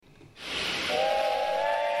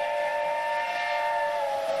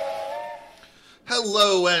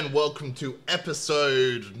Hello and welcome to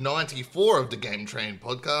episode 94 of the Game Train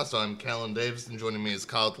podcast. I'm Callan Davis and joining me is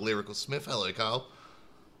Carl the Lyrical Smith. Hello, Carl.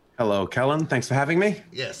 Hello, Callan. Thanks for having me.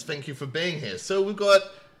 Yes, thank you for being here. So we've got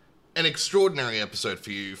an extraordinary episode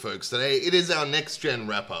for you folks today. It is our next gen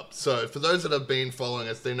wrap-up. So for those that have been following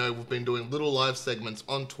us, they know we've been doing little live segments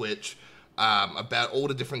on Twitch about all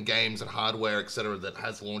the different games and hardware, etc. that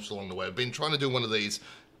has launched along the way. I've been trying to do one of these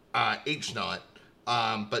each night,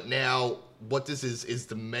 but now what this is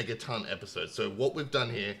the Megaton episode. So what we've done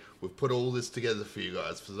here, we've put all this together for you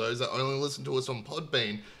guys. For those that only listen to us on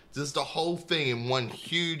Podbean, this is the whole thing in one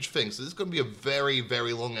huge thing. So this is going to be a very,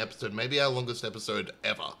 very long episode, maybe our longest episode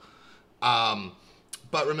ever.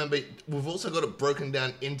 But remember, we've also got it broken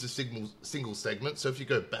down into single segments. So if you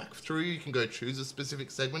go back through, you can go choose a specific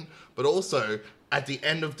segment. But also, at the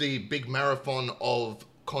end of the big marathon of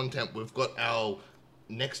content, we've got our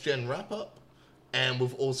next-gen wrap-up. And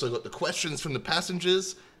we've also got the questions from the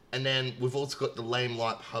passengers. And then we've also got the Lame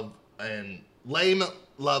Love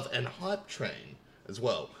and Hype Train as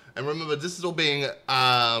well. And remember, this is all being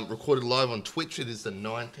recorded live on Twitch. It is the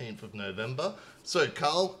 19th of November. So,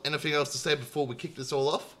 Carl, anything else to say before we kick this all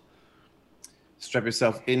off? Strap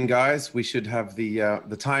yourself in, guys. We should have the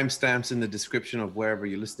timestamps in the description of wherever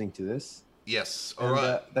you're listening to this. Yes, all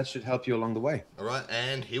right. That should help you along the way. All right,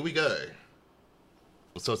 and here we go.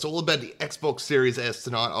 So it's all about the Xbox Series S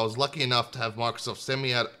tonight. I was lucky enough to have Microsoft send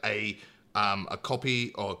me out a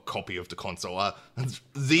copy of the console,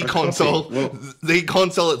 the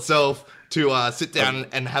console itself, to sit down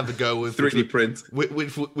and have a go with 3D print,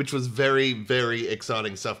 which was very, very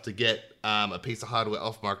exciting stuff to get a piece of hardware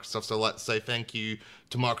off Microsoft. So I'd like to say thank you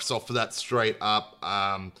to Microsoft for that straight up.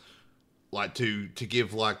 Like to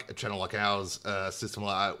give like a channel like ours, a system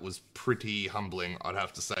like that was pretty humbling, I'd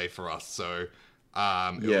have to say, for us. So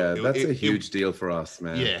that's a huge deal for us,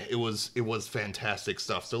 man. Yeah, it was fantastic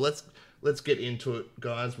stuff. So let's get into it,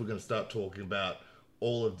 guys. We're going to start talking about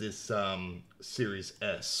all of this Series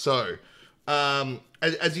S. So,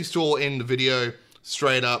 as you saw in the video,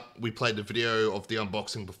 straight up, we played the video of the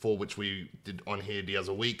unboxing before, which we did on here the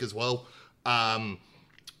other week as well. The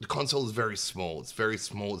console is very small. It's very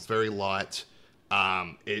small. It's very light.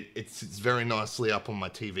 It's very nicely up on my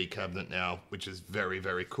TV cabinet now, which is very,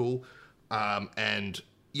 very cool. And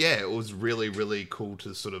yeah, it was really, really cool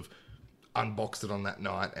to sort of unbox it on that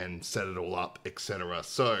night and set it all up, etc.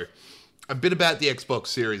 So, a bit about the Xbox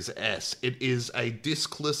Series S. It is a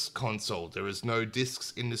discless console. There is no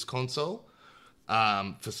discs in this console,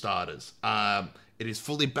 for starters. It is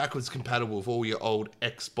fully backwards compatible with all your old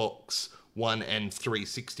Xbox One and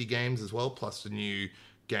 360 games as well, plus the new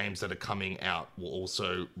games that are coming out will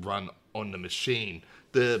also run on the machine.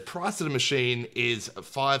 The price of the machine is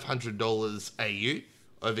 $500 AU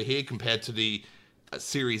over here compared to the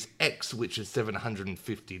Series X, which is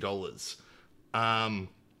 $750. And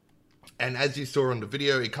as you saw on the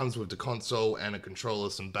video, it comes with the console and a controller,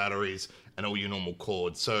 some batteries, and all your normal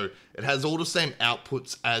cords. So it has all the same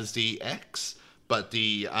outputs as the X, but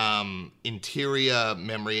the interior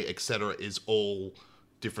memory, etc., is all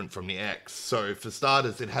different from the X. So for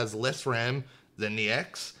starters, it has less RAM than the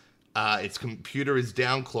X. Its computer is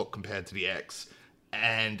downclocked compared to the X,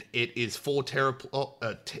 and it is 4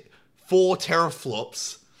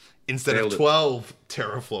 teraflops instead of 12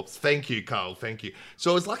 teraflops. Thank you, Carl. Thank you.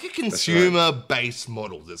 So it's like a consumer-based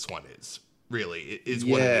model, this one is. Really, it is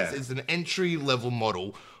what it is. It's an entry-level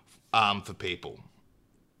model for people.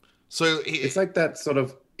 So it's like that sort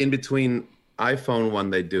of in-between iPhone one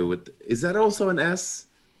they do with... Is that also an S?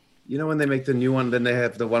 You know, when they make the new one, then they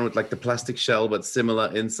have the one with like the plastic shell, but similar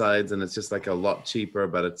insides, and it's just like a lot cheaper,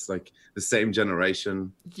 but it's like the same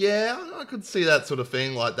generation. Yeah, I could see that sort of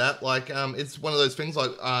thing like that. Like, it's one of those things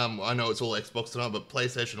like, I know it's all Xbox tonight, but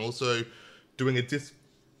PlayStation also doing a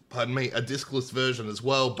discless version as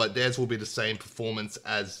well, but theirs will be the same performance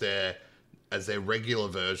as their regular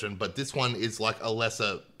version, but this one is like a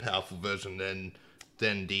lesser powerful version than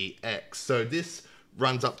the X. So this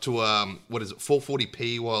runs up to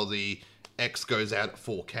 440p, while the X goes out at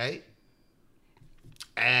 4K.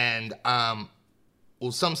 And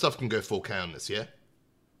well, some stuff can go 4K on this, yeah.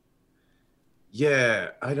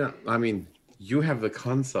 Yeah, I mean, you have the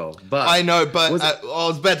console, but I know, but I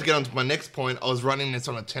was about to get on to my next point. I was running this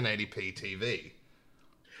on a 1080p TV.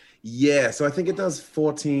 Yeah, so I think it does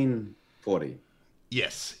 1440.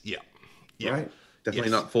 Yes, yeah. Right.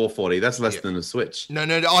 Definitely not 440. That's less than a Switch. No.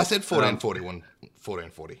 I said 1440.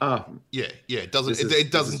 1440. Yeah. It doesn't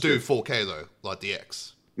do 4K though, like the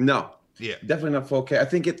X. No. Yeah. Definitely not 4K. I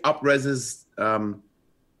think it up-reses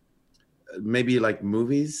maybe like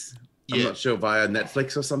movies. I'm not sure, via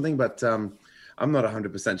Netflix or something, but I'm not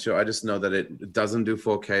 100% sure. I just know that it doesn't do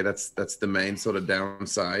 4K. That's the main sort of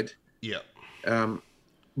downside. Yeah.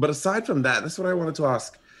 But aside from that, that's what I wanted to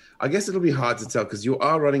ask. I guess it'll be hard to tell because you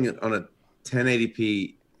are running it on a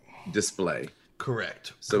 1080p display.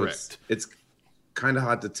 Correct. So Correct. it's kind of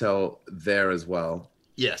hard to tell there as well.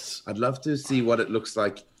 Yes. I'd love to see what it looks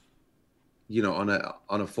like, you know, on a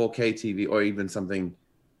 4K TV or even something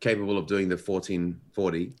capable of doing the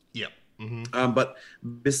 1440. Yeah. But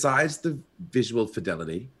besides the visual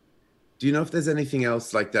fidelity, do you know if there's anything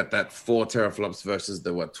else like that 4 teraflops versus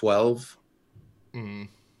the 12?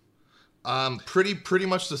 Pretty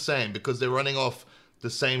much the same because they're running off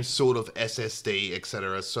the same sort of SSD,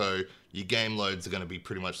 etc. So your game loads are going to be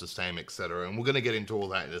pretty much the same, etc. And we're going to get into all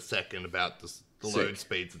that in a second about the load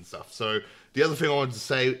speeds and stuff. So the other thing I wanted to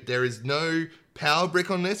say, there is no power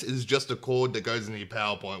brick on this. It's just a cord that goes into your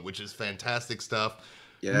PowerPoint, which is fantastic stuff.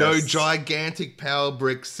 Yes. No gigantic power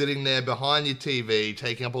bricks sitting there behind your TV,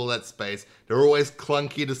 taking up all that space. They're always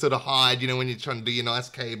clunky to sort of hide, you know, when you're trying to do your nice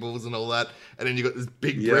cables and all that. And then you've got this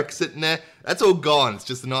big brick sitting there. That's all gone. It's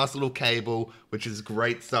just a nice little cable, which is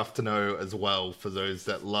great stuff to know as well for those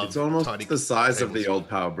that love it's almost the size cables. Of the old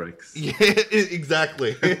power bricks. Yeah,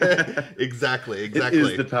 exactly. exactly. It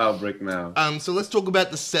is the power brick now. So let's talk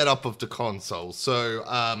about the setup of the console.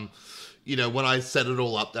 So, you know, when I set it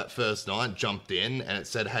all up that first night, jumped in and it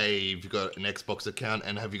said, hey, have you got an Xbox account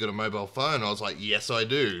and have you got a mobile phone? I was like, yes, I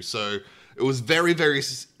do. So it was very, very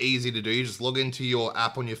easy to do. You just log into your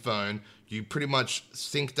app on your phone. You pretty much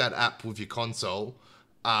sync that app with your console.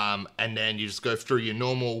 And then you just go through your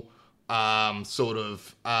normal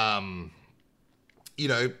you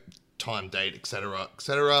know, time, date, etc.,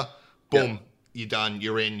 etc. Boom. Yep. You're done.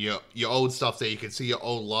 You're in your old stuff there. You can see your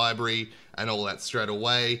old library and all that straight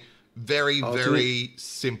away. Very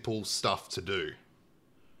simple stuff to do.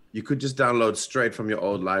 You could just download straight from your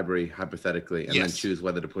old library, hypothetically, and then choose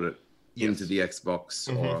whether to put it into the Xbox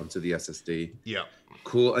or onto the SSD. Yeah.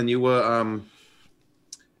 Cool. And you were,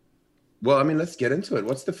 well, I mean, let's get into it.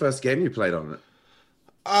 What's the first game you played on it?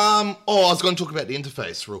 I was going to talk about the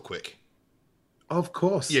interface real quick. Of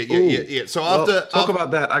course. Yeah. So talk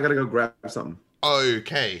about that. I got to go grab something.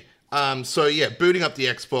 Okay. So yeah, booting up the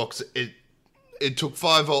Xbox, it took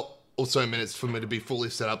 5 or so minutes for me to be fully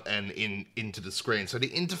set up and into the screen. So the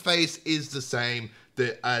interface is the same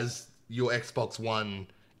as your Xbox One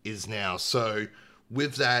is now. So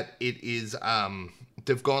with that, it is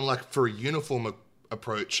they've gone like for a uniform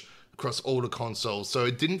approach across all the consoles. So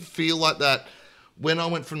it didn't feel like that when I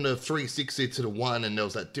went from the 360 to the One, and there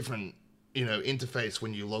was that different, you know, interface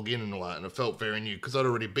when you log in and all that, and it felt very new because I'd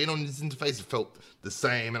already been on this interface. It felt the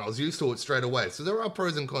same, and I was used to it straight away. So there are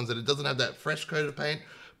pros and cons that it doesn't have that fresh coat of paint,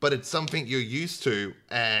 but it's something you're used to,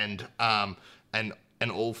 and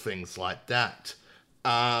all things like that.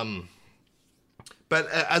 But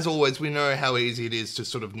as always, we know how easy it is to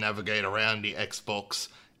sort of navigate around the Xbox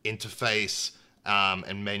interface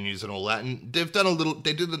and menus and all that. And they did a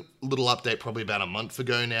little update probably about a month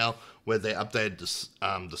ago now, where they updated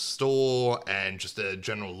the store and just the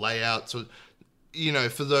general layout. So, you know,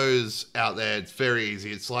 for those out there, it's very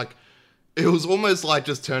easy. It's like, it was almost like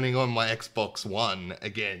just turning on my Xbox One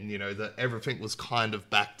again, you know, that everything was kind of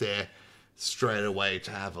back there straight away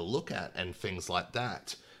to have a look at and things like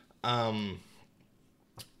that.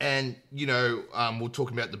 And, you know, we're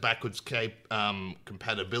talking about the backwards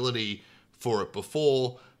compatibility for it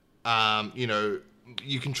before. You know,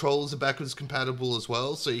 your controls are backwards compatible as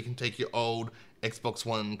well, so you can take your old Xbox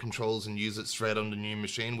One controls and use it straight on the new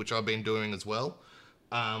machine, which I've been doing as well.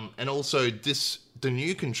 And also, the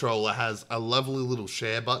new controller has a lovely little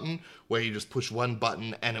share button where you just push one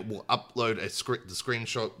button and it will upload the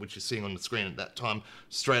screenshot, which you're seeing on the screen at that time,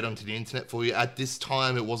 straight onto the internet for you. At this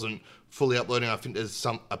time, it wasn't fully uploading. I think there's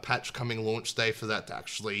a patch coming launch day for that to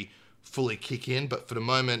actually fully kick in, but for the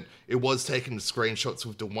moment, it was taking the screenshots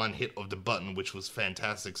with the one hit of the button, which was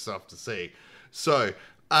fantastic stuff to see. So,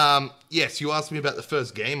 yes, you asked me about the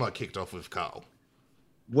first game I kicked off with, Carl.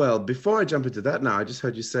 Well, before I jump into that now, I just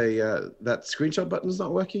heard you say that screenshot button's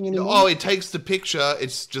not working anymore. Oh, it takes the picture.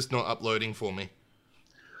 It's just not uploading for me.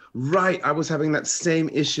 Right. I was having that same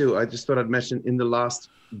issue. I just thought I'd mention in the last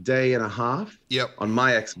day and a half. Yep. On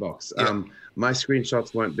my Xbox. Yep. My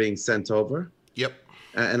screenshots weren't being sent over. Yep.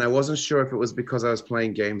 And I wasn't sure if it was because I was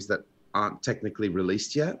playing games that aren't technically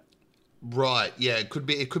released yet. Right. Yeah, it could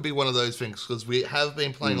be one of those things, because we have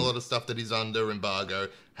been playing a lot of stuff that is under embargo,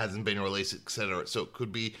 hasn't been released, etc. So it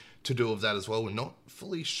could be to do with that as well. We're not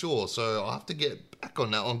fully sure, so I'll have to get back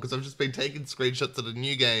on that one, because I've just been taking screenshots of the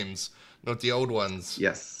new games, not the old ones.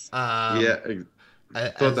 Yes. I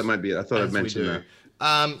thought that might be it. I thought I'd mention that.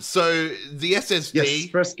 So the SSD. Yes,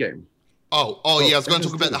 first game. Yeah, I was going to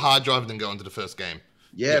talk about SSD. the hard drive and then go into the first game.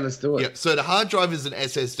 Yeah, let's do it. Yeah, so the hard drive is an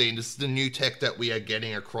SSD, and this is the new tech that we are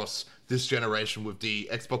getting across this generation with the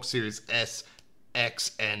Xbox Series S,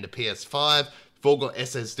 X, and the PS5. We've all got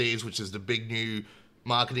SSDs, which is the big new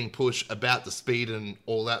marketing push about the speed and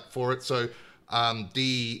all that for it. So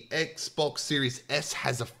the Xbox Series S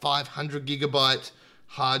has a 500 gigabyte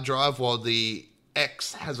hard drive, while the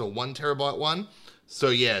X has a 1 terabyte one. So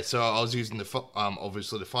yeah, so I was using the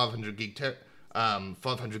obviously the 500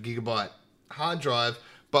 gigabyte hard drive,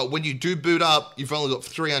 but when you do boot up, you've only got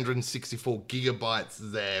 364 gigabytes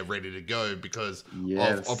there ready to go because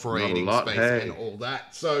of operating space and all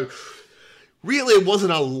that. So really, it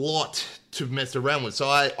wasn't a lot to mess around with. So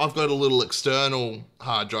I've got a little external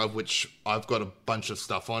hard drive, which I've got a bunch of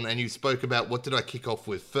stuff on. And you spoke about what did I kick off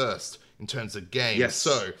with first in terms of games. Yes.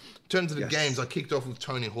 So in terms of the games, I kicked off with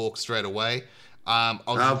Tony Hawk straight away.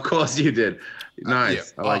 Of course you did.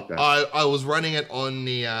 Nice. I like that. I was running it on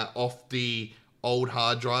the off the old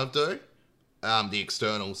hard drive though, the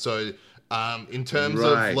external. So in terms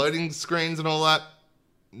of loading screens and all that,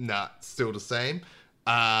 still the same.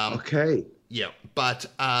 Okay. Yeah, but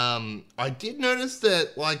I did notice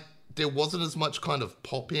that like there wasn't as much kind of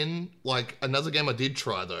pop in. Like another game I did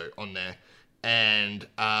try though on there. And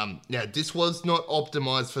now this was not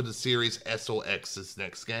optimized for the Series S or X, this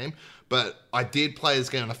next game, but I did play this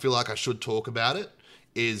game and I feel like I should talk about it,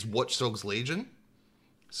 is Watch Dogs Legion.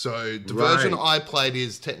 So the version I played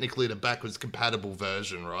is technically the backwards compatible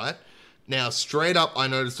version, right? Now, straight up, I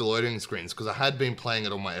noticed the loading screens because I had been playing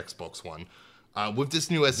it on my Xbox One. With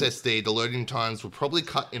this new SSD, the loading times were probably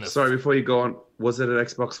cut in a... Sorry, before you go on, was it an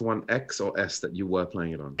Xbox One X or S that you were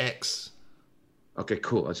playing it on? X. Okay,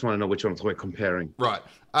 cool. I just want to know which ones we're comparing. Right.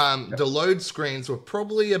 The load screens were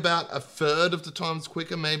probably about a third of the times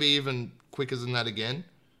quicker, maybe even quicker than that again.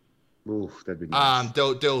 Oof, that'd be nice.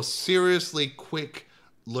 There were seriously quick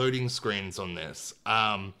loading screens on this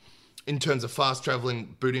in terms of fast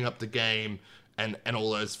traveling, booting up the game, and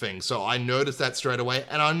all those things. So I noticed that straight away,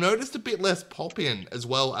 and I noticed a bit less pop-in as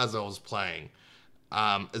well as I was playing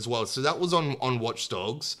as well. So that was on Watch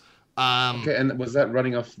Dogs. Okay, and was that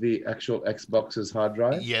running off the actual Xbox's hard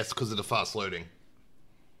drive? Yes, because of the fast loading.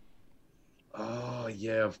 Oh,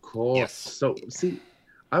 yeah, of course. Yes. So, see,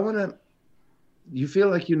 you feel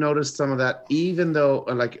like you noticed some of that, even though,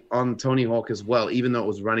 like on Tony Hawk as well, even though it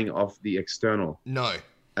was running off the external? No.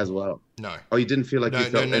 As well? No. Oh, you didn't feel like you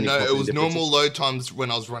felt any No. It was differences? normal load times when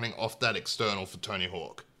I was running off that external for Tony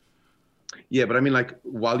Hawk. Yeah, but I mean, like,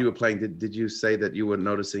 while you were playing, did you say that you were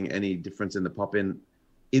noticing any difference in the pop-in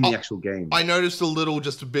in the actual game? I noticed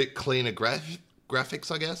just a bit cleaner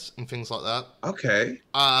graphics, I guess, and things like that. Okay.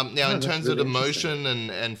 Now, in terms of the motion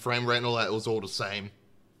and frame rate and all that, it was all the same.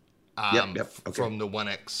 Okay. From the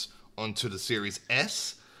 1X onto the Series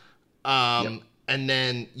S. And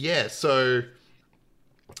then, so...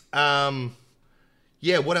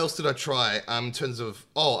 what else did I try? In terms of...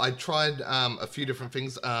 I tried a few different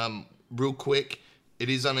things. Real quick, it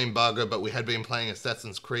is on embargo, but we had been playing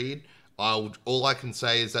Assassin's Creed. All I can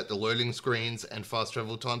say is that the loading screens and fast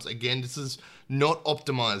travel times, again, this is not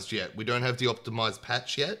optimized yet. We don't have the optimized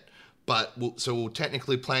patch yet, but we'll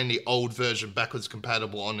technically play in the old version backwards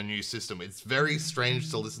compatible on the new system. It's very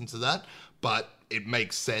strange to listen to that, but it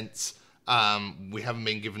makes sense. We haven't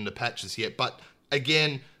been given the patches yet, but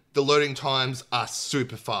again, the loading times are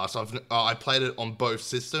super fast. I played it on both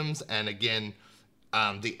systems, and again,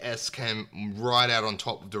 the S came right out on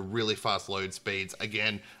top of the really fast load speeds.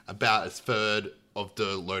 Again, about a third of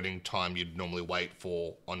the loading time you'd normally wait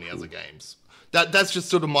for on the other games. That's just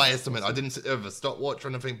sort of my estimate. I didn't have a stopwatch or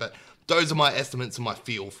anything, but those are my estimates and my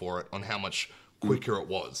feel for it on how much quicker it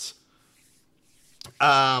was.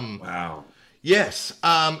 Wow. Yes.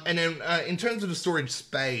 And then in terms of the storage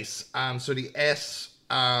space, so the S,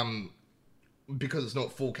 because it's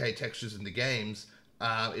not 4K textures in the games,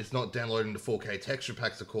 it's not downloading the 4K texture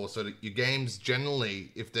packs, of course. So your games generally,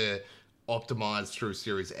 if they're optimized through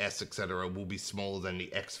Series S, etc., will be smaller than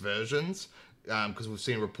the X versions. Because we've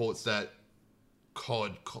seen reports that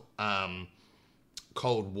Cold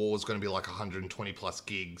War is going to be like 120 plus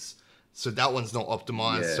gigs. So that one's not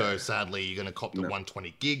optimized. Yeah. So sadly, you're going to cop the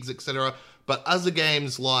 120 gigs, etc. But other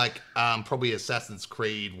games like probably Assassin's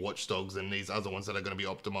Creed, Watch Dogs, and these other ones that are going to be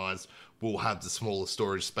optimized will have the smaller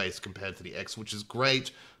storage space compared to the X, which is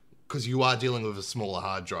great because you are dealing with a smaller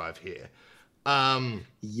hard drive here.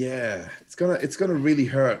 Yeah, it's gonna really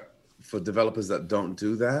hurt for developers that don't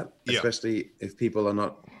do that, especially if people are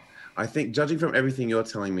not. I think, judging from everything you're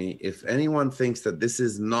telling me, if anyone thinks that this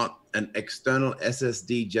is not an external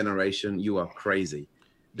SSD generation, you are crazy.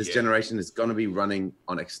 this Yeah. generation is going to be running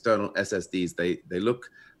on external SSDs. They look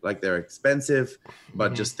like they're expensive,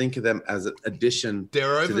 but just think of them as an addition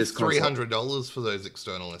They're to over this console. $300 for those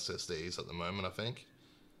external SSDs at the moment, I think.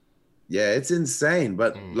 Yeah, it's insane.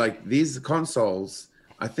 But like these consoles,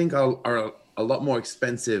 I think are a lot more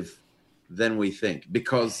expensive than we think,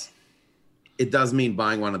 because it does mean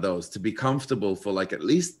buying one of those to be comfortable for like at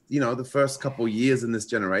least, the first couple years in this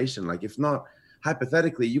generation. Like if not,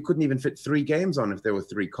 hypothetically, you couldn't even fit 3 games on if there were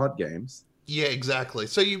 3 COD games. Yeah, exactly.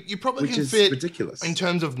 So you probably Which can is fit, ridiculous. in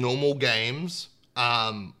terms of normal games,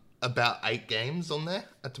 about 8 games on there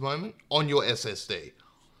at the moment on your SSD,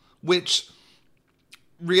 which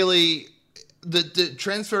really the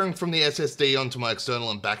transferring from the SSD onto my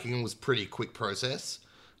external and backing was pretty quick process.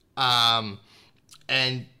 And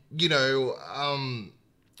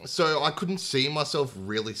so I couldn't see myself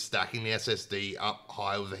really stacking the SSD up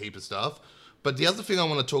high with a heap of stuff. But the other thing I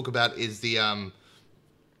want to talk about is the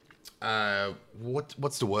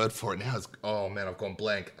what's the word for it now? Oh man, I've gone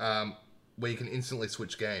blank. Where you can instantly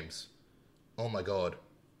switch games. Oh my god.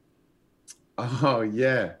 Oh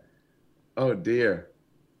yeah. Oh dear.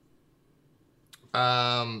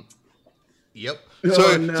 Yep. Oh,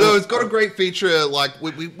 So no. so it's got a great feature. Like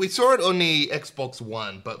we saw it on the Xbox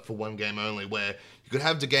One, but for one game only, where you could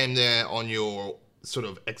have the game there on your sort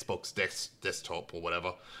of Xbox desktop or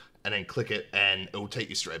whatever, and then click it, and it will take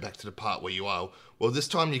you straight back to the part where you are. Well, this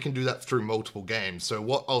time you can do that through multiple games. So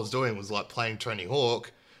what I was doing was like playing Tony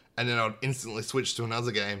Hawk, and then I'd instantly switch to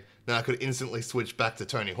another game. Then I could instantly switch back to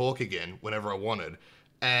Tony Hawk again whenever I wanted.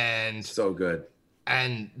 And So good.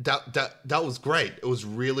 that was great. It was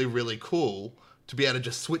really, really cool to be able to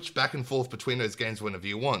just switch back and forth between those games whenever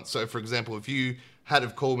you want. So, for example, if you had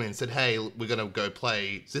have called me and said, hey, we're going to go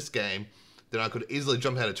play this game, then I could easily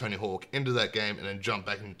jump out of Tony Hawk into that game and then jump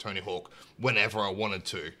back into Tony Hawk whenever I wanted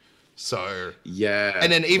to. So, Yeah.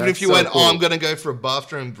 and then even that's if you so went, cool. oh, I'm going to go for a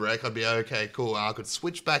bathroom break, I'd be okay, cool. And I could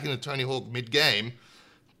switch back into Tony Hawk mid-game,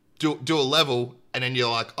 do a level, and then you're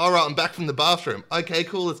like, all right, I'm back from the bathroom. Okay,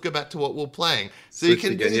 cool, let's go back to what we're playing. So Switch you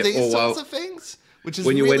can again, do yeah. these Oh, wow. sorts of things, which is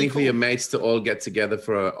when you're really waiting cool. for your mates to all get together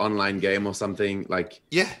for an online game or something, like,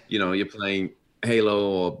 Yeah. you're playing Halo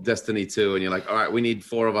or Destiny 2, and you're like, all right, we need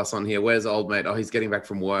 4 of us on here. Where's old mate? Oh, he's getting back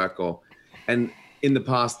from work. And in the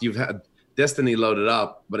past, you've had Destiny loaded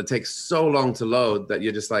up, but it takes so long to load that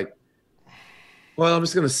you're just like, well, I'm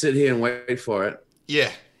just going to sit here and wait for it.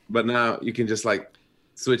 Yeah. But now you can just like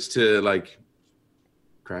switch to like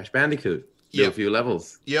Crash Bandicoot, do a Yep. few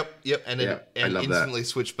levels. Yep. And then Yeah, I love that. instantly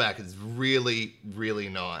switch back. It's really, really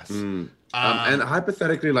nice. And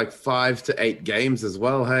hypothetically, like 5 to 8 games as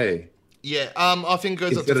well. Hey. Yeah. I think it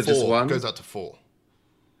goes up to Instead of just 4. one? It goes up to 4.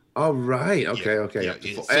 Oh, right. Okay. Yeah, Okay. Yeah, Up to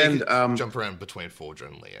yeah. 4. So you And can jump around between 4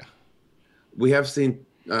 generally. Yeah. we have seen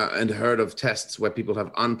and heard of tests where people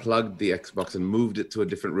have unplugged the Xbox and moved it to a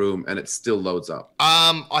different room, and it still loads up.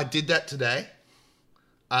 I did that today.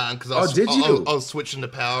 Because did you? I was switching the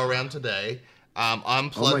power around today. I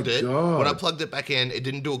unplugged it. God. When I plugged it back in, it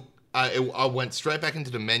didn't do. I went straight back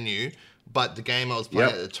into the menu, but the game I was playing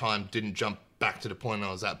Yep. at the time didn't jump back to the point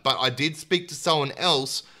I was at. But I did speak to someone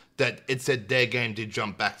else that it said their game did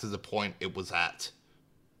jump back to the point it was at.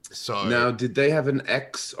 So Now, did they have an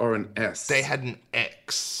X or an S? they had an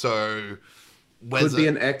X. So Could be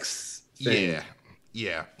an X thing.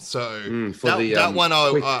 Yeah. So for that, the, that one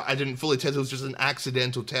quick- I didn't fully test. It was just an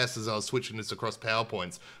accidental test as I was switching this across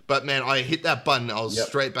PowerPoints. But man, I hit that button. I was Yep.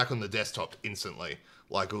 straight back on the desktop instantly.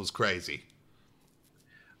 Like it was crazy.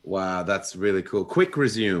 Wow, that's really cool. Quick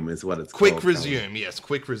resume is what it's Quick called. resume. Yes,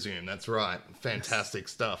 quick resume. That's right. Fantastic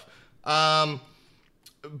stuff.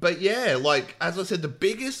 But yeah, like as I said, the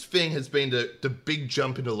biggest thing has been the big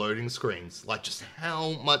jump into loading screens. Like just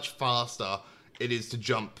how much faster it is to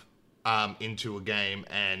jump into a game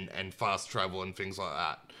and fast travel and things like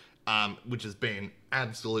that, which has been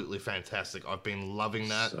absolutely fantastic. I've been loving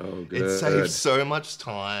that. So It good. saves so much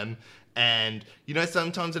time. And,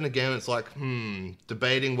 sometimes in a game it's like,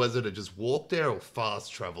 debating whether to just walk there or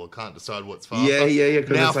fast travel. I can't decide what's faster. Yeah, 'cause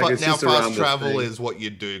Now, it's like it's now just around fast the travel thing. is what you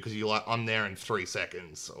do because you're like, I'm there in 3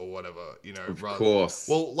 seconds or whatever, Of course.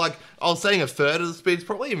 Well, like, I was saying a third of the speed is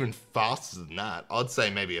probably even faster than that. I'd say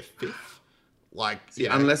maybe a fifth. Like, See,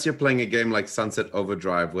 unless you're playing a game like Sunset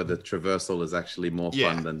Overdrive where the traversal is actually more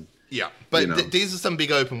Yeah. fun than... Yeah, but you know. these are some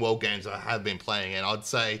big open world games I have been playing, and I'd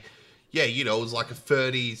say, yeah, it was like a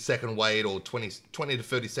 30-second wait or 20 to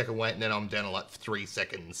 30-second wait, and then I'm down to like 3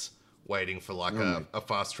 seconds waiting for like a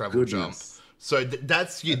fast travel jump. goodness. So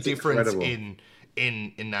that's your That's difference incredible.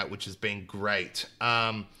 in that, which has been great.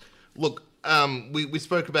 Look, we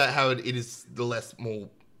spoke about how it is the less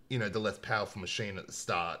powerful machine at the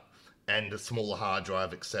start. and a smaller hard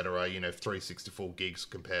drive, etc. 364 gigs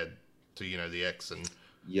compared to the X and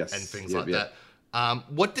Yes. things like that.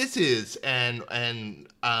 What this is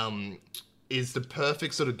is the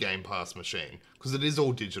perfect sort of Game Pass machine because it is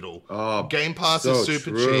all digital. Oh, Game Pass so is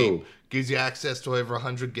super true. cheap, gives you access to over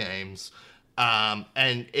 100 games,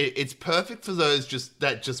 and it's perfect for those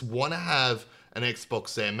that just want to have an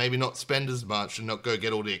Xbox there, maybe not spend as much and not go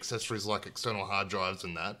get all the accessories like external hard drives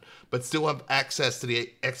and that, but still have access to the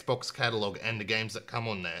Xbox catalog and the games that come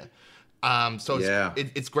on there. So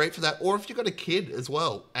it's great for that. Or if you've got a kid as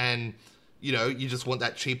well, and you just want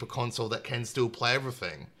that cheaper console that can still play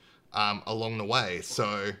everything along the way.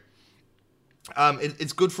 So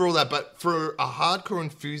it's good for all that. But for a hardcore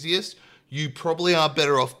enthusiast, you probably are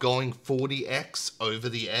better off going for the X over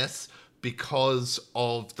the S because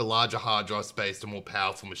of the larger hard drive space, the more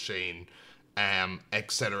powerful machine,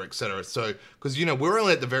 et cetera, et cetera. So, because, we're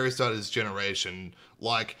only at the very start of this generation,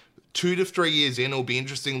 like 2 to 3 years in, it'll be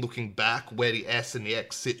interesting looking back where the S and the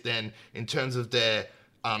X sit then in terms of their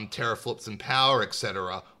teraflops and power, et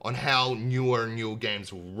cetera, on how newer and newer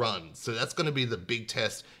games will run. So that's going to be the big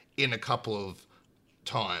test in a couple of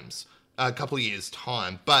years'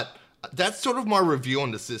 time. But that's sort of my review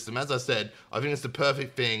on the system. As I said, I think it's the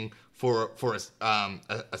perfect thing for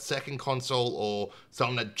a second console or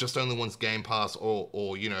something that just only wants Game Pass or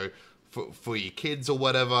for your kids or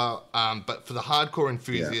whatever. But for the hardcore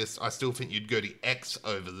enthusiasts, I still think you'd go the X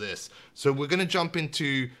over this. So we're going to jump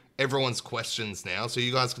into everyone's questions now. So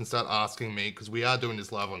you guys can start asking me, because we are doing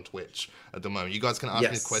this live on Twitch at the moment. You guys can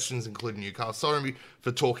ask me questions, including you, Carl. Sorry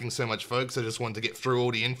for talking so much, folks. I just wanted to get through all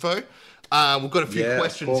the info. We've got a few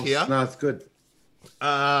questions here. No, it's good.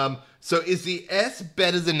 So is the S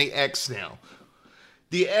better than the X now?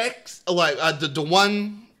 The X, like the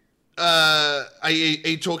one, are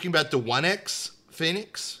you talking about the 1X,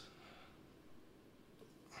 Phoenix?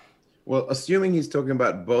 Well, assuming he's talking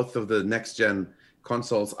about both of the next gen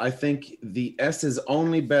consoles, I think the S is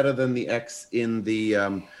only better than the X in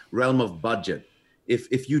the realm of budget.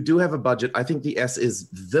 If you do have a budget, I think the S is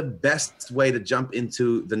the best way to jump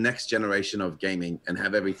into the next generation of gaming and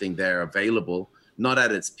have everything there available. Not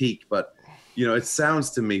at its peak, but it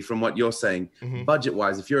sounds to me from what you're saying,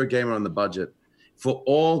 budget-wise, if you're a gamer on the budget, for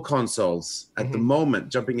all consoles at the moment,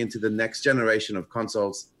 jumping into the next generation of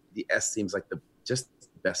consoles, the S seems like the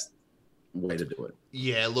best way to do it.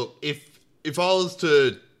 Yeah, look, if I was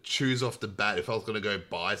to choose off the bat, if I was going to go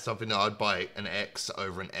buy something, I'd buy an X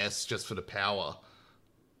over an S just for the power.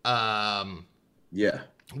 Yeah.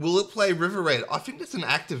 Will it play River Raid? I think it's an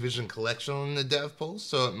Activision collection on the dev pool,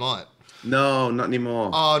 so it might. No, not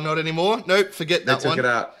anymore. Oh, not anymore? Nope, forget that one. They took it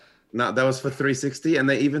out. No, that was for 360, and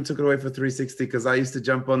they even took it away for 360 because I used to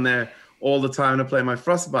jump on there all the time to play my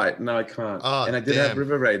Frostbite. No, I can't. Oh, and I did have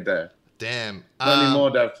River Raid there. Damn. Not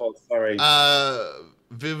anymore, Devfault. Sorry.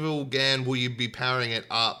 Vivil Gan, will you be powering it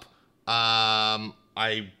up?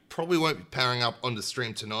 I probably won't be powering up on the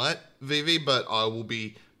stream tonight, Vivi, but I will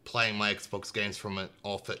be playing my Xbox games from it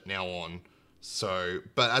off it now on. So,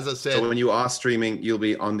 but as I said, so when you are streaming, you'll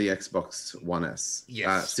be on the Xbox One S,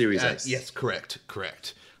 Series X. Yes, correct.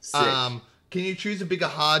 Sick. Can you choose a bigger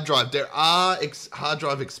hard drive? There are hard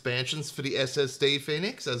drive expansions for the SSD,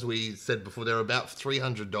 Phoenix. As we said before, they're about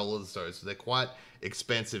 $300 though, so they're quite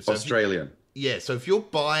expensive. So Australian. So if you're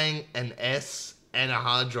buying an S and a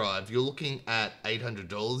hard drive, you're looking at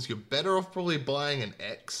 $800. You're better off probably buying an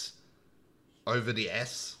X over the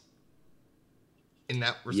S in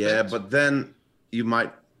that respect. Yeah, but then you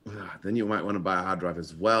might want to buy a hard drive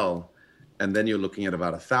as well, and then you're looking at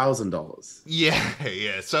about $1,000.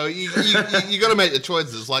 Yeah. So you got to make the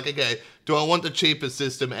choices. Like, okay, do I want the cheaper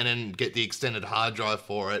system and then get the extended hard drive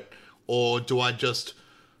for it, or do I just,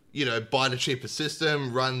 buy the cheaper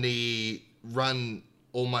system, run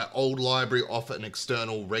all my old library off an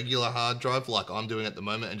external regular hard drive, like I'm doing at the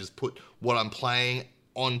moment, and just put what I'm playing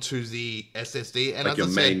onto the SSD, and like your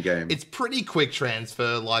main game. It's pretty quick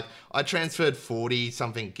transfer. Like I transferred 40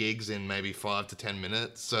 something gigs in maybe 5 to 10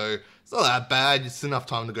 minutes, so it's not that bad. It's enough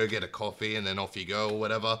time to go get a coffee and then off you go or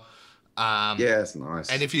whatever. Yeah, it's nice.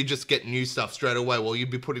 And if you just get new stuff straight away, well,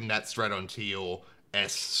 you'd be putting that straight onto your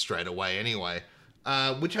S straight away anyway.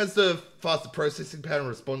 Which has the faster processing power and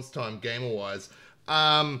response time gamer-wise.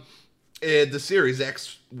 The Series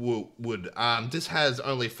X would. This has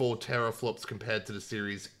only 4 teraflops compared to the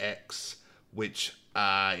Series X, which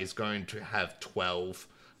is going to have 12.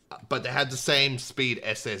 But they have the same speed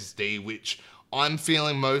SSD, which I'm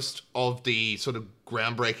feeling most of the sort of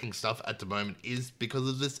groundbreaking stuff at the moment is because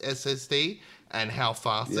of this SSD and how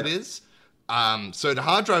fast it is. So the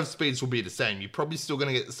hard drive speeds will be the same. You're probably still going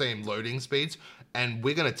to get the same loading speeds. And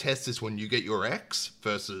we're going to test this when you get your X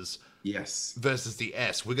versus Yes. versus the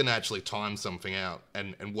S. We're going to actually time something out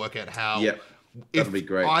and work out how. Yeah, that'll be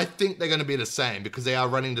great. I think they're going to be the same because they are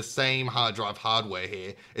running the same hard drive hardware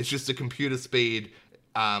here. It's just the computer speed,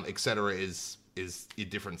 etc. is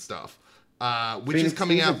different stuff. Which Phoenix, is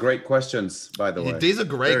coming these out. are great questions, by the way. These are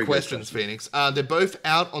great Very good questions, Phoenix. They're both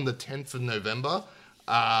out on the 10th of November.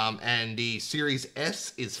 And the Series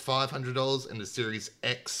S is $500 and the Series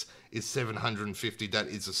X is $750. That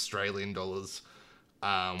is Australian dollars.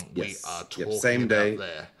 We are talking same day. about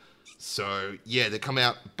there. So, yeah, they come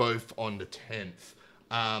out both on the 10th.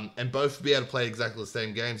 And both will be able to play exactly the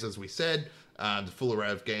same games as we said. The full array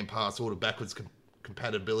of Game Pass, all the backwards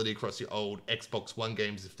compatibility across your old Xbox One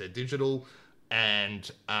games if they're digital, and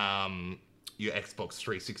your Xbox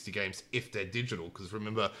 360 games if they're digital. Because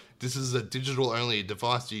remember, this is a digital-only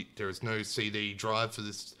device. There is no CD drive for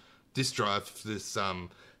this disk drive for this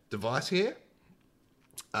device here.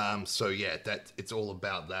 So yeah, it's all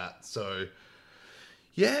about that. So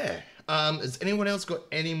yeah, has anyone else got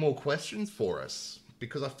any more questions for us?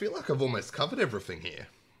 Because I feel like I've almost covered everything here.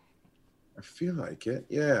 I feel like it,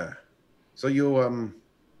 yeah. So you,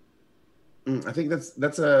 I think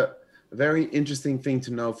that's a very interesting thing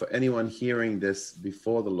to know for anyone hearing this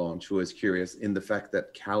before the launch who is curious, in the fact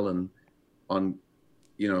that Callan on,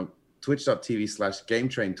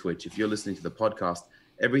 twitch.tv/GameTrain Twitch, if you're listening to the podcast,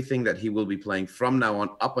 everything that he will be playing from now on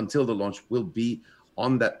up until the launch will be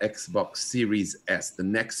on that Xbox Series S, the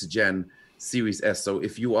next gen Series S. So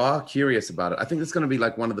if you are curious about it, I think it's going to be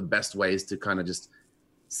like one of the best ways to kind of just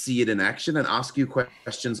see it in action and ask you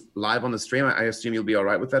questions live on the stream. I assume you'll be all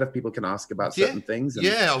right with that if people can ask about certain things. And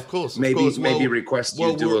yeah, of course. Maybe Well, maybe request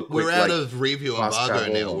you do a quick. We're out of review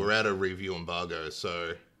embargo now. or- We're out of review embargo,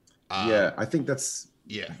 so yeah, I think that's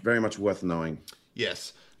very much worth knowing.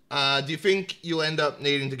 Yes. Do you think you'll end up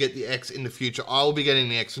needing to get the X in the future? I'll be getting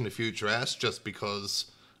the X in the future, Ash, just because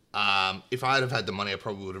if I'd have had the money, I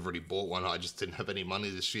probably would have already bought one. I just didn't have any money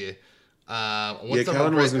this year.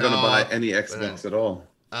 Callan wasn't going to buy any Xbox at all.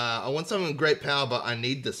 I want something with great power, but I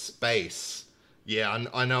need the space. Yeah,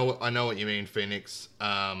 I know what you mean, Phoenix.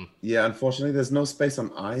 Yeah, unfortunately, there's no space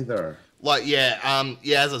on either.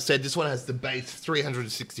 As I said, this one has the base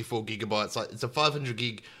 364 gigabytes. Like, it's a 500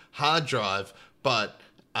 gig hard drive, but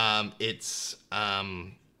it's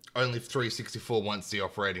only 364 once the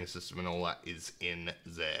operating system and all that is in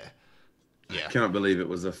there. Yeah. I cannot believe it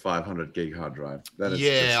was a 500 gig hard drive. That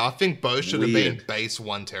is I think both should have been weird. base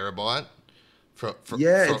 1 terabyte. It's from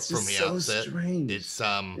just the so outset. strange. It's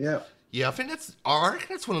yeah, I reckon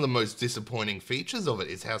that's one of the most disappointing features of it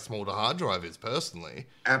is how small the hard drive is, personally.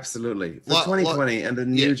 absolutely. For 2020 and the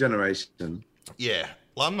new generation. Yeah.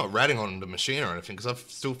 Well, I'm not ratting on the machine or anything because I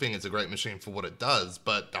still think it's a great machine for what it does.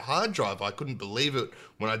 But the hard drive, I couldn't believe it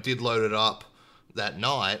when I did load it up that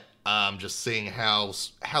night. Just seeing how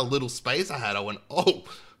little space I had, I went, oh,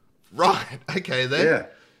 right, okay then. Yeah.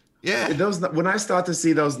 Yeah. When I start to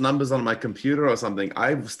see those numbers on my computer or something,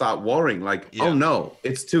 I start worrying like, oh no,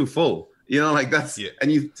 it's too full. That's,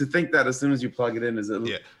 and to think that as soon as you plug it in is a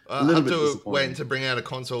little bit disappointing. Waiting to bring out a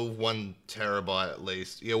console of 1 terabyte at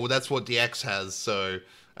least. Yeah, well, that's what the X has. So,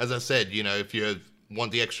 as I said, if you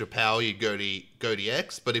want the extra power, you go to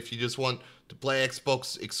X. But if you just want to play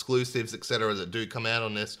Xbox exclusives, etc., that do come out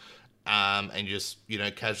on this, and just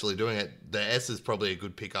casually doing it, the S is probably a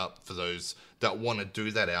good pickup for those that want to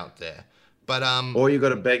do that out there. But or you got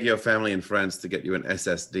to beg your family and friends to get you an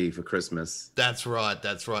SSD for Christmas. That's right.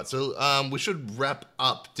 So we should wrap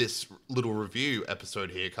up this little review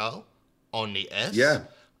episode here, Carl, on the S. Yeah,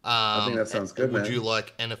 I think that sounds good. Would you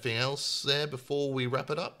like anything else there before we wrap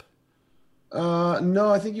it up?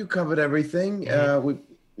 No, I think you covered everything. Mm-hmm.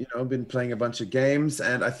 We've been playing a bunch of games,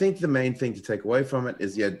 and I think the main thing to take away from it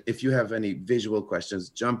is, if you have any visual questions,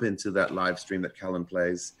 jump into that live stream that Callan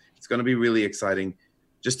plays. It's going to be really exciting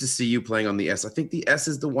just to see you playing on the S. I think the S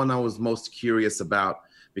is the one I was most curious about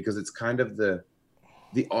because it's kind of the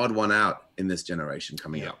odd one out in this generation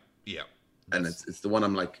coming out. Yeah. And it's the one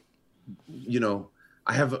I'm like,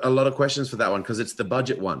 I have a lot of questions for that one because it's the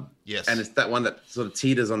budget one. Yes. And it's that one that sort of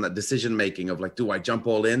teeters on that decision making of like, do I jump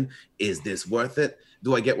all in? Is this worth it?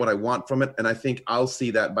 Do I get what I want from it? And I think I'll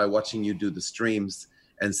see that by watching you do the streams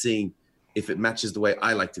and seeing if it matches the way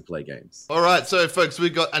I like to play games. All right, so folks, we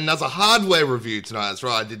got another hardware review tonight. That's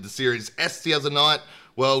right, I did the Series S the other night.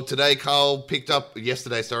 Well, Carl picked up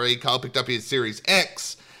his Series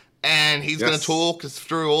X, and he's going to talk us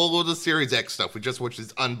through all of the Series X stuff. We just watched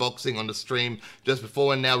his unboxing on the stream just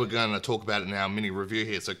before, and now we're going to talk about it in our mini review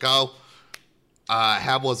here. So, Carl,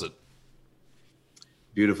 how was it?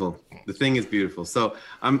 Beautiful. The thing is beautiful. So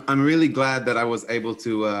I'm really glad that I was able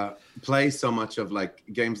to play so much of like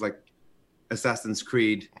games like Assassin's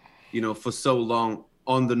Creed for so long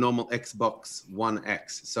on the normal Xbox One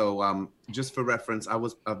X. So just for reference,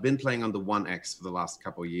 I've been playing on the One X for the last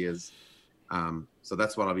couple of years. So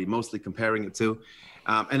that's what I'll be mostly comparing it to.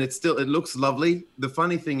 And it looks lovely. The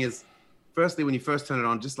funny thing is, firstly, when you first turn it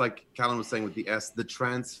on, just like Callum was saying with the S, the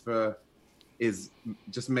transfer is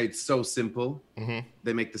just made so simple. Mm-hmm.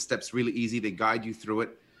 They make the steps really easy. They guide you through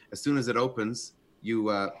it. As soon as it opens,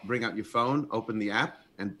 you bring out your phone, open the app,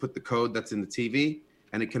 and put the code that's in the TV,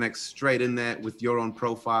 and it connects straight in there with your own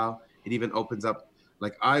profile. It even opens up,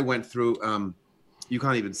 like I went through, you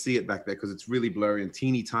can't even see it back there because it's really blurry and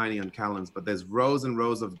teeny tiny on Callum's, but there's rows and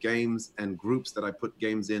rows of games and groups that I put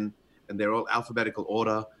games in, and they're all alphabetical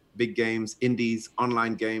order, big games, indies,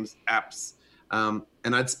 online games, apps.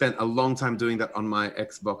 And I'd spent a long time doing that on my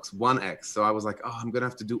Xbox One X. So I was like, oh, I'm going to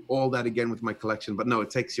have to do all that again with my collection. But no, it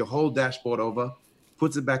takes your whole dashboard over,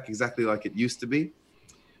 puts it back exactly like it used to be.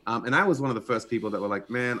 And I was one of the first people that were like,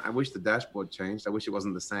 man, I wish the dashboard changed. I wish it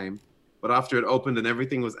wasn't the same. But after it opened and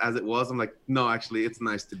everything was as it was, I'm like, no, actually, it's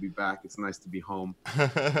nice to be back. It's nice to be home.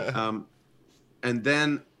 And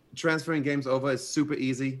then transferring games over is super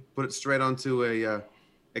easy. Put it straight onto a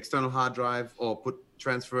external hard drive or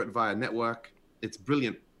transfer it via network. It's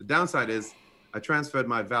brilliant. The downside is I transferred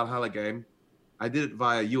my Valhalla game. I did it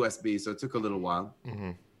via USB, so it took a little while.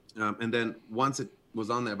 Mm-hmm. And then once it was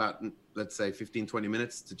on there, about, let's say, 15, 20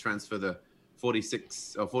 minutes to transfer the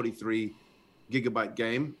 46 or 43 gigabyte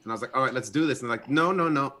game. And I was like, all right, let's do this. And they're like,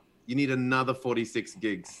 no. You need another 46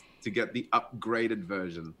 gigs to get the upgraded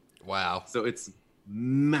version. Wow. So it's a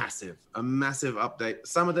massive update.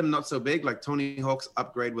 Some of them not so big, like Tony Hawk's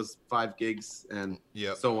upgrade was 5 gigs and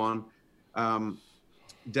so on.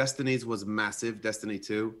 Destiny's was massive, Destiny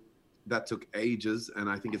 2. That took ages, and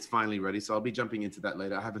I think it's finally ready. So I'll be jumping into that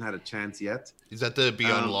later. I haven't had a chance yet. Is that the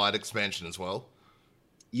Beyond Light expansion as well?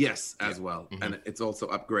 Yes, as well. Mm-hmm. And it's also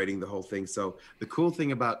upgrading the whole thing. So the cool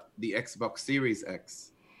thing about the Xbox Series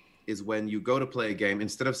X is when you go to play a game,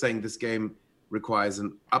 instead of saying this game requires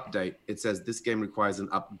an update, it says this game requires an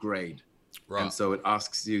upgrade. Right. And so it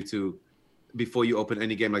asks you to, before you open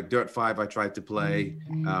any game, like Dirt 5 I tried to play,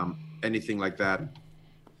 anything like that.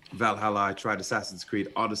 Valhalla, I tried Assassin's Creed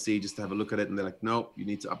Odyssey just to have a look at it, and they're like, nope, you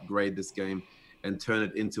need to upgrade this game and turn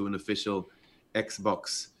it into an official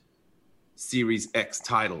Xbox Series X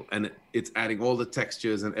title. And it's adding all the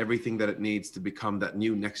textures and everything that it needs to become that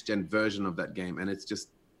new next-gen version of that game. And it's just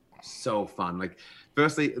so fun. Like,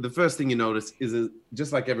 firstly, the first thing you notice is,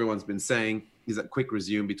 just like everyone's been saying, is that quick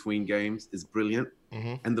resume between games is brilliant.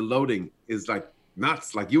 Mm-hmm. And the loading is like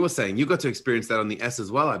nuts. Like you were saying, you got to experience that on the S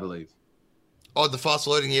as well, I believe. Oh, the fast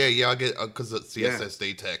loading, yeah, I get, because it's the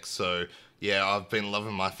SSD text. So yeah, I've been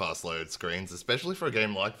loving my fast load screens, especially for a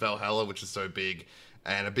game like Valhalla, which is so big.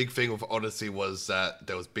 And a big thing with Odyssey was that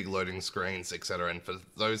there was big loading screens, etc. And for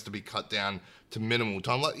those to be cut down to minimal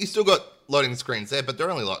time, like you still got loading screens there, but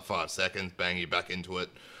they're only like 5 seconds, bang you back into it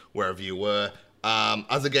wherever you were.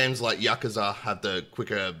 Other games like Yakuza have the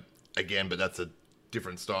quicker again, but that's a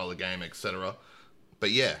different style of game, etc.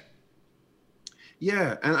 But yeah.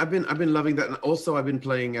 Yeah, and I've been loving that. And also I've been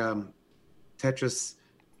playing Tetris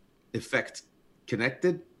Effect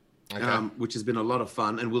Connected, which has been a lot of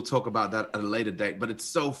fun, and we'll talk about that at a later date. But it's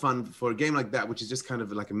so fun for a game like that, which is just kind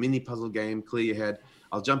of like a mini puzzle game, clear your head.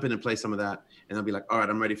 I'll jump in and play some of that, and I'll be like, all right,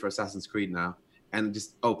 I'm ready for Assassin's Creed now. And it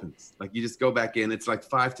just opens. Like you just go back in. It's like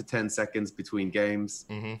 5 to 10 seconds between games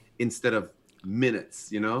instead of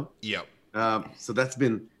minutes, you know? Yep. So that's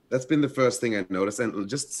been the first thing I noticed. And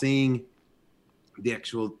just seeing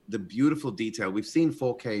the beautiful detail. We've seen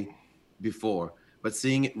 4K before, but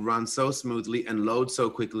seeing it run so smoothly and load so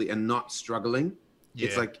quickly and not struggling,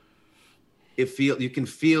 it's like you can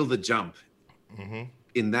feel the jump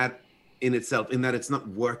in itself, in that it's not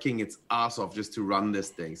working its ass off just to run this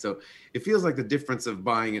thing. So it feels like the difference of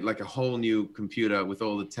buying it like a whole new computer with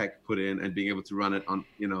all the tech put in and being able to run it on,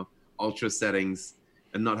 ultra settings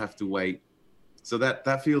and not have to wait. So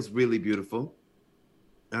that feels really beautiful.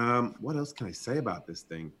 What else can I say about this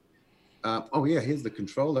thing? Here's the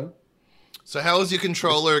controller. So how was your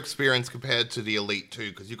controller experience compared to the Elite 2?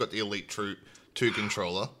 Because you've got the Elite 2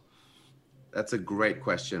 controller. That's a great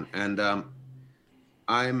question. And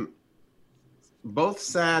I'm both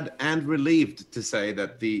sad and relieved to say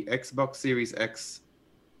that the Xbox Series X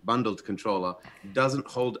bundled controller doesn't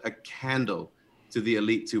hold a candle to the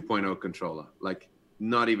Elite 2.0 controller. Like,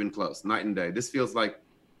 not even close, night and day. This feels like,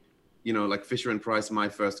 like Fisher and Price, my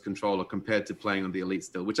first controller compared to playing on the Elite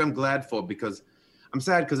still, which I'm glad for, because I'm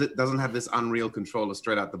sad because it doesn't have this Unreal controller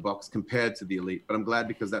straight out the box compared to the Elite, but I'm glad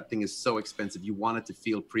because that thing is so expensive. You want it to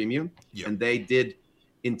feel premium, and they did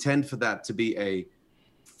intend for that to be a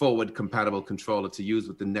forward compatible controller to use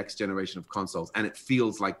with the next generation of consoles, and it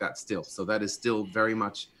feels like that still. So that is still very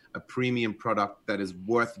much a premium product that is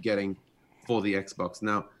worth getting for the Xbox.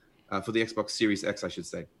 Now, for the Xbox Series X, I should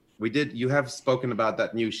say. You have spoken about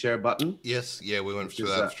that new share button. Yes, yeah, we went through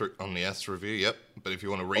that on the S review, yep. But if you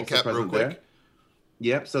want to recap real quick. There.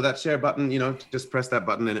 Yep, so that share button, just press that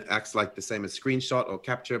button and it acts like the same as screenshot or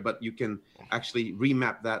capture, but you can actually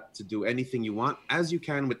remap that to do anything you want, as you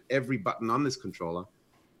can with every button on this controller.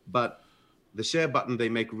 But the share button, they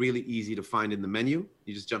make really easy to find in the menu.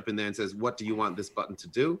 You just jump in there and says, what do you want this button to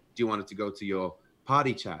do? Do you want it to go to your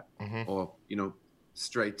party chat or,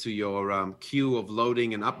 straight to your queue of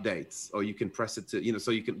loading and updates? Or you can press it to,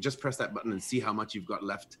 so you can just press that button and see how much you've got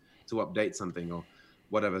left to update something or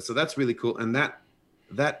whatever. So that's really cool. And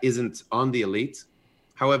that isn't on the Elite.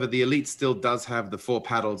 However, the Elite still does have the 4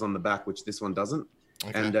 paddles on the back, which this one doesn't.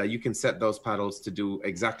 Okay. And you can set those paddles to do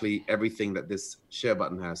exactly everything that this share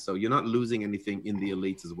button has. So you're not losing anything in the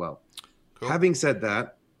Elite as well. Cool. Having said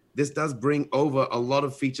that, this does bring over a lot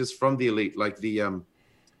of features from the Elite, like the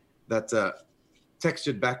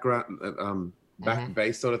textured background, back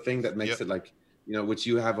base sort of thing that makes it like, which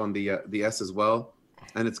you have on the S as well.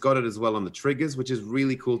 And it's got it as well on the triggers, which is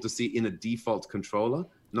really cool to see in a default controller,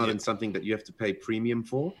 not in something that you have to pay premium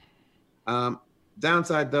for.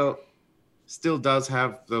 Downside, though, still does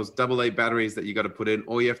have those AA batteries that you got to put in,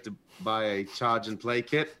 or you have to buy a charge and play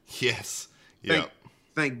kit. Yes.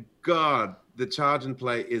 Thank God the charge and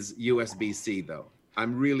play is USB-C, though.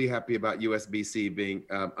 I'm really happy about USB-C being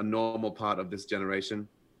a normal part of this generation.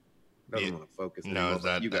 Doesn't want to focus. No,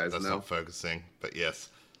 that's not focusing, but yes.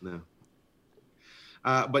 No.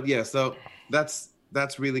 But yeah, so that's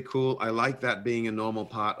really cool. I like that being a normal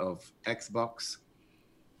part of Xbox.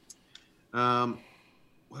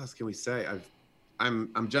 What else can we say?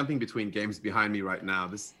 I'm jumping between games behind me right now.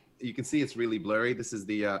 You can see it's really blurry. This is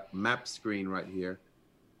the map screen right here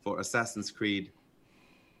for Assassin's Creed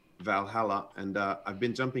Valhalla, and I've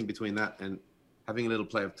been jumping between that and having a little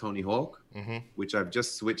play of Tony Hawk, which I've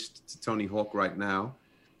just switched to Tony Hawk right now.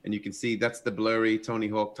 And you can see that's the blurry Tony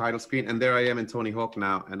Hawk title screen. And there I am in Tony Hawk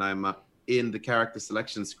now. And I'm in the character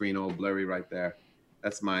selection screen, all blurry right there.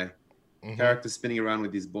 That's my character spinning around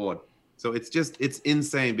with his board. So it's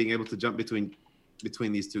insane being able to jump between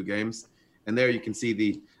these two games. And there you can see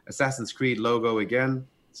the Assassin's Creed logo again.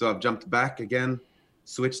 So I've jumped back again,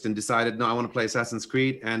 switched and decided, no, I want to play Assassin's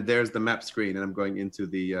Creed. And there's the map screen. And I'm going into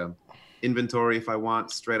the inventory if I want,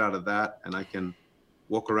 straight out of that. And I can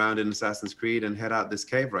walk around in Assassin's Creed and head out this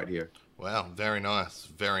cave right here. Wow, very nice,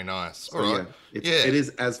 very nice. All right. It is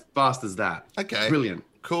as fast as that. Okay. Brilliant.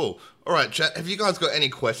 Cool. All right, chat, have you guys got any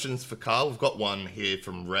questions for Carl? We've got one here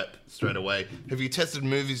from Rep straight away. Have you tested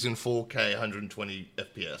movies in 4K 120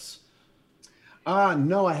 FPS?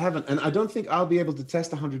 No, I haven't. And I don't think I'll be able to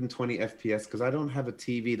test 120 FPS because I don't have a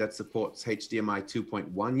TV that supports HDMI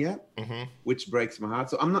 2.1 yet, which breaks my heart.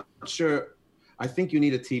 So I'm not sure. I think you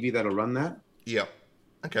need a TV that'll run that. Yep.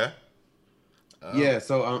 Okay. Yeah,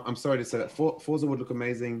 so I'm sorry to say that. Forza would look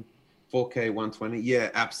amazing, 4K 120.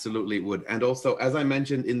 Yeah, absolutely it would. And also, as I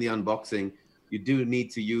mentioned in the unboxing, you do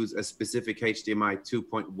need to use a specific HDMI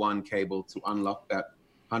 2.1 cable to unlock that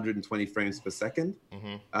 120 frames per second.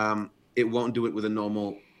 It won't do it with a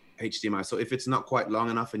normal HDMI. So if it's not quite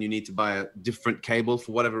long enough and you need to buy a different cable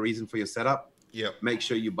for whatever reason for your setup, make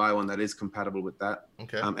sure you buy one that is compatible with that.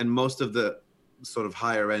 Okay. And most of the sort of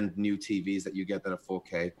higher end new TVs that you get that are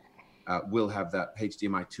 4K will have that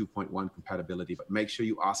HDMI 2.1 compatibility, but make sure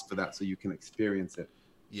you ask for that so you can experience it.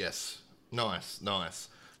 Yes. Nice.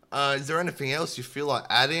 Is there anything else you feel like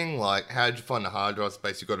adding? Like, how did you find the hard drive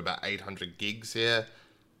space? You've got about 800 gigs here.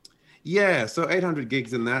 Yeah, so 800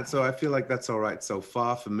 gigs in that. So I feel like that's all right so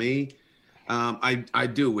far for me. I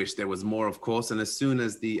do wish there was more, of course. And as soon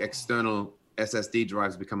as the external SSD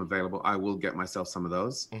drives become available, I will get myself some of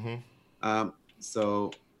those.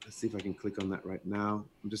 So let's see if I can click on that right now.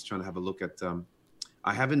 I'm just trying to have a look at,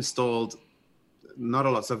 I have installed not a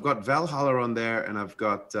lot. So I've got Valhalla on there and I've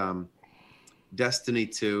got Destiny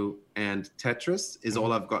 2 and Tetris is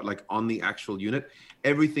all I've got like on the actual unit.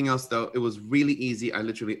 Everything else though, it was really easy. I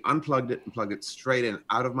literally unplugged it and plugged it straight in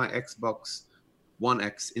out of my Xbox One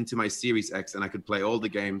X into my Series X and I could play all the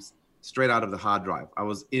games straight out of the hard drive. I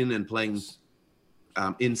was in and playing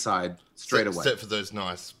inside straight away. Except for those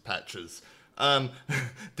nice patches. Do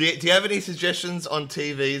you have any suggestions on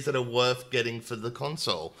TVs that are worth getting for the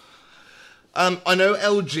console? I know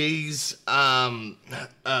LG's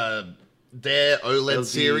their OLED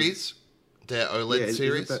series. Their OLED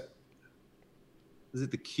series. Is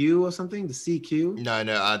it the Q or something? The CQ? No,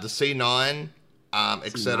 the C9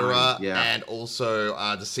 etc. yeah. And also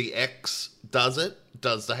the CX does the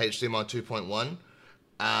HDMI 2.1.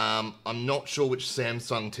 I'm not sure which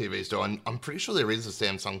Samsung TVs do. I'm pretty sure there is a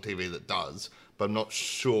Samsung TV that does, but I'm not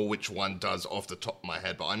sure which one does off the top of my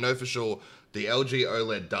head. But I know for sure the LG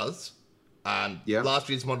OLED does. Last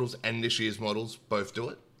year's models and this year's models both do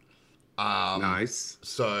it. Nice.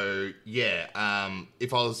 So yeah,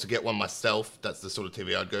 if I was to get one myself, that's the sort of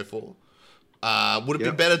TV I'd go for. Would it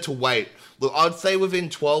be better to wait? Look, I'd say within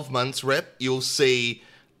 12 months, you'll see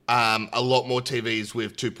a lot more TVs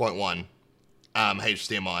with 2.1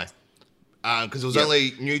 HDMI. Because there was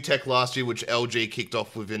only new tech last year, which LG kicked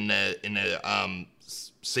off within their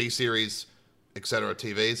C series, etc.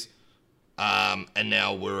 TVs, and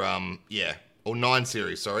now we're or 9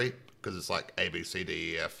 series, sorry, because it's like A, B, C,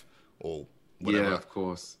 D, E, F, or whatever. Yeah, of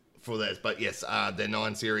course. For theirs, but yes, they're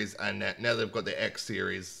 9 series, and now they've got their X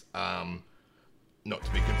series. Not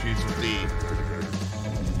to be confused with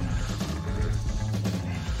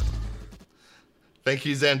Thank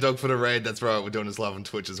you, Zamdog, for the raid. That's right, we're doing this live on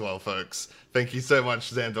Twitch as well, folks. Thank you so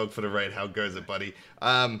much, Zamdog, for the raid. How goes it, buddy?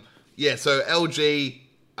 So LG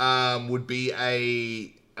would be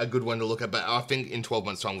a good one to look at, but I think in 12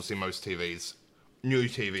 months' time we'll see most new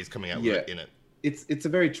TVs coming out with it in it. It's a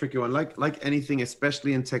very tricky one. Like anything,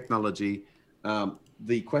 especially in technology,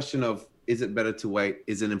 the question of is it better to wait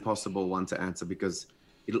is an impossible one to answer, because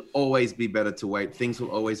it'll always be better to wait. Things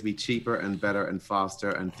will always be cheaper and better and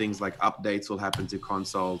faster, and things like updates will happen to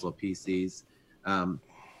consoles or PCs.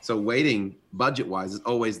 So waiting budget-wise is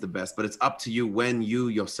always the best, but it's up to you when you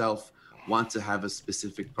yourself want to have a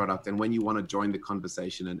specific product and when you want to join the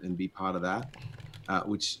conversation and be part of that,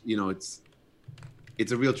 which,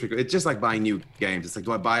 it's a real trick. It's just like buying new games. It's like,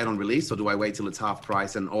 do I buy it on release or do I wait till it's half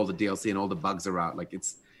price and all the DLC and all the bugs are out? Like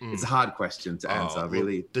it's a hard question to answer,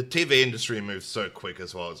 really. Look, the TV industry moves so quick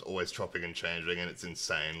as well. It's always chopping and changing, and it's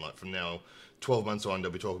insane. Like from now, 12 months on, they'll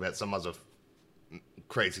be talking about some other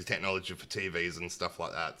crazy technology for TVs and stuff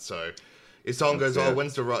like that. So if someone goes,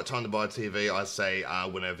 when's the right time to buy a TV? I say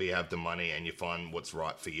whenever you have the money and you find what's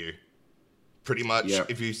right for you. Pretty much,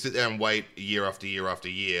 if you sit there and wait year after year after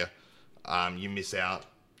year, you miss out,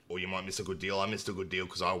 or you might miss a good deal. I missed a good deal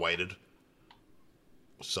because I waited.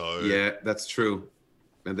 So yeah, that's true.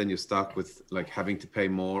 And then you're stuck with like having to pay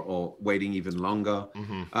more or waiting even longer.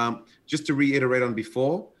 Just to reiterate on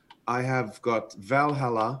before, I have got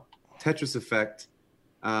Valhalla, Tetris Effect.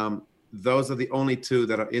 Those are the only 2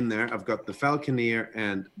 that are in there. I've got the Falconeer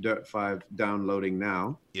and Dirt 5 downloading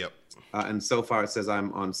now. Yep. And so far it says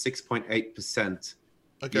I'm on 6.8%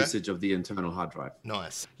 usage of the internal hard drive.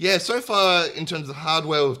 Nice. Yeah, so far in terms of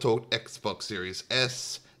hardware, we've talked Xbox Series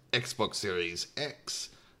S, Xbox Series X,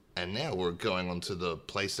 and now we're going on to the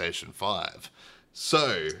PlayStation 5.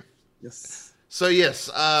 So yes,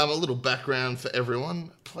 a little background for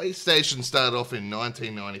everyone. PlayStation started off in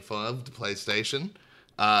 1995 with the PlayStation.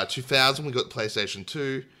 2000, we got the PlayStation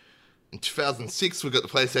 2. In 2006, we got the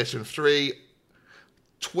PlayStation 3.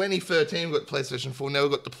 2013, we got the PlayStation 4. Now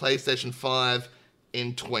we've got the PlayStation 5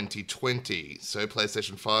 in 2020. So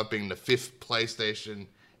PlayStation 5 being the 5th PlayStation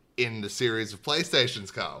in the series of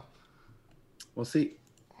PlayStations, Carl. Well, see,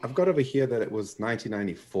 I've got over here that it was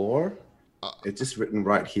 1994. It's just written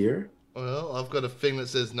right here. Well, I've got a thing that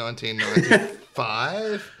says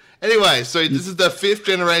 1995. Anyway, so this is the 5th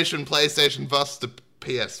generation PlayStation versus the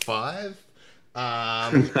PS5.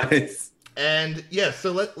 Nice. And yeah,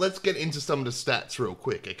 so let's get into some of the stats real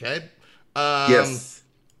quick, okay? Yes.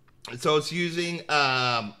 So it's using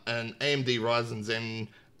an AMD Ryzen Zen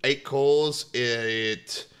 8 cores.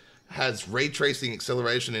 It has ray tracing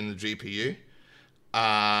acceleration in the GPU.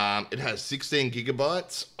 It has 16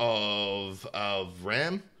 gigabytes of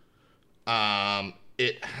RAM.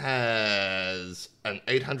 It has an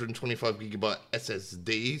 825 gigabyte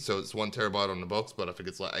SSD, so it's 1 terabyte on the box, but I think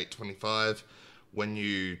it's like 825 when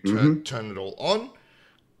you turn it all on.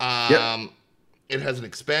 It has an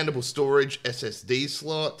expandable storage SSD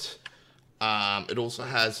slot. It also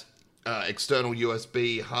has external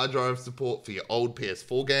USB hard drive support for your old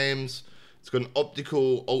PS4 games. It's got an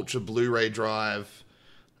optical ultra Blu-ray drive.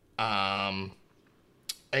 And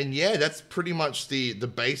yeah, that's pretty much the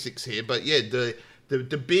basics here. But yeah, the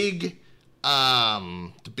big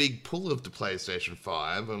pull of the PlayStation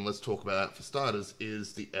 5, and let's talk about that for starters,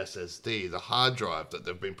 is the SSD, the hard drive that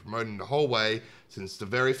they've been promoting the whole way since the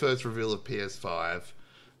very first reveal of PS5.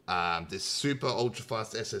 This super ultra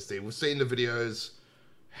fast SSD. We've seen the videos.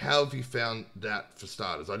 How have you found that for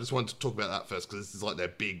starters? I just wanted to talk about that first because this is like their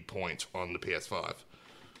big point on the PS5.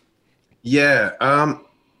 Yeah,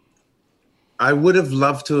 I would have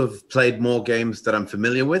loved to have played more games that I'm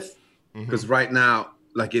familiar with, because right now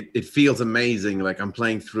like it feels amazing. Like I'm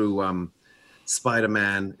playing through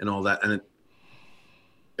Spider-Man and all that, and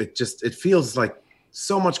it feels like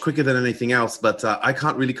so much quicker than anything else. But I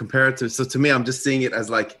can't really compare it to. So to me, I'm just seeing it as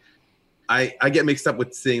like I get mixed up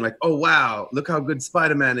with seeing like, oh wow, look how good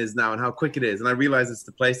Spider-Man is now and how quick it is. And I realize it's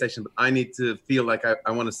the PlayStation, but I need to feel like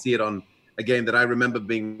I want to see it on a game that I remember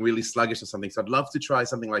being really sluggish or something. So I'd love to try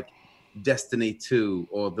something like Destiny 2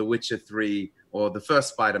 or The Witcher 3 or the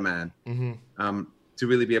first Spider-Man to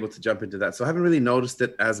really be able to jump into that. So I haven't really noticed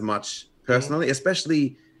it as much personally,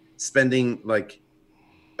 especially spending like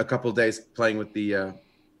a couple of days playing with the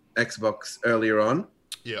Xbox earlier on.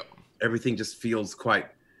 Yep. Everything just feels quite,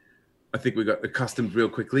 I think we got accustomed real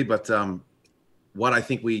quickly, but what I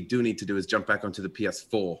think we do need to do is jump back onto the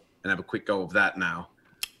PS4 and have a quick go of that now.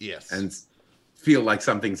 Yes. And feel like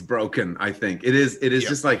something's broken, I think. It is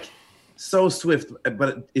just like so swift,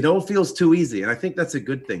 but it all feels too easy. And I think that's a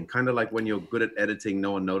good thing. Kind of like when you're good at editing,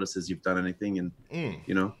 no one notices you've done anything. And,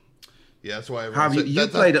 you know. Yeah, that's why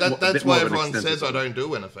everyone that's why everyone says I don't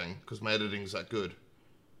do anything, because my editing's that good.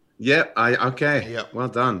 Yeah, okay. Yep. Well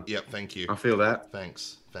done. Yep, thank you. I feel that.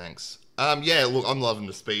 Thanks. Yeah, look, I'm loving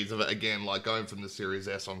the speeds of it. Again, like going from the Series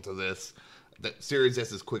S onto this. The Series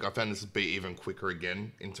S is quick. I found this to be even quicker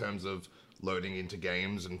again in terms of loading into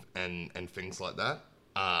games and things like that.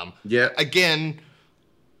 Yeah. Again,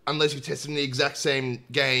 unless you're testing the exact same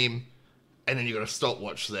game and then you got a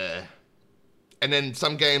stopwatch there. And then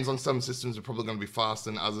some games on some systems are probably going to be faster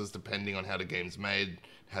than others depending on how the game's made,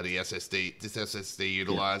 how this SSD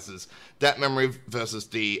utilizes that memory versus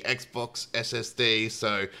the Xbox SSD.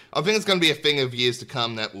 So I think it's going to be a thing of years to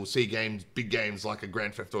come that we'll see big games like a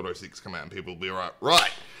Grand Theft Auto 6 come out and people will be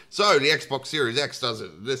right. So the Xbox Series X does it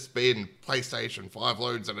at this speed and PlayStation 5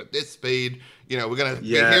 loads it at this speed. You know, we're going to be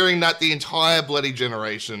hearing that the entire bloody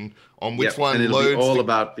generation on which one and it'll loads. Be all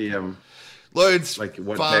about the loads like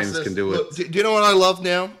what fastest. games can do it. Look, do you know what I love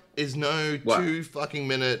now? Is no What? 2 fucking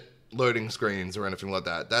minute loading screens or anything like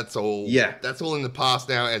that. That's all. Yeah. That's all in the past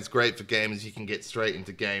now. And it's great for gamers. You can get straight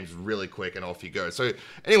into games really quick and off you go. So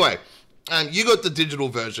anyway, you got the digital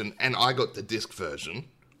version and I got the disc version.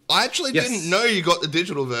 I actually didn't know you got the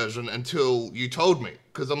digital version until you told me.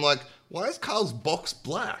 Because I'm like, why is Carl's box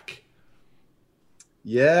black?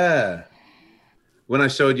 Yeah. When I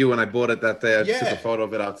showed you when I bought it that day, I took a photo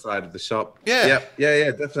of it outside of the shop. Yeah,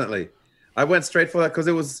 definitely. I went straight for that because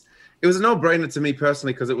it was a no-brainer to me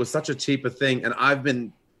personally because it was such a cheaper thing, and I've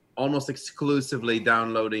been almost exclusively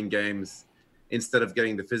downloading games instead of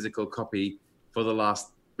getting the physical copy for the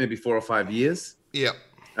last maybe 4 or 5 years. Yeah.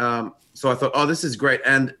 So I thought, oh, this is great.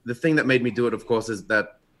 And the thing that made me do it, of course, is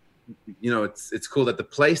that, you know, it's cool that the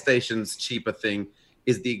PlayStation's cheaper thing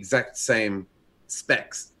is the exact same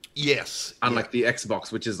specs. Yes. Unlike the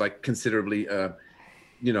Xbox, which is like considerably,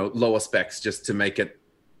 lower specs just to make it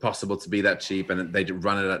possible to be that cheap. And they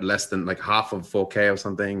run it at less than like half of 4K or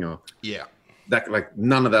something. Or that, like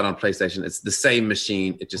none of that on PlayStation. It's the same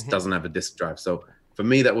machine. It just doesn't have a disk drive. So for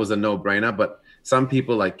me, that was a no-brainer. But some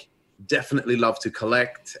people like definitely love to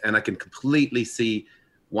collect, and I can completely see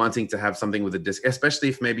wanting to have something with a disc, especially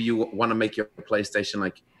if maybe you want to make your PlayStation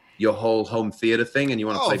like your whole home theater thing and you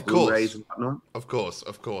want to play Blu-rays and whatnot. Of course.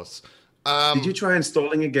 Did you try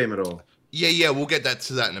installing a game at all? Yeah, we'll get that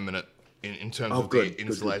in a minute in terms of the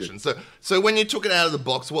installation. Good. So when you took it out of the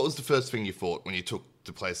box, what was the first thing you thought when you took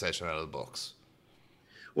the PlayStation out of the box?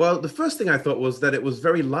 Well, the first thing I thought was that it was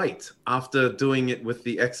very light after doing it with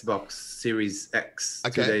the Xbox Series X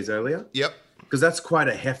 2 days earlier. Yep. Because that's quite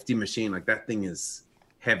a hefty machine. Like that thing is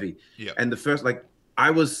heavy. Yeah. And the first,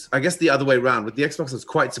 I guess the other way around. With the Xbox, I was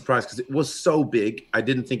quite surprised because it was so big. I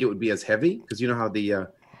didn't think it would be as heavy because you know how the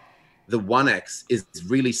One X is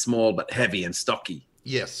really small but heavy and stocky.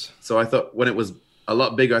 Yes. So I thought when it was a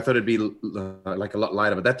lot bigger, I thought it'd be like a lot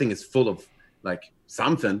lighter. But that thing is full of like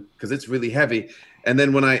something because it's really heavy. And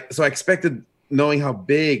then I expected, knowing how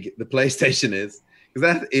big the PlayStation is, because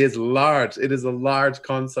that is large. It is a large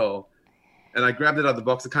console. And I grabbed it out of the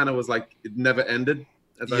box. It kind of was like it never ended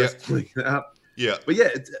as I was pulling it out. Yeah. But yeah,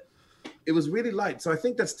 it was really light. So I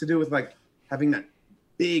think that's to do with like having that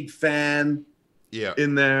big fan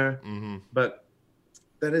in there. Mm-hmm. But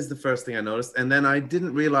that is the first thing I noticed. And then I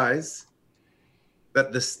didn't realize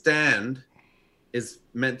that the stand is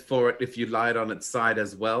meant for it if you lie it on its side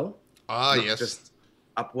as well. Not just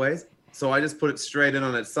upways. So I just put it straight in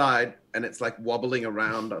on its side and it's like wobbling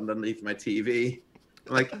around underneath my TV.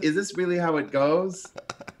 I'm like, is this really how it goes?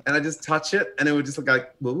 And I just touch it and it would just look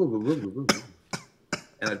like, woo, woo, woo, woo, woo, woo.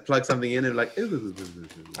 And I'd plug something in and like,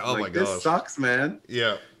 oh my gosh. This sucks, man.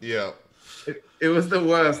 Yeah. It was the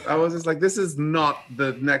worst. I was just like, this is not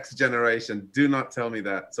the next generation. Do not tell me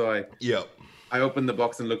that. So I opened the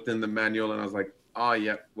box and looked in the manual, and I was like, oh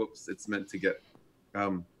yeah, whoops, it's meant to get,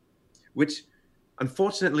 which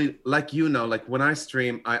unfortunately, like like when I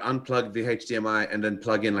stream, I unplug the HDMI and then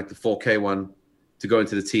plug in like the 4K one to go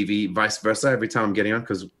into the TV, vice versa every time I'm getting on,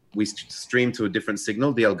 because we stream to a different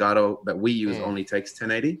signal. The Elgato that we use only takes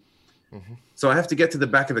 1080. So I have to get to the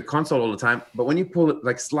back of the console all the time. But when you pull it,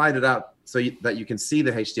 like slide it out so that you can see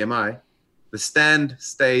the HDMI, the stand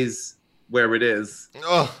stays where it is.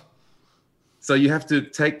 Oh. So you have to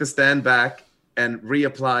take the stand back and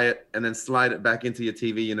reapply it and then slide it back into your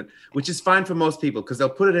TV unit, which is fine for most people because they'll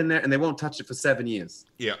put it in there and they won't touch it for 7 years.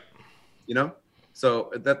 Yeah. You know?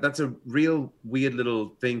 So that's a real weird little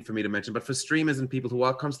thing for me to mention. But for streamers and people who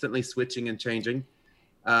are constantly switching and changing,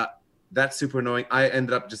 that's super annoying. I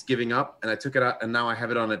ended up just giving up and I took it out and now I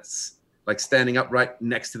have it on its like standing up right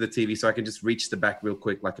next to the TV so I can just reach the back real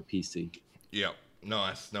quick like a PC. Yeah.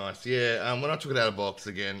 Nice. Yeah. When I took it out of box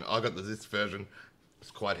again, I got this version.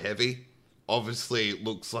 It's quite heavy. Obviously, it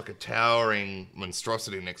looks like a towering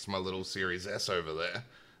monstrosity next to my little Series S over there.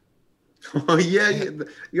 Oh yeah, you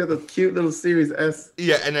got the cute little Series S.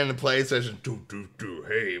 Yeah, and then the PlayStation,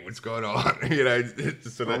 hey, what's going on? It's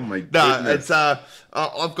just sort of. Oh my goodness. It's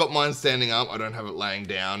I've got mine standing up. I don't have it laying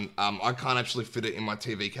down. I can't actually fit it in my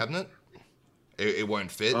TV cabinet. It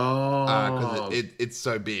won't fit because it's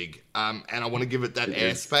so big. And I want to give it that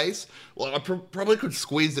airspace. Well, I probably could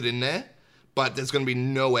squeeze it in there, but there's going to be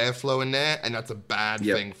no airflow in there, and that's a bad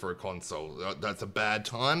thing for a console. That's a bad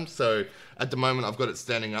time. So at the moment, I've got it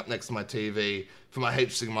standing up next to my TV. For my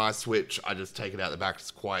HDMI switch, I just take it out the back. It's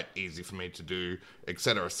quite easy for me to do,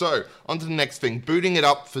 etc. So on to the next thing, booting it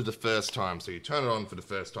up for the first time. So you turn it on for the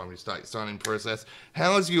first time, you start your sign-in process.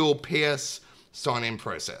 How is your PS sign-in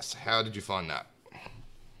process? How did you find that?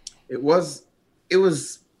 It was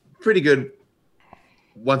pretty good.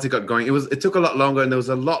 Once it got going, it took a lot longer and there was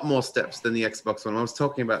a lot more steps than the Xbox One. I was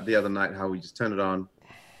talking about the other night how we just turned it on,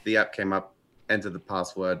 the app came up, enter the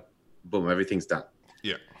password, boom, everything's done.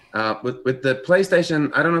 Yeah. With the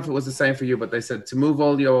PlayStation, I don't know if it was the same for you, but they said to move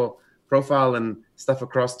all your profile and stuff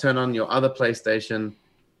across, turn on your other PlayStation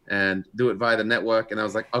and do it via the network. And I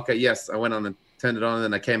was like, okay, yes. I went on and turned it on and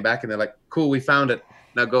then I came back and they're like, cool, we found it.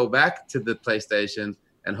 Now go back to the PlayStation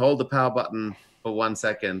and hold the power button for 1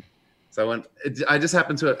 second. So I just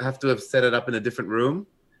happened to have set it up in a different room.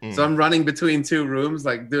 So I'm running between two rooms,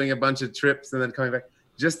 like doing a bunch of trips and then coming back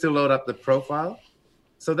just to load up the profile.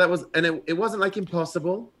 So that was, and it wasn't like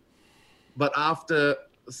impossible, but after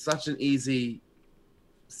such an easy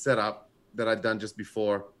setup that I'd done just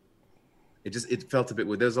before, it felt a bit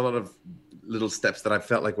weird. There's a lot of little steps that I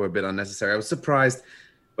felt like were a bit unnecessary. I was surprised,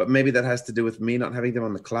 but maybe that has to do with me not having them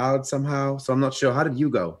on the cloud somehow. So I'm not sure. How did you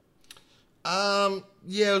go?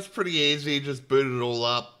 Yeah, it was pretty easy. Just booted it all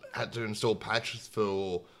up. Had to install patches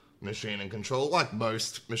for machine and control, like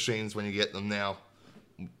most machines when you get them now.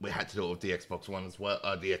 We had to do it with the Xbox One as well,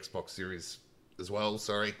 the Xbox Series as well.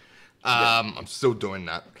 Sorry, I'm still doing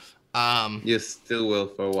that. You still will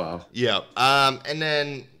for a while. Yeah. And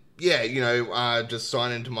then just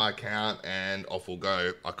sign into my account and off we'll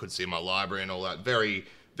go. I could see my library and all that. Very,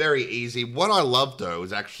 very easy. What I love though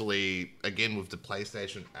is actually again with the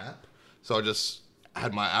PlayStation app. So I just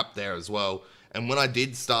had my app there as well. And when I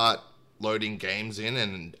did start loading games in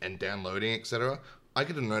and downloading, etc., I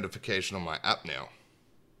get a notification on my app now.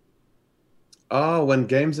 Oh, when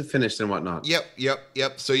games are finished and whatnot.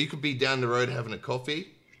 Yep. So you could be down the road having a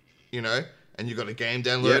coffee, and you got a game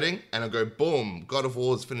downloading, and I'll go, boom, God of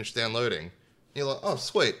War is finished downloading. And you're like, oh,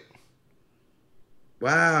 sweet.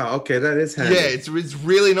 Wow, okay, that is handy. Yeah, it's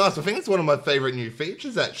really nice. I think it's one of my favorite new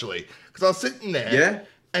features, actually. Because I was sitting there. Yeah?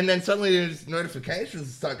 And then suddenly there's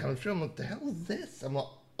notifications start coming through. I'm like, the hell is this? I'm like,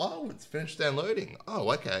 oh, it's finished downloading. Oh,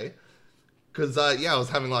 okay. Because, I was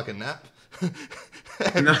having like a nap.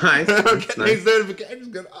 Nice. I'm getting these notifications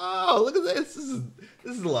going, oh, look at this.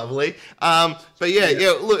 This is lovely. But look,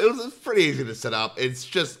 it was pretty easy to set up. It's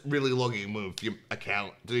just really logging in with your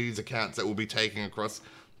account, these accounts that we'll be taking across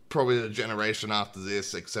probably the generation after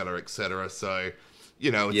this, et cetera, et cetera. So,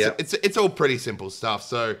 it's all pretty simple stuff.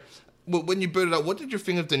 So, when you boot it up, what did you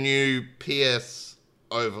think of the new PS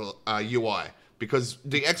over UI? Because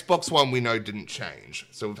the Xbox One we know didn't change,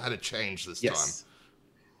 so we've had a change this time.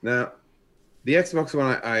 Now, the Xbox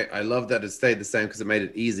One, I love that it stayed the same because it made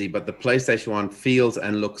it easy, but the PlayStation One feels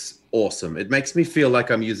and looks awesome. It makes me feel like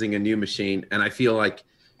I'm using a new machine, and I feel like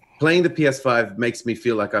playing the PS5 makes me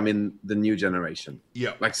feel like I'm in the new generation.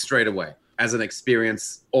 Yeah. Like straight away, as an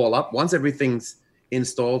experience all up. Once everything's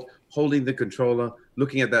installed, holding the controller,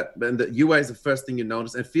 looking at that, and the UI is the first thing you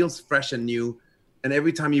notice. It feels fresh and new. And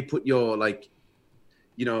every time you put your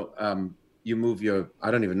you move your,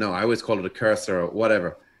 I don't even know, I always call it a cursor or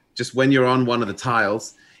whatever. Just when you're on one of the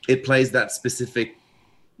tiles, it plays that specific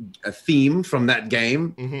theme from that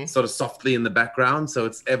game sort of softly in the background. So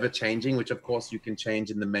it's ever changing, which of course you can change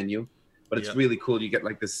in the menu. But it's really cool. You get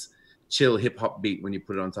like this chill hip hop beat when you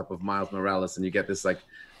put it on top of Miles Morales, and you get this like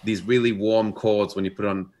these really warm chords when you put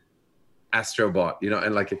on Astrobot, you know,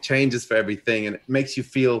 and like it changes for everything, and it makes you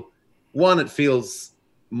feel, one, it feels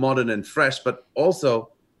modern and fresh, but also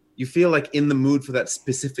you feel like in the mood for that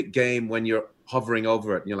specific game when you're hovering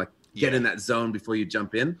over it and you're like, get in that zone before you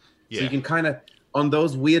jump in. So you can kind of, on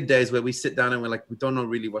those weird days where we sit down and we're like, we don't know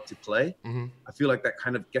really what to play, I feel like that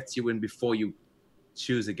kind of gets you in before you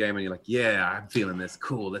choose a game and you're like, yeah, I'm feeling this.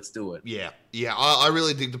 Cool, let's do it. Yeah. I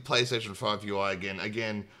really dig the PlayStation 5 UI again.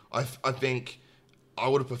 I think I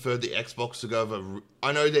would have preferred the Xbox to go over.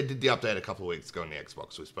 I know they did the update a couple of weeks ago on the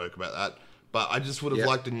Xbox. We spoke about that. But I just would have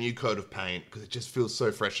liked a new coat of paint because it just feels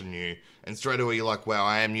so fresh and new. And straight away you're like, wow,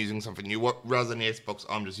 I am using something new. What, rather than the Xbox,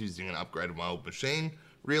 I'm just using an upgrade of my old machine,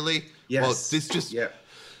 really. Yes. Well, this just...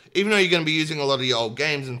 Even though you're going to be using a lot of the old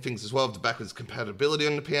games and things as well, the backwards compatibility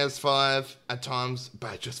on the PS5 at times,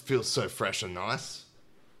 but it just feels so fresh and nice.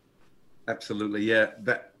 Absolutely, yeah.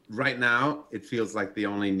 That right now, it feels like the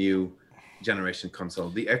only new generation console.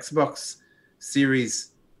 The Xbox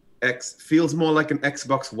Series X feels more like an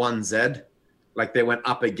Xbox One Z, like they went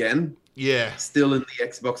up again. Yeah. Still in the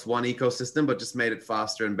Xbox One ecosystem, but just made it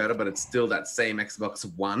faster and better, but it's still that same Xbox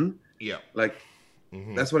One. Yeah. Like,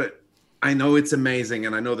 that's what it... I know it's amazing,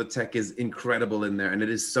 and I know the tech is incredible in there, and it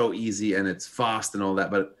is so easy, and it's fast and all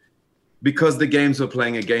that, but because the games we're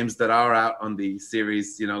playing are games that are out on the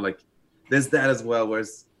series, you know, like, there's that as well,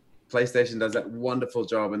 whereas PlayStation does that wonderful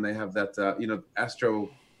job, and they have that, you know,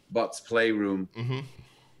 Astrobot's Playroom,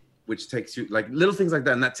 which takes you, like, little things like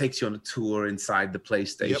that, and that takes you on a tour inside the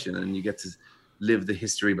PlayStation, and you get to live the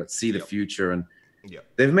history, but see the future, and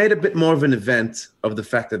they've made a bit more of an event of the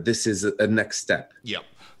fact that this is a next step.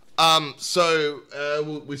 So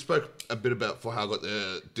we spoke a bit about for how I got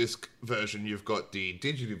the disc version. You've got the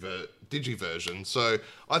digi version. So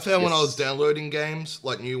I found when I was downloading games,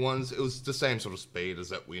 like new ones, it was the same sort of speed as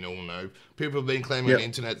that we all know. People have been claiming the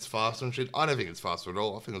internet's faster and shit. I don't think it's faster at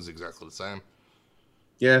all. I think it was exactly the same.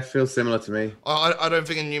 Yeah, it feels similar to me. I don't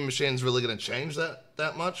think a new machine's really going to change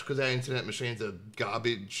that much because our internet machines are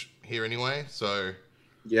garbage here anyway. So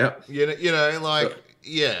you know, like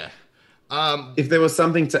if there was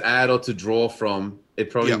something to add or to draw from, it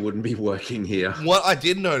probably wouldn't be working here. What I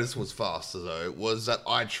did notice was faster, though, was that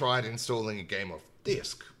I tried installing a game off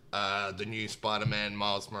disk, the new Spider-Man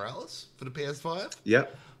Miles Morales for the PS5.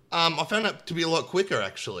 I found that to be a lot quicker,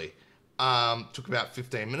 actually. Took about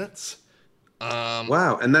 15 minutes.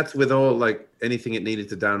 Wow, and that's with all, like, anything it needed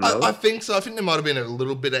to download? I think so. I think there might have been a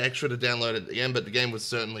little bit of extra to download at the end, but the game was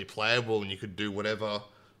certainly playable, and you could do whatever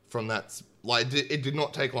from that. Like, it did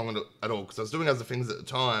not take long at all, because I was doing other things at the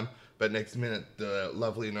time, but next minute, the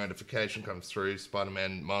lovely notification comes through,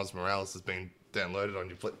 Spider-Man Miles Morales has been downloaded on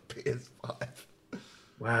your PS5.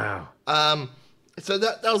 Wow. So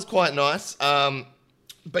that was quite nice.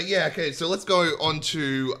 But yeah, okay, so let's go on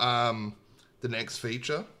to the next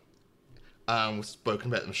feature. We've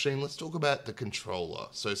spoken about the machine. Let's talk about the controller.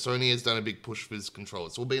 So Sony has done a big push for this controller.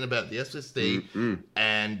 It's all been about the SSD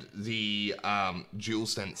and the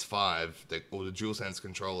DualSense 5, or the DualSense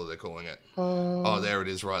controller, they're calling it. Oh, there it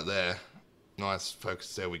is right there. Nice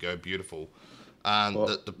focus. There we go. Beautiful.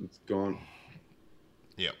 It's gone.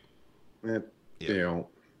 Yep. The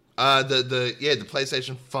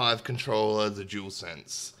PlayStation 5 controller, the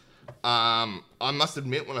DualSense. I must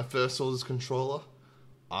admit, when I first saw this controller,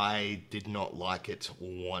 I did not like it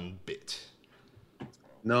one bit.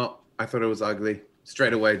 No, I thought it was ugly.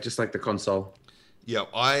 Straight away, just like the console. Yeah,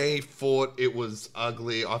 I thought it was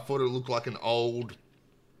ugly. I thought it looked like an old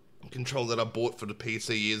controller that I bought for the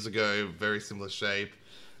PC years ago, very similar shape.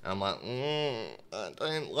 And I'm like, I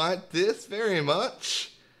don't like this very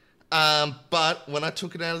much. But when I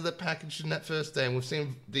took it out of the package in that first day, and we've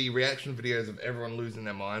seen the reaction videos of everyone losing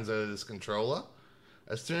their minds over this controller,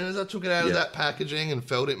 as soon as I took it out of that packaging and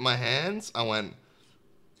felt it in my hands, I went,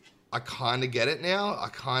 I kind of get it now. I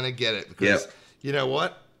kind of get it. Because you know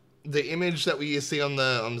what? The image that we see on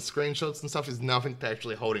the screenshots and stuff is nothing to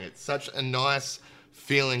actually holding it. It's such a nice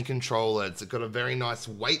feeling controller. It's got a very nice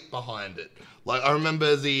weight behind it. Like, I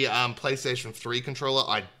remember the PlayStation 3 controller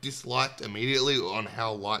I disliked immediately on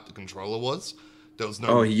how light the controller was. There was no...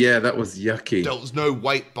 Oh, yeah, that was yucky. There was no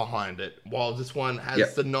weight behind it. While this one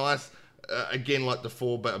has the nice... again, like the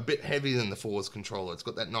 4, but a bit heavier than the 4's controller. It's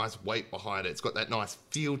got that nice weight behind it. It's got that nice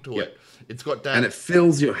feel to it. It's got that... And it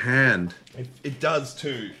fills your hand. It does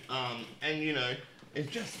too. And, you know, It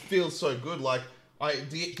just feels so good. Like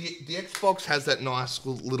the Xbox has that nice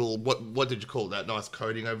little what did you call it? That nice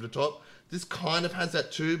coating over the top. This kind of has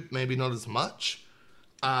that too, maybe not as much,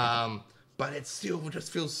 but it still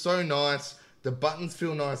just feels so nice. The buttons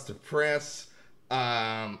feel nice to press.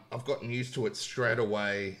 I've gotten used to it straight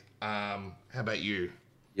away. How about you?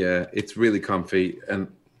 Yeah, it's really comfy. And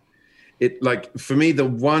it, like, for me, the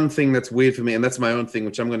one thing that's weird for me, and that's my own thing,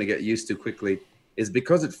 which I'm going to get used to quickly, is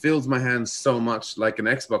because it fills my hands so much like an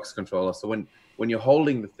Xbox controller. So when you're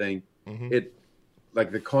holding the thing, it,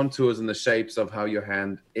 like, the contours and the shapes of how your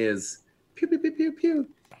hand is, pew, pew, pew, pew, pew,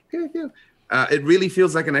 pew, pew. It really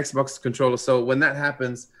feels like an Xbox controller. So when that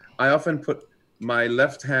happens, I often put my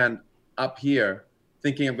left hand up here,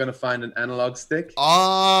 thinking I'm going to find an analog stick.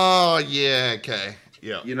 Oh, yeah, okay.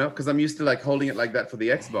 Yeah. You know, because I'm used to like holding it like that for the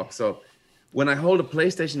Xbox. So when I hold a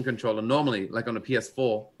PlayStation controller, normally, like on a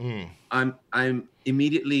PS4, I'm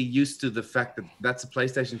immediately used to the fact that that's a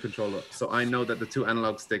PlayStation controller. So I know that the two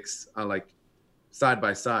analog sticks are like side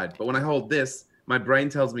by side. But when I hold this, my brain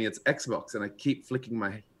tells me it's Xbox, and I keep flicking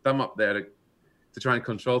my thumb up there to try and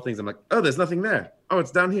control things. I'm like, oh, there's nothing there. Oh,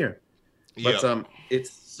 it's down here. But it's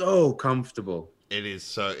so comfortable. It's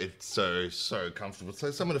so comfortable. So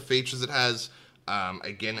some of the features it has,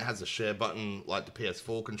 again, it has a share button like the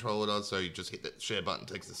PS4 controller does. So you just hit that share button,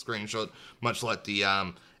 takes a screenshot, much like the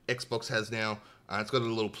Xbox has now. It's got a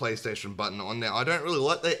little PlayStation button on there. I don't really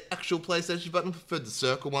like the actual PlayStation button. I preferred the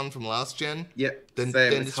circle one from last gen. Yeah, same.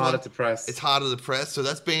 It's harder to press. It's harder to press. So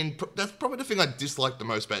that's probably the thing I dislike the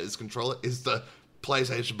most about this controller is the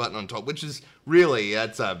PlayStation button on top, which is really,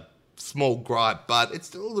 it's a small gripe, but it's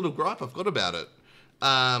still a little gripe I've got about it.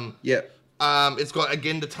 It's got,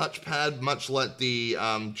 again, the touchpad, much like the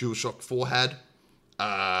DualShock 4 had.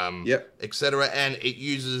 Etc. And it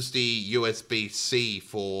uses the USB-C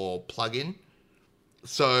for plug-in.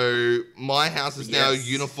 So my house is now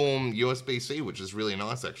uniform USB-C, which is really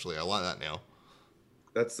nice, actually. I like that now.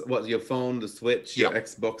 That's what, your phone, the Switch, your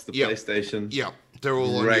Xbox, the PlayStation. Yeah, they're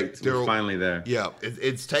all great. We're finally there. Yeah,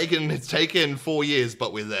 it's taken 4 years,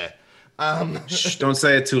 but we're there. Shh, don't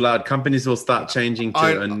say it too loud. Companies will start changing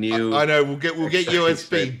to a new. I know. We'll get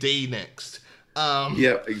USB-D next.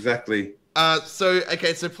 Yeah, exactly. So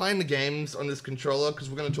playing the games on this controller, because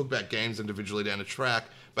we're going to talk about games individually down the track,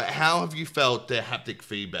 but how have you felt their haptic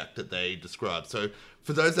feedback that they describe? So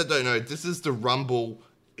for those that don't know, this is the rumble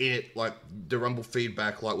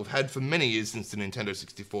feedback like we've had for many years since the Nintendo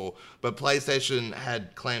 64, but PlayStation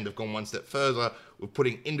had claimed they've gone one step further with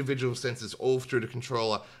putting individual sensors all through the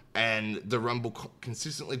controller, and the rumble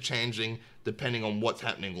consistently changing depending on what's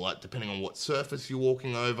happening, like depending on what surface you're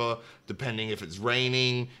walking over, depending if it's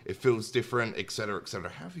raining, it feels different, etc., etc.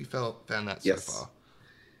 How have you found that so far?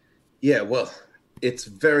 Yeah, well, it's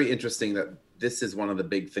very interesting that this is one of the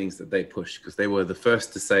big things that they push, because they were the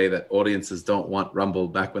first to say that audiences don't want rumble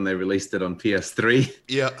back when they released it on PS3.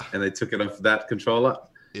 Yeah. And they took it off that controller.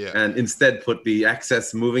 Yeah. And instead put the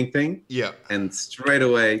access moving thing. Yeah. And straight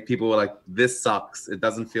away, people were like, this sucks. It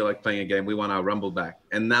doesn't feel like playing a game. We want our rumble back.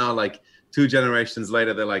 And now, like 2 generations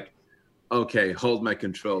later, they're like, okay, hold my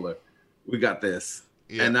controller. We got this.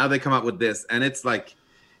 Yeah. And now they come up with this. And it's like,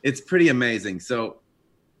 it's pretty amazing. So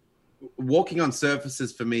walking on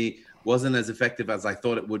surfaces for me wasn't as effective as I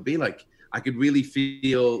thought it would be. Like, I could really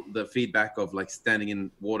feel the feedback of like standing in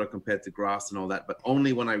water compared to grass and all that, but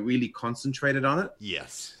only when I really concentrated on it.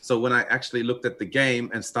 Yes. So when I actually looked at the game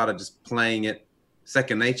and started just playing it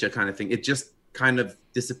second nature kind of thing, it just kind of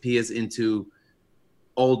disappears into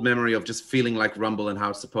old memory of just feeling like rumble and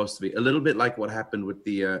how it's supposed to be. A little bit like what happened with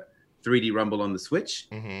the 3D rumble on the Switch.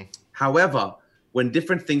 Mm-hmm. However, when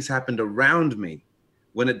different things happened around me,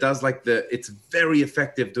 when it does like it's very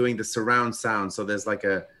effective doing the surround sound. So there's like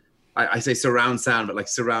I say surround sound, but like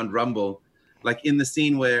surround rumble. Like in the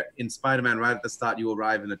scene where in Spider-Man, right at the start, you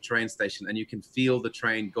arrive in a train station and you can feel the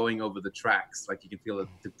train going over the tracks. Like you can feel it,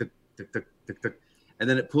 tuk, tuk, tuk, tuk, tuk, tuk. And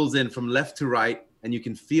then it pulls in from left to right, and you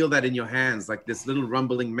can feel that in your hands, like this little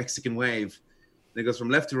rumbling Mexican wave. And it goes from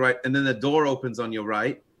left to right, and then the door opens on your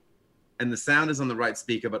right, and the sound is on the right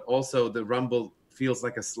speaker, but also the rumble feels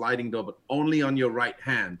like a sliding door, but only on your right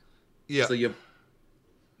hand. Yeah. So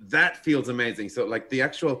that feels amazing. So like the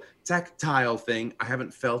actual tactile thing I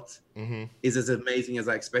haven't felt is as amazing as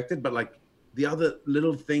I expected, but like the other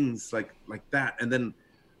little things like that. And then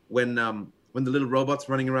when the little robot's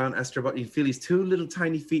running around, Astrobot, you feel these 2 little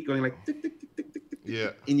tiny feet going like tick, tick, tick, tick, tick, tick, yeah,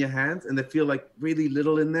 in your hands, and they feel like really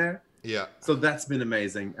little in there. Yeah. So that's been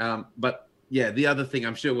amazing. But yeah, the other thing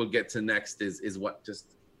I'm sure we'll get to next is what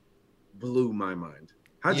just blew my mind.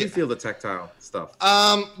 How do Yeah. you feel the tactile stuff?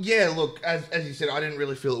 Yeah, look, as you said, I didn't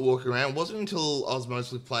really feel it walking around. It wasn't until I was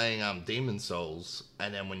mostly playing Demon Souls,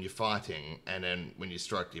 and then when you're fighting, and then when you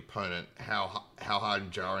strike the opponent, how hard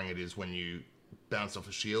and jarring it is when you bounce off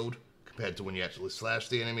a shield compared to when you actually slash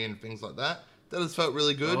the enemy and things like that. That has felt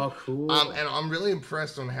really good. Oh, cool. And I'm really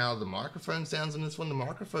impressed on how the microphone sounds in this one. The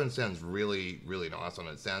microphone sounds really, really nice on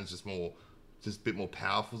it. It sounds just a bit more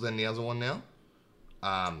powerful than the other one now.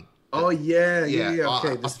 Oh yeah.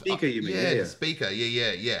 Okay, the I- speaker you mean? Yeah, the speaker.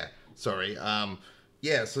 Yeah. Sorry.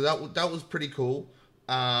 Yeah. So that was pretty cool.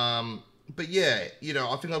 But yeah,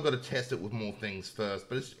 I think I've got to test it with more things first.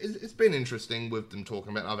 But it's been interesting with them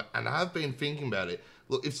talking about it, and I have been thinking about it.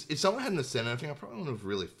 Look, if someone hadn't said anything, I probably wouldn't have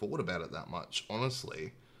really thought about it that much,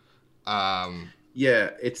 honestly. Yeah,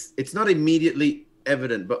 it's not immediately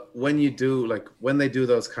evident, but when you do, like when they do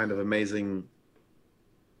those kind of amazing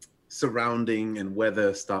surrounding and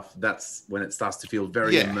weather stuff, that's when it starts to feel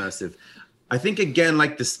very immersive. I think again,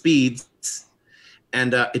 like the speeds,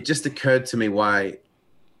 and it just occurred to me why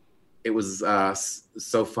it was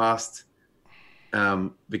so fast.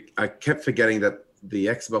 I kept forgetting that the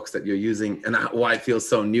Xbox that you're using, and why it feels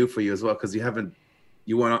so new for you as well, because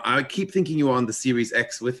I keep thinking you were on the Series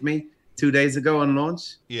X with me 2 days ago on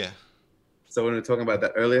launch. Yeah. So when we were talking about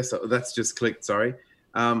that earlier, so that's just clicked, sorry.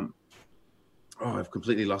 I've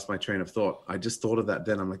completely lost my train of thought. I just thought of that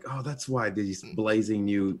then. I'm like, oh, that's why these blazing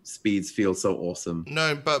new speeds feel so awesome.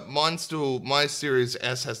 No, but my Series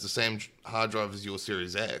S has the same hard drive as your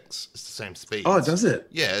Series X. It's the same speed. Oh, does it?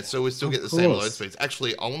 Yeah, so we still get the same load speeds.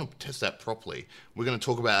 Actually, I want to test that properly. We're going to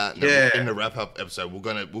talk about in the wrap-up episode. We're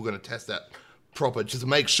going to test that proper just to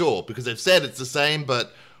make sure, because they've said it's the same,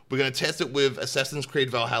 but we're going to test it with Assassin's Creed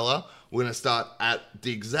Valhalla. We're going to start at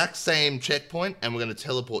the exact same checkpoint, and we're going to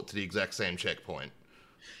teleport to the exact same checkpoint.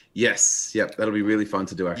 Yes. Yep. That'll be really fun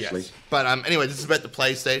to do, actually. Yes. But anyway, this is about the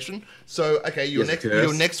PlayStation. So, okay, your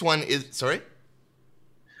next one is... Sorry?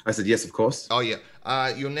 I said yes, of course. Oh, yeah.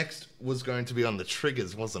 Your next was going to be on the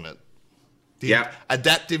triggers, wasn't it? Yep.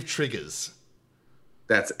 Adaptive triggers.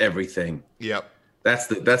 That's everything. Yep. That's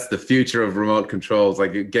the future of remote controls,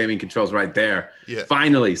 like gaming controls right there. Yeah.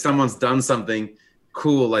 Finally, someone's done something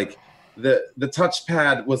cool. Like the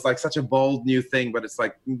touchpad was like such a bold new thing, but it's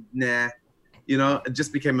like, nah, it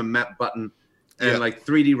just became a map button. And like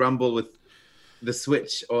 3D Rumble with the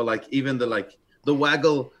Switch, or like even the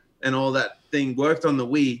waggle and all that thing worked on the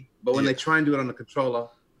Wii, but when they try and do it on the controller,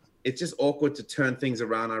 it's just awkward to turn things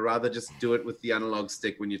around. I'd rather just do it with the analog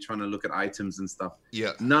stick when you're trying to look at items and stuff.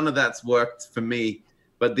 Yeah. None of that's worked for me,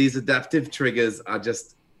 but these adaptive triggers are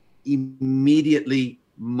just immediately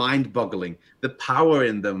mind-boggling. The power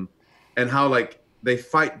in them and how like they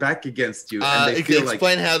fight back against you. And they feel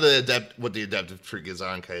explain how what the adaptive triggers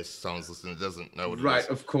are in case someone's listening that doesn't know what it is. Right,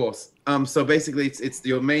 of course. So basically it's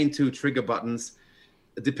your main two trigger buttons.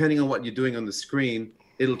 Depending on what you're doing on the screen,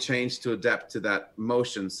 it'll change to adapt to that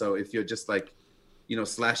motion. So if you're just like,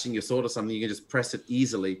 slashing your sword or something, you can just press it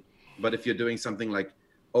easily. But if you're doing something like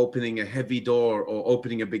opening a heavy door or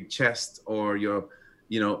opening a big chest, or you're,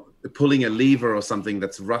 pulling a lever or something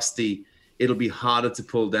that's rusty, it'll be harder to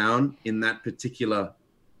pull down in that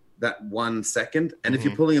 1 second. And if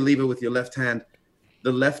you're pulling a lever with your left hand,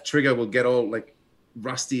 the left trigger will get all like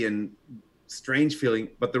rusty and strange feeling,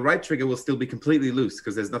 but the right trigger will still be completely loose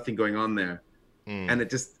because there's nothing going on there. And it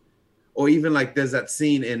just, or even like there's that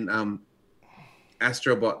scene in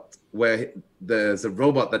Astrobot where there's a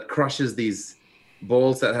robot that crushes these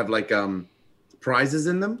balls that have like prizes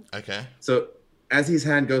in them. Okay. So as his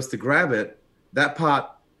hand goes to grab it, that part,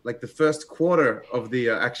 like the first quarter of the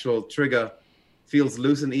actual trigger feels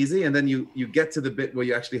loose and easy, and then you get to the bit where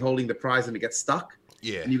you're actually holding the prize and it gets stuck.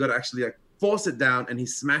 Yeah. And you got to actually like force it down, and he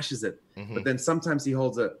smashes it. But then sometimes he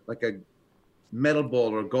holds a metal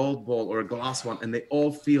ball or a gold ball or a glass one, and they all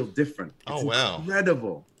feel different. It's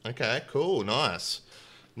incredible. Okay, cool, nice.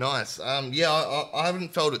 I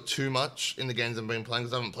haven't felt it too much in the games I've been playing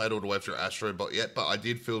because I haven't played all the way through Astrobot yet, but I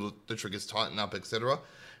did feel the triggers tighten up, etc.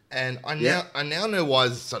 And I now know why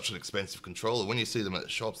it's such an expensive controller. When you see them at the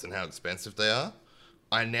shops and how expensive they are,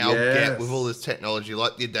 I now get with all this technology,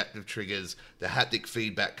 like the adaptive triggers, the haptic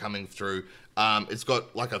feedback coming through. It's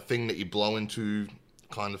got like a thing that you blow into,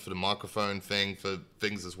 kind of for the microphone thing for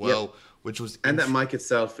things as well, which was that mic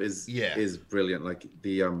itself is brilliant. Like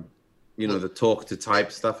the the talk to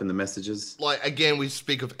type stuff in the messages. Like again, we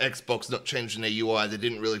speak of Xbox not changing their UI. They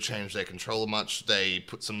didn't really change their controller much. They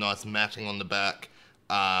put some nice matting on the back,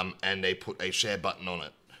 and they put a share button on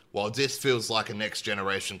it. While this feels like a next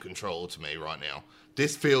generation controller to me right now.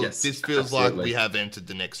 This feels like we have entered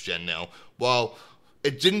the next gen now. While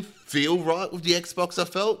it didn't feel right with the Xbox, I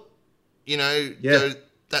felt,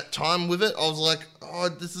 that time with it, I was like, oh,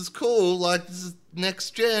 this is cool. Like, this is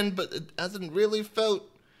next gen, but it hasn't really felt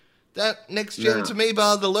that next gen to me,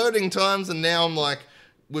 bar the loading times. And now I'm like,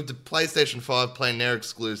 with the PlayStation 5 playing their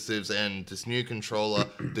exclusives and this new controller,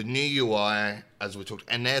 the new UI, as we talked,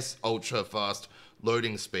 and there's ultra fast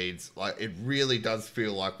loading speeds, like, it really does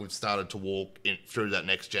feel like we've started to walk in through that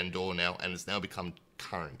next gen door now, and it's now become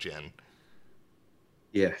current gen.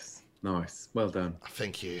 Yes, nice, well done.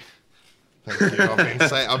 Thank you. Thank you.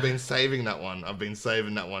 I've been saving that one. I've been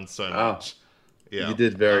saving that one so much. Yeah, you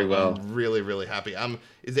did very well. I'm really, really happy.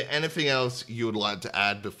 Is there anything else you would like to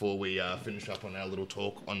add before we finish up on our little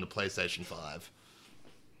talk on the PlayStation 5?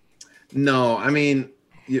 No, I mean,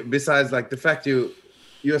 besides like the fact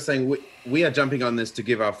you're saying we are jumping on this to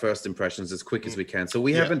give our first impressions as quick as we can. So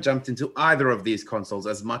we haven't jumped into either of these consoles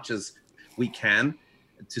as much as we can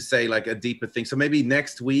to say like a deeper thing. So maybe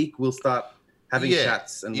next week we'll start having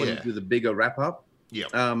chats and we'll do the bigger wrap up.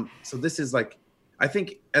 Yeah. So this is like, I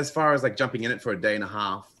think as far as like jumping in it for a day and a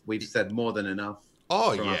half, we've said more than enough.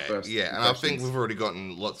 Oh yeah. And I think we've already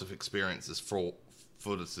gotten lots of experiences for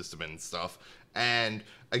the system and stuff. And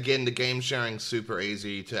again, the game sharing's super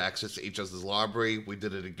easy to access each other's library. We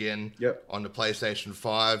did it again on the PlayStation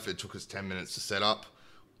 5. It took us 10 minutes to set up.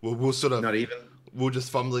 We'll sort of... Not even... We're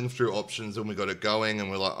just fumbling through options and we got it going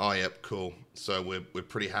and we're like, oh, yep, cool. So we're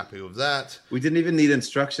pretty happy with that. We didn't even need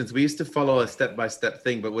instructions. We used to follow a step-by-step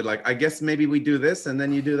thing, but we're like, I guess maybe we do this and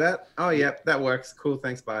then you do that. Oh, yep, that works. Cool,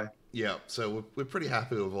 thanks, bye. Yeah, so we're pretty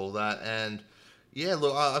happy with all that. And yeah,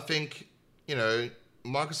 look, I think, you know,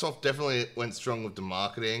 Microsoft definitely went strong with the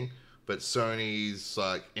marketing, but Sony's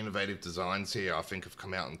like innovative designs here, I think, have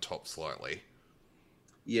come out on top slightly.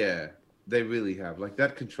 Yeah, they really have. Like,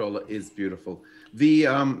 that controller is beautiful. The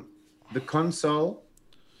console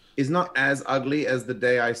is not as ugly as the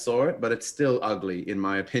day I saw it, but it's still ugly in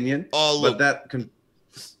my opinion. Oh, look. But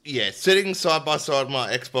sitting side by side with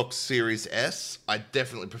my Xbox Series S, I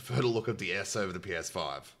definitely prefer the look of the S over the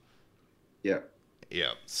PS5. Yeah.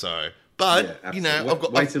 Yeah. So, but you know,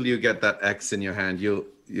 wait till you get that X in your hand. You'll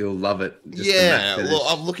love it. Well,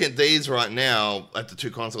 I'm looking at these right now at the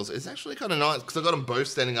two consoles. It's actually kind of nice because I've got them both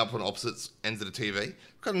standing up on opposite ends of the TV.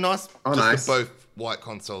 Kind of nice. Nice. Both white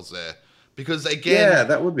consoles there. Because again,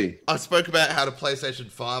 that would be. I spoke about how the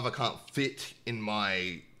PlayStation 5 I can't fit in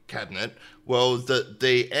my cabinet. Well,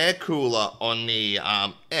 the air cooler on the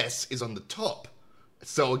S is on the top.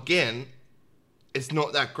 So again, it's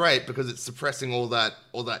not that great because it's suppressing all that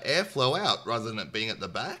airflow out rather than it being at the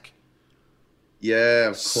back. Yeah,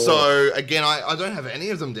 of course. So again, I don't have any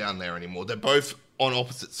of them down there anymore. They're both on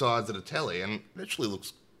opposite sides of the telly, and it actually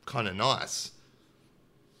looks kind of nice.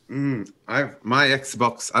 My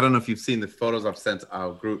Xbox, I don't know if you've seen the photos I've sent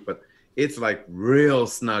our group, but it's like real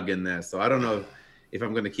snug in there. So I don't know if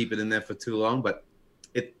I'm going to keep it in there for too long, but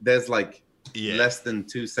there's like less than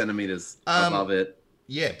 2 centimeters above it.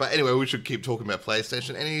 Yeah, but anyway, we should keep talking about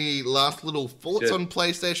PlayStation. Any last little thoughts on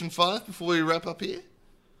PlayStation 5 before we wrap up here?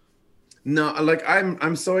 No, like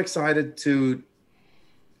I'm so excited to.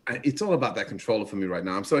 It's all about that controller for me right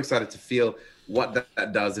now. I'm so excited to feel what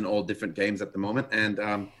that does in all different games at the moment,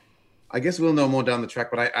 and I guess we'll know more down the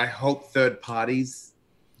track. But I hope third parties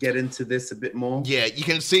get into this a bit more. Yeah, you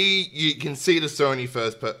can see the Sony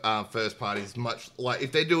first parties much like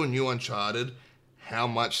if they do a new Uncharted, how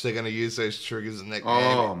much they're going to use those triggers in that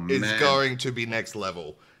game is going to be next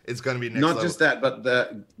level. It's going to be next level. Not just that, but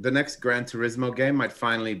the next Gran Turismo game might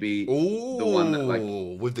finally be the one that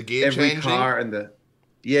like with the gear changing. Every car and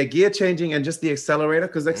gear changing and just the accelerator,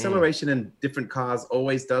 because the acceleration in different cars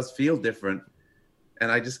always does feel different.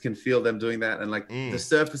 And I just can feel them doing that. And like the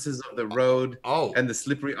surfaces of the road and the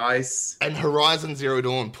slippery ice. And Horizon Zero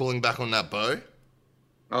Dawn pulling back on that bow.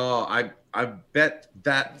 Oh, I bet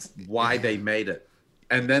that's why they made it.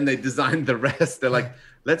 And then they designed the rest. They're like,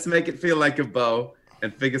 let's make it feel like a bow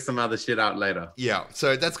and figure some other shit out later. Yeah,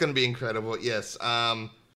 so that's going to be incredible, yes.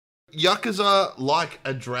 Yakuza Like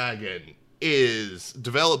a Dragon is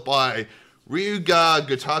developed by Ryuga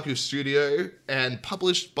Gotoku Studio and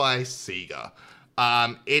published by Sega.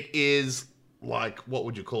 It is like, what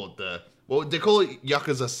would you call it? They call it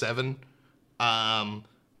Yakuza 7,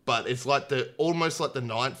 but it's like almost like the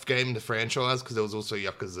 9th game in the franchise, because there was also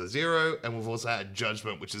Yakuza 0, and we've also had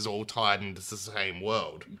Judgment, which is all tied into the same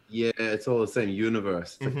world. Yeah, it's all the same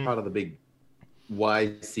universe. It's like part of the big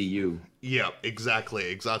YCU. Yeah,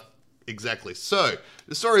 exactly. So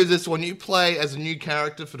the story is this one: you play as a new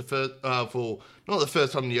character for the first, for not the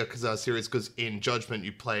first time in the Yakuza series, because in Judgment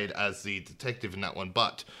you played as the detective in that one,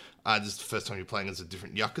 but this is the first time you're playing as a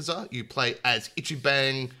different Yakuza. You play as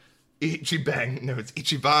Ichiban Ichiban. No, it's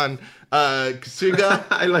Ichiban Kasuga.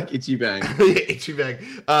 I like Ichiban. Yeah,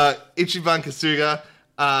 Ichiban. Ichiban Kasuga.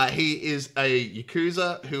 He is a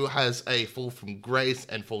Yakuza who has a fall from grace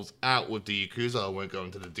and falls out with the Yakuza. I won't go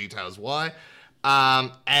into the details why.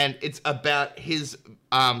 And it's about his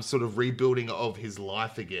sort of rebuilding of his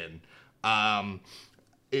life again.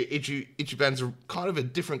 Ichiban's kind of a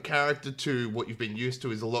different character to what you've been used to.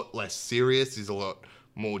 He's a lot less serious. He's a lot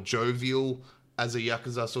more jovial as a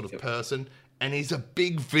Yakuza sort of person. And he's a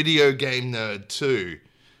big video game nerd too,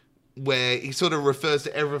 where he sort of refers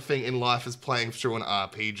to everything in life as playing through an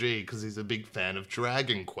RPG because he's a big fan of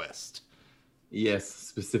Dragon Quest. Yes,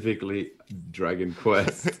 specifically Dragon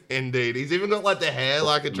Quest. Indeed. He's even got like the hair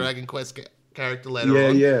like a Dragon Quest character later Yeah,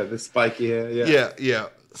 on. yeah, the spiky hair, yeah. Yeah.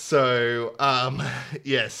 So,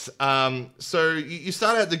 yes. So you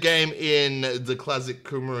start out the game in the classic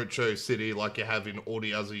Kamurocho city like you have in all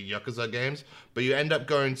the other Yakuza games, but you end up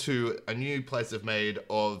going to a new place they've made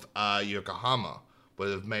of Yokohama, where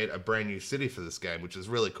they've made a brand new city for this game, which is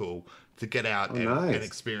really cool to get out and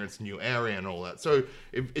experience a new area and all that. So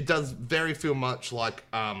it does very feel much like,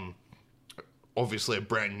 obviously a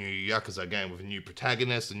brand new Yakuza game with a new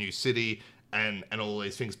protagonist, a new city, and all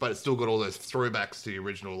these things, but it's still got all those throwbacks to the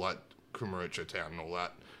original, like Kamurocho town and all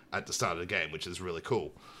that at the start of the game, which is really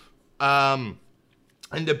cool. And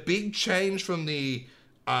the big change from the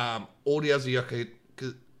all the other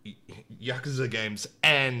Yakuza games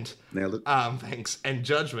and and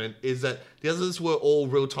Judgment is that the others were all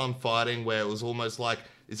real-time fighting, where it was almost like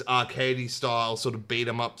this arcadey style, sort of beat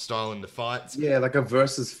 'em up style in the fights. Yeah, like a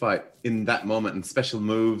versus fight in that moment and special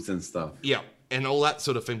moves and stuff. Yeah. And all that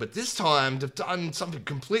sort of thing. But this time, they've done something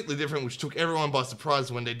completely different, which took everyone by surprise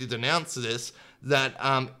when they did announce this, that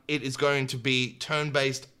it is going to be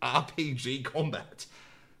turn-based RPG combat.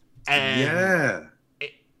 And yeah.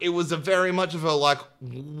 It was a very much of a like,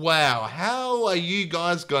 wow, how are you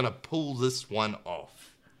guys going to pull this one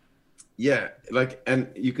off? Yeah, like, and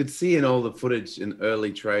you could see in all the footage in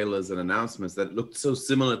early trailers and announcements that it looked so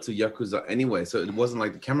similar to Yakuza anyway. So it wasn't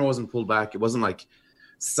like the camera wasn't pulled back. It wasn't like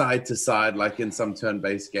side to side like in some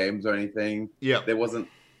turn-based games or anything. Yeah. There wasn't,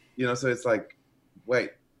 so it's like,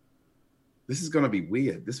 wait, this is going to be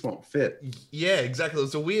weird. This won't fit. Yeah, exactly.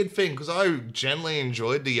 It's a weird thing because I generally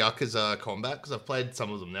enjoyed the Yakuza combat because I've played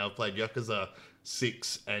some of them now. I've played Yakuza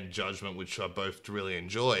 6 and Judgment, which I both really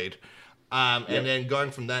enjoyed. And then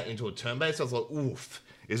going from that into a turn-based, I was like, oof,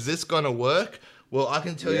 is this going to work? Well, I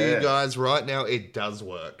can tell you guys right now, it does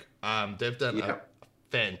work. They've done a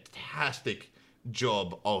fantastic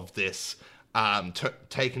job of this,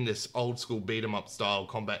 taking this old school beat 'em up style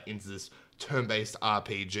combat into this turn-based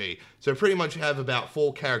RPG. So pretty much you have about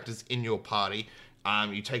 4 characters in your party.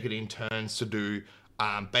 You take it in turns to do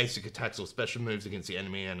basic attacks or special moves against the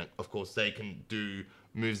enemy, and of course they can do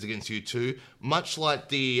moves against you too. Much like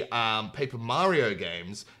the Paper Mario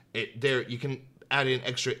games, you can add in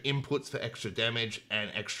extra inputs for extra damage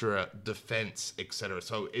and extra defense, etc.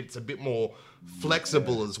 So it's a bit more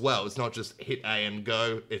flexible as well. It's not just hit A and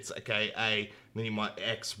go. It's okay, A, then you might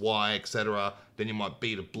X, Y, etc. Then you might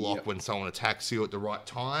beat a block when someone attacks you at the right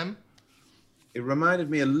time. It reminded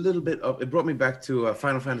me a little bit of, it brought me back to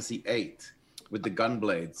Final Fantasy VIII with the gun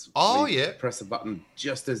blades. Oh, yeah. Press a button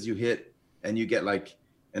just as you hit and you get like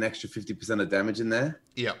an extra 50% of damage in there.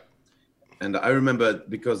 Yeah. And I remember,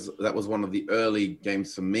 because that was one of the early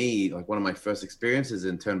games for me, like one of my first experiences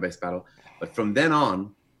in turn-based battle. But from then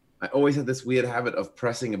on, I always had this weird habit of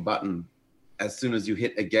pressing a button as soon as you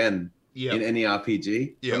hit again in any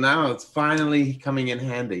RPG. So now it's finally coming in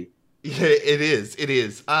handy. Yeah, it is. It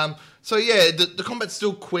is. So yeah, the combat's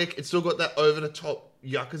still quick. It's still got that over-the-top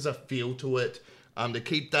Yakuza feel to it. They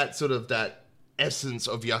keep that sort of that essence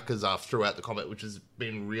of Yakuza throughout the combat, which has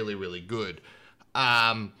been really, really good.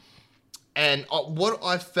 And what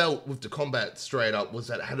I felt with the combat straight up was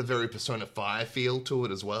that it had a very Persona 5 feel to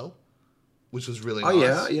it as well, which was really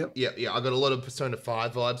nice. Yeah. I got a lot of Persona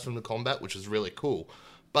 5 vibes from the combat, which is really cool.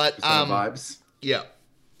 But Persona vibes. Yeah.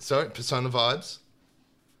 Sorry, Persona vibes.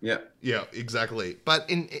 Yeah. Yeah, exactly. But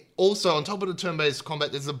also on top of the turn-based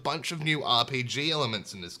combat, there's a bunch of new RPG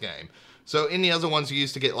elements in this game. So in the other ones, you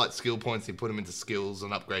used to get like skill points, you put them into skills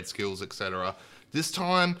and upgrade skills, etc. This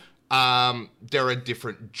time, there are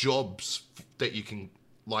different jobs that you can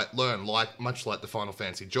learn, much like the Final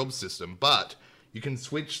Fantasy job system, but you can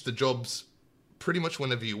switch the jobs pretty much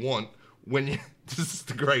whenever you want. This is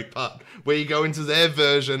the great part, where you go into their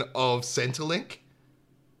version of Centrelink.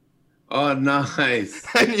 Oh, nice!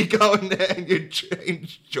 And you go in there and you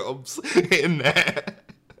change jobs in there.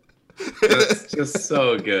 That's just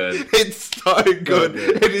so good. It's so good.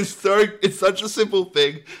 It's such a simple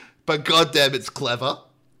thing, but goddamn, it's clever.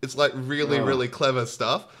 It's like really, Oh. really clever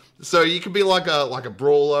stuff. So you can be like a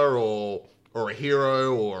brawler or a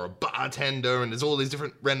hero or a bartender, and there's all these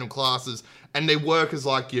different random classes, and they work as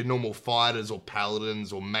like your normal fighters or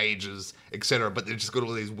paladins or mages, etc. But they've just got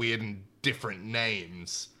all these weird and different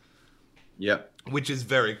names, Yep. which is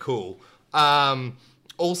very cool.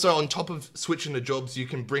 Also, on top of switching to jobs, you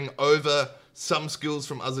can bring over some skills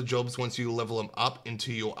from other jobs once you level them up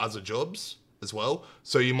into your other jobs as well.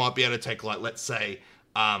 So you might be able to take, like, let's say,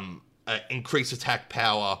 increase attack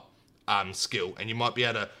power skill, and you might be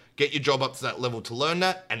able to get your job up to that level to learn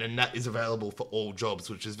that, and then that is available for all jobs,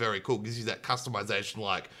 which is very cool. Gives you that customization,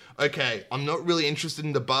 like, okay, I'm not really interested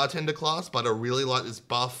in the bartender class, but I really like this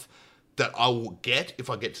buff that I will get if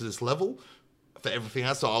I get to this level for everything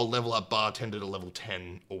else. So I'll level up bartender to level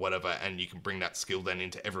 10 or whatever, and you can bring that skill then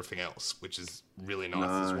into everything else, which is really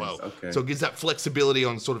nice as well. Okay. So it gives that flexibility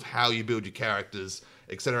on sort of how you build your characters,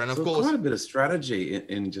 etc. And So of course, quite a bit of strategy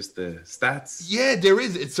in just the stats. yeah, there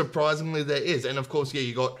is. It's surprisingly there is. And of course, yeah,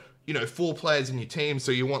 you got, 4 players in your team,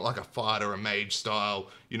 so you want like a fighter, a mage style,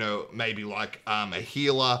 maybe like a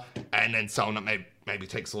healer, and then someone that maybe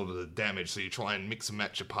takes a lot of the damage. So you try and mix and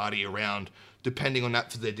match your party around depending on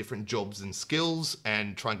that for their different jobs and skills,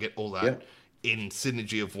 and try and get all that in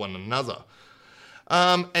synergy of one another.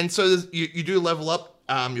 And so you do level up.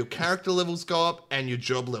 Your character levels go up and your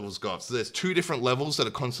job levels go up. So there's 2 different levels that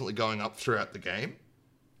are constantly going up throughout the game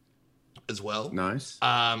as well. Nice.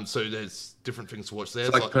 So there's different things to watch there.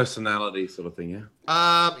 It's like personality sort of thing,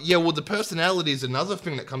 yeah. Yeah, well, the personality is another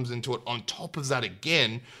thing that comes into it. On top of that,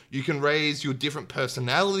 again, you can raise your different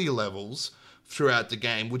personality levels throughout the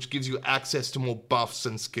game, which gives you access to more buffs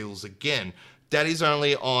and skills again. That is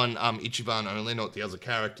only on Ichiban only, not the other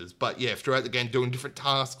characters. But yeah, throughout the game, doing different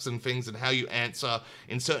tasks and things and how you answer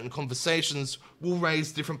in certain conversations will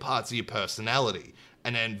raise different parts of your personality,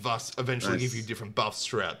 and then thus eventually give you different buffs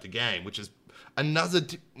throughout the game, which is another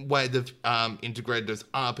way they've integrated those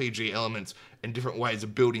RPG elements and different ways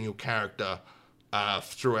of building your character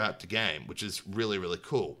throughout the game, which is really, really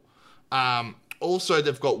cool. Also,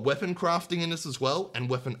 they've got weapon crafting in this as well, and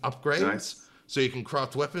weapon upgrades. Nice. So you can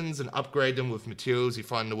craft weapons and upgrade them with materials you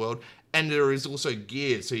find in the world. And there is also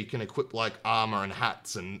gear, so you can equip like armor and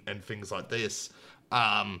hats and things like this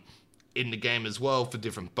in the game as well for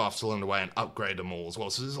different buffs along the way, and upgrade them all as well.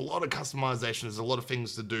 So there's a lot of customization, there's a lot of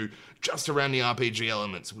things to do just around the RPG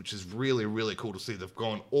elements, which is really, really cool to see. They've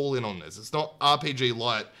gone all in on this. It's not RPG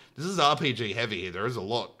light, this is RPG heavy here. There is a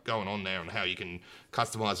lot going on there on how you can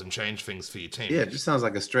customize and change things for your team. Yeah, it just sounds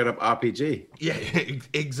like a straight up RPG. Yeah,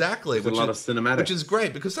 exactly. With a lot of cinematics. Which is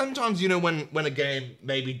great, because sometimes, when a game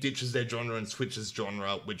maybe ditches their genre and switches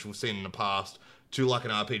genre, which we've seen in the past, to like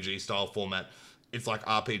an RPG style format, it's like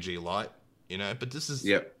RPG light, but this is,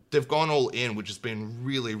 they've gone all in, which has been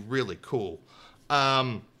really, really cool.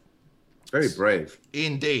 Very brave.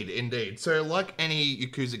 Indeed. So like any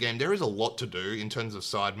Yakuza game, there is a lot to do in terms of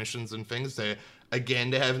side missions and things. They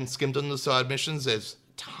haven't skimmed on the side missions. There's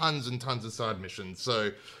tons and tons of side missions.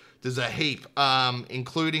 So there's a heap,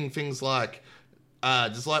 including things like,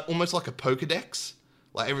 there's like almost like a Pokedex.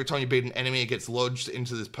 Like every time you beat an enemy, it gets lodged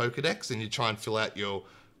into this Pokedex, and you try and fill out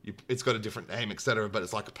it's got a different name, etc. But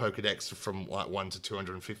it's like a Pokedex from like 1 to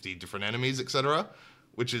 250 different enemies, etc.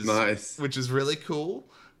 Which is nice. Which is really cool.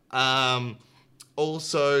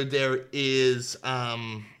 Also, there is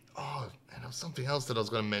and there was something else that I was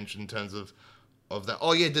going to mention in terms of that.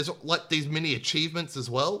 Oh yeah, there's like these mini achievements as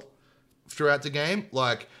well throughout the game,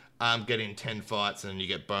 like getting 10 fights and you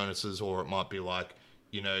get bonuses, or it might be like,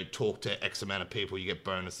 talk to X amount of people, you get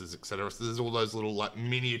bonuses, etc. So there's all those little like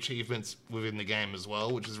mini achievements within the game as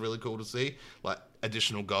well, which is really cool to see, like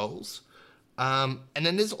additional goals. And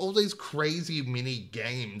then there's all these crazy mini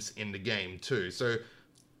games in the game too. So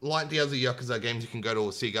like the other Yakuza games, you can go to a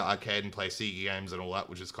Sega arcade and play Sega games and all that,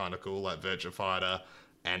 which is kind of cool, like Virtua Fighter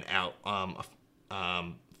and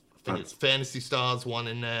I think it's Phantasy Stars one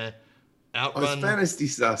in there. Outrun. Oh, it's Phantasy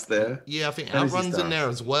Stars there. Yeah, I think Phantasy Outrun's Stars in there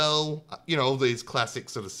as well. All these classic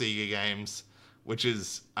sort of Sega games, which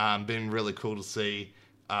has been really cool to see,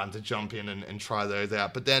 to jump in and try those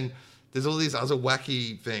out. But then there's all these other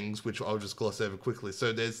wacky things, which I'll just gloss over quickly.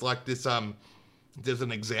 So there's like this, there's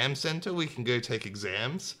an exam center where you can go take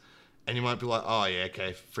exams, and you might be like, oh yeah,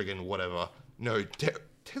 okay, friggin' whatever. No,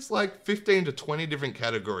 there's like 15 to 20 different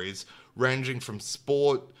categories, ranging from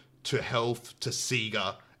sport to health to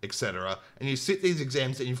Sega, etc. And you sit these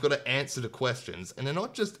exams and you've got to answer the questions, and they're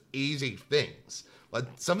not just easy things. Like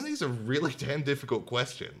some of these are really damn difficult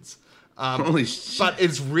questions. Holy shit. But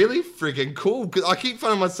it's really freaking cool. 'Cause I keep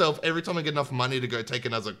finding myself, every time I get enough money to go take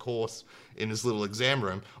another course in this little exam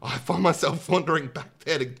room, I find myself wandering back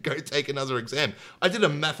there to go take another exam. I did a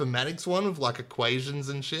mathematics one with like equations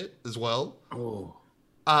and shit as well. Oh.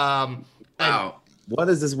 And Wow. What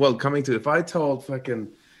is this world coming to? If I told fucking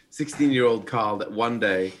 16-year-old Carl that one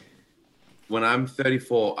day when I'm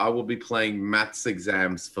 34, I will be playing maths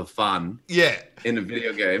exams for fun yeah. in a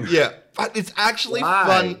video game. Yeah, but it's actually Why?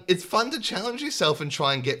 fun. It's fun to challenge yourself and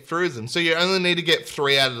try and get through them. So you only need to get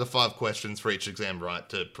 3 out of the 5 questions for each exam right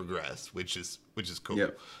to progress, which is cool.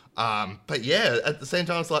 Yep. But yeah, at the same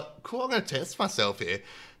time, it's like, cool, I'm going to test myself here.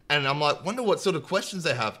 And I'm like, wonder what sort of questions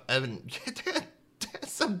they have. And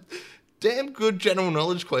there's some damn good general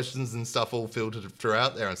knowledge questions and stuff all filtered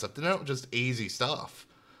throughout there and stuff. They're not just easy stuff.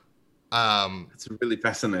 It's really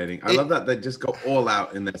fascinating. I love that they just go all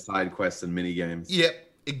out in their side quests and mini games.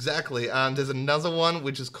 Yep, exactly. There's another one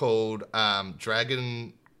which is called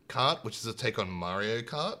Dragon Kart, which is a take on Mario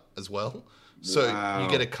Kart as well. So Wow. you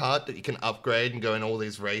get a kart that you can upgrade and go in all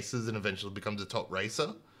these races and eventually become the top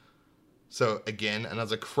racer. So again,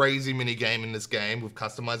 another crazy mini game in this game with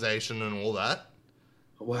customization and all that.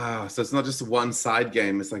 Wow. So it's not just a one side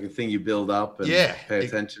game. It's like a thing you build up and pay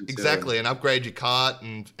attention to. Exactly, and upgrade your cart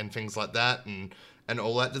and things like that and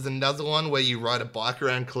all that. There's another one where you ride a bike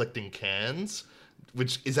around collecting cans,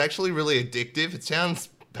 which is actually really addictive. It sounds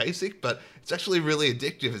basic, but it's actually really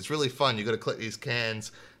addictive. It's really fun. You got to collect these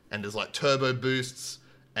cans, and there's like turbo boosts,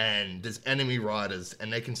 and there's enemy riders,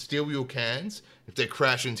 and they can steal your cans. If they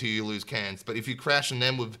crash into you, you lose cans. But if you crash in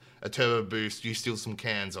them with a turbo boost, you steal some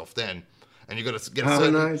cans off then. And you got to get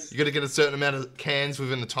Nice. you got to get a certain amount of cans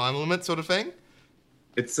within the time limit, sort of thing.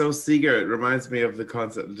 It's so Sega. It reminds me of the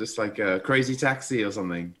concept, just like a Crazy Taxi or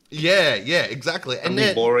something. Yeah, exactly. And Something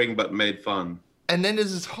then boring but made fun. And then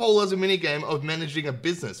there's this whole other mini game of managing a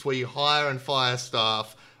business where you hire and fire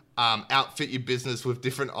staff, outfit your business with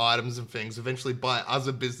different items and things, eventually buy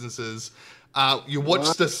other businesses. You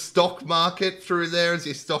watch the stock market through there as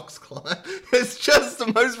your stocks climb. It's just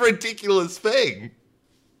the most ridiculous thing.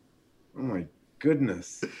 Oh my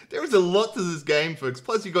goodness. There is a lot to this game, folks.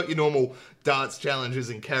 Plus, you got your normal darts challenges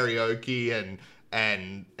and karaoke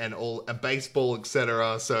and all and baseball,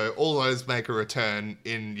 etc. So all those make a return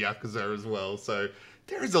in Yakuza as well. So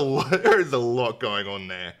there is a lot going on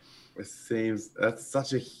there. It seems that's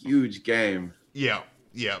such a huge game. Yeah.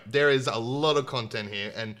 There is a lot of content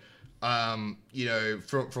here, and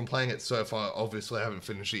from playing it so far, obviously I haven't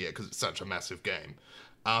finished it yet because it's such a massive game.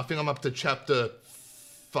 I think I'm up to chapter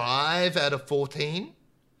 5 out of 14.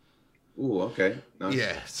 Ooh, okay. Nice.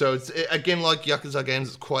 Yeah, so it's again like Yakuza games.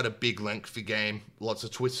 It's quite a big, lengthy game. Lots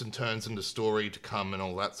of twists and turns in the story to come and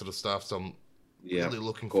all that sort of stuff. So I'm really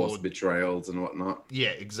looking forward. Betrayals and whatnot.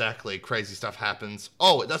 Yeah, exactly. Crazy stuff happens.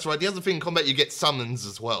 Oh, that's right. The other thing in combat, you get summons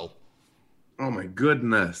as well. Oh my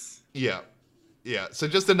goodness. Yeah. So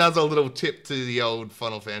just another little tip to the old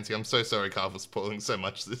Final Fantasy. I'm so sorry, Carl, for spoiling so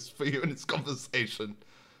much this for you in this conversation.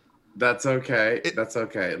 That's okay. That's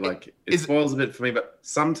okay. Like it spoils a bit for me, but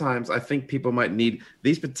sometimes I think people might need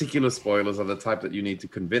these particular spoilers are the type that you need to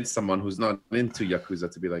convince someone who's not into Yakuza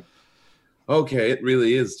to be like, okay, it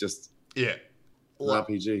really is just an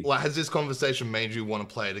RPG. Well, has this conversation made you want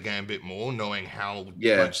to play the game a bit more, knowing how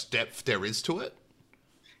much depth there is to it?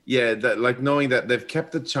 Yeah, like knowing that they've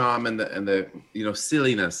kept the charm and the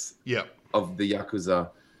silliness of the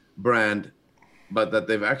Yakuza brand, but that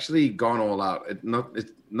they've actually gone all out.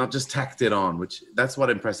 It's not just tacked it on, which that's what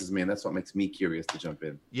impresses me, and that's what makes me curious to jump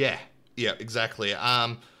in. Yeah, exactly.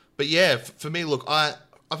 But yeah, for me, look, I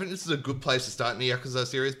think this is a good place to start in the Yakuza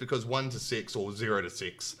series because 1 to 6 or 0 to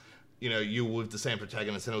 6, you were with the same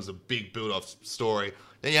protagonist and it was a big build-off story.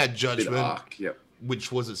 Then you had Judgment,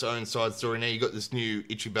 which was its own side story. Now you got this new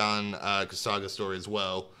Ichiban Kusaga story as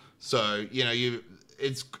well. So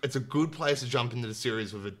it's a good place to jump into the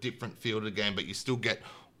series with a different feel to the game, but you still get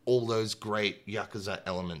all those great Yakuza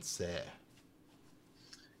elements there.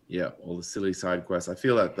 Yeah, all the silly side quests. I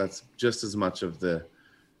feel that that's just as much of the,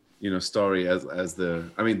 story as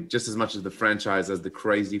just as much of the franchise as the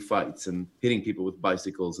crazy fights and hitting people with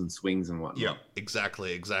bicycles and swings and whatnot. Yeah,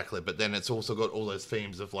 exactly. But then it's also got all those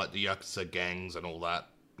themes of like the Yakuza gangs and all that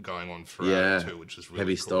going on throughout too, which is really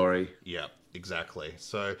heavy cool. story. Yeah, exactly.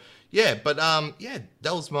 So that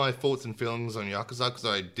was my thoughts and feelings on Yakuza because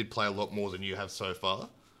I did play a lot more than you have so far.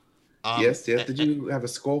 Yes. Did you have a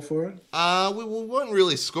score for it? We weren't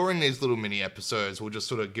really scoring these little mini episodes. We're just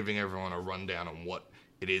sort of giving everyone a rundown on what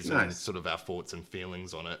it is and sort of our thoughts and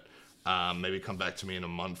feelings on it. Maybe come back to me in a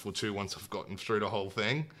month or two once I've gotten through the whole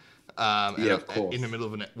thing. Of course. In the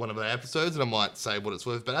middle of one of the episodes, and I might say what it's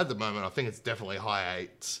worth. But at the moment, I think it's definitely high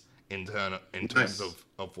 8s in terms Nice.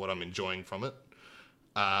 of what I'm enjoying from it.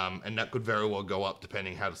 And that could very well go up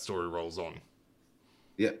depending how the story rolls on.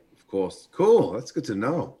 Yeah, of course. Cool. That's good to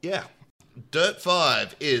know. Yeah. Dirt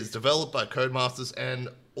 5 is developed by Codemasters and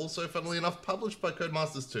also, funnily enough, published by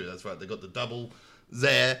Codemasters too. That's right, they got the double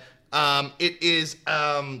there. It is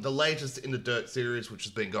the latest in the Dirt series, which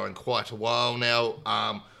has been going quite a while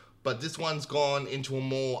now. But this one's gone into a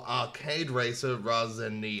more arcade racer rather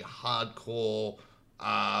than the hardcore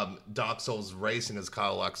Dark Souls racing, as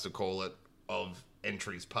Kyle likes to call it, of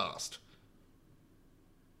entries past.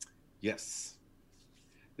 Yes.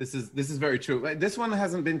 This is very true. This one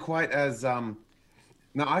hasn't been quite as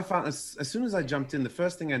now I found as soon as I jumped in, the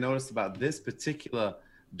first thing I noticed about this particular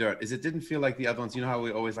Dirt is it didn't feel like the other ones. You know how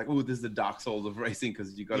we always like, oh, this is the Dark Souls of racing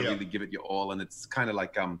because you got to really give it your all, and it's kind of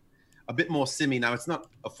like a bit more simmy. Now it's not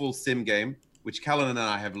a full sim game, which Callan and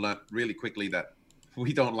I have learned really quickly that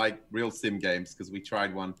we don't like real sim games because we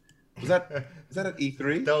tried one. Is that at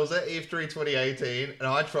E3? That was at E3 2018, and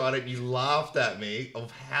I tried it. And you laughed at me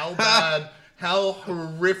of how bad, how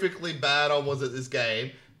horrifically bad I was at this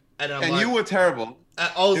game, and I'm like, you were terrible. I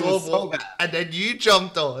was It awful, was so bad. and then you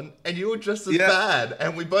jumped on, and you were just as bad,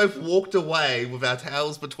 and we both walked away with our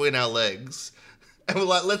tails between our legs, and we're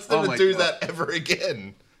like, let's never do that ever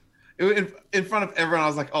again. In front of everyone, I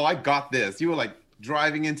was like, oh, I got this. You were like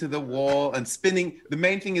driving into the wall and spinning. The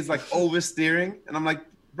main thing is like oversteering, and I'm like,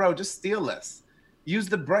 bro, just steer less. Use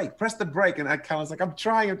the brake, press the brake, and I kind of was like, I'm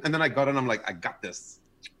trying, and then I got it, and I'm like, I got this.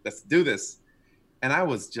 Let's do this. And I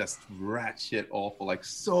was just rat shit awful, like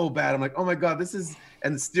so bad. I'm like, oh my God, this is,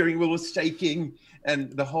 and the steering wheel was shaking.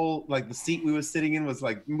 And the whole, like the seat we were sitting in was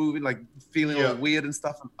like moving, like feeling all weird and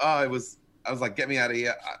stuff. And, I was like, get me out of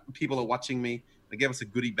here. People are watching me. They gave us a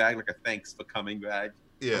goodie bag, like a thanks for coming bag.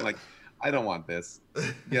 Yeah. I'm like, I don't want this.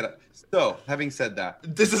 So, having said that.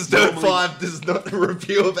 This is Dirt 5. This is not a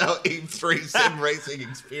review of our E3 sim racing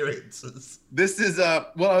experiences. This is,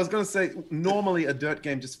 well, I was going to say, normally a Dirt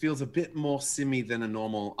game just feels a bit more simmy than a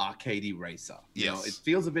normal arcadey racer. You know, it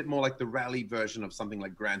feels a bit more like the rally version of something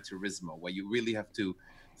like Gran Turismo, where you really have to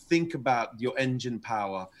think about your engine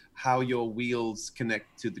power, how your wheels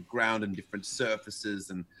connect to the ground and different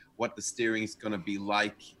surfaces, and what the steering is going to be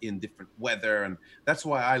like in different weather. And that's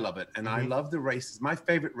why I love it. And I love the races. My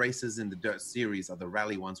favorite races in the Dirt series are the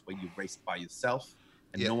rally ones where you race by yourself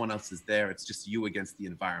and no one else is there. It's just you against the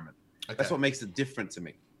environment. Okay. That's what makes it different to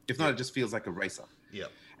me. If not, it just feels like a racer. Yeah.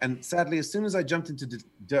 And sadly, as soon as I jumped into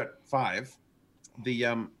Dirt 5,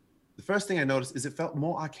 the first thing I noticed is it felt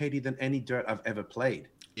more arcadey than any Dirt I've ever played.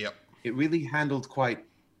 Yep. It really handled quite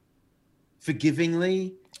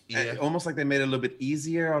forgivingly. Almost like they made it a little bit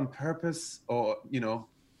easier on purpose, or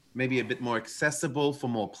maybe a bit more accessible for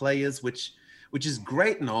more players, which is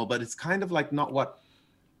great and all, but it's kind of like not what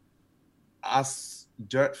us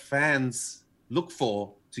Dirt fans look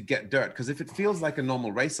for to get Dirt. Because if it feels like a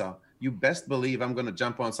normal racer, you best believe I'm going to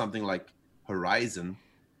jump on something like Horizon,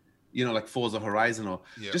 like Forza Horizon, or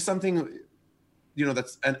just something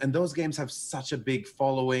that's, and those games have such a big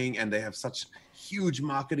following and they have such huge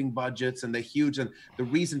marketing budgets and they're huge. And the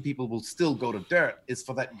reason people will still go to Dirt is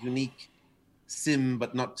for that unique sim,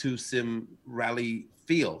 but not too sim rally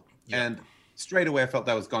feel. And straight away I felt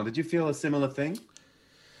that was gone. Did you feel a similar thing?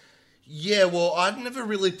 Yeah, well, I've never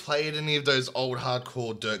really played any of those old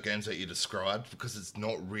hardcore Dirt games that you described because it's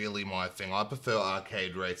not really my thing. I prefer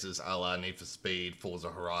arcade races a la Need for Speed, Forza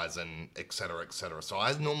Horizon, etc., etc. So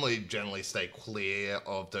I generally stay clear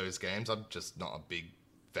of those games. I'm just not a big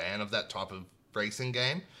fan of that type of racing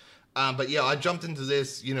game. But yeah, I jumped into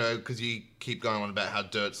this, because you keep going on about how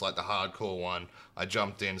Dirt's like the hardcore one. I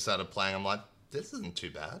jumped in, started playing. I'm like, this isn't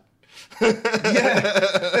too bad. I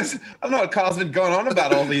don't know what Carl's been going on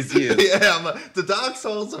about all these years. I'm like, the Dark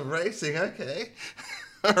Souls of racing, okay.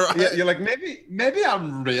 All right. Yeah, you're like, maybe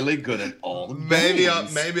I'm really good at all the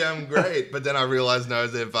games. Maybe I'm great, but then I realized no,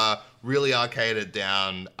 they've really arcaded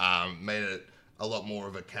down, made it a lot more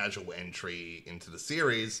of a casual entry into the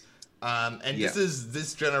series.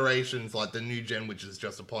 This generation's like the new gen, which is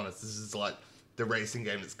just upon us. This is like the racing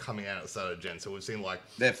game that's coming out at the start of gen. So we've seen like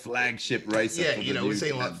their flagship racer. Yeah, we've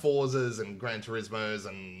seen like Forzas and Gran Turismos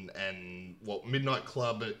and Midnight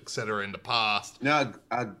Club, etc. in the past. No,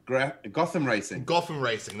 Gotham Racing. Gotham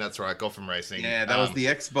Racing, that's right, Gotham Racing. Yeah, that was the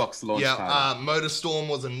Xbox launch title. MotorStorm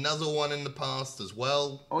was another one in the past as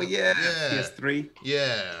well. Oh yeah, PS3.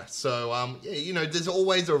 Yeah, so there's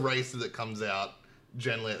always a racer that comes out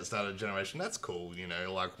generally at the start of the generation. That's cool,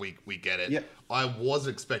 like we get it. Yep. I was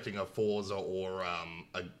expecting a Forza or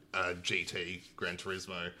a GT Gran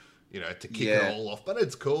Turismo, to kick it all off, but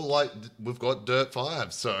it's cool. Like we've got Dirt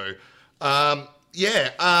 5, so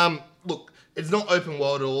look, it's not open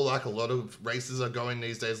world at all like a lot of races are going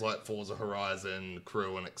these days, like Forza Horizon,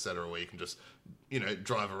 Crew, and etc., where you can just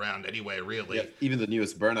drive around anywhere really. Yeah, even the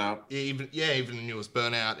newest Burnout. Even the newest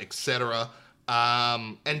Burnout, etc.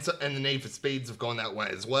 And the Need for Speeds have gone that way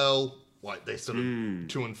as well. Like they sort of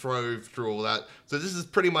to and fro through all that. So this is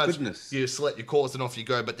pretty much you select your course and off you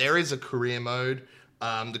go. But there is a career mode.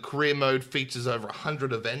 The career mode features over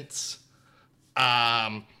 100 events.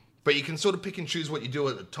 But you can sort of pick and choose what you do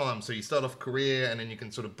at the time. So you start off career, and then you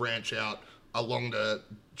can sort of branch out along the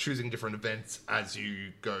choosing different events as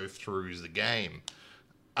you go through the game.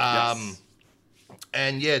 Yes.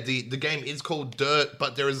 And yeah, the game is called Dirt,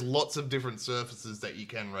 but there is lots of different surfaces that you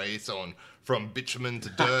can race on, from bitumen to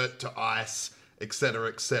dirt to ice, etc.,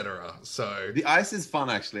 etc. So the ice is fun,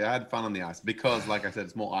 actually. I had fun on the ice because, like I said,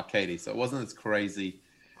 it's more arcadey, so it wasn't as crazy.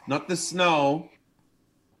 Not the snow.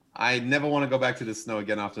 I never want to go back to the snow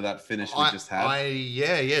again after that finish we just had.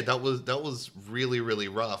 That was really, really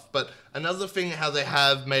rough. But another thing, how they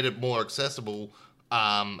have made it more accessible,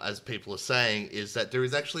 as people are saying, is that there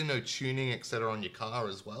is actually no tuning, etc., on your car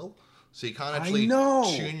as well. So you can't actually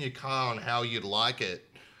tune your car on how you'd like it.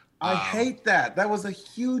 I hate that. That was a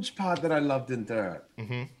huge part that I loved in Dirt.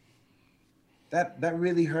 Mm-hmm. That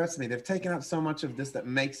really hurts me. They've taken out so much of this that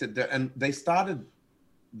makes it Dirt. And they started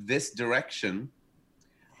this direction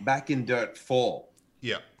back in Dirt 4.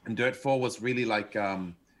 Yeah. And Dirt 4 was really like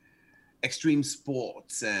extreme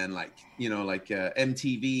sports and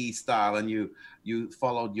MTV style, and you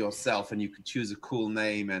followed yourself and you could choose a cool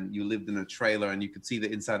name, and you lived in a trailer and you could see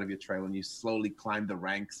the inside of your trailer, and you slowly climbed the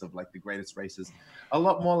ranks of like the greatest races. A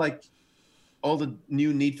lot more like all the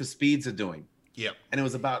new Need for Speeds are doing. Yeah. And it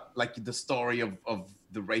was about like the story of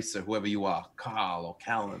the racer, whoever you are, Carl or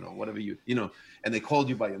Callan or whatever and they called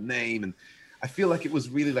you by your name. And I feel like it was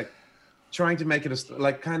really like trying to make it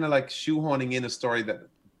kind of like shoehorning in a story that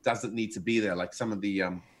doesn't need to be there, like some of the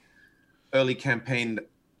early campaign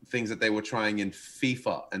things that they were trying in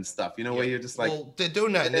FIFA and stuff, where you're just like... Well, they're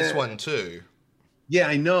doing that in this one too. Yeah,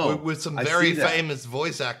 I know. With some very famous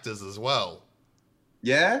voice actors as well.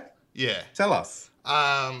 Yeah? Yeah. Tell us.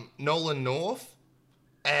 Nolan North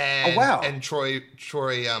and Troy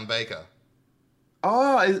Baker.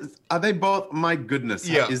 Oh, are they both? My goodness.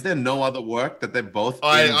 Yeah. Is there no other work that they're both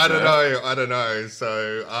I don't know.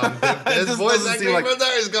 So there's voice acting for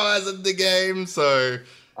those guys in the game. So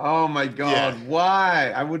oh my God,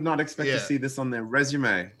 why? I would not expect to see this on their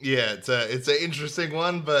resume. Yeah, it's an interesting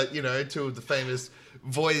one, but two of the famous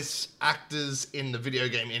voice actors in the video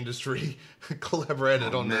game industry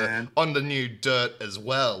collaborated on the new Dirt as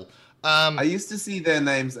well. I used to see their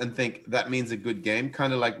names and think that means a good game,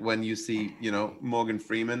 kind of like when you see, Morgan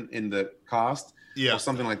Freeman in the cast or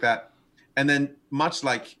something like that. And then much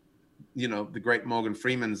like, the great Morgan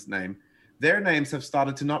Freeman's name, their names have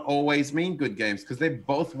started to not always mean good games because they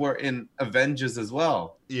both were in Avengers as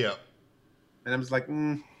well. Yeah. And I was like,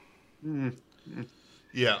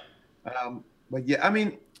 Yeah. But yeah, I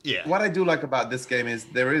mean, what I do like about this game is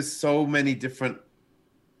there is so many different,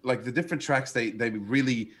 like the different tracks, they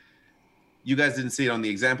really... You guys didn't see it on the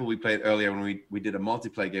example we played earlier when we did a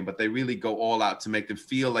multiplayer game, but they really go all out to make them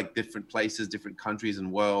feel like different places, different countries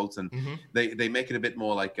and worlds, and they make it a bit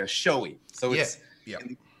more like a showy. So it's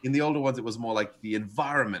in the older ones, it was more like the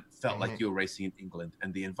environment felt like you were racing in England,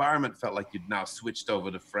 and the environment felt like you'd now switched over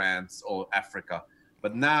to France or Africa.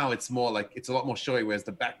 But now it's more like it's a lot more showy, whereas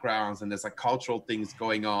the backgrounds and there's like cultural things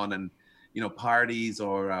going on, and parties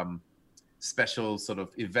or special sort of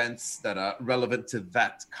events that are relevant to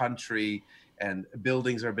that country, and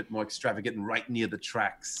buildings are a bit more extravagant and right near the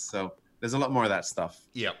tracks. So there's a lot more of that stuff.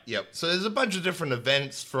 Yep. So there's a bunch of different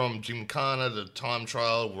events, from Gymkhana to time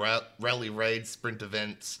trial, rally raid, sprint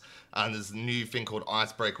events. And there's a new thing called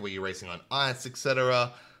Icebreaker where you're racing on ice,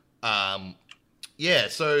 etc.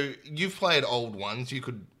 So you've played old ones. You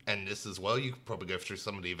could, and this as well, you could probably go through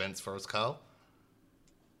some of the events for us, Carl.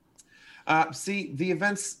 See, the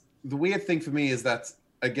events... The weird thing for me is that,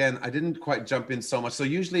 again, I didn't quite jump in so much. So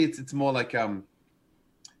usually it's more like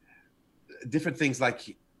different things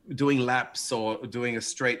like doing laps or doing a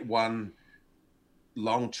straight one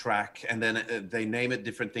long track. And then they name it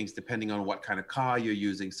different things depending on what kind of car you're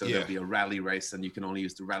using. So there'll be a rally race and you can only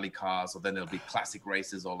use the rally cars, or then there'll be classic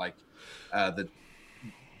races, or like what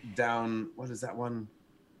is that one?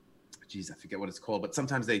 Geez, I forget what it's called, but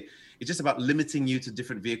sometimes it's just about limiting you to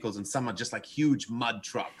different vehicles, and some are just like huge mud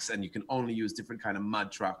trucks and you can only use different kind of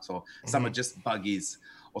mud trucks, or some are just buggies,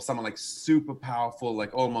 or some are like super powerful,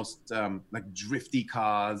 like almost like drifty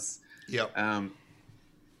cars.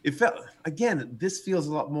 It felt, again, this feels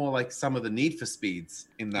a lot more like some of the Need for Speeds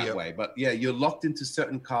in that way, but yeah, you're locked into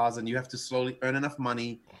certain cars and you have to slowly earn enough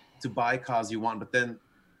money to buy cars you want, but then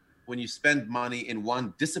when you spend money in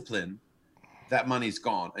one discipline, that money's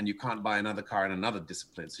gone and you can't buy another car in another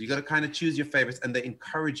discipline. So you got to kind of choose your favorites, and they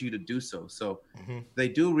encourage you to do so. So they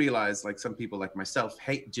do realize, like some people like myself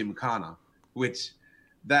hate Gymkhana, which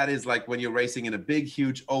that is like when you're racing in a big,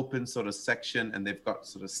 huge open sort of section, and they've got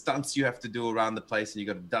sort of stunts you have to do around the place, and you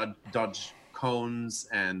got to dodge cones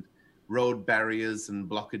and road barriers and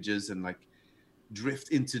blockages and like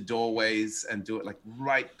drift into doorways and do it like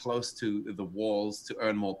right close to the walls to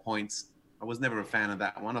earn more points. I was never a fan of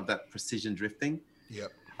that precision drifting.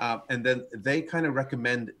 Yep. And then they kind of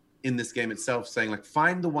recommend in this game itself saying like,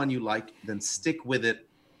 find the one you like, then stick with it,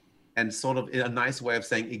 and sort of a nice way of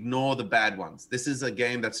saying, ignore the bad ones. This is a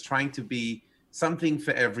game that's trying to be something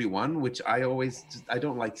for everyone, which I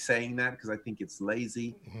don't like saying that because I think it's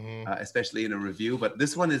lazy, especially in a review. But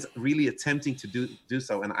this one is really attempting to do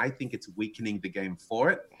so, and I think it's weakening the game for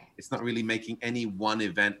it. It's not really making any one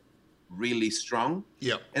event really strong.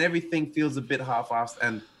 Yep. And everything feels a bit half-assed.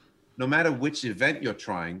 And no matter which event you're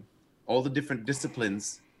trying, all the different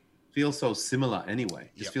disciplines feel so similar anyway.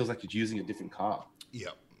 It just feels like you're using a different car.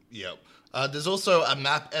 Yep. Yep. There's also a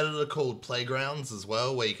map editor called Playgrounds as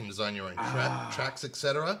well, where you can design your own tracks,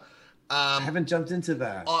 etc. I haven't jumped into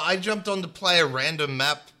that. I jumped on to play a random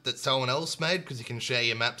map that someone else made because you can share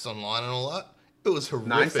your maps online and all that. It was horrific.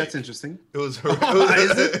 Nice, that's interesting. It was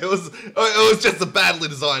it was just a badly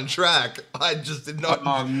designed track. I just did not.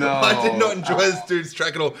 Oh no! I did not enjoy this dude's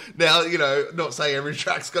track at all. Now, not saying every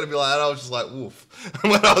track's got to be like that. I was just like, woof.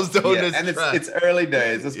 When I was doing this and track. it's early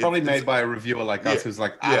days. It's probably made by a reviewer like us who's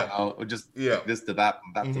like, I don't know, we'll just this to that,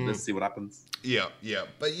 that to this, see what happens. Yeah.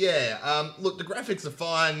 But look, the graphics are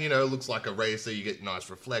fine. It looks like a racer. You get nice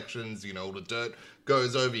reflections. All the dirt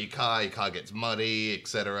goes over your car gets muddy,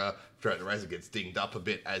 etc. Throughout the race, it gets dinged up a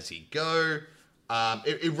bit as you go.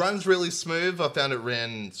 It runs really smooth. I found it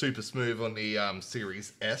ran super smooth on the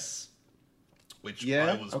Series S, which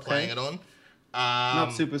I was playing it on.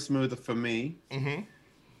 Not super smooth for me.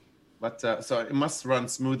 But so it must run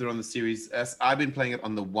smoother on the Series S. I've been playing it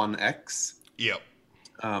on the One X. Yep.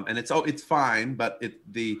 And it's fine, but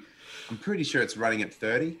I'm pretty sure it's running at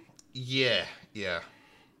 30. Yeah.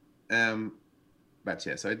 But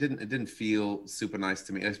so it didn't feel super nice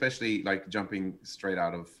to me, especially like jumping straight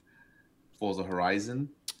out of Forza Horizon.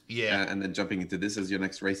 Yeah. And then jumping into this as your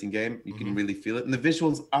next racing game. You can really feel it. And the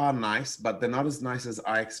visuals are nice, but they're not as nice as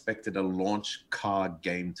I expected a launch car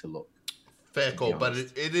game to look. Fair call, but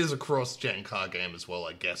it is a cross-gen car game as well.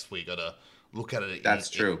 I guess we got to look at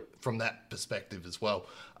it true. From that perspective as well.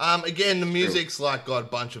 Again, the music's got a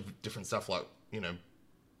bunch of different stuff like,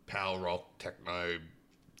 power rock, techno,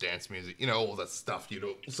 dance music, all that stuff you'd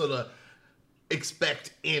sort of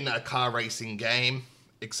expect in a car racing game,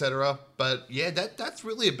 etc. But that's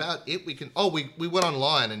really about it. We went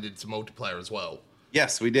online and did some multiplayer as well.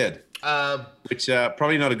 Yes, we did. Which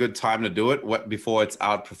probably not a good time to do it before it's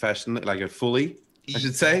out professionally, like fully, I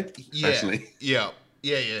should say. Professionally. Yeah.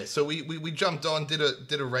 So we jumped on, did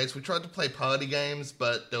a race. We tried to play party games,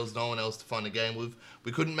 but there was no one else to find a game with.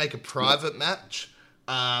 We couldn't make a private match.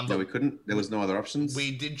 No, we couldn't. There was no other options.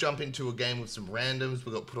 We did jump into a game with some randoms.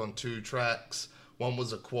 We got put on 2 tracks. One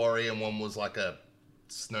was a quarry and one was like a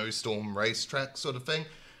snowstorm racetrack sort of thing.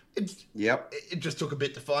 It just took a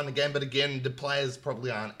bit to find the game, but again, the players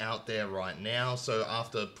probably aren't out there right now. So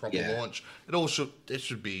after proper launch, it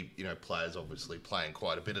should be players obviously playing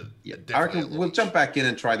quite a bit of. Yeah, I reckon we'll jump back in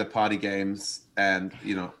and try the party games and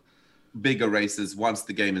bigger races once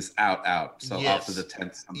the game is out. So after the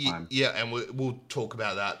 10th sometime. Yeah, and we'll talk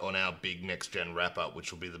about that on our big next gen wrap up,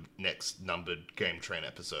 which will be the next numbered Game Train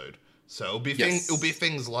episode. So it'll be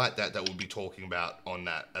things like that we'll be talking about on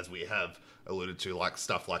that, as we have alluded to, like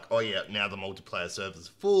stuff like, now the multiplayer servers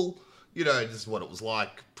are full, this is what it was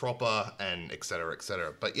like proper, and et cetera, et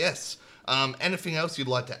cetera. But yes, anything else you'd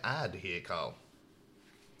like to add here, Carl?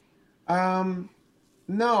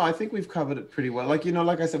 No, I think we've covered it pretty well. Like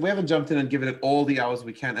I said, we haven't jumped in and given it all the hours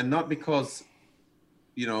we can, and not because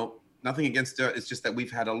nothing against Dirt. It's just that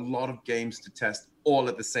we've had a lot of games to test all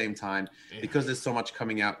at the same time because there's so much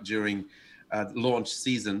coming out during launch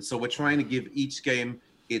season. So we're trying to give each game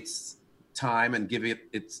its time and give it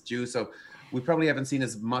its due. So we probably haven't seen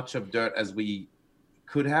as much of Dirt as we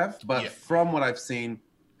could have, but from what I've seen,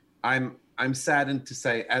 I'm saddened to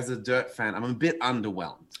say, as a Dirt fan, I'm a bit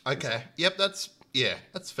underwhelmed. Okay. Yep. That's a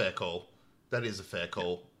fair call. That is a fair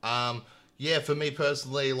call. For me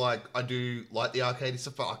personally, like, I do like the arcade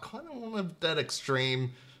stuff, but I kind of want that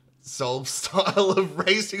extreme Soul style of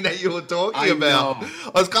racing that you were talking about.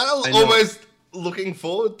 I was kind of almost looking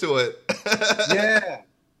forward to it.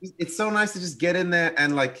 It's so nice to just get in there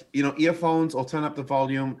and like, earphones or turn up the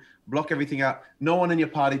volume, block everything out. No one in your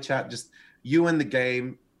party chat, just you and the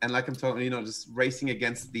game. And like I'm talking, just racing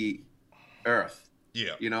against the earth,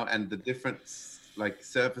 Yeah. and the different like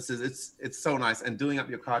surfaces. It's so nice. And doing up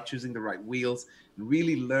your car, choosing the right wheels, and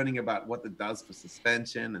really learning about what it does for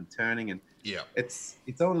suspension and turning. And Yeah. it's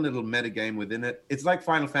its own little meta game within it. It's like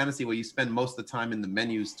Final Fantasy where you spend most of the time in the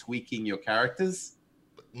menus tweaking your characters.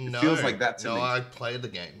 It feels like that to me. No, I play the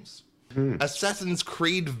games. Assassin's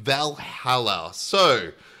Creed Valhalla.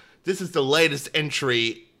 So, this is the latest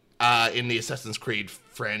entry in the Assassin's Creed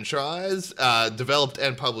franchise, developed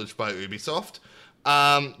and published by Ubisoft.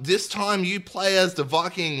 This time you play as the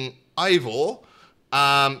Viking Eivor,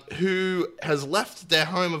 who has left their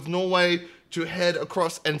home of Norway to head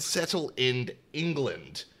across and settle in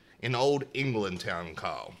England, in old England town,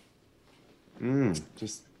 Carl.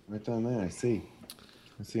 Just right down there. I see.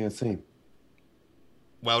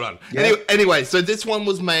 Well done. Yeah. Anyway, so this one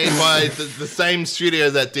was made by the same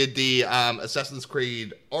studio that did the Assassin's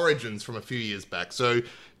Creed Origins from a few years back. So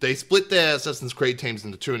they split their Assassin's Creed teams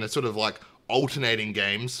into two, and they're sort of like alternating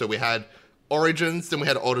games. So we had Origins, then we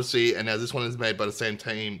had Odyssey, and now this one is made by the same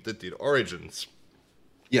team that did Origins.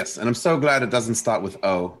 Yes, and I'm so glad it doesn't start with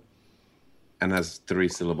O and has 3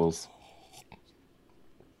 syllables.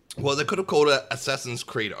 Well, they could have called it Assassin's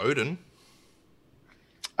Creed Odin.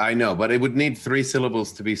 I know, but it would need 3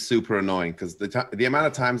 syllables to be super annoying because the amount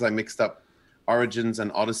of times I mixed up Origins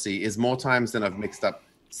and Odyssey is more times than I've mixed up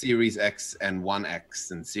Series X and 1X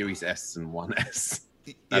and Series S and 1S.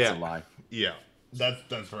 That's a lie. Yeah,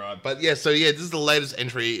 that's right. But yeah, so yeah, this is the latest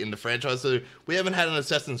entry in the franchise. So we haven't had an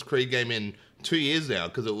Assassin's Creed game in 2 years now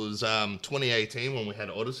because it was 2018 when we had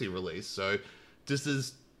Odyssey released. So this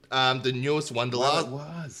is the newest one. The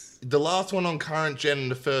last one on current gen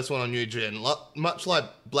and the first one on new gen. Much like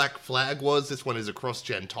Black Flag was, this one is a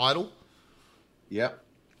cross-gen title. Yep.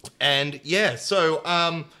 And yeah,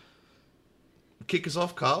 so kick us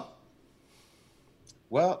off, Carl.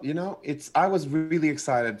 Well, I was really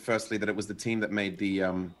excited, firstly, that it was the team that made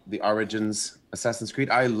the Origins Assassin's Creed.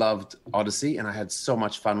 I loved Odyssey, and I had so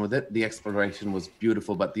much fun with it. The exploration was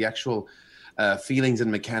beautiful, but the actual feelings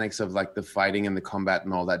and mechanics of like the fighting and the combat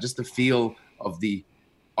and all that, just the feel of the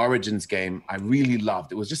Origins game, I really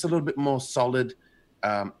loved. It was just a little bit more solid.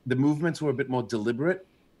 The movements were a bit more deliberate,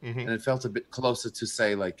 and it felt a bit closer to,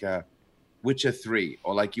 say, like Witcher 3,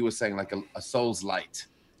 or like you were saying, like a Souls Light.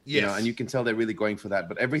 Yes. And you can tell they're really going for that.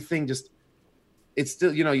 But everything it's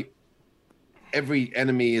still, every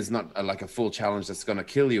enemy is not like a full challenge that's going to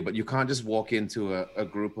kill you, but you can't just walk into a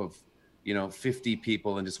group of, 50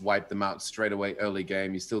 people and just wipe them out straight away early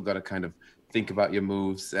game. You still got to kind of think about your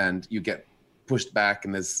moves, and you get pushed back,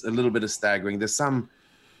 and there's a little bit of staggering. There's some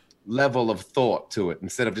level of thought to it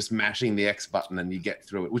instead of just mashing the X button and you get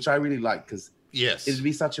through it, which I really like because yes, it'd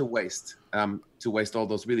be such a waste to waste all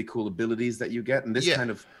those really cool abilities that you get. And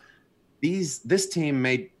this this team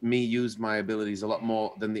made me use my abilities a lot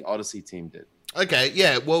more than the Odyssey team did. Okay,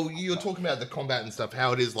 yeah. Well, you're talking about the combat and stuff,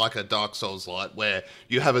 how it is like a Dark Souls light, where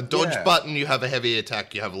you have a dodge button, you have a heavy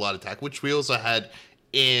attack, you have a light attack, which we also had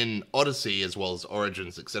in Odyssey as well as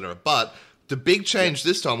Origins, etc. But the big change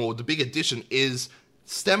this time, or the big addition, is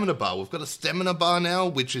stamina bar. We've got a stamina bar now,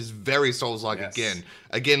 which is very Souls-like again.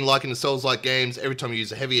 Again, like in the Souls-like games, every time you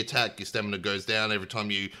use a heavy attack, your stamina goes down. Every time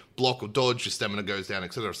you block or dodge, your stamina goes down,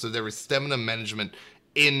 etc. So there is stamina management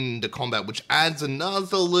in the combat, which adds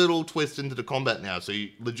another little twist into the combat now. So you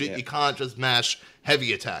can't just mash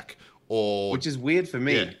heavy attack, or which is weird for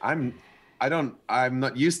me. Yeah. I'm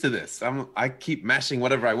not used to this. I keep mashing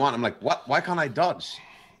whatever I want. I'm like, what? Why can't I dodge?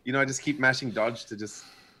 I just keep mashing dodge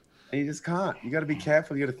and you just can't. You got to be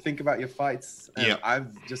careful. You got to think about your fights. And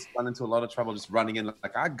I've just run into a lot of trouble just running in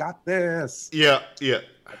like, I got this. Yeah.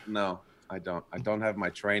 No, I don't. I don't have my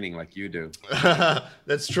training like you do.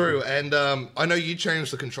 That's true. And I know you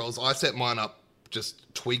changed the controls. I set mine up,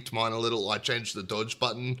 just tweaked mine a little. I changed the dodge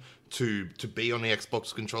button to B on the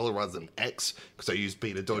Xbox controller rather than X, because I use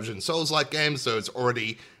B to dodge in Souls-like games. So it's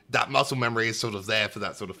already, that muscle memory is sort of there for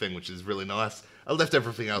that sort of thing, which is really nice. I left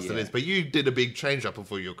everything else that is, but you did a big change up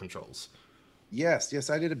for your controls. Yes,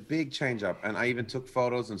 I did a big change up, and I even took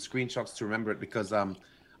photos and screenshots to remember it because,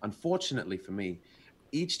 unfortunately for me,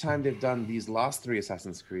 each time they've done these last 3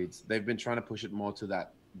 Assassin's Creeds, they've been trying to push it more to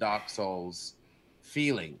that Dark Souls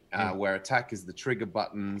feeling, where attack is the trigger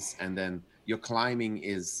buttons, and then your climbing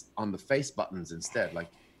is on the face buttons instead. Like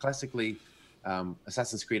classically,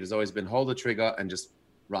 Assassin's Creed has always been hold the trigger and just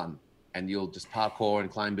run. And you'll just parkour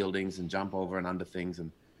and climb buildings and jump over and under things.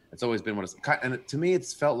 And it's always been what it's... And to me,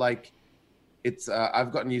 it's felt like it's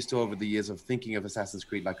I've gotten used to over the years of thinking of Assassin's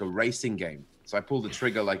Creed like a racing game. So I pull the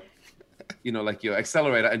trigger like, like your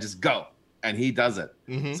accelerator and just go, and he does it.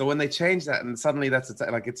 So when they change that, and suddenly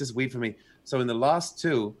like it's just weird for me. So in the last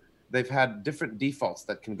two, they've had different defaults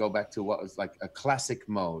that can go back to what was like a classic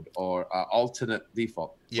mode or alternate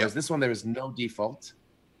default. Whereas this one, there is no default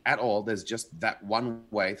at all. There's just that one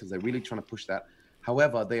way because they're really trying to push that.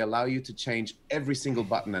 However, they allow you to change every single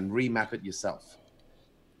button and remap it yourself.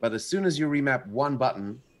 But as soon as you remap one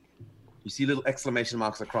button, you see little exclamation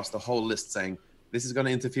marks across the whole list saying, this is going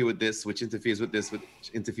to interfere with this, which interferes with this, which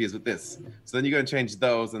interferes with this. So then you're going to change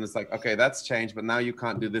those, and it's like, okay, that's changed, but now you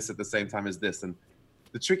can't do this at the same time as this. And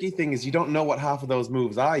the tricky thing is you don't know what half of those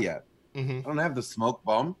moves are yet. I don't have the smoke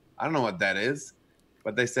bomb. I don't know what that is.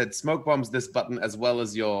 But they said smoke bomb's this button as well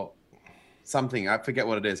as your something. I forget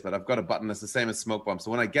what it is, but I've got a button that's the same as smoke bomb. So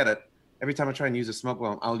when I get it, every time I try and use a smoke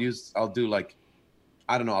bomb, I'll do like,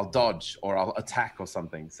 I don't know, I'll dodge or I'll attack or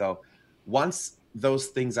something. So once those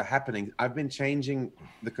things are happening, I've been changing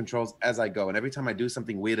the controls as I go. And every time I do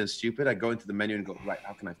something weird and stupid, I go into the menu and go, right,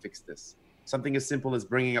 how can I fix this? Something as simple as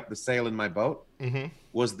bringing up the sail in my boat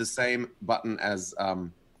was the same button as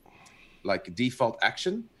like default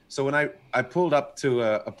action. So when I pulled up to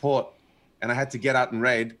a port and I had to get out and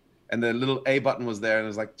raid, and the little A button was there, and it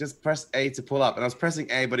was like, just press A to pull up. And I was pressing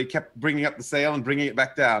A, but he kept bringing up the sail and bringing it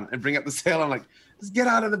back down and bring up the sail. I'm like, just get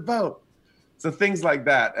out of the boat. So things like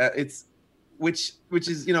that. Which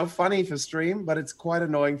is, funny for stream, but it's quite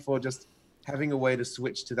annoying for just having a way to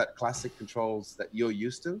switch to that classic controls that you're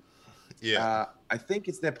used to. Yeah. I think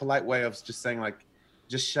it's their polite way of just saying like,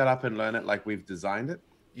 just shut up and learn it like we've designed it,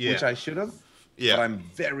 which I should have. Yeah. But I'm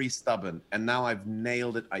very stubborn, and now I've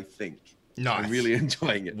nailed it, I think. Nice. I'm really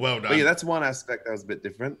enjoying it. Well done. But yeah, that's one aspect that was a bit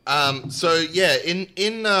different. So yeah,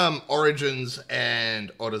 in Origins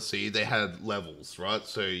and Odyssey, they had levels, right?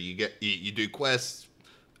 So you do quests,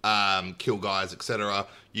 kill guys, etc.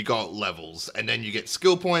 You got levels, and then you get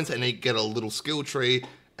skill points, and then you get a little skill tree,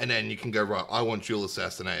 and then you can go, right, I want dual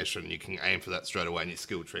assassination. You can aim for that straight away in your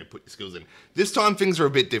skill tree and put your skills in. This time things are a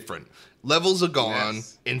bit different. Levels are gone,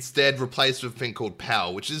 instead replaced with a thing called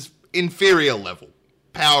power, which is inferior level.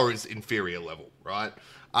 Power is inferior level, right?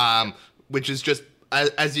 Which is just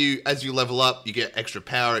as you level up, you get extra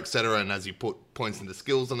power, etc. And as you put points into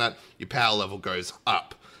skills on that, your power level goes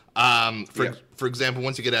up. For example,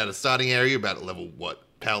 once you get out of starting area, about at level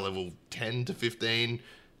power level 10 to 15,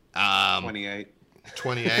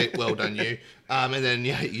 28. Well done, you. And then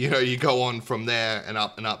you go on from there and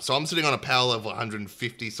up and up. So I'm sitting on a power level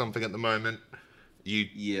 150 something at the moment.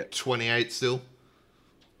 You 28 still.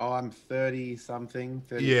 Oh, I'm 30 something.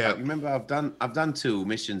 30. Yeah. Remember, I've done 2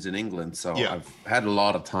 missions in England, so I've had a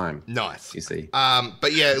lot of time. Nice. You see.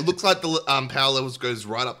 But yeah, it looks like the power levels goes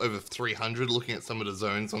right up over 300. Looking at some of the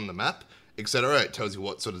zones on the map, etc. It tells you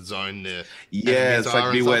what sort of zone the it's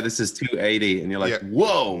like beware. This is 280, and you're like,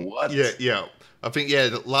 whoa, what? Yeah. I think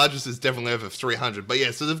the largest is definitely over 300. But yeah,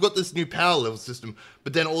 so they've got this new power level system.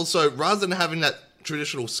 But then also, rather than having that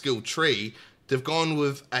traditional skill tree, they've gone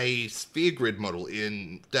with a sphere grid model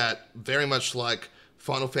in that very much like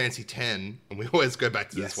Final Fantasy X, and we always go back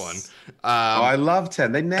to this one. I love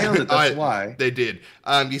 10. They nailed it. That's why. They did.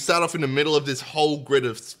 You start off in the middle of this whole grid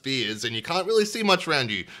of spheres, and you can't really see much around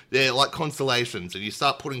you. They're like constellations, and you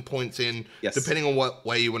start putting points in, depending on what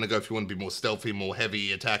way you want to go. If you want to be more stealthy, more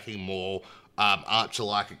heavy attacking, more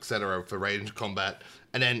archer-like, etc. for range combat.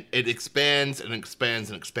 And then it expands and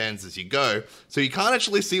expands and expands as you go. So you can't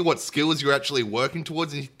actually see what skills you're actually working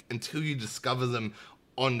towards until you discover them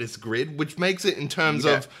on this grid, which makes it, in terms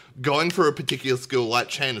of going for a particular skill like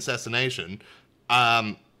chain assassination,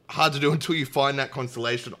 hard to do until you find that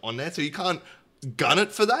constellation on there. So you can't gun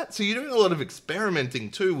it for that. So you're doing a lot of experimenting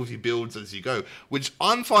too with your builds as you go, which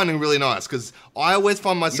I'm finding really nice, because I always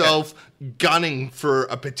find myself gunning for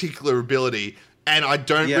a particular ability, and I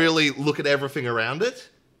don't really look at everything around it.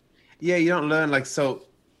 Yeah, you don't learn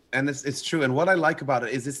and it's true. And what I like about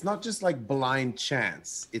it is it's not just like blind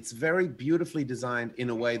chance. It's very beautifully designed in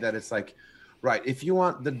a way that it's like, right, if you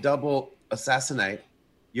want the double assassinate,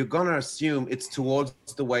 you're going to assume it's towards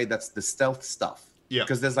the way that's the stealth stuff. Yeah.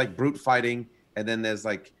 Because there's like brute fighting, and then there's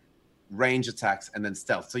like range attacks, and then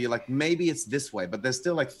stealth. So you're like, maybe it's this way, but there's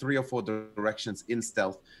still like 3 or 4 directions in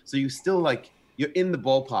stealth. So you still like, you're in the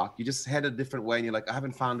ballpark. You just head a different way, and you're like, I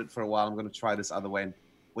haven't found it for a while. I'm going to try this other way. And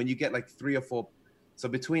when you get like 3 or 4, so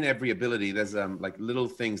between every ability, there's like little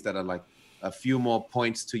things that are like a few more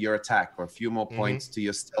points to your attack, or a few more points to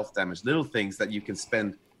your stealth damage. Little things that you can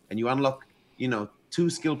spend, and you unlock, 2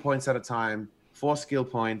 skill points at a time, 4 skill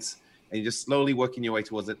points, and you're just slowly working your way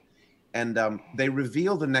towards it. And they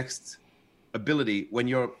reveal the next ability when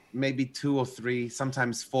you're maybe 2 or 3,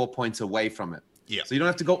 sometimes 4 points away from it. Yeah. So you don't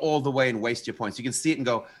have to go all the way and waste your points. You can see it and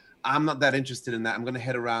go, I'm not that interested in that. I'm going to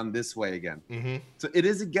head around this way again. So it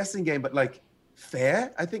is a guessing game, but like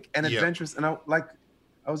fair, I think, and adventurous. And I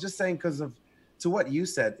was just saying, because of to what you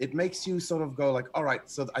said, it makes you sort of go like, all right,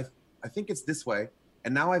 so I think it's this way.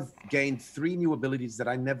 And now I've gained 3 new abilities that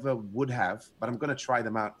I never would have, but I'm going to try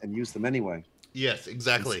them out and use them anyway. Yes,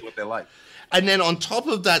 exactly. See what they're like. And then on top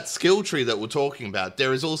of that skill tree that we're talking about,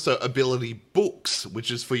 there is also ability books, which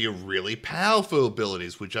is for your really powerful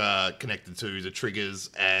abilities, which are connected to the triggers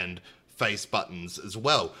and face buttons as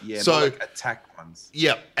well. Yeah, so like attack ones.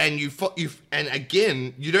 Yeah, and and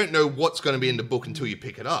again, you don't know what's going to be in the book until you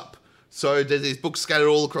pick it up. So there's these books scattered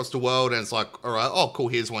all across the world, and it's like, all right, oh cool,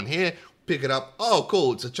 here's one here. Pick it up. Oh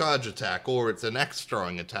cool, it's a charge attack, or it's an axe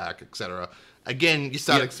throwing attack, etc. Again, you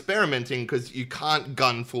start experimenting because you can't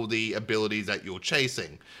gun for the abilities that you're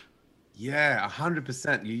chasing. Yeah,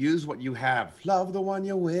 100%. You use what you have. Love the one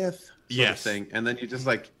you're with. Sort of thing. And then you just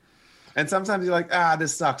like, and sometimes you're like,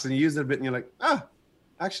 this sucks. And you use it a bit and you're like,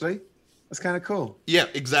 actually, that's kind of cool. Yeah,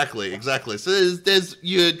 exactly. So there's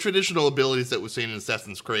your traditional abilities that we've seen in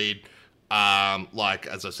Assassin's Creed, like,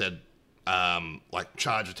 as I said, like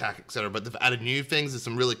charge attack, etc. But they've added new things. There's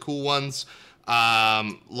some really cool ones.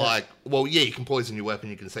 You can poison your weapon,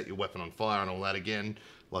 you can set your weapon on fire and all that again,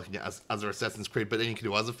 like as other Assassin's Creed, but then you can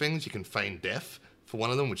do other things. You can feign death for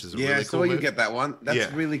one of them, which is a really cool move. You get that one.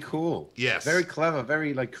 That's really cool. Yes. Very clever,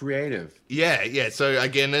 very like creative. Yeah. So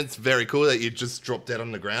again, it's very cool that you just drop dead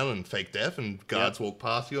on the ground and fake death and guards walk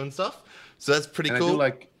past you and stuff. So that's pretty cool. I do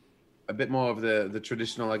like a bit more of the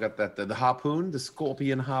traditional. I got that the harpoon, the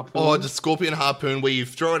scorpion harpoon. Oh, the scorpion harpoon, where you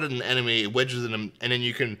throw it at an enemy, it wedges in them, and then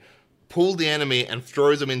you can pull the enemy and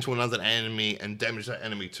throws them into another enemy and damage that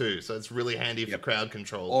enemy too. So it's really handy for crowd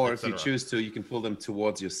control. Or if you choose to, you can pull them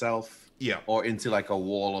towards yourself. Yeah. Or into like a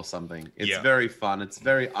wall or something. It's very fun. It's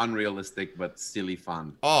very unrealistic, but silly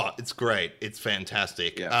fun. Oh, it's great. It's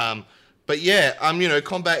fantastic. Yeah.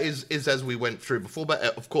 Combat is as we went through before, but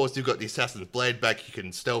of course you've got the Assassin's Blade back. You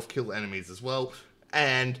can stealth kill enemies as well.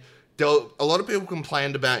 And a lot of people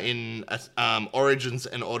complained about in Origins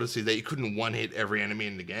and Odyssey that you couldn't one-hit every enemy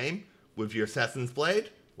in the game with your Assassin's Blade,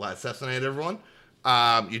 like assassinate everyone.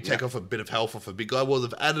 You take off a bit of health off a big guy. Well,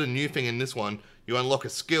 they've added a new thing in this one. You unlock a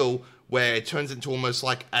skill where it turns into almost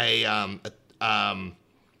like a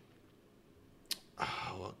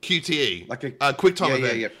QTE, like a quick time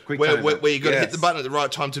event, where you got to hit the button at the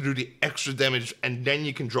right time to do the extra damage, and then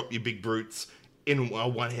you can drop your big brutes in a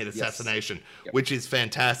one-hit assassination, which is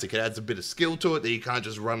fantastic. It adds a bit of skill to it that you can't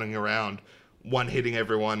just running around one-hitting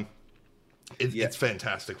everyone. It's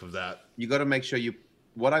fantastic with that. You got to make sure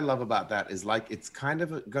what I love about that is like it's kind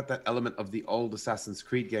of got that element of the old Assassin's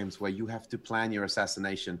Creed games where you have to plan your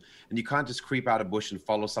assassination and you can't just creep out a bush and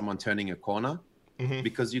follow someone turning a corner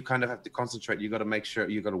because you kind of have to concentrate. You got to make sure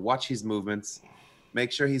you got to watch his movements,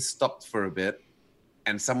 make sure he's stopped for a bit,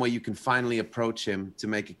 and somewhere you can finally approach him to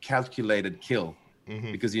make a calculated kill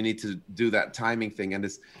because you need to do that timing thing. And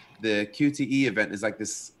the QTE event is like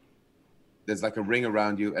this. There's like a ring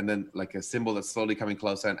around you and then like a symbol that's slowly coming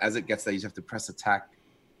closer. And as it gets there, you have to press attack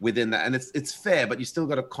within that. And it's fair, but you still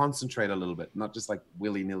got to concentrate a little bit, not just like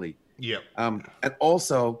willy-nilly. Yeah. And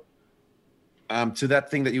also to that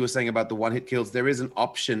thing that you were saying about the one-hit kills, there is an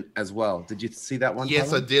option as well. Did you see that one? Yes,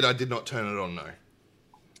 Colin? I did. I did not turn it on,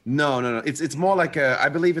 no. No. It's more like I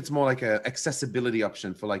believe it's more like a accessibility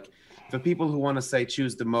option for people who want to say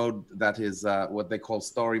choose the mode that is what they call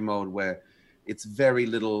story mode, where it's very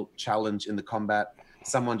little challenge in the combat.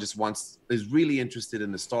 Someone just is really interested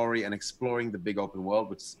in the story and exploring the big open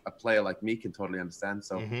world, which a player like me can totally understand.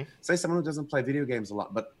 So say someone who doesn't play video games a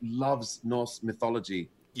lot, but loves Norse mythology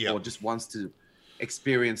or just wants to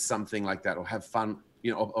experience something like that or have fun,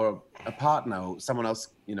 or a partner or someone else,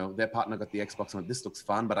 their partner got the Xbox and like, this looks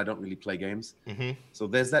fun, but I don't really play games. So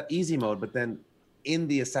there's that easy mode, but then in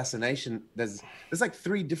the assassination, there's like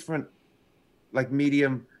 3 different like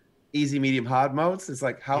medium, easy, medium, hard modes. It's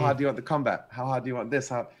like, how hard do you want the combat? How hard do you want this?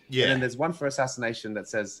 And then there's one for assassination that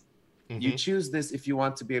says, you choose this if you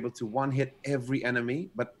want to be able to one-hit every enemy,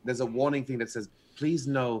 but there's a warning thing that says, please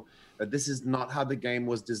know that this is not how the game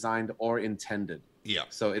was designed or intended. Yeah.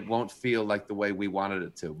 So it won't feel like the way we wanted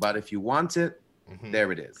it to. But if you want it,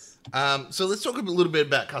 there it is. So let's talk a little bit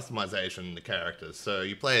about customization in the characters. So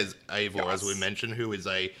you play as Eivor, as we mentioned, who is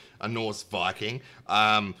a Norse Viking.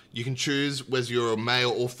 You can choose whether you're a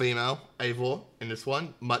male or female Eivor in this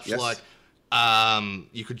one, much like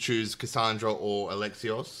you could choose Cassandra or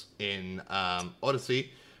Alexios in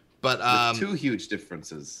Odyssey. But With two huge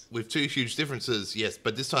differences. with two huge differences, yes.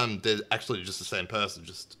 But this time they're actually just the same person,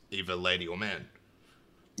 just either lady or man.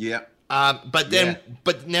 Yeah. But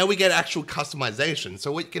now we get actual customization.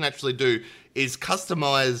 So what you can actually do is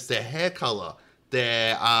customize their hair color,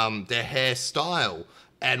 their hairstyle,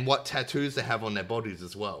 and what tattoos they have on their bodies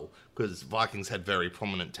as well. Because Vikings had very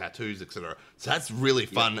prominent tattoos, etc. So that's really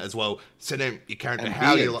fun as well. Setting your character And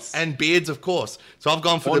how you beards. and beards, of course. So I've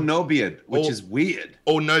gone for Or no beard, which is weird.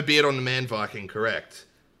 or no beard on the man Viking, correct?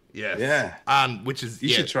 Yes. Yeah. Which is You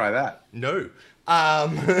should try that. No.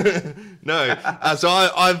 No. So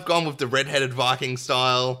I've gone with the red-headed Viking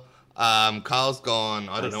style. Carl's gone.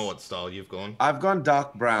 I don't know what style you've gone. I've gone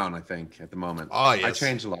dark brown, I think, at the moment. Oh, yes. I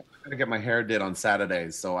changed a lot. I gotta get my hair did on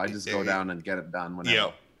Saturdays, so I just go Yeah. down and get it done whenever.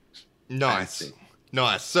 Yeah. Nice. Fancy.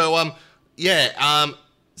 Nice. So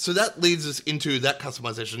so that leads us into that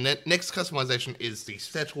customization. Next customization is the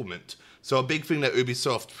settlement. So a big thing that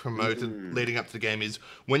Ubisoft promoted leading up to the game is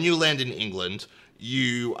when you land in England,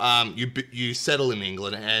 you settle in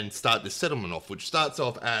England and start this settlement off, which starts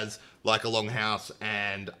off as like a longhouse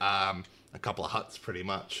and a couple of huts, pretty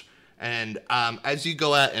much. And as you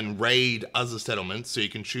go out and raid other settlements, so you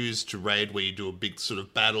can choose to raid where you do a big sort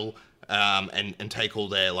of battle and take all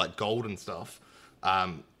their like gold and stuff,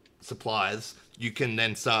 supplies, you can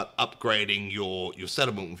then start upgrading your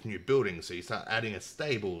settlement with new buildings. So you start adding a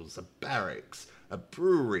stables, a barracks, a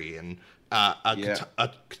brewery, and a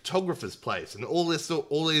cartographer's place, and all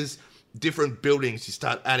these different buildings you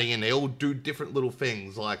start adding in. They all do different little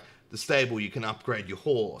things. Like the stable, you can upgrade your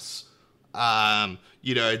horse. Barracks,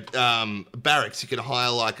 you can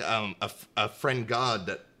hire like a friend guard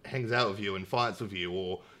that hangs out with you and fights with you,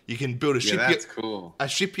 or you can build a shipyard. That's cool. A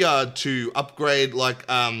shipyard to upgrade,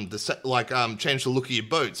 change the look of your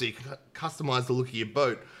boat, so you can customize the look of your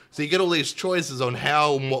boat. So you get all these choices on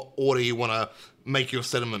how and what order you want to make your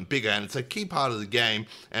settlement bigger, and it's a key part of the game.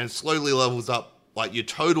 And it slowly levels up, like your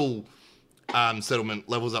total settlement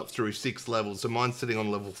levels up through 6 levels. So mine's sitting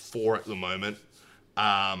on level 4 at the moment.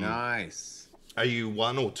 Nice. Are you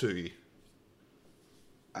 1 or 2?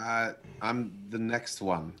 I'm the next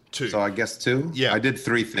one. 2. So I guess 2? Yeah. I did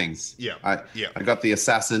 3 things. Yeah. I got the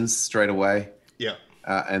assassins straight away. Yeah.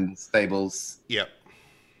 And stables. Yeah.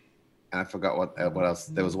 And I forgot what else.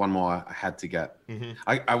 There was one more I had to get. Mm-hmm.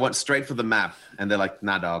 I went straight for the map, and they're like,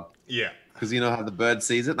 nah, dog. Yeah. Because you know how the bird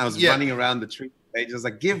sees it? And I was Yeah. running around the tree page. I was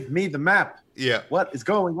like, give me the map. Yeah. What is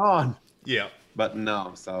going on? Yeah. But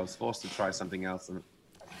no, so I was forced to try something else, and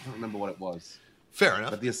I don't remember what it was. Fair enough.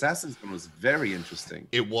 But the Assassin's one was very interesting.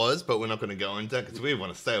 It was, but we're not going to go into that because we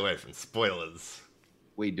want to stay away from spoilers.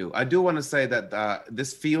 We do. I do want to say that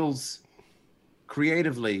this feels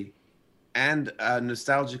creatively and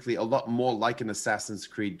nostalgically a lot more like an Assassin's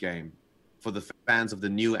Creed game for the fans of the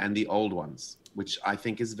new and the old ones, which I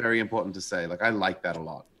think is very important to say. Like, I like that a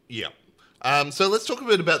lot. Yeah. So let's talk a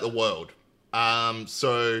bit about the world.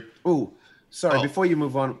 Ooh, sorry. Before you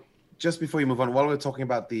move on, while we're talking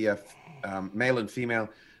about the male and female,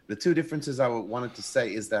 the two differences I wanted to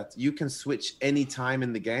say is that you can switch any time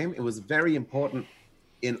in the game. It was very important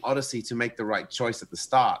in Odyssey to make the right choice at the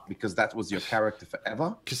start because that was your character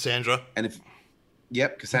forever. Cassandra. And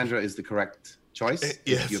Cassandra is the correct choice.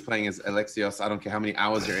 Yes. If you're playing as Alexios, I don't care how many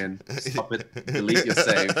hours you're in, stop it, delete your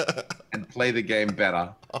save, and play the game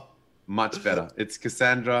better. Much better. It's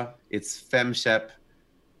Cassandra, it's FemShep,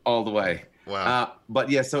 all the way. Wow.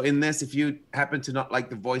 But yeah, so in this, if you happen to not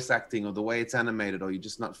like the voice acting or the way it's animated, or you're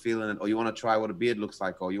just not feeling it, or you want to try what a beard looks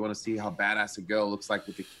like, or you want to see how badass a girl looks like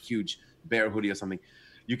with a huge bear hoodie or something,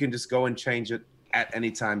 you can just go and change it at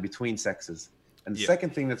any time between sexes. And the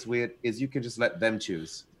second thing that's weird is you can just let them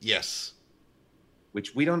choose. Yes.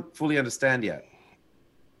 Which we don't fully understand yet.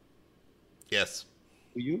 Yes.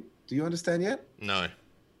 Do you? Do you understand yet? No.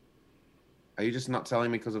 Are you just not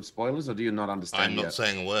telling me because of spoilers, or do you not understand I'm not yet?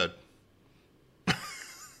 saying a word.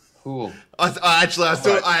 Cool.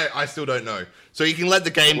 I still don't know. So you can let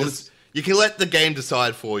the game Well, you can let the game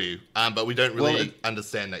decide for you, but we don't really Well,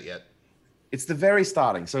 understand that yet. It's the very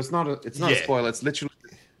starting, so it's not a Yeah. spoiler. It's literally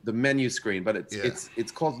the menu screen, but Yeah.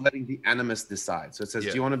 it's called letting the animus decide. So it says,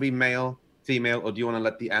 Yeah. do you want to be male, female, or do you want to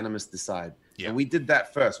let the animus decide? Yeah. And we did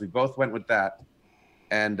that first. We both went with that,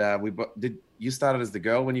 and did you started as the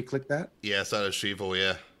girl when you clicked that? Yeah, so does Shiva,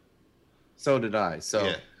 yeah. So did I. So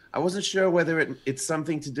Yeah. I wasn't sure whether it's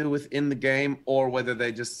something to do within the game or whether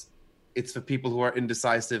it's for people who are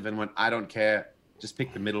indecisive and went, I don't care, just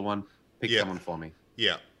pick the middle one, pick Yeah. someone for me.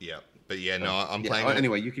 Yeah, yeah. But yeah, no, I'm Yeah. playing. Oh,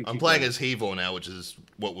 anyway, you can. I'm keep playing going. as Hevor now, which is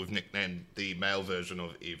what we've nicknamed the male version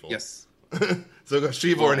of Evil. Yes. So we've got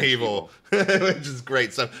Shivor and Shivor. Hevor, which is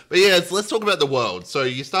great stuff. But yeah, let's talk about the world. So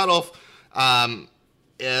you start off,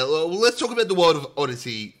 Yeah, well, let's talk about the world of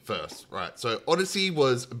Odyssey first, right? So Odyssey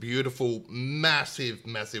was a beautiful, massive,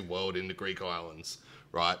 massive world in the Greek islands,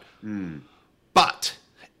 right? But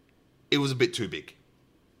it was a bit too big.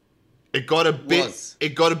 It got a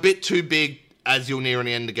bit too big as you're nearing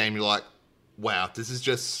the end of the game. You're like, wow, this is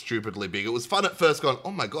just stupidly big. It was fun at first going,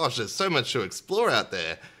 oh my gosh, there's so much to explore out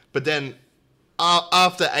there. But then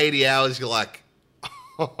after 80 hours, you're like,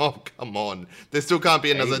 oh, come on. There still can't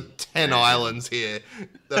be another 10 islands here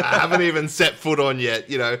that I haven't even set foot on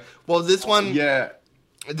yet, you know. Well, this one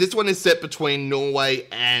is set between Norway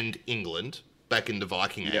and England back in the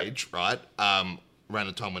Viking Age, right? Around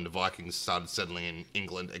the time when the Vikings started settling in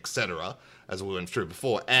England, etc., as we went through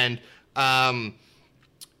before. And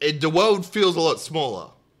the world feels a lot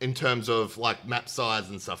smaller in terms of like map size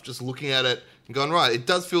and stuff. Just looking at it and going, right, it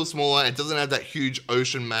does feel smaller. It doesn't have that huge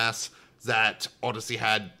ocean mass that Odyssey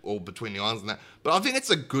had all between the islands and that. But I think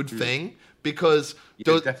it's a good thing because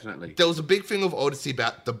definitely. There was a big thing of Odyssey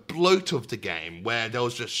about the bloat of the game where there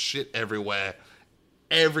was just shit everywhere.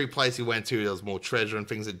 Every place you went to, there was more treasure and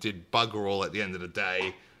things that did bugger all at the end of the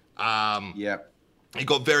day. It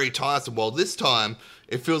got very tiresome. Well, this time,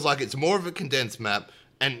 it feels like it's more of a condensed map,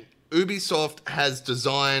 and Ubisoft has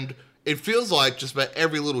designed, it feels like just about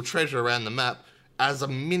every little treasure around the map as a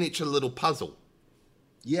miniature little puzzle.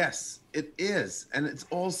 Yes, it is. And it's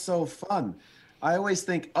all so fun. I always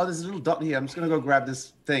think, oh, there's a little dot here. I'm just going to go grab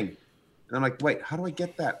this thing. And I'm like, wait, how do I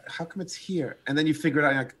get that? How come it's here? And then you figure it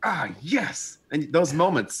out, and you're like, yes. And those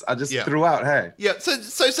moments are just throughout, hey? Yeah, so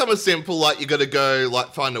some are simple, like you got to go,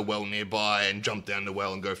 like, find a well nearby and jump down the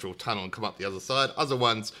well and go through a tunnel and come up the other side. Other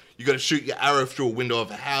ones, you got to shoot your arrow through a window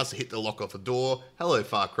of a house, hit the lock off a door. Hello,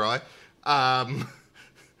 Far Cry. That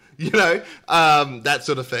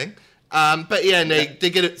sort of thing. But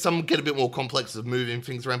yeah, some get a bit more complex of moving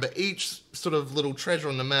things around, but each sort of little treasure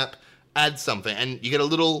on the map adds something, and you get a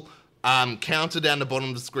little counter down the bottom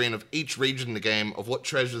of the screen of each region in the game of what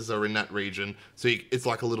treasures are in that region. So it's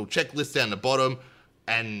like a little checklist down the bottom,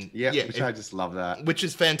 and I just love that. Which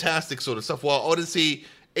is fantastic sort of stuff. While Odyssey,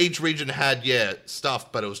 each region had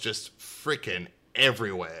stuff, but it was just freaking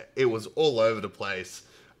everywhere. It was all over the place,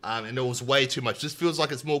 and it was way too much. This feels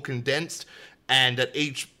like it's more condensed, and that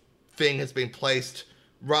each thing has been placed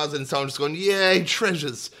rather than someone just going, yay,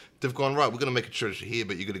 treasures. They've gone, right, we're going to make a treasure here,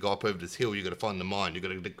 but you got to go up over this hill. You got to find the mine. You got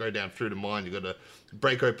to go down through the mine. You got to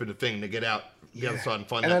break open the thing to get out the other side and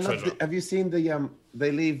find that treasure. Have you seen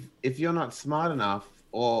they leave, if you're not smart enough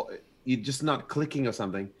or you're just not clicking or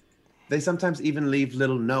something, they sometimes even leave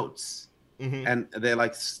little notes. And they're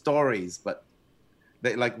like stories, but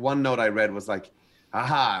they, like one note I read was like,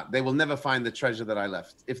 aha, they will never find the treasure that I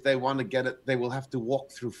left. If they want to get it, they will have to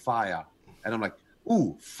walk through fire. And I'm like,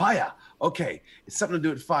 ooh, fire. Okay, it's something to do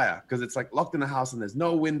with fire because it's like locked in a house and there's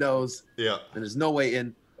no windows. Yeah. And there's no way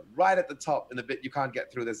in. But right at the top, in the bit you can't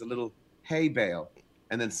get through, there's a little hay bale.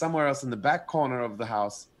 And then somewhere else in the back corner of the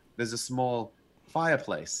house, there's a small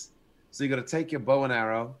fireplace. So you got to take your bow and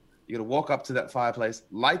arrow. You got to walk up to that fireplace,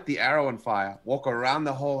 light the arrow on fire, walk around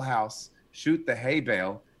the whole house, shoot the hay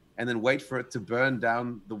bale, and then wait for it to burn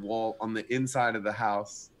down the wall on the inside of the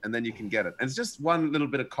house, and then you can get it. And it's just one little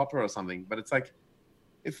bit of copper or something, but it's like,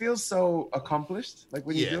 it feels so accomplished. Like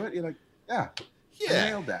when you do it, you're like, I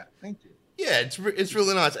nailed that. Thank you. Yeah, it's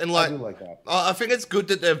really nice. And I do like that. I think it's good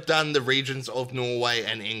that they've done the regions of Norway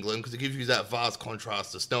and England because it gives you that vast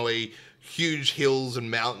contrast to snowy, huge hills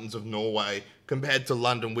and mountains of Norway compared to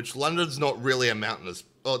London, which London's not really a mountainous.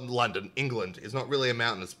 England is not really a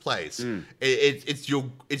mountainous place. It's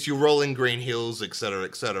your rolling green hills, etc.,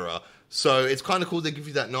 etc. So it's kind of cool. They give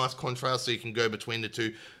you that nice contrast, so you can go between the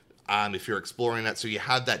two. If you're exploring that, so you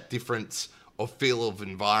have that difference of feel of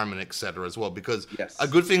environment, etc. as well. Because a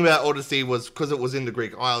good thing about Odyssey was because it was in the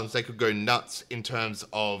Greek islands, they could go nuts in terms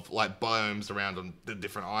of like biomes around on the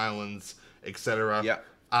different islands, etc. Yeah.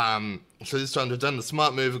 So this time they've done the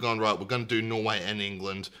smart move and gone, right, we're going to do Norway and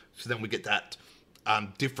England. So then we get that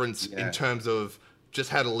difference in terms of just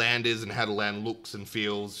how the land is and how the land looks and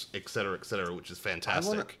feels, etc., which is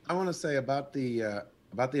fantastic. I want to say about the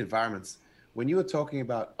environments. When you were talking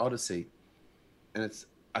about Odyssey, and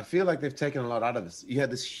I feel like they've taken a lot out of this. You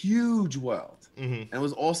had this huge world, and it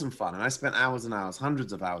was awesome fun, and I spent hours and hours,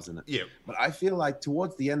 hundreds of hours in it. Yeah. But I feel like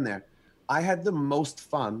towards the end there, I had the most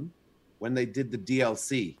fun when they did the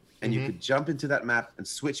DLC, and you could jump into that map and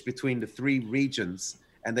switch between the 3 regions,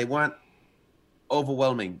 and they weren't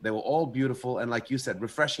overwhelming. They were all beautiful, and like you said,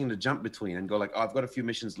 refreshing to jump between and go like, oh, I've got a few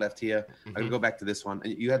missions left here. I can go back to this one.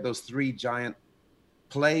 And you had those 3 giant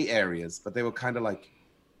play areas, but they were kind of like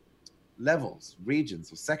levels,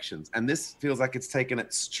 regions, or sections. And this feels like it's taken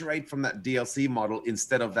it straight from that DLC model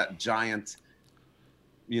instead of that giant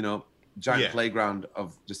giant Yeah. playground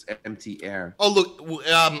of just empty air. Oh look,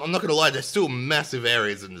 I'm not gonna lie. There's still massive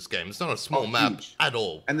areas in this game. It's not a small map Huge. at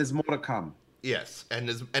all. And there's more to come. Yes, and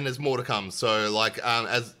there's more to come. So like,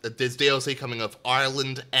 as there's DLC coming of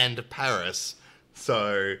Ireland and Paris.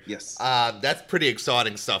 So Yes. that's pretty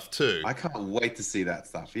exciting stuff too. I can't wait to see that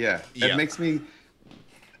stuff. Yeah. Yeah. It makes me.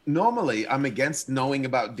 Normally, I'm against knowing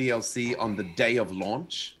about DLC on the day of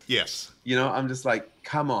launch. Yes. I'm just like,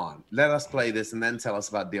 come on, let us play this and then tell us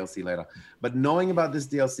about DLC later. But knowing about this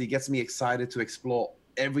DLC gets me excited to explore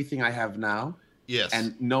everything I have now. Yes.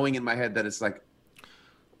 And knowing in my head that it's like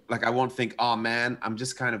I won't think, oh man, I'm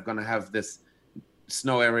just kind of gonna have this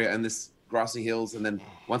snow area and this grassy hills, and then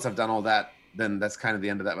once I've done all that, then that's kind of the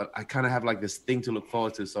end of that. But I kind of have like this thing to look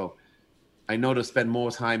forward to, so I know to spend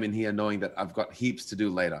more time in here knowing that I've got heaps to do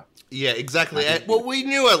later. Yeah, exactly. Well, we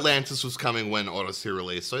knew Atlantis was coming when Odyssey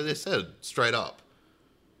released, so they said straight up.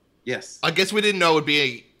 Yes. I guess we didn't know it would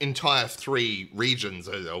be an entire 3 regions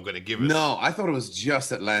they were going to give us. No, I thought it was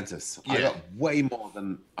just Atlantis. I Yeah. got way more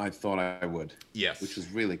than I thought I would. Yes. Which was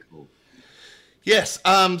really cool. Yes.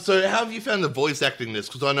 So how have you found the voice acting in this?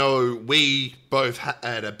 Because I know we both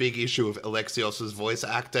had a big issue with Alexios's voice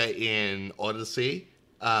actor in Odyssey,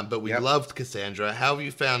 but we Yep. loved Cassandra. How have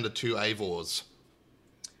you found the 2 Eivors?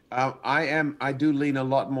 I do lean a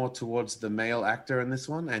lot more towards the male actor in this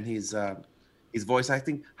one, and his voice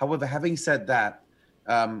acting. However, having said that,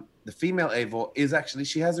 the female Eivor is actually,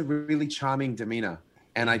 she has a really charming demeanor,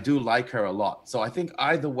 and I do like her a lot. So I think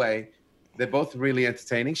either way, they're both really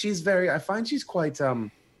entertaining. I find she's quite,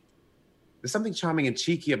 there's something charming and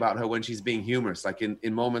cheeky about her when she's being humorous, like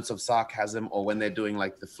in moments of sarcasm, or when they're doing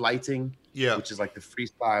like the flighting, Yeah. which is like the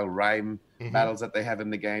freestyle rhyme battles that they have in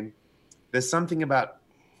the game. There's something about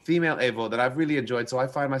female Eivor that I've really enjoyed. So I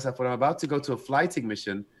find myself, when I'm about to go to a flighting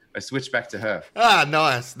mission, I switch back to her. Ah,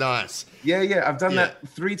 nice, nice. Yeah. I've done Yeah. that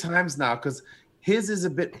 3 times now, because his is a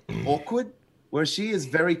bit awkward, where she is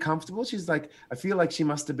very comfortable. She's like, I feel like she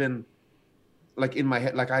must have been, like in my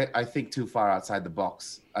head, like I think too far outside the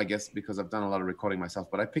box, I guess, because I've done a lot of recording myself.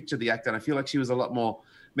 But I picture the actor, and I feel like she was a lot more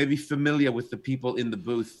maybe familiar with the people in the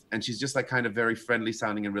booth, and she's just like kind of very friendly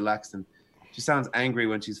sounding and relaxed, and she sounds angry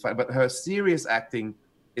when she's fighting. But her serious acting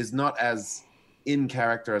is not as in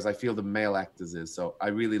character as I feel the male actors is. So I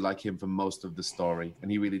really like him for most of the story, and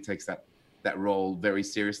he really takes that role very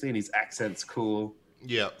seriously, and his accent's cool.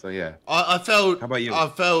 Yeah. So yeah. I felt. How about you? I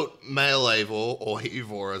felt male Eivor, or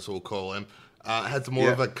Eivor as we'll call him, has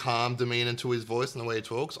more of a calm demeanor to his voice and the way he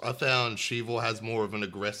talks. I found Shivor has more of an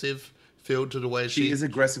aggressive feel to the way She is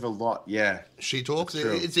aggressive a lot, yeah. she talks. That's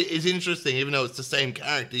true. It's interesting, even though it's the same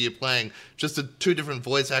character you're playing, just the 2 different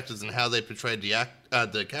voice actors and how they portrayed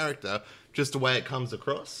the character, just the way it comes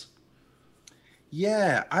across.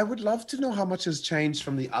 Yeah, I would love to know how much has changed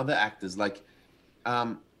from the other actors. Like,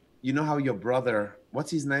 you know how your brother,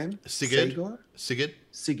 what's his name? Sigurd. Sagor? Sigurd.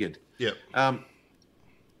 Sigurd. Yep.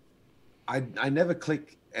 I never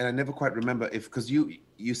click, and I never quite remember because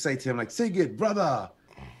you say to him like, Sigurd, brother,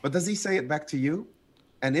 but does he say it back to you?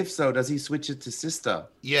 And if so, does he switch it to sister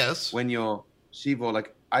Yes. when you're Shivo?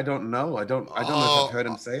 Like, I don't know. I don't know if I've heard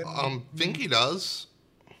him say it. Think he does.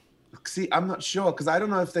 See, I'm not sure, because I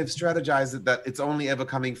don't know if they've strategized it that it's only ever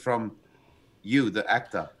coming from you, the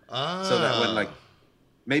actor. Ah. So that when, like,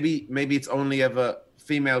 maybe it's only ever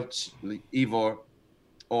female Eivor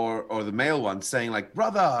or the male one saying like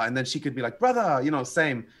brother, and then she could be like brother,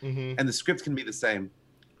 same, and the script can be the same,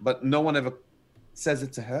 but no one ever says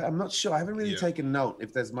it to her. I'm not sure. I haven't really taken note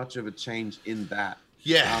if there's much of a change in that.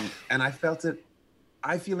 Yeah. And I feel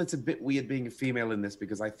it's a bit weird being a female in this,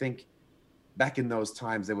 because I think back in those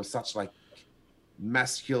times there was such like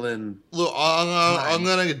masculine. Look, I'm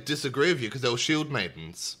going to disagree with you, because they were shield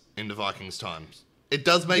maidens in the Vikings times. It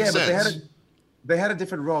does make sense. But they had a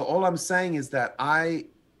different role. All I'm saying is that I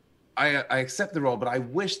accept the role, but I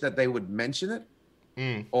wish that they would mention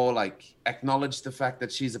it or like acknowledge the fact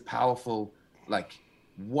that she's a powerful, like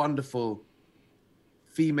wonderful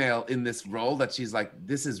female in this role, that she's like,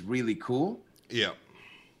 this is really cool. Yeah.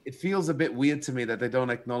 It feels a bit weird to me that they don't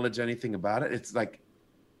acknowledge anything about it. It's like,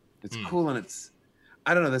 it's cool, and it's,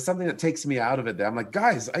 I don't know, there's something that takes me out of it there. I'm like,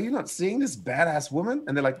 guys, are you not seeing this badass woman?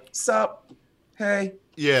 And they're like, sup, hey.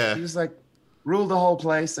 Yeah. You just like ruled the whole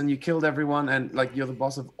place, and you killed everyone, and like you're the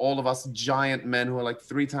boss of all of us giant men who are like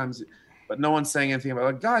 3 times, but no one's saying anything about it.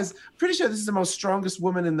 Like, guys, pretty sure this is the most strongest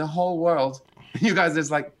woman in the whole world. You guys just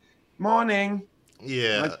like, morning.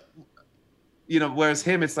 Yeah. Like, whereas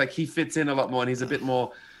him, it's like he fits in a lot more, and he's a bit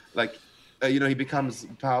more like, he becomes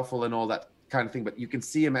powerful and all that kind of thing. But you can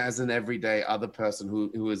see him as an everyday other person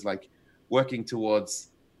who is like working towards,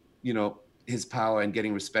 his power and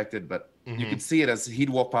getting respected. But You could see it as he'd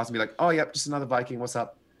walk past and be like, "Oh, yep, just another Viking. What's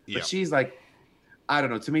up?" But Yep. she's like, I don't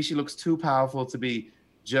know. To me, she looks too powerful to be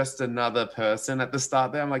just another person at the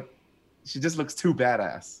start there. I'm like, she just looks too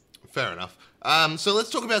badass. Fair enough. So let's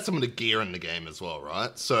talk about some of the gear in the game as well,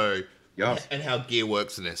 right? So, Yes. and how gear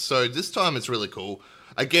works in this. So this time it's really cool.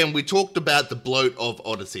 Again, we talked about the bloat of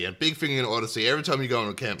Odyssey. A big thing in Odyssey, every time you go on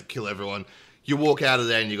a camp, kill everyone, you walk out of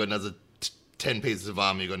there and you got another 10 pieces of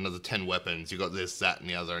armor, you got another 10 weapons, you got this, that, and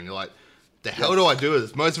the other, and you're like, the hell do I do with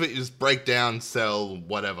this? Most of it you just break down, sell,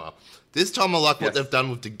 whatever. This time I like what they've done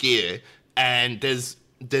with the gear, and there's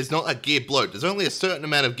not a gear bloat. There's only a certain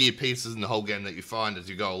amount of gear pieces in the whole game that you find as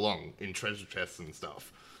you go along in treasure chests and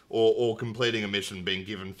stuff, or completing a mission, being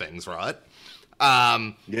given things, right?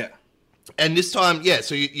 Yeah. And this time,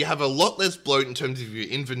 so you have a lot less bloat in terms of your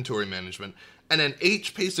inventory management, and then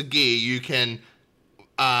each piece of gear you can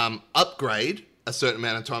upgrade a certain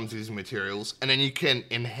amount of times using materials, and then you can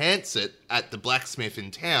enhance it at the blacksmith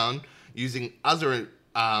in town using other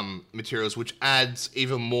materials, which adds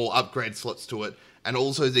even more upgrade slots to it, and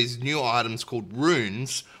also these new items called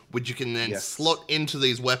runes, which you can then slot into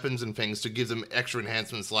these weapons and things to give them extra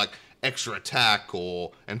enhancements like extra attack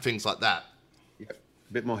and things like that. Yeah.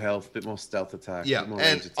 Bit more health, bit more stealth attack. Yeah, bit more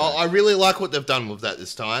and range attack. I really like what they've done with that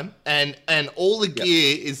this time. And all the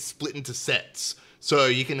gear is split into sets. So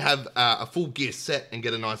you can have a full gear set and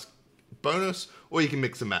get a nice bonus, or you can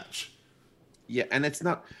mix and match. Yeah, and it's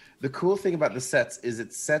not... The cool thing about the sets is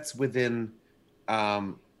it sets within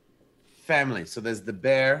families. So there's the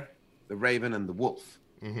bear, the raven, and the wolf.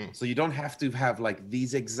 Mm-hmm. So you don't have to have like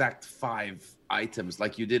these exact 5 items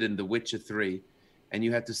like you did in The Witcher 3, and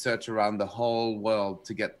you had to search around the whole world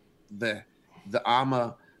to get the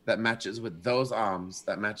armor that matches with those arms,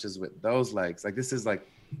 that matches with those legs. Like this is like,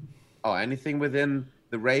 anything within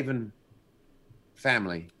the raven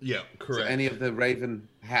family. Yeah, correct. So any of the raven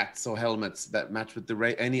hats or helmets that match with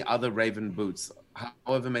any other raven boots,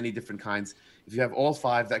 however many different kinds. If you have all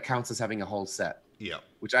 5, that counts as having a whole set. Yeah.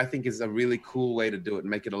 Which I think is a really cool way to do it and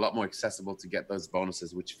make it a lot more accessible to get those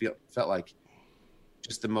bonuses, which felt like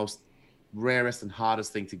just the most rarest and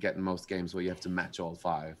hardest thing to get in most games, where you have to match all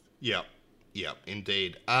 5. Yeah,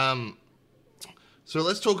 indeed. So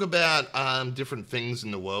let's talk about different things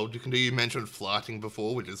in the world. You mentioned flighting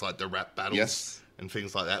before, which is like the rap battles and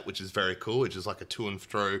things like that, which is very cool, which is like a to and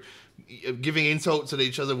fro, giving insults at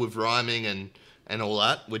each other with rhyming and all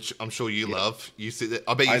that, which I'm sure you love. You sit there.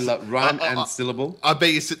 I love rhyme and syllable. I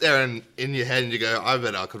bet you sit there and in your head and you go, I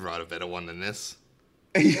bet I could write a better one than this.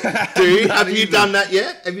 Yeah. Dude, have you done that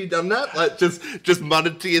yet? Have you done that? Like just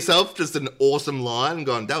muttered to yourself just an awesome line and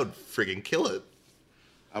gone, that would friggin' kill it.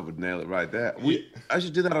 I would nail it right there. I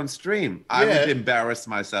should do that on stream. I would embarrass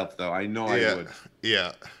myself, though. I know I would.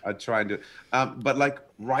 Yeah. I'd try and do it. But like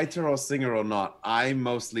writer or singer or not, I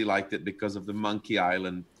mostly liked it because of the Monkey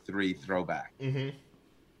Island 3 throwback. Mm-hmm.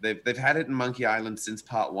 They've had it in Monkey Island since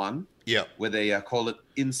part 1. Yeah. Where they call it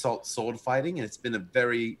insult sword fighting, and it's been a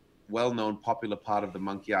very well-known, popular part of the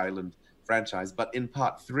Monkey Island franchise. But in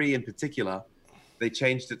part 3 in particular, they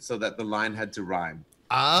changed it so that the line had to rhyme.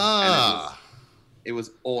 Ah. It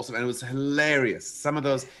was awesome, and it was hilarious. Some of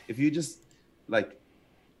those, if you just like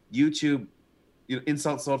YouTube,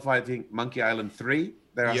 insult sword fighting Monkey Island 3,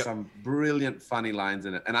 there are some brilliant, funny lines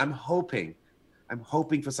in it. And I'm hoping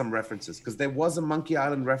for some references, because there was a Monkey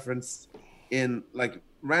Island reference in like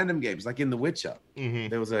random games, like in The Witcher. Mm-hmm.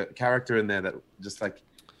 There was a character in there that just like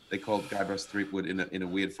they called Guybrush Threepwood in a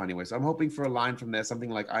weird, funny way. So I'm hoping for a line from there,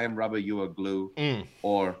 something like "I am rubber, you are glue,"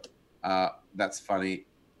 or "That's funny.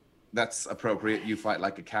 That's appropriate. You fight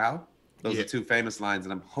like a cow." Those are 2 famous lines,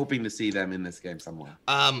 and I'm hoping to see them in this game somewhere.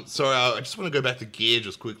 Sorry, I just want to go back to gear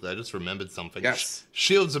just quickly. I just remembered something. Yes.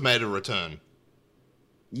 Shields have made a return.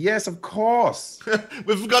 Yes, of course.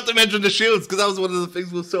 We forgot to mention the shields, because that was one of the things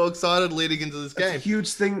we were so excited leading into this game. That's a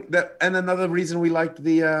huge thing, and another reason we liked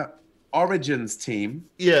the Origins team.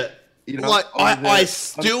 Yeah. I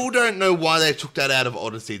still don't know why they took that out of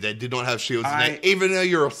Odyssey. They did not have shields in there, even though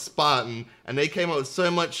you're a Spartan, and they came up with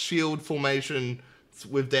so much shield formation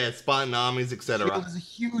with their Spartan armies, etc. Shield is a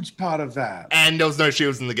huge part of that. And there was no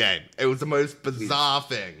shields in the game. It was the most bizarre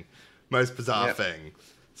thing. Thing.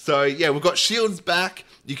 So, we've got shields back.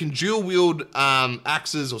 You can dual wield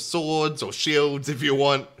axes or swords or shields if you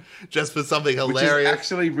want, just for something hilarious. Which is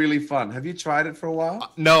actually really fun. Have you tried it for a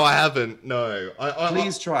while? No, I haven't. No.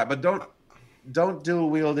 Please try, but don't dual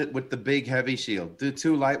wield it with the big heavy shield. Do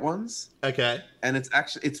 2 light ones. Okay. And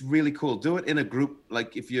it's really cool. Do it in a group,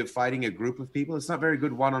 like if you're fighting a group of people. It's not very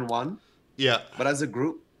good one-on-one. Yeah. But as a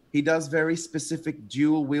group, he does very specific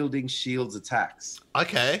dual wielding shields attacks.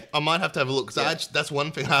 Okay, I might have to have a look because that's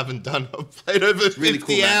one thing I haven't done. I've played over really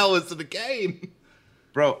 50 cool, hours of the game.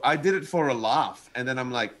 Bro, I did it for a laugh, and then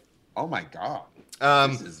I'm like, oh my god,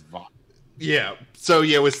 this is fun. Yeah, so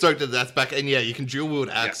yeah, we're stoked that that's back, and yeah, you can dual wield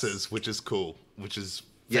axes, which is cool, which is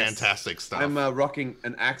fantastic stuff. I'm rocking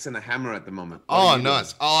an axe and a hammer at the moment. Oh,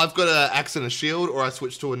 nice. Oh, I've got an axe and a shield, or I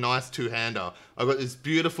switched to a nice two-hander. I've got this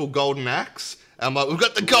beautiful golden axe. And I'm like, we've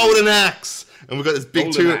got the golden axe, and we've got this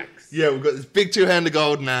big we've got this big two-hander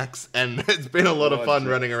golden axe, and it's been a lot of fun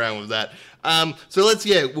running around with that. So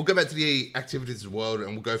we'll go back to the activities of the world,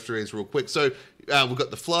 and we'll go through these real quick. So we've got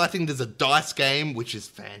the flighting. There's a dice game, which is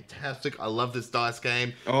fantastic. I love this dice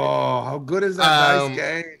game. Oh, how good is that dice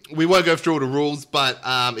game? We won't go through all the rules, but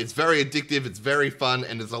it's very addictive. It's very fun,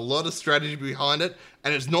 and there's a lot of strategy behind it,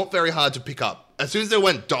 and it's not very hard to pick up. As soon as they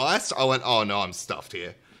went dice, I went, oh no, I'm stuffed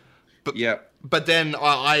here. But then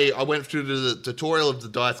I went through the tutorial of the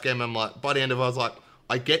dice game, and I'm like, by the end of it, I was like,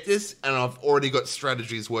 I get this, and I've already got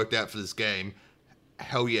strategies worked out for this game.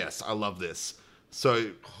 Hell yes, I love this.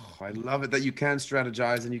 So I love it that you can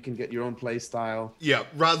strategize and you can get your own play style. Yeah,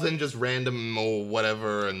 rather than just random or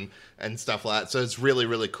whatever and stuff like that. So it's really,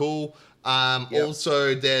 really cool.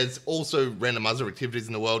 Also, there's also random other activities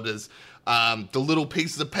in the world. There's the little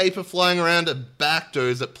pieces of paper flying around at back.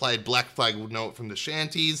 Those that played Black Flag would know it from the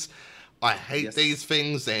shanties. I hate these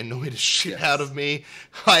things. They annoy the shit out of me.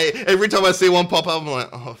 Every time I see one pop up, I'm like,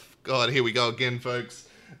 oh, God, here we go again, folks.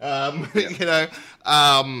 You know,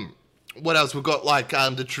 what else? We've got like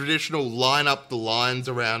the traditional line up the lines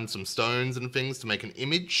around some stones and things to make an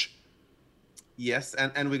image. Yes,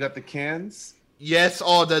 and we got the cans. Yes,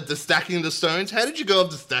 oh, the stacking of the stones. How did you go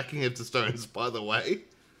of the stacking of the stones, by the way?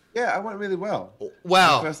 Yeah, I went really well.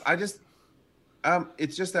 Wow. Because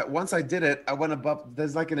it's just that once I did it, I went above.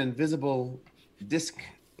 There's like an invisible disc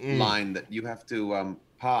line that you have to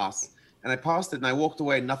pass, and I passed it, and I walked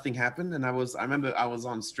away. Nothing happened, and I remember I was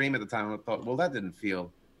on stream at the time, and I thought, well, that didn't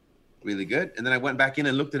feel really good. And then I went back in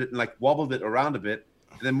and looked at it and like wobbled it around a bit,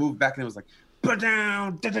 and then moved back, and it was like,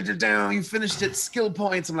 down, down. You finished it. Skill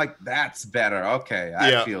points. I'm like, that's better. Okay,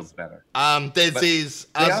 that feels better. These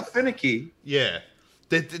they are finicky. Yeah.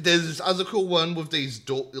 There's this other cool one with these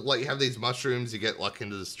like you have these mushrooms, you get like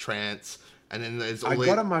into this trance, and then there's I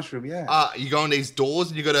got a mushroom, yeah. You go on these doors,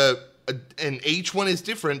 and you got to, and each one is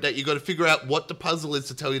different. That you got to figure out what the puzzle is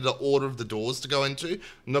to tell you the order of the doors to go into.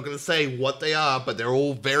 I'm not going to say what they are, but they're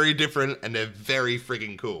all very different, and they're very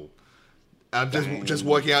freaking cool. Just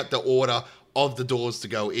working out the order of the doors to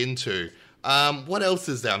go into. What else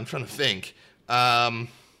is there? I'm trying to think.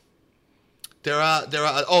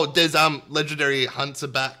 There's legendary hunts are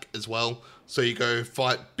back as well. So you go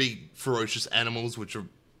fight big ferocious animals, which are,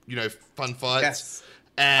 fun fights. Yes.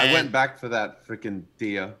 And I went back for that freaking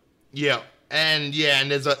deer. Yeah. And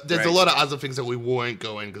there's a lot of other things that we won't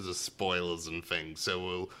go in because of spoilers and things.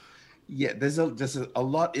 So there's a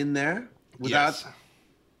lot in there without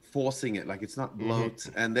forcing it. Like, it's not bloat.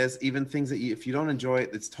 And there's even things that if you don't enjoy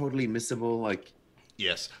it, it's totally missable. Like,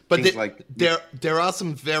 yes, but there are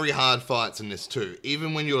some very hard fights in this too.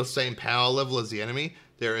 Even when you're the same power level as the enemy,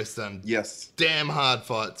 there is some damn hard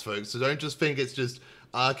fights, folks. So don't just think it's just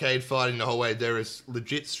arcade fighting the whole way. There is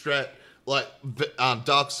legit strat, like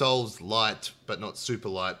Dark Souls light, but not super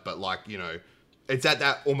light. But like, it's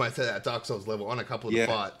almost at that Dark Souls level on a couple of the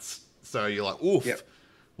fights. So you're like, oof,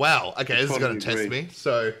 wow, okay, this is going to test me.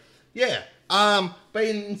 So yeah, but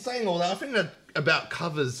in saying all that, I think that about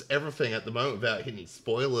covers everything at the moment without hitting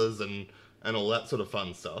spoilers and all that sort of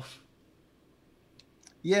fun stuff.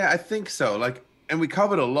 Yeah, I think so. Like, and we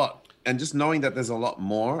covered a lot. And just knowing that there's a lot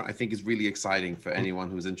more, I think is really exciting for anyone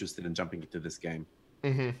who's interested in jumping into this game.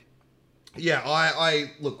 Mm-hmm. Yeah,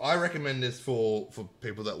 I recommend this for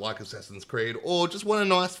people that like Assassin's Creed or just want a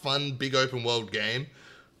nice, fun, big open world game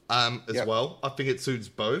as well. I think it suits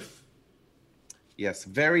both. Yes,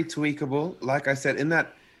 very tweakable. Like I said, in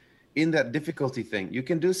that difficulty thing, you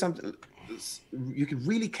can do something, you can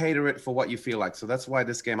really cater it for what you feel like. So that's why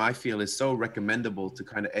this game, I feel, is so recommendable to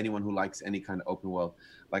kind of anyone who likes any kind of open world.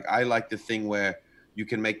 Like, I like the thing where you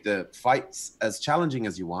can make the fights as challenging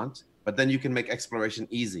as you want, but then you can make exploration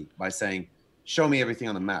easy by saying, show me everything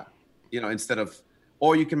on the map,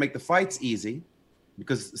 or you can make the fights easy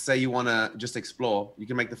because, say you want to just explore, you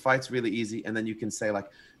can make the fights really easy. And then you can say, like,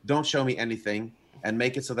 don't show me anything, and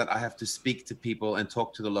make it so that I have to speak to people and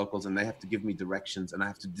talk to the locals, and they have to give me directions, and I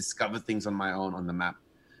have to discover things on my own on the map.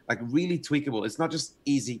 Like, really tweakable. It's not just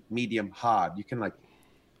easy, medium, hard. You can like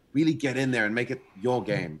really get in there and make it your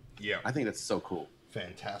game. Yeah. I think that's so cool.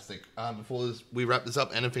 Fantastic. Before we wrap this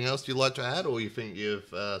up, anything else you'd like to add, or you think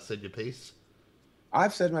you've said your piece?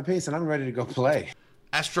 I've said my piece and I'm ready to go play.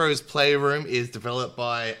 Astro's Playroom is developed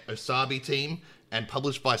by Osabi Team and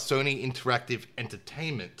published by Sony Interactive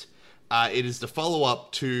Entertainment. It is the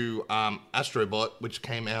follow-up to Astrobot, which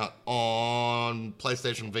came out on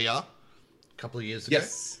PlayStation VR a couple of years ago.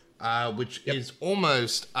 Yes. Which is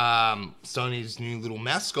almost Sony's new little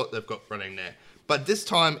mascot they've got running there. But this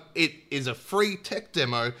time, it is a free tech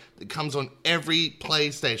demo that comes on every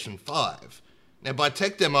PlayStation 5. Now, by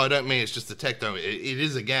tech demo, I don't mean it's just a tech demo. It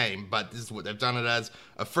is a game, but this is what they've done it as.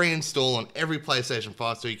 A free install on every PlayStation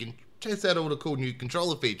 5 so you can test out all the cool new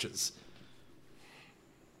controller features.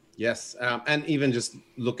 Yes, and even just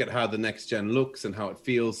look at how the next gen looks and how it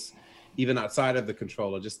feels, even outside of the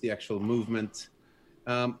controller, just the actual movement.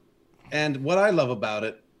 And what I love about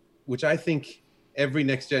it, which I think every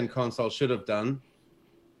next gen console should have done,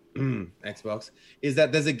 Xbox, is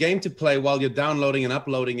that there's a game to play while you're downloading and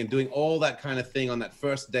uploading and doing all that kind of thing on that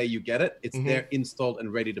first day you get it. It's there installed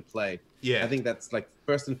and ready to play. Yeah. I think that's like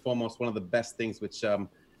first and foremost one of the best things, which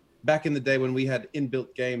back in the day when we had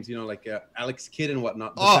inbuilt games, you know, like Alex Kidd and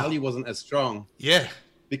whatnot, the value wasn't as strong. Yeah.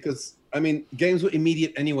 Because, I mean, games were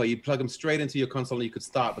immediate anyway. You plug them straight into your console and you could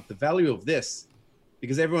start. But the value of this,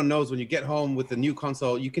 because everyone knows when you get home with the new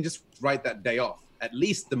console, you can just write that day off. At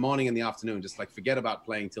least the morning and the afternoon, just like forget about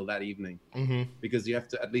playing till that evening. Because you have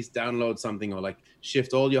to at least download something or like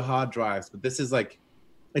shift all your hard drives. But this is like,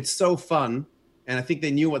 it's so fun. And I think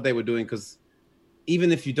they knew what they were doing because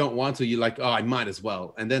even if you don't want to, you're like, oh, I might as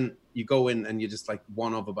well. And then you go in and you're just like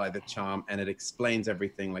won over by the charm and it explains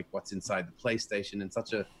everything, like what's inside the PlayStation in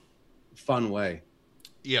such a fun way.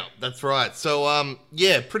 Yeah, that's right. So,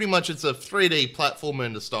 yeah, pretty much it's a 3D platformer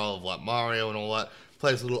in the style of like Mario and all that.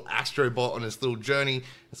 Plays a little Astrobot on his little journey,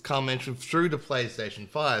 as Carl mentioned, through the PlayStation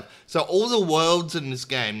 5. So all the worlds in this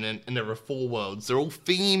game, and there are 4 worlds, they're all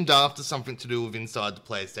themed after something to do with inside the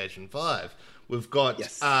PlayStation 5. We've got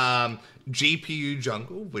GPU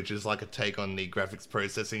Jungle, which is like a take on the graphics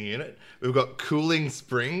processing unit. We've got Cooling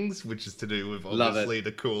Springs, which is to do with obviously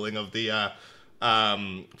the cooling of the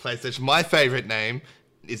PlayStation. My favorite name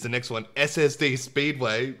is the next one, SSD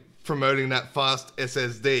Speedway, promoting that fast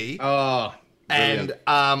SSD. Oh, brilliant.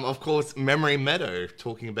 And of course, Memory Meadow,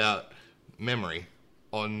 talking about memory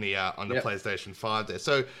on the PlayStation 5 there.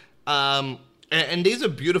 So, and these are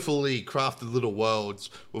beautifully crafted little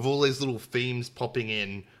worlds with all these little themes popping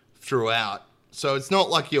in throughout. So it's not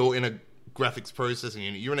like you're in a graphics processing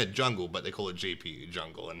unit. You're in a jungle, but they call it GPU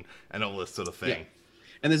jungle and all this sort of thing. Yeah.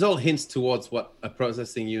 And there's all hints towards what a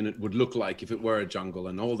processing unit would look like if it were a jungle,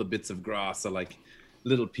 and all the bits of grass are like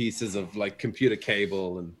little pieces of like computer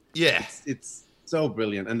cable, and it's so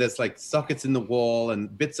brilliant. And there's like sockets in the wall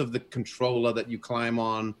and bits of the controller that you climb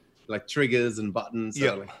on, like triggers and buttons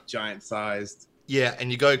that are like giant sized. Yeah,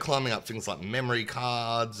 and you go climbing up things like memory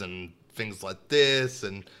cards and things like this,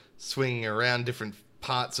 and swinging around different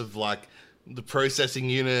parts of like the processing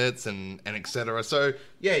units and etc. So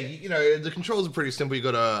yeah, you know, the controls are pretty simple. You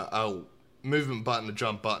got a movement button, a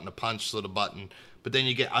jump button, a punch sort of button, but then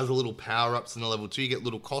you get other little power-ups in the level 2. You get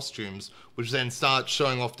little costumes, which then start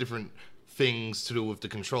showing off different things to do with the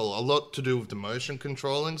controller. A lot to do with the motion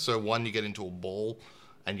controlling. So one, you get into a ball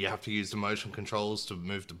and you have to use the motion controls to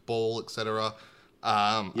move the ball, etc.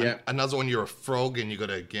 Another one, you're a frog and you got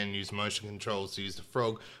to again use motion controls to use the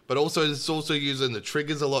frog. But also it's also using the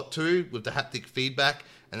triggers a lot too with the haptic feedback,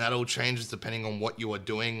 and that all changes depending on what you are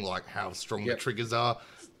doing, like how strong the triggers are,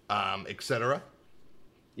 etc.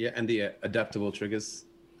 Yeah, and the adaptable triggers.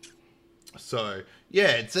 So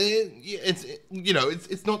yeah, it's you know,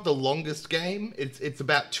 it's not the longest game. It's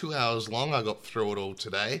about 2 hours long. I got through it all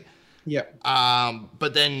today. Yeah.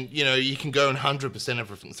 But then, you know, you can go in 100%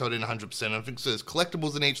 everything. So I did 100% everything. So there's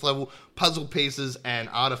collectibles in each level, puzzle pieces, and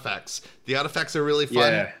artifacts. The artifacts are really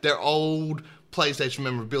fun. Yeah. They're old PlayStation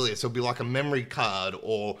memorabilia. So it'll be like a memory card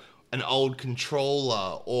or an old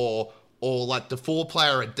controller or like the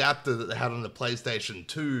 4-player adapter that they had on the PlayStation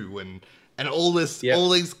 2 and all this, all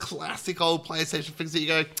these classic old PlayStation things that you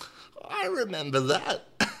go, I remember that.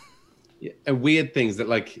 Yeah, and weird things that,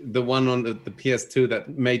 like the one on the PS2 that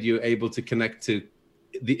made you able to connect to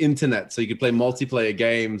the internet so you could play multiplayer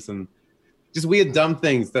games, and just weird dumb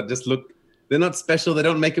things that just look, they're not special. They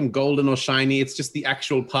don't make them golden or shiny. It's just the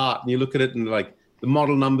actual part. And you look at it and like the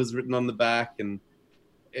model numbers written on the back, and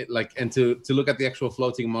it like, and to look at the actual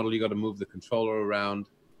floating model, you got to move the controller around.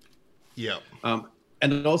 Yeah.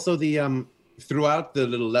 And also the throughout the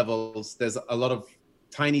little levels, there's a lot of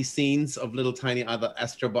tiny scenes of little tiny other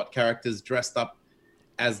Astrobot characters dressed up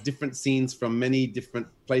as different scenes from many different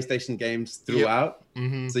PlayStation games throughout.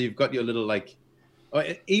 Mm-hmm. So you've got your little like Or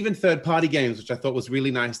even third-party games, which I thought was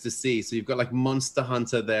really nice to see. So you've got like Monster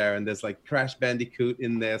Hunter there, and there's like Crash Bandicoot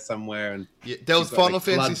in there somewhere, and Yeah, there was you've got, Final like,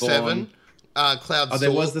 Fantasy Bloodborne. VII. Cloud Oh, Sword.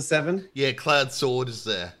 there was the 7? Yeah, Cloud Sword is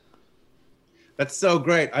there. That's so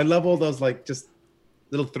great. I love all those like just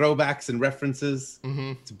little throwbacks and references.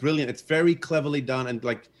 Mm-hmm. It's brilliant. It's very cleverly done and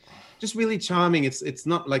like just really charming. It's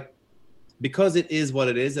not like, because it is what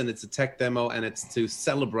it is and it's a tech demo and it's to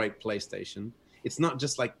celebrate PlayStation. It's not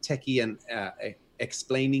just like techie and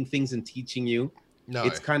explaining things and teaching you. No.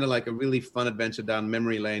 It's kind of like a really fun adventure down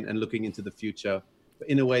memory lane and looking into the future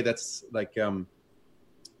in a way that's like,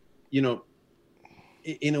 you know,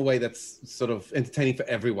 in a way that's sort of entertaining for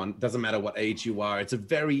everyone. Doesn't matter what age you are. It's a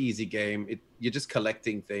very easy game. You're just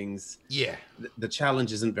collecting things. Yeah. The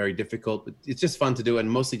challenge isn't very difficult, but it's just fun to do, and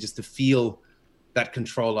mostly just to feel that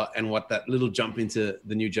controller and what that little jump into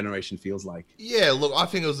the new generation feels like. Yeah, look, I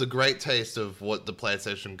think it was a great taste of what the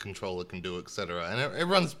PlayStation controller can do, etc. And it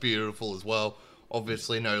runs beautiful as well.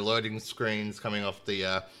 Obviously, no loading screens coming off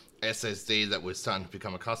the SSD that we're starting to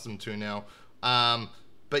become accustomed to now.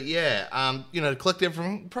 But yeah, you know, to collect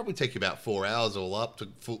everything probably take you about 4 hours all up to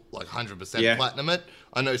full, like 100% platinum it.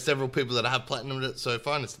 I know several people that have platinumed it so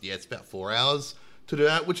far, and it's about 4 hours to do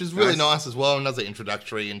that, which is really nice as well. Another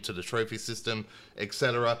introductory into the trophy system,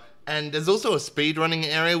 etc. And there's also a speedrunning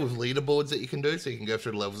area with leaderboards that you can do, so you can go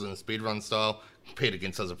through the levels in a speedrun style, compete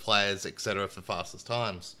against other players, etc. for fastest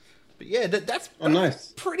times. But yeah, that's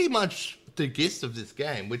nice. Pretty much the gist of this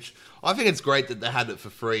game, which I think it's great that they had it for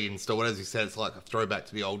free installed. As you said, it's like a throwback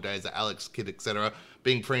to the old days of Alex Kidd, etc.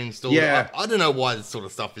 being pre-installed. Yeah. I don't know why this sort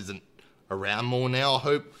of stuff isn't around more now. I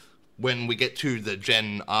hope when we get to the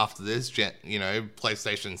gen after this, you know,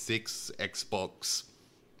 PlayStation 6, Xbox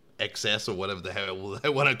XS, or whatever the hell they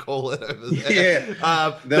want to call it over there.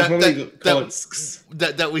 Yeah,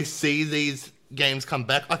 that we see these games come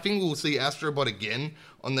back. I think we'll see Astrobot again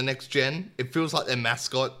on the next gen. It feels like their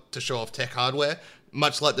mascot to show off tech hardware,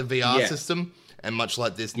 much like the VR system, and much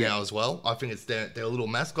like this now as well. I think it's their little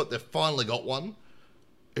mascot. They've finally got one,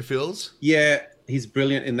 it feels. Yeah, he's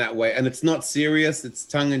brilliant in that way. And it's not serious, it's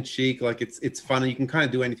tongue-in-cheek, like it's fun, and you can kind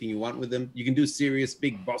of do anything you want with him. You can do serious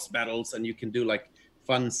big boss battles, and you can do like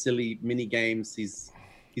fun, silly mini games. He's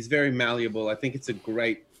very malleable. I think it's a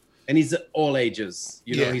great, and he's all ages.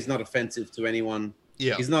 You know, he's not offensive to anyone.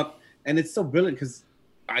 Yeah. He's not, and it's so brilliant because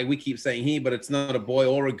we keep saying he, but it's not a boy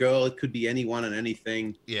or a girl. It could be anyone and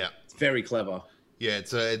anything. Yeah. It's very clever. Yeah,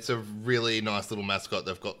 it's a really nice little mascot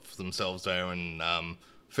they've got for themselves there, and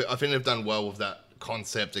I think they've done well with that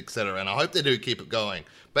concept, etc. And I hope they do keep it going.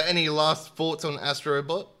 But any last thoughts on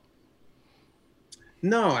Astrobot?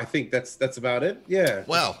 No, I think that's about it. Yeah.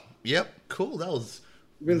 Wow. Yep. Cool. That was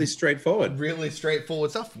really straightforward. Really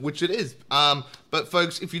straightforward stuff, which it is. But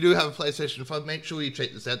folks, if you do have a PlayStation 5, make sure you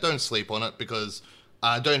check this out. Don't sleep on it, because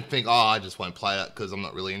don't think, oh, I just won't play it because I'm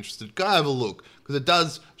not really interested. Go have a look, because it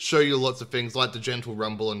does show you lots of things like the gentle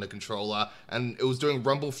rumble on the controller, and it was doing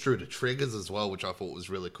rumble through the triggers as well, which I thought was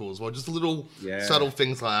really cool as well. Just little subtle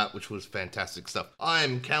things like that, which was fantastic stuff.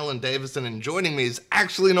 I'm Callan Davison, and joining me is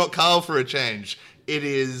actually not Carl for a change. It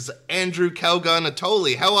is Andrew Calgar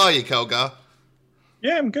Natoli. How are you, Calgar?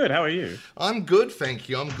 Yeah, I'm good. How are you? I'm good, thank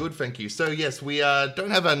you. I'm good, thank you. So yes, we don't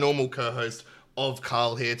have our normal co-host of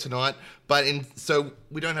Carl here tonight, so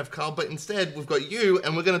we don't have Carl, but instead we've got you,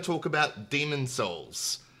 and we're going to talk about Demon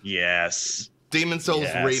Souls. Yes. Demon Souls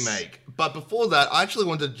Remake. But before that, I actually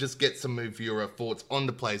wanted to just get some of your thoughts on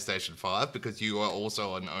the PlayStation 5, because you are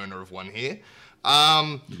also an owner of one here.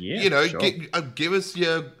 You know, sure. Give us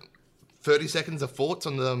your 30 seconds of thoughts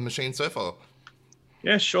on the machine so far.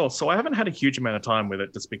 Yeah, sure. So I haven't had a huge amount of time with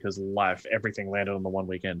it just because everything landed on the one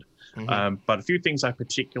weekend. Mm-hmm. But a few things I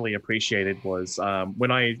particularly appreciated was when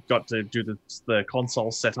I got to do the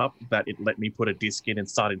console setup, that it let me put a disc in and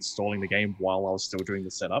start installing the game while I was still doing the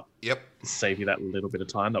setup. Yep. To save you that little bit of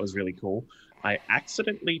time. That was really cool. I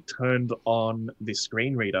accidentally turned on the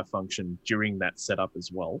screen reader function during that setup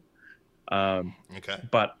as well. Okay.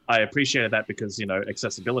 But I appreciated that because, you know,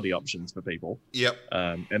 accessibility options for people. Yep.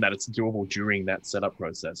 And that it's doable during that setup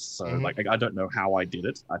process. So, like, I don't know how I did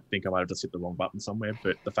it. I think I might have just hit the wrong button somewhere,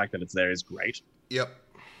 but the fact that it's there is great. Yep.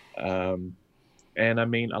 And I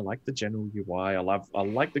mean, I like the general UI. I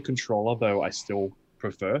like the controller, though I still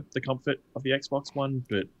prefer the comfort of the Xbox One,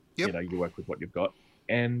 but, you know, you work with what you've got.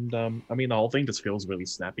 And, I mean, the whole thing just feels really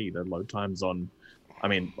snappy. The load times on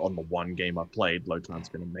the one game I've played, load time's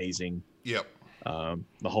been amazing. Yep.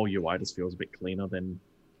 The whole UI just feels a bit cleaner than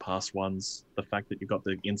past ones. The fact that you got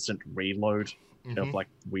the instant reload of like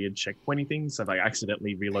weird checkpointy things. So I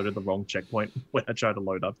accidentally reloaded the wrong checkpoint when I tried to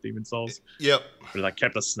load up Demon Souls. Yep. But I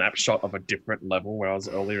kept a snapshot of a different level where I was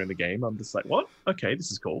earlier in the game. I'm just like, what? Okay,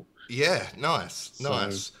 this is cool. Yeah, nice.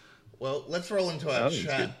 Well, let's roll into our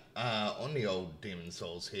chat on the old Demon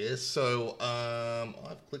Souls here. So,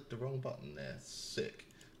 I've clicked the wrong button there. Sick.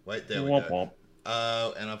 Wait, there we go.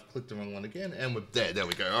 And I've clicked the wrong one again, and we're there. There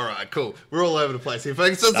we go. All right, cool. We're all over the place here,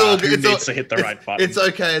 folks. Who needs to hit the right button? It's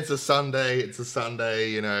okay. It's a Sunday.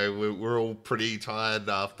 You know, we're all pretty tired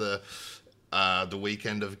after the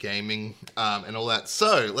weekend of gaming and all that.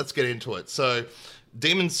 So let's get into it. So,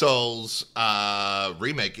 Demon Souls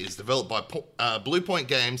remake is developed by Bluepoint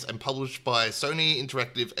Games and published by Sony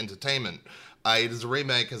Interactive Entertainment. It is a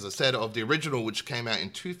remake, as I said, of the original, which came out in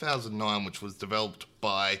 2009, which was developed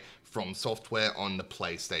by From Software on the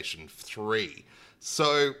PlayStation 3.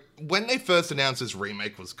 So, when they first announced this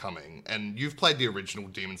remake was coming, and you've played the original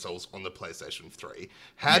Demon Souls on the PlayStation 3,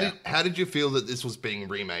 how did you feel that this was being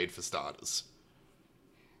remade for starters?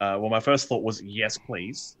 Well, my first thought was, yes,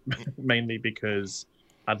 please. Mainly because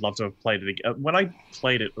I'd love to have played it again. When I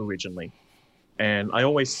played it originally, and I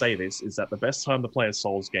always say this, is that the best time to play a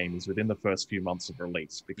Souls game is within the first few months of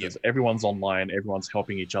release, because everyone's online, everyone's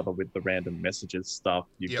helping each other with the random messages stuff.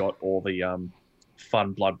 You've got all the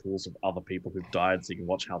fun blood pools of other people who've died, so you can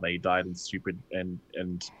watch how they died in stupid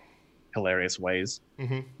and hilarious ways.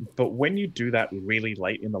 But when you do that really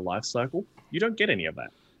late in the life cycle, you don't get any of that.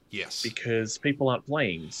 Yes. Because people aren't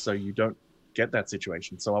playing, so you don't get that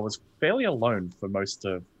situation. So I was fairly alone for most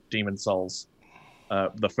of Demon Souls.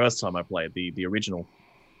 The first time I played the original,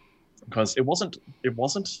 because it wasn't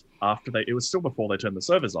after it was still before they turned the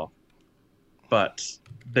servers off, but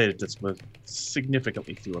there just were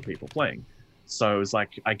significantly fewer people playing. So it was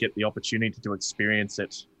like I get the opportunity to experience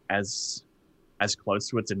it as close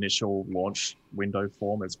to its initial launch window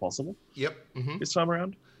form as possible. This time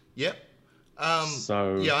around.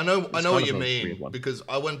 So I know what you mean, because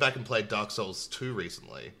I went back and played Dark Souls 2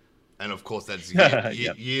 recently, and of course that's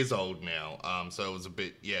years old now. So it was a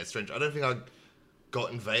bit strange. I don't think I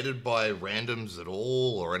got invaded by randoms at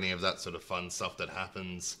all, or any of that sort of fun stuff that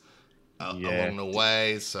happens along the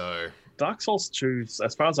way. So Dark Souls 2,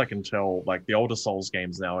 as far as I can tell, like the older Souls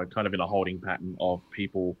games now are kind of in a holding pattern of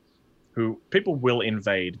people will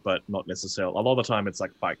invade, but not necessarily. A lot of the time it's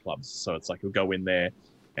like fight clubs, so it's like you'll go in there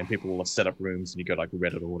and people will have set up rooms, and you go like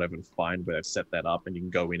Reddit or whatever to find where they've set that up, and you can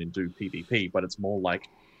go in and do PvP. But it's more like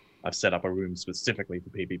I've set up a room specifically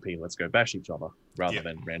for PvP. Let's go bash each other rather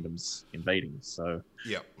than randoms invading. So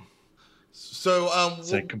So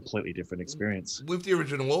it's a completely different experience. With the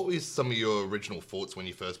original, what was some of your original thoughts when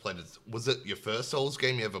you first played it? Was it your first Souls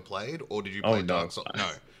game you ever played, or did you play Dark Souls? No.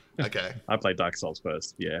 Okay. I played Dark Souls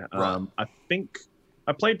first. Yeah. Right. I think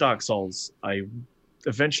I played Dark Souls. I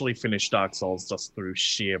eventually finished Dark Souls just through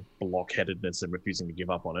sheer blockheadedness and refusing to give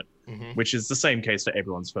up on it, which is the same case for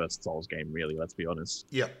everyone's first Souls game, really, let's be honest.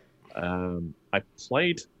 I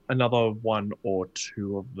played another one or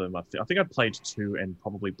two of them. I think I played 2 and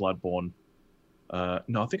probably Bloodborne.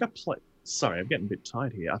 No, I think I played... Sorry, I'm getting a bit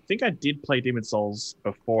tired here. I think I did play Demon Souls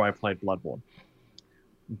before I played Bloodborne,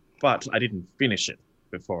 but I didn't finish it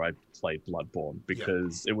before I played Bloodborne,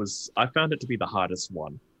 because I found it to be the hardest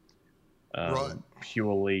one.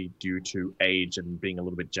 Purely due to age and being a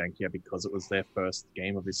little bit jankier, because it was their first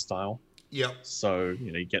game of this style. So,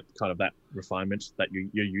 you get kind of that refinement that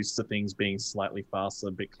you're used to things being slightly faster,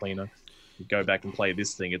 a bit cleaner. You go back and play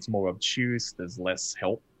this thing, it's more obtuse, there's less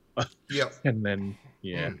help. And then,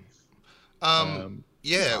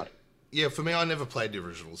 for me, I never played the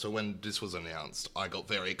original, so when this was announced, I got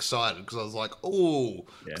very excited, because I was like,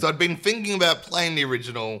 because I'd been thinking about playing the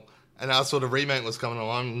original, and our sort of remake was coming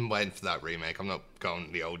along. I'm waiting for that remake. I'm not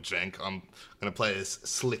going the old jank. I'm going to play this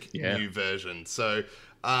slick new version. So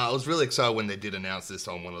I was really excited when they did announce this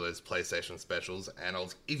on one of those PlayStation specials, and I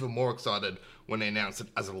was even more excited when they announced it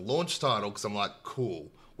as a launch title, because I'm like, cool,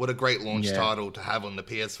 what a great launch title to have on the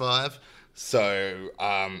PS5. So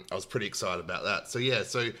I was pretty excited about that.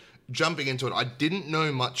 So jumping into it, I didn't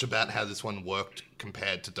know much about how this one worked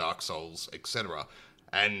compared to Dark Souls, etc.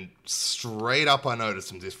 And straight up, I noticed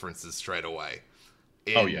some differences straight away.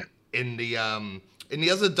 In the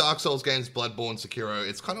other Dark Souls games, Bloodborne, Sekiro,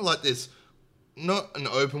 it's kind of like this, not an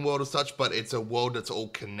open world as such, but it's a world that's all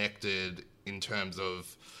connected in terms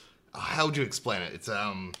of, how would you explain it? It's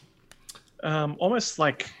almost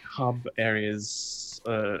like hub areas.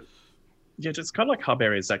 It's kind of like hub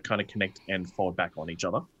areas that kind of connect and fall back on each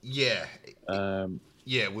other.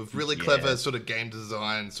 Yeah, with really clever sort of game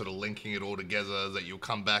design, sort of linking it all together, that you'll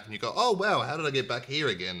come back and you go, oh wow, how did I get back here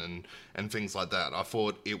again, and things like that. I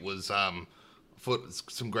thought it was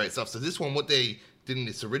some great stuff. So this one, what they did in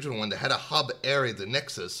this original one, they had a hub area, the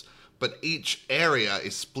Nexus, but each area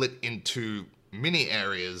is split into mini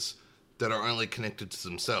areas that are only connected to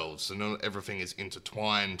themselves. So not everything is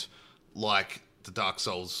intertwined like the Dark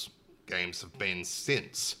Souls games have been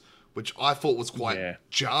since, which I thought was quite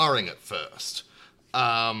jarring at first.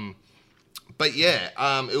 But yeah,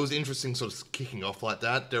 it was interesting sort of kicking off like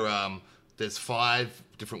that. There's 5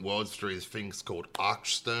 different worlds through these things called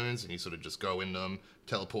Archstones, and you sort of just go in them,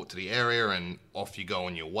 teleport to the area, and off you go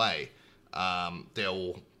on your way. They're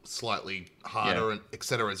all slightly harder, and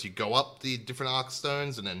etc. as you go up the different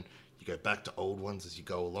Archstones, and then you go back to old ones as you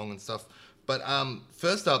go along and stuff. But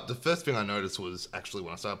first up, the first thing I noticed was actually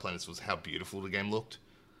when I started playing this was how beautiful the game looked.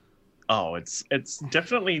 Oh, it's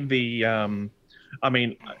definitely the. I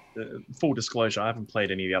mean, full disclosure, I haven't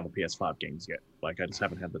played any of the other PS5 games yet. Like, I just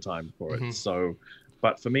haven't had the time for it. So,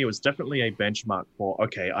 but for me, it was definitely a benchmark for,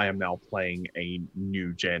 okay, I am now playing a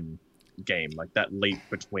new gen game. Like, that leap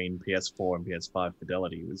between PS4 and PS5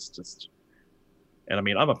 fidelity was just... And I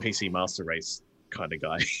mean, I'm a PC Master Race kind of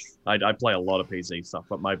guy. I play a lot of PC stuff,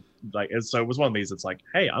 but so it was one of these that's like,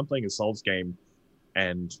 hey, I'm playing a Souls game,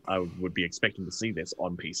 and I would be expecting to see this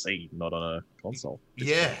on PC, not on a console.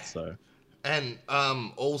 Yeah. So... And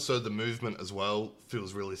also the movement as well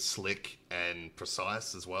feels really slick and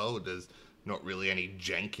precise as well. There's not really any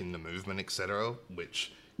jank in the movement, etc.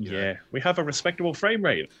 Which we have a respectable frame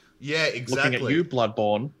rate. Yeah, exactly. Looking at you,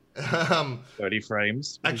 Bloodborne. 30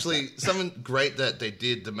 frames. Actually, something great that they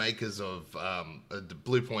did, the makers of the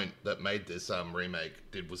Bluepoint that made this remake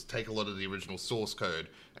did was take a lot of the original source code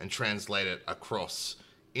and translate it across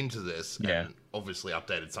into this, and obviously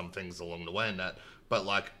updated some things along the way in that. But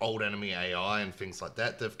like old enemy AI and things like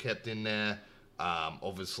that, they've kept in there.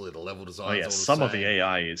 Obviously, the level design. Oh yeah, some of the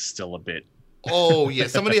AI is still a bit. Oh yeah,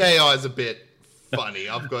 some of the AI is a bit funny.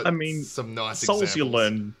 I've got. Some nice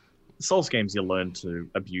examples. Souls games, you learn to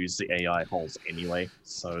abuse the AI holes anyway,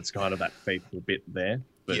 so it's kind of that faithful bit there.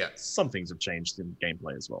 But some things have changed in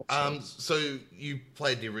gameplay as well. So you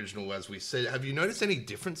played the original, as we said. Have you noticed any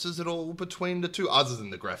differences at all between the two, other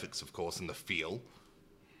than the graphics, of course, and the feel?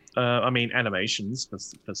 I mean, animations,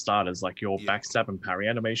 for starters, like your backstab and parry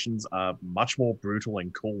animations are much more brutal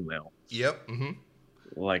and cool now. Yep.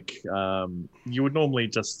 Like, you would normally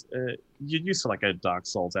just... you're used to like a Dark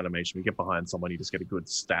Souls animation. You get behind someone, you just get a good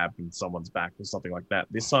stab in someone's back or something like that.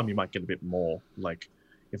 This time you might get a bit more. Like,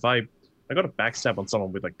 if I got a backstab on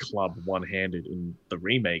someone with a club one-handed in the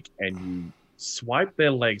remake, and you swipe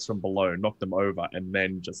their legs from below, knock them over, and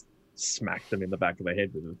then just smack them in the back of the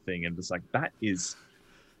head with a thing, and just like,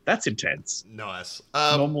 that's intense. Nice.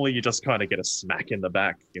 Normally, you just kind of get a smack in the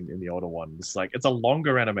back in the older one. It's like, it's a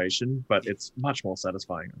longer animation, but it's much more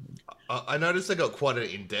satisfying, I think. I noticed they got quite an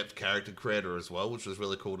in-depth character creator as well, which was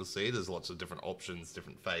really cool to see. There's lots of different options,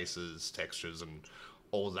 different faces, textures, and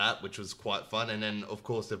all that, which was quite fun. And then, of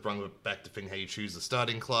course, they've brought it back to thing how you choose the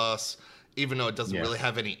starting class, even though it doesn't really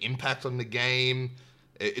have any impact on the game.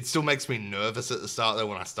 It still makes me nervous at the start, though,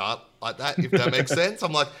 when I start like that, if that makes sense.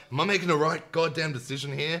 I'm like, am I making the right goddamn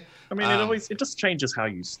decision here? I mean, it just changes how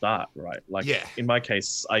you start, right? Like, in my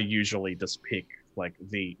case, I usually just pick, like,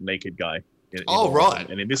 the naked guy. Right.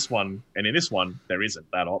 And in this one, there isn't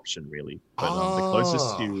that option, really. But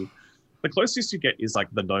the closest you get is, like,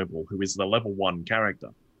 the Noble, who is the level 1 character.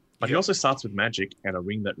 But he also starts with magic and a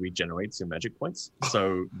ring that regenerates your magic points.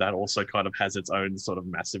 So that also kind of has its own sort of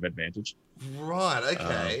massive advantage. Right,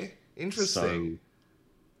 okay. Interesting.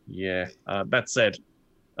 So, that said,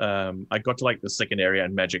 I got to like the second area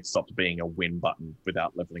and magic stopped being a win button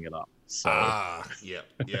without leveling it up. So. Yeah.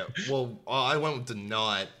 Well, I went with the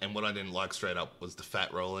knight, and what I didn't like straight up was the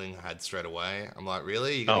fat rolling I had straight away. I'm like,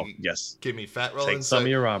 really? You're gonna give me fat rolling? Take some of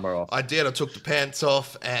your armor off. I did. I took the pants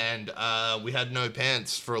off, and we had no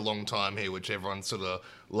pants for a long time here, which everyone sort of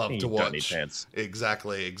loved to watch. Don't need pants.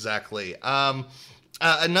 Exactly.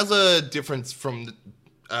 Another difference from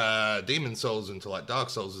Demon Souls into like Dark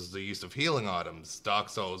Souls is the use of healing items. Dark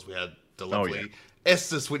Souls, we had the lovely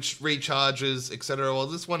Estus, which recharges, etc. Well,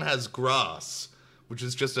 this one has grass, which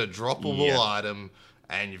is just a droppable item,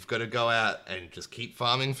 and you've got to go out and just keep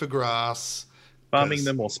farming for grass. Farming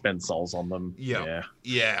them or spend souls on them. Yeah.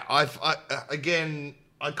 I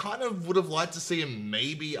kind of would have liked to see him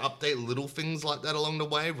maybe update little things like that along the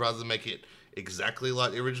way, rather than make it exactly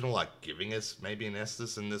like the original, like giving us maybe an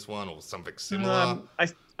Estus in this one or something similar.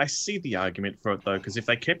 I see the argument for it though, because if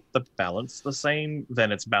they kept the balance the same,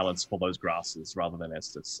 then it's balanced for those grasses rather than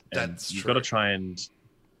Estus. And That's you've true. got to try and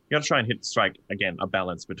you got to try and strike again a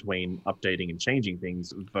balance between updating and changing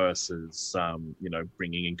things versus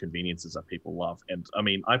bringing inconveniences that people love. And I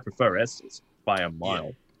mean, I prefer Estus by a mile.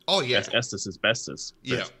 Yeah. Oh yeah, Estus is bestest.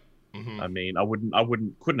 Yeah. Mm-hmm. I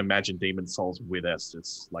mean, couldn't imagine Demon Souls with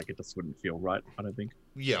Estus. Like, it just wouldn't feel right, I don't think.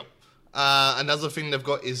 Yeah. Another thing they've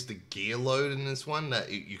got is the gear load in this one,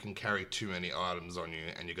 that you can carry too many items on you,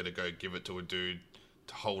 and you got to go give it to a dude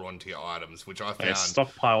to hold on to your items, which I found. Yeah,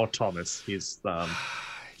 Stockpile Thomas. He's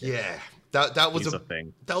yeah, that was a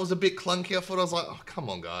thing. That was a bit clunky. I thought, I was like, oh, come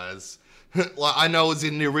on, guys. Like, I know it's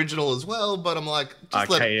in the original as well, but I'm like,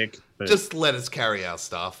 just let us carry our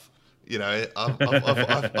stuff. You know, I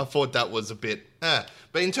thought that was a bit. But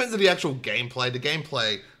in terms of the actual gameplay, the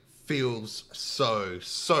gameplay feels so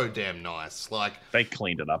damn nice. Like, they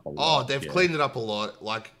cleaned it up a lot. Oh, they've cleaned it up a lot.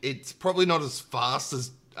 Like, it's probably not as fast as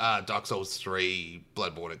Dark Souls 3,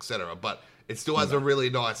 Bloodborne, etc., but it still has a really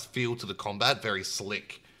nice feel to the combat. Very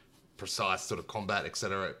slick, precise sort of combat,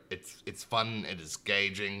 etc. It's fun. It is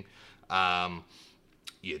engaging.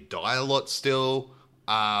 You die a lot still.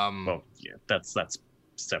 Well, yeah, that's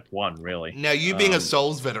step one, really. Now, you being a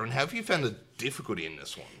Souls veteran, have you found the difficulty in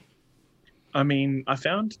this one? I mean, I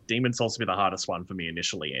found Demon Souls to be the hardest one for me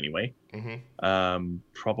initially, anyway. Mm-hmm.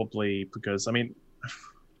 Probably because, I mean,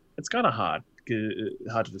 it's kind of hard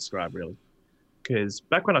to describe, really. Because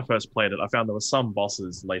back when I first played it, I found there were some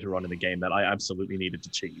bosses later on in the game that I absolutely needed to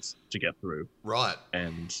cheese to get through. Right.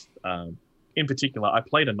 And in particular, I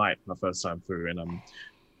played a knight for the first time through, and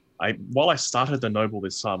while I started the noble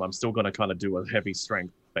this time, I'm still going to kind of do a heavy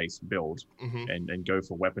strength-based build and go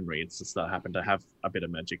for weaponry. It's just that I happen to have a bit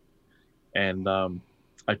of magic. And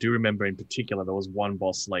I do remember in particular, there was one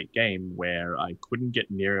boss late game where I couldn't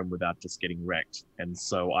get near him without just getting wrecked. And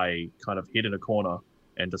so I kind of hid in a corner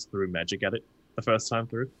and just threw magic at it the first time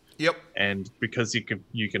through. Yep. And because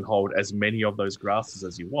you can hold as many of those grasses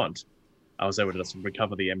as you want, I was able to just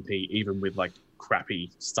recover the MP even with like crappy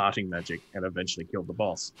starting magic and eventually kill the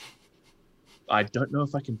boss. I don't know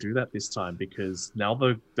if I can do that this time because now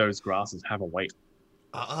those grasses have a weight.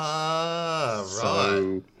 Right.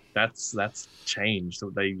 So that's changed.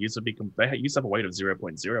 They used to have a weight of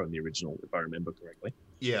 0.0 in the original, if I remember correctly.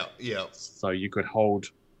 Yeah. So you could hold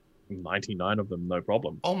 99 of them, no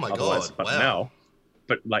problem. Oh my god! But wow.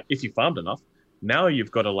 now, like if you farmed enough, now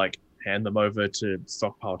you've got to like hand them over to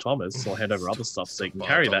Stockpile Thomas or hand over other stuff so you can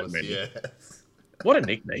carry that many. Yes. What a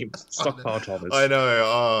nickname, Stockpile Thomas. I know.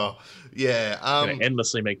 Oh, yeah.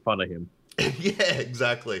 Endlessly make fun of him. Yeah,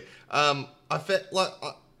 exactly. I felt like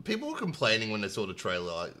people were complaining when they saw the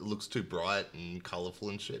trailer. Like, it looks too bright and colorful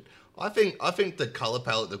and shit. I think the color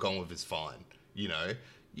palette they've gone with is fine. You know,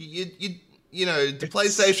 you know, the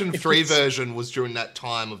PlayStation 3 version was during that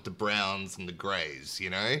time of the browns and the greys. You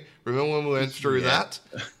know, remember when we went through that?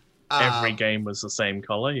 Every game was the same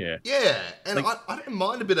color, yeah. Yeah, and like, I don't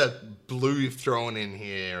mind a bit of blue thrown in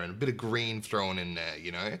here and a bit of green thrown in there,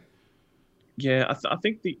 you know? Yeah, I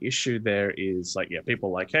think the issue there is, like,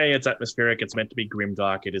 people are like, hey, it's atmospheric, it's meant to be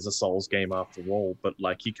grimdark, it is a Souls game after all, but,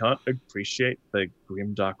 like, you can't appreciate the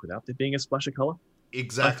grimdark without there being a splash of color.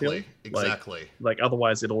 Exactly. Like,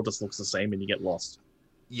 otherwise it all just looks the same and you get lost.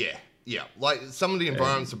 Yeah, like some of the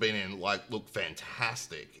environments I've been in, like, look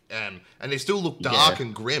fantastic, and they still look dark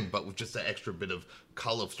and grim, but with just that extra bit of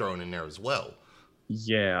color thrown in there as well.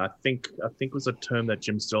 Yeah, I think it was a term that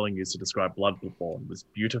Jim Sterling used to describe Bloodborne, was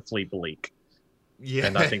beautifully bleak. Yeah,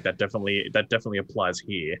 and I think that definitely applies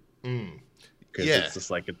here. Because it's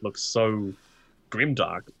just like it looks so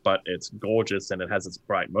grimdark, but it's gorgeous and it has its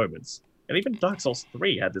bright moments. And even Dark Souls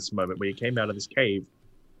 3 had this moment where you came out of this cave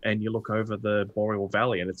and you look over the Boreal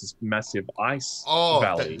Valley, and it's this massive ice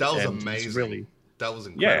valley. That was amazing. That was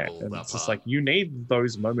incredible. Yeah, and it's just like you need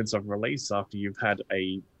those moments of release after you've had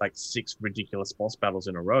 6 ridiculous boss battles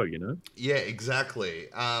in a row, you know? Yeah, exactly.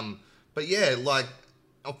 But yeah, like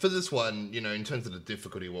for this one, you know, in terms of the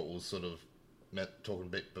difficulty, what was sort of talking a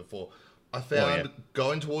bit before, I found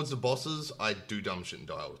going towards the bosses, I do dumb shit and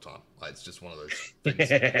die all the time. Like, it's just one of those things.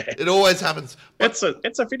 It always happens. But,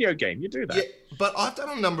 it's a video game. You do that. Yeah, but I've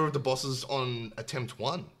done a number of the bosses on attempt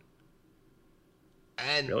 1.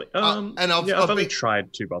 And really? I've only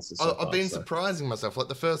tried 2 bosses. I've been surprising myself. Like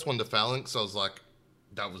the first one, the Phalanx, I was like,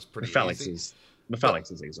 that was pretty easy. The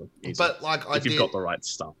Phalanx is easy. But like if you've got the right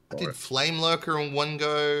stuff. I did Flame Lurker in one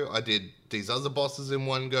go. I did these other bosses in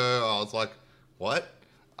one go. I was like, what?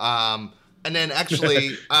 And then actually,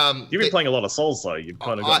 you've been playing a lot of Souls though. You've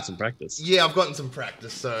kind of gotten some practice. Yeah, I've gotten some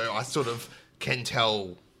practice, so I sort of can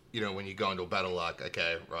tell when you go into a battle, like,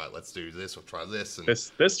 okay, right, let's do this or try this, and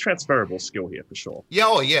There's transferable skill here for sure. yeah,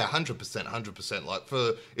 oh yeah, 100%. Like,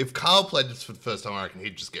 if Carl played this for the first time, I reckon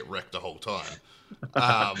he'd just get wrecked the whole time.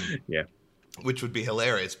 Yeah. Which would be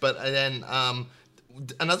hilarious. But then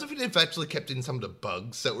another thing, they've actually kept in some of the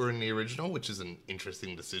bugs that were in the original, which is an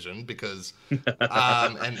interesting decision because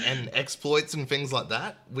and exploits and things like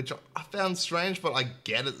that, which I found strange, but I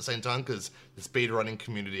get at the same time because the speedrunning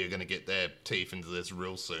community are going to get their teeth into this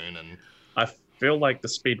real soon. And I feel like the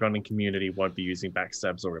speedrunning community won't be using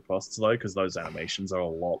backstabs or riposts though, because those animations are a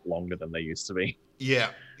lot longer than they used to be. Yeah.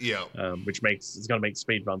 Which it's going to make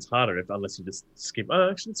speedruns harder unless you just skip.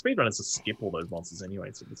 Actually, speedrunners just skip all those monsters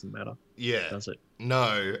anyway, so it doesn't matter. Yeah. Does it?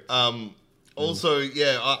 No. Also,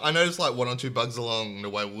 yeah, I noticed like one or two bugs along the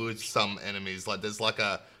way with some enemies. Like there's like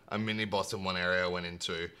a mini boss in one area I went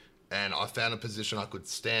into, and I found a position I could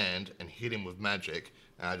stand and hit him with magic,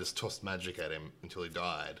 and I just tossed magic at him until he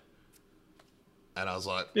died. And I was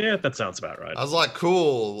like, yeah, that sounds about right. I was like,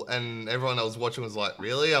 cool. And everyone I was watching was like,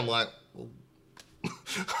 really? I'm like, well,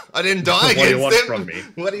 I didn't die What do you want against him. from me?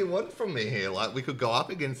 What do you want from me here? Like, we could go up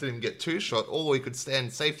against him, get two shot, or we could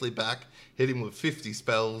stand safely back, hit him with 50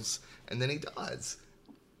 spells, and then he dies.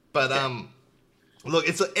 But look,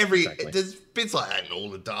 it's Exactly. there's bits like that in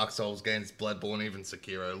all the Dark Souls games, Bloodborne, even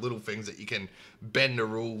Sekiro, little things that you can bend the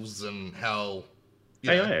rules and how.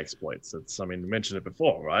 AI exploits. I mean, you mentioned it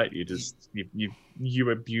before, right? You just you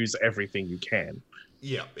abuse everything you can.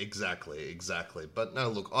 Yeah, exactly. But no,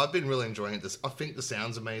 look, I've been really enjoying it. I think the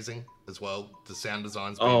sound's amazing as well. The sound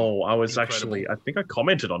design's been I was incredible. I think I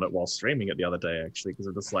commented on it while streaming it the other day, actually, because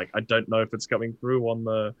it was like, I don't know if it's coming through on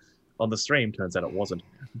the stream. Turns out it wasn't.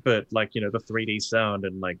 But like, the 3D sound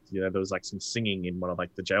and like, there was like some singing in one of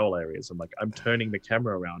like the jail areas. And like, I'm turning the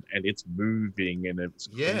camera around and it's moving and it's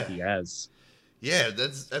creepy as. Yeah,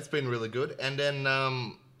 that's been really good. And then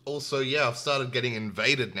also, yeah, I've started getting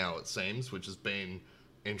invaded now, it seems, which has been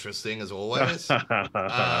interesting as always.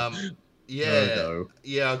 Yeah,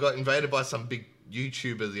 I got invaded by some big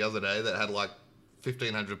YouTuber the other day that had like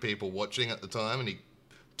 1,500 people watching at the time, and he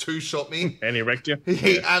two-shot me. And he wrecked you?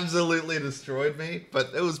 He absolutely destroyed me, but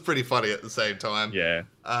it was pretty funny at the same time. Yeah.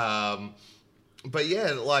 But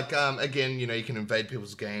yeah, like, again, you can invade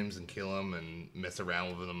people's games and kill them and mess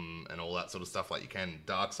around with them and all that sort of stuff like you can in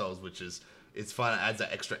Dark Souls, which is, it's fun. It adds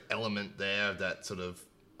that extra element there, that sort of,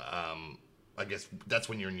 I guess that's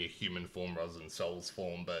when you're in your human form rather than Souls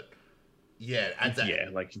form, but yeah, it adds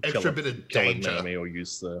that like extra bit of danger. Enemy or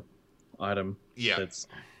use the item. Yeah.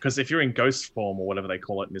 Because if you're in ghost form or whatever they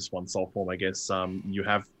call it in this one, soul form, I guess, you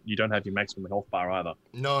don't have your maximum health bar either.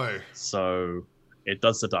 No. So it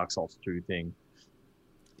does the Dark Souls 2 thing.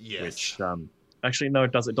 Yes. Which, actually, no,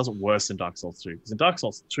 it does it worse in Dark Souls 2. Because in Dark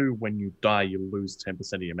Souls 2, when you die, you lose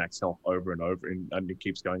 10% of your max health over and over, and it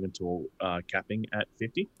keeps going until capping at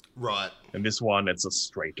 50. Right. And this one, it's a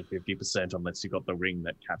straight to 50% unless you got the ring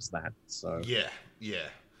that caps that. So Yeah,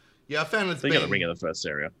 I found you got the ring in the first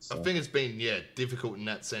area. So. I think it's been, difficult in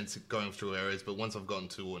that sense, going through areas, but once I've gotten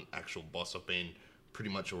to an actual boss, I've been pretty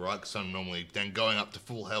much alright, because I'm normally then going up to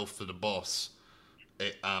full health for the boss,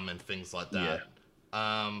 and things like that.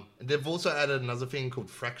 They've also added another thing called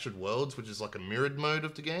Fractured Worlds, which is like a mirrored mode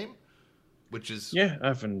of the game, which is... Yeah, I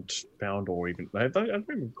haven't found or even... I don't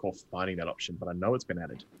even recall finding that option, but I know it's been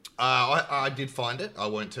added. I did find it. I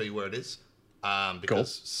won't tell you where it is. Because cool.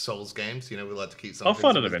 Souls games, we like to keep some... I'll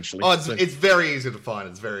find it eventually. Oh, it's very easy to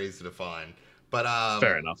find. But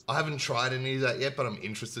fair enough. I haven't tried any of that yet, but I'm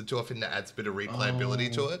interested to. I think that adds a bit of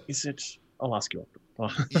replayability to it. Is it? I'll ask you.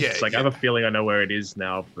 Yeah, I have a feeling I know where it is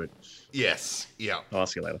now, but yes, yeah. I'll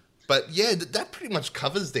ask you later. But yeah, that pretty much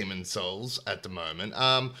covers Demon's Souls at the moment.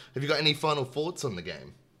 Have you got any final thoughts on the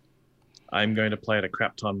game? I'm going to play it a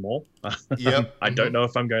crap ton more. Yep. I don't know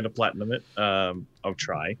if I'm going to platinum it. I'll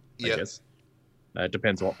try, I Yep. guess. It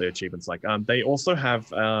depends on what the achievement's like. They also have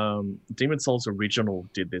Demon's Souls Original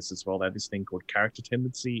did this as well. They have this thing called Character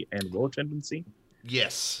Tendency and World Tendency.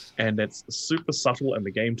 Yes. And it's super subtle, and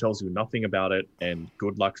the game tells you nothing about it, and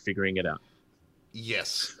good luck figuring it out.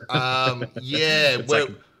 Yes. Yeah. Well,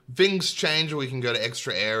 things change, or we can go to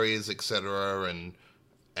extra areas, etc., and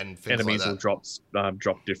things enemies like that. will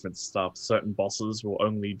drop different stuff. Certain bosses will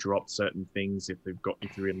only drop certain things if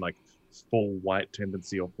you're in like full white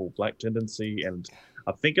tendency or full black tendency, and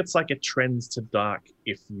I think it's like it trends to dark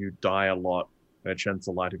if you die a lot, and it trends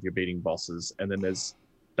to light if you're beating bosses. And then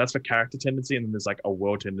that's for character tendency, and then there's like a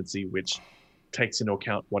world tendency which takes into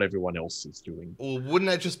account what everyone else is doing. Well, wouldn't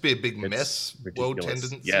that just be a big mess? World Ridiculous.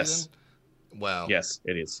 tendency. Yes. Then? Wow. Yes,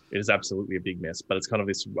 it is. It is absolutely a big mess. But it's kind of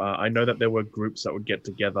this. I know that there were groups that would get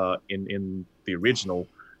together in the original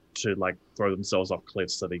to like throw themselves off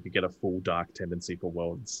cliffs so they could get a full dark tendency for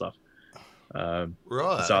world and stuff.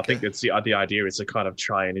 Right. So I think that's the idea is to kind of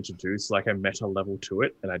try and introduce like a meta level to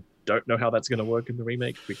it, and I don't know how that's going to work in the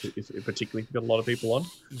remake, because particularly if you've got a lot of people on.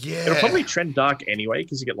 Yeah. It'll probably trend dark anyway,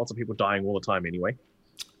 because you get lots of people dying all the time anyway.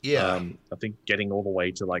 Yeah. I think getting all the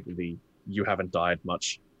way to like the you haven't died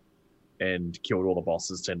much and killed all the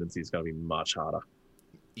bosses tendency is going to be much harder.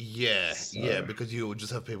 Yeah, So- yeah, because you will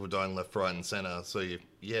just have people dying left, right, and center. So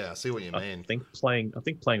I see what you I mean. think playing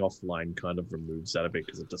offline kind of removes that a bit,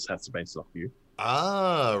 because it just has to base it off you.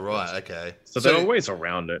 Ah, right, okay. So there are ways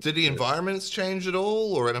around it. Did the environments change at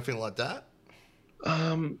all, or anything like that?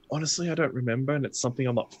 Honestly, I don't remember, and it's something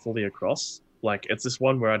I'm not fully across. Like, it's this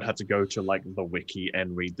one where I'd have to go to like the wiki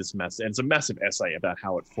and read this massive, and it's a massive essay about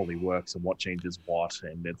how it fully works and what changes what,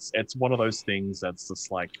 and it's one of those things that's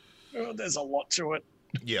just like, oh, there's a lot to it.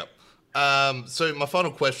 Yep. So my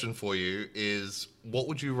final question for you is, what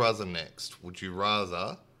would you rather next? Would you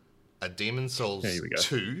rather a Demon Souls Here we go.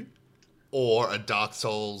 2 or a Dark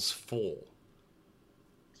Souls 4?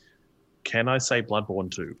 Can I say Bloodborne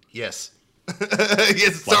 2? Yes.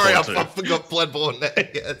 Yes, sorry, I Bloodborne 2. forgot Bloodborne there.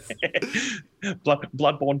 Yes.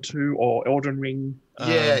 Bloodborne 2 or Elden Ring?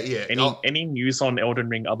 Yeah. Any news on Elden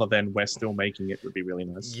Ring other than we're still making it would be really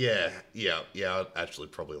nice. Yeah. I'd actually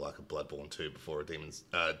probably like a Bloodborne 2 before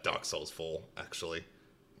a Dark Souls 4, actually,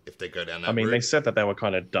 if they go down that I mean, route. they said that they were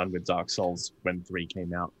kind of done with Dark Souls when 3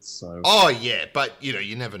 came out, so... Oh, yeah, but,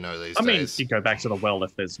 you never know these I mean, days. you go back to the well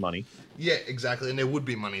if there's money. Yeah, exactly, and there would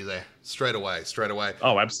be money there, straight away.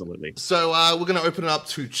 Oh, absolutely. So we're going to open it up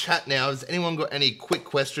to chat now. Has anyone got any quick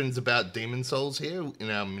questions about Demon Souls here in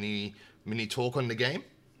our mini talk on the game?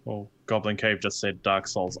 Well, Goblin Cave just said Dark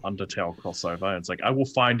Souls Undertale crossover, and it's like, I will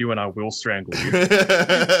find you and I will strangle you.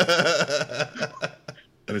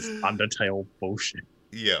 And it's Undertale bullshit.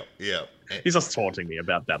 Yeah. He's just taunting me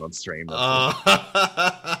about that on stream. That's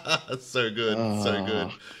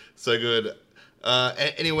all. So good.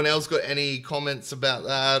 Anyone else got any comments about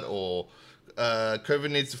that, or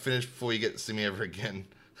COVID needs to finish before you get to see me ever again?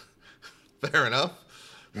 Fair enough.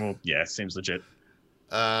 Well, yeah, seems legit.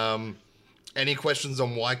 Any questions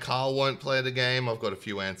on why Carl won't play the game? I've got a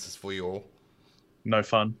few answers for you all. No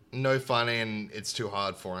fun. No fun, and it's too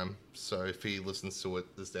hard for him. So if he listens to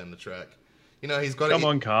it, this down the track, he's got. Come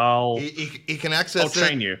on, Carl. He can access. I'll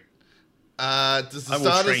train you. Does the I will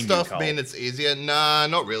starter train you, stuff Carl. mean it's easier? Nah,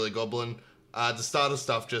 not really, Goblin. The starter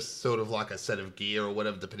stuff just sort of like a set of gear or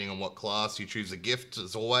whatever, depending on what class you choose. A gift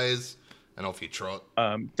as always, and off you trot.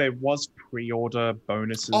 There was pre-order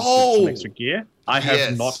bonuses Oh! with some extra gear. I have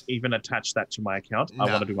Yes. not even attached that to my account. I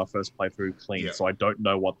Nah. want to do my first playthrough clean, Yeah. so I don't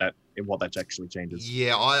know what that actually changes.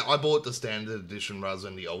 Yeah, I bought the standard edition rather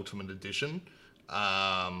than the ultimate edition.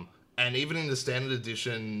 And even in the standard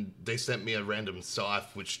edition, they sent me a random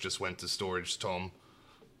scythe, which just went to storage, Tom.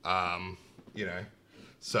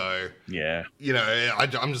 So, Yeah.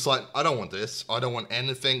 I'm just like, I don't want this. I don't want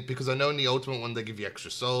anything, because I know in the ultimate one, they give you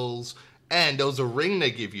extra souls. And there was a ring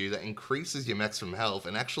they give you that increases your maximum health.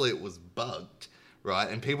 And actually, it was bugged, right?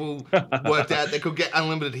 And people worked out they could get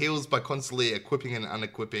unlimited heals by constantly equipping and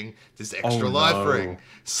unequipping this extra life no. ring.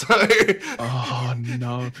 So, Oh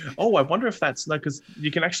no! Oh, I wonder if that's no, because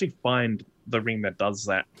you can actually find the ring that does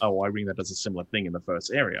that. Oh, a ring that does a similar thing in the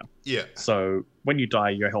first area. yeah. So when you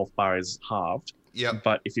die, your health bar is halved. Yep.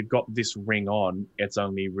 But if you've got this ring on, it's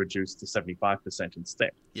only reduced to 75%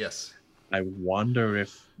 instead. Yes. I wonder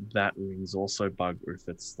if that ring's also bugged, or if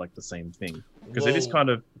it's like the same thing. Because it is Well, kind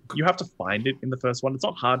of, you have to find it in the first one. It's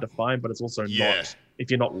not hard to find, but it's also Yeah. not. If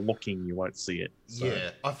you're not looking, you won't see it. So.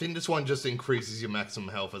 Yeah, I think this one just increases your maximum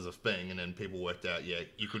health as a thing, and then people worked out,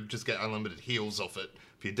 you could just get unlimited heals off it.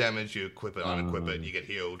 If you're damaged, you equip it, unequip it, you get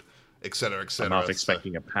healed, etc., I'm etc. not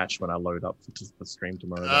expecting a patch when I load up for the stream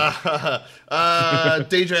tomorrow.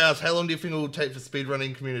 DJ asks, how long do you think it will take for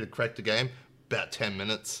speedrunning community to crack the game? About 10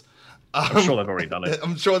 minutes. I'm sure they've already done it.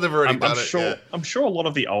 I'm sure they've already done I'm it. sure. Yeah. I'm sure a lot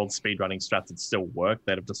of the old speedrunning strats would still work.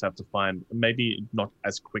 They'd just have to find, maybe not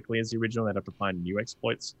as quickly as the original. They'd have to find new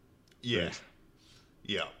exploits. Yeah.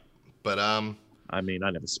 But I mean,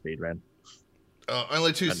 I never speedran.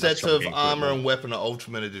 only 2 And sets that's of shocking, armor good and weapon are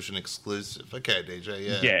Ultimate Edition exclusive. Okay, DJ.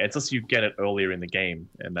 Yeah. Yeah, it's just you get it earlier in the game,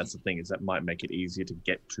 and that's the thing, is that might make it easier to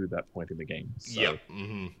get to that point in the game. So, Yep.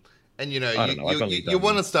 Mm-hmm. And I don't know, I've only you done-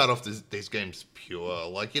 want to start off these games pure.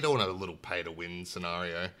 Like, you don't want a little pay to win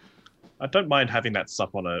scenario. I don't mind having that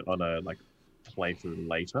stuff on a like playthrough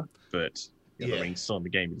later, but yeah, Yeah. the ring's still in the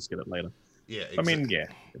game. You just get it later. Yeah. I mean, yeah,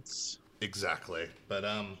 it's exactly. But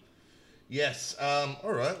Yes.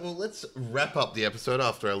 All right. Well, let's wrap up the episode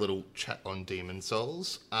after our little chat on Demon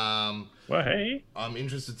Souls. Well, hey. I'm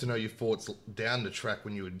interested to know your thoughts down the track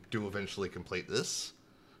when you do eventually complete this.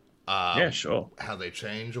 Yeah, sure. How they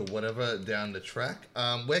change or whatever down the track.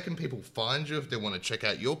 Where can people find you if they want to check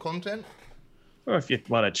out your content? Or if you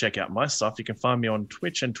want to check out my stuff, you can find me on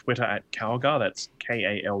Twitch and Twitter at Kalgar. That's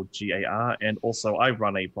Kalgar. And also, I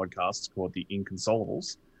run a podcast called The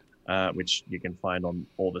Inconsolables, which you can find on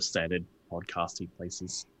all the standard podcasting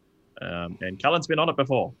places. And Callan's been on it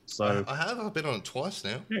before, so I have. I've been on it twice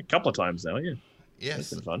now. yeah, a couple of times now. Yeah, Yes,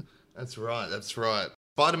 it's been fun. That's right. That's right.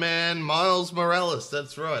 Spider-Man Miles Morales.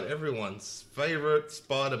 That's right. Everyone's favorite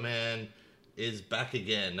Spider-Man is back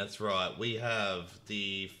again. That's right. We have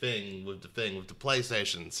the thing with the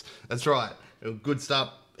PlayStations. That's right. A good start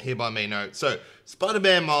here by me note. So,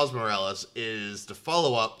 Spider-Man Miles Morales is the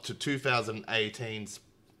follow-up to 2018's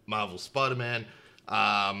Marvel Spider-Man.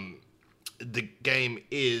 The game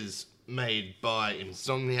is made by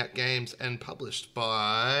Insomniac Games and published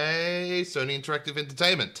by Sony Interactive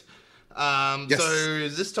Entertainment. Yes. So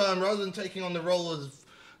this time, rather than taking on the role of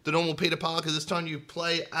the normal Peter Parker, this time you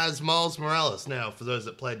play as Miles Morales. Now, for those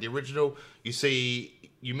that played the original,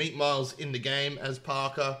 you meet Miles in the game as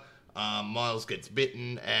Parker. Miles gets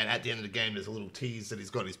bitten, and at the end of the game, there's a little tease that he's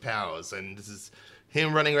got his powers, and this is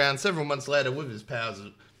him running around several months later with his powers,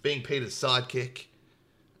 being Peter's sidekick.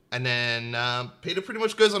 And then Peter pretty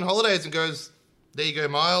much goes on holidays and goes, "There you go,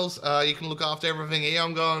 Miles. You can look after everything here.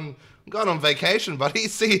 I'm going on vacation, buddy.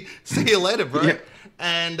 See you later, bro." Yeah.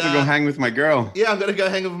 And I'm gonna go hang with my girl. yeah, I'm gonna go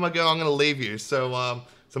hang with my girl. I'm gonna leave you. So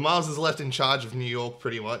Miles is left in charge of New York,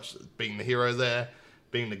 pretty much being the hero there,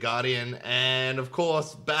 being the guardian, and of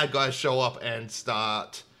course, bad guys show up and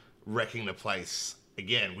start wrecking the place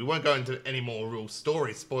again. We won't go into any more real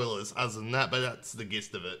story spoilers other than that, but that's the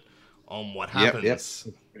gist of it on what happens. Yep. That's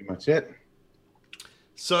pretty much it.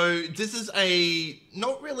 So this is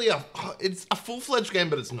it's a full-fledged game,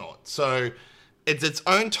 but it's not. So it's its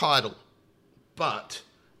own title, but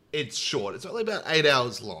it's short. It's only about 8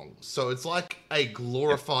 hours long. So it's like a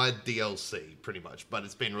glorified DLC, pretty much, but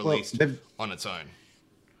it's been released on its own.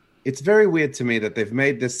 It's very weird to me that they've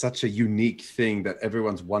made this such a unique thing that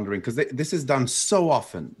everyone's wondering, because this is done so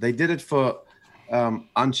often. They did it for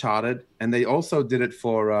Uncharted, and they also did it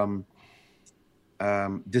for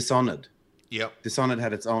Dishonored. Yep. Dishonored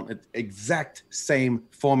had its own exact same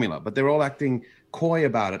formula, but they're all acting coy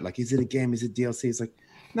about it. Like, is it a game? Is it DLC? It's like,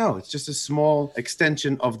 no, it's just a small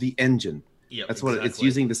extension of the engine. Yep, That's what it's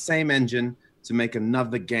using, the same engine to make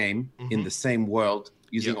another game in the same world,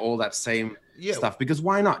 using all that same stuff. Because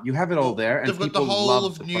why not? You have it all there, and they've got people the whole love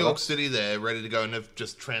of the New York product. City there ready to go, and they've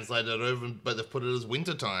just translated it over, but they've put it as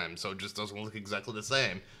wintertime, so it just doesn't look exactly the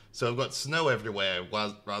same. So we've got snow everywhere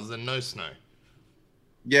rather than no snow.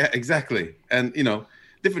 Yeah, exactly. And,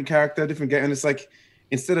 different character, different game. And it's like,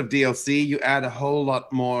 instead of DLC, you add a whole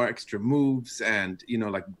lot more extra moves and,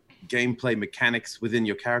 like gameplay mechanics within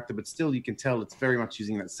your character, but still you can tell it's very much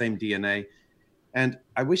using that same DNA. And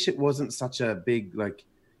I wish it wasn't such a big,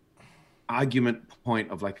 argument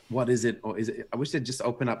point of what is it? Or is it? I wish they'd just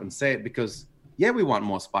open up and say it, because yeah, we want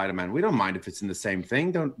more Spider-Man. We don't mind if it's in the same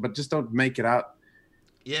thing. But just don't make it out.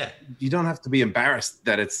 Yeah. You don't have to be embarrassed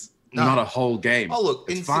that it's not a whole game. Oh, look,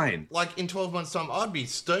 it's fine. In 12 months' time, I'd be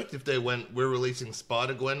stoked if they went, "We're releasing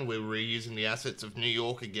Spider-Gwen, we're reusing the assets of New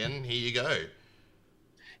York again, here you go."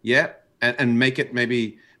 Yeah, and make it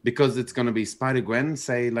maybe, because it's going to be Spider-Gwen,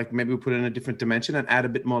 say, maybe we put it in a different dimension and add a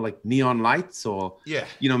bit more neon lights, or,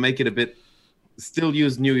 make it a bit, still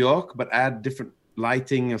use New York, but add different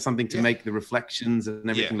lighting or something to make the reflections and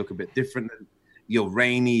everything look a bit different. Your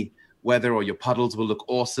rainy weather or your puddles will look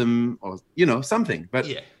awesome, or something. But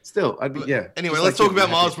still, Anyway, let's talk about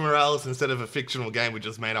Miles Morales instead of a fictional game we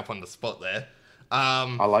just made up on the spot there.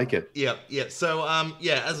 I like it. Yeah. So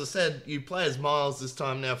as I said, you play as Miles this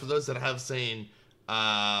time. Now, for those that have seen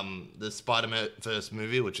the Spider-Verse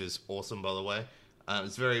movie, which is awesome, by the way,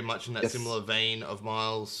 it's very much in that similar vein of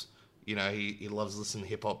Miles. He loves listening to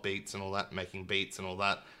hip-hop beats and all that, making beats and all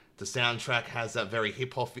that. The soundtrack has that very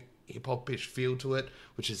hip-hop-ish feel to it,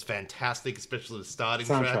 which is fantastic, especially the starting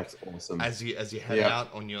track. Awesome. As you head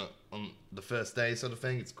out on the first day sort of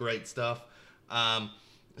thing. It's great stuff.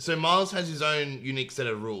 So Miles has his own unique set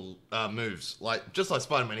of moves. Just like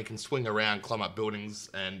Spider-Man, he can swing around, climb up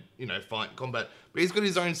buildings, and fight in combat. But he's got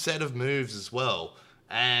his own set of moves as well.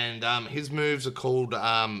 And his moves are called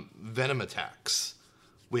Venom attacks,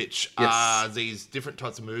 which are these different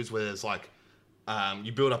types of moves where there's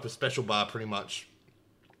you build up a special bar pretty much,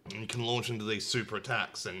 and you can launch into these super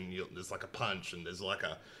attacks, and there's a punch, and there's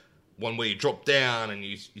one where you drop down and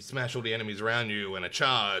you smash all the enemies around you, and a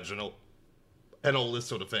charge, and and all this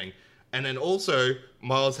sort of thing. And then also,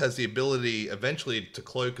 Miles has the ability eventually to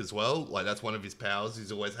cloak as well. Like, that's one of his powers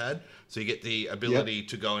he's always had. So you get the ability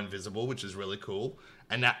to go invisible, which is really cool.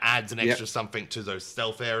 And that adds an extra something to those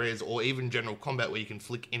stealth areas, or even general combat where you can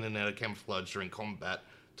flick in and out of camouflage during combat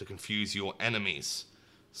to confuse your enemies.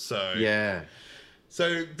 So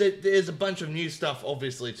there's a bunch of new stuff,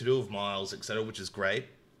 obviously, to do with Miles, etc., which is great.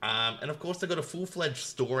 And of course, they got a full-fledged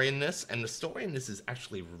story in this, and the story in this is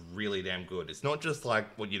actually really damn good. It's not just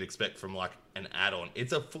like what you'd expect from like an add-on.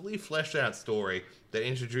 It's a fully fleshed out story that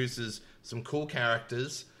introduces some cool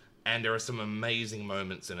characters, and there are some amazing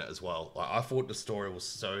moments in it as well. Like, I thought the story was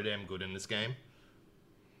so damn good in this game.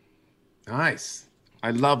 Nice. I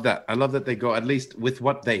love that. I love that they go, at least with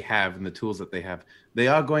what they have and the tools that they have, they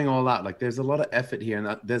are going all out. Like, there's a lot of effort here,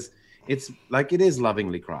 and it's like, it is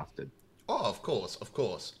lovingly crafted. Oh, of course.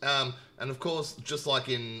 And of course, just like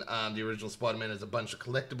in the original Spider-Man, there's a bunch of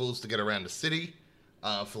collectibles to get around the city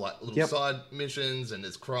for like little side missions, and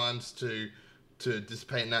there's crimes to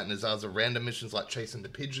dissipate in that, and there's other random missions like chasing the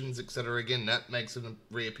pigeons, etc. Again, that makes a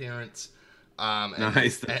reappearance.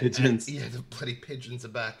 The pigeons. Yeah, the bloody pigeons are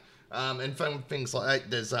back. And fun things like that.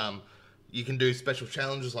 There's you can do special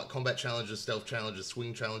challenges like combat challenges, stealth challenges,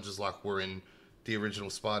 swing challenges like were in the original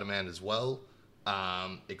Spider-Man as well.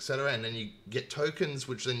 Etc. And then you get tokens,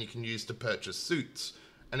 which then you can use to purchase suits.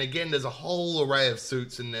 And again, there's a whole array of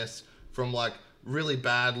suits in this, from like really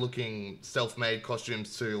bad looking self-made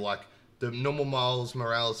costumes to like the normal Miles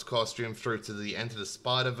Morales costume through to the Enter the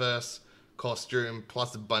Spider-Verse costume,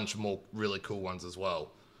 plus a bunch more really cool ones as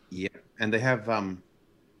well. Yeah, and they have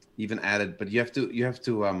even added, but you have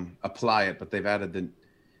to apply it, but they've added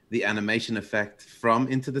the animation effect from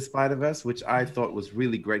Into the Spider-Verse, which I thought was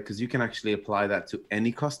really great, because you can actually apply that to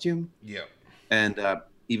any costume. Yeah. And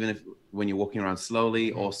even when you're walking around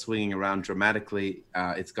slowly or swinging around dramatically,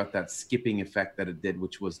 it's got that skipping effect that it did,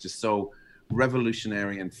 which was just so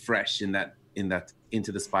revolutionary and fresh in that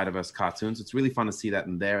Into the Spider-Verse cartoon. So it's really fun to see that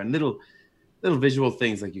in there, and little visual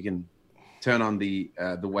things, like you can turn on the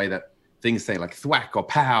way that things say, like thwack or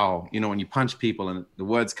pow, when you punch people and the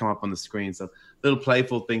words come up on the screen. So little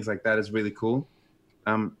playful things like that is really cool.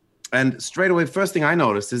 And straight away, first thing I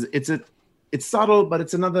noticed is it's subtle, but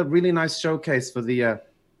it's another really nice showcase for the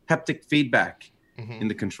haptic feedback in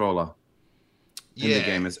the controller in the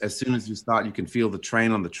game. As soon as you start, you can feel the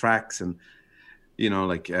train on the tracks, and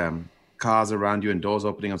cars around you and doors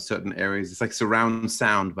opening on certain areas. It's like surround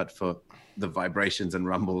sound, but for the vibrations and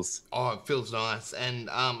rumbles. Oh, it feels nice. And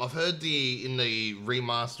I've heard in the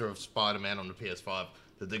remaster of Spider-Man on the PS5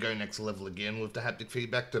 that they go next level again with the haptic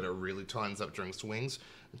feedback, that it really tightens up during swings.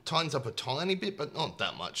 It tightens up a tiny bit, but not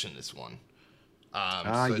that much in this one.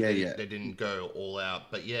 They didn't go all out.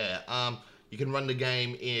 But you can run the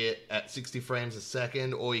game at 60 frames a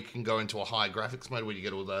second, or you can go into a high graphics mode where you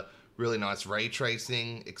get all the really nice ray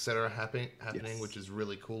tracing, etc. happening, which is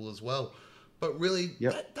really cool as well. But really,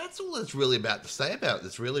 that's all there's really about to say about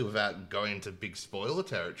this, really, without going into big spoiler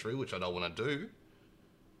territory, which I don't want to do.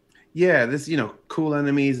 Yeah, there's, cool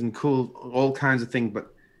enemies and cool all kinds of things,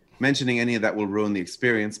 but mentioning any of that will ruin the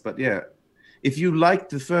experience. But yeah, if you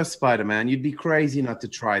liked the first Spider-Man, you'd be crazy not to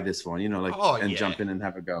try this one, jump in and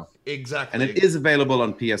have a go. Exactly. And it is available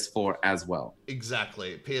on PS4 as well.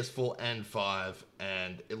 Exactly. PS4 and 5.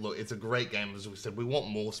 And it's a great game. As we said, we want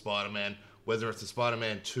more Spider-Man, whether it's a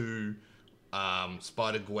Spider-Man 2,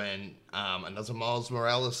 Spider-Gwen, another Miles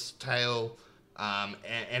Morales tale,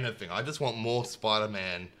 anything. I just want more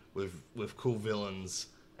Spider-Man with cool villains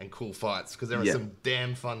and cool fights, because there are some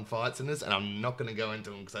damn fun fights in this, and I'm not going to go into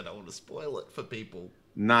them because I don't want to spoil it for people.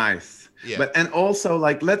 Nice. Yeah. And also,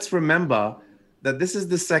 let's remember that this is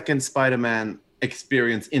the second Spider-Man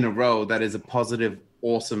experience in a row that is a positive,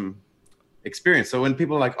 awesome experience. So when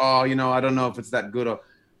people are like, oh, I don't know if it's that good, or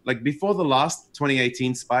before the last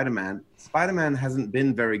 2018 Spider-Man hasn't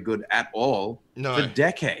been very good at all for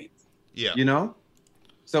decades. Yeah.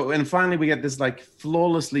 So, and finally we get this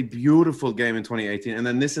flawlessly beautiful game in 2018. And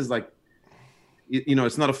then this is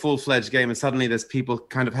it's not a full-fledged game. And suddenly there's people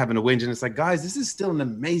kind of having a whinge. And it's like, guys, this is still an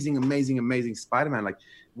amazing, amazing, amazing Spider-Man.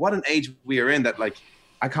 What an age we are in that,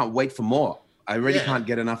 I can't wait for more. I really can't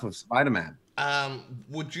get enough of Spider-Man.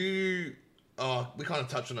 Would you, we kind of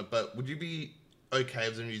touched on it, but would you be okay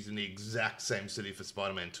with them using the exact same city for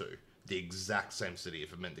Spider-Man 2? The exact same city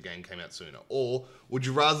if it meant the game came out sooner? Or would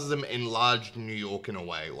you rather them enlarge New York in a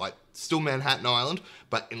way, still Manhattan Island,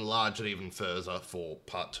 but enlarge it even further for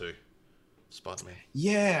part 2 Spider-Man?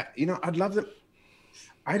 Yeah, I'd love them.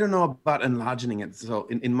 I don't know about enlarging it. So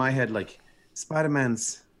in my head,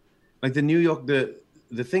 Spider-Man's the New York,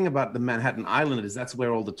 the thing about the Manhattan Island is that's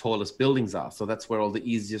where all the tallest buildings are. So that's where all the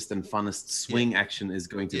easiest and funnest swing action is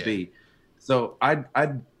going to be. So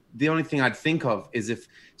the only thing I'd think of is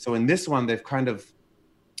so in this one, they've kind of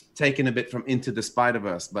taken a bit from Into the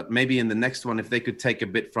Spider-Verse, but maybe in the next one, if they could take a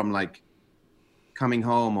bit from like Coming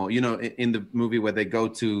Home, or, in the movie where they go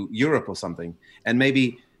to Europe or something, and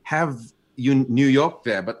maybe have New York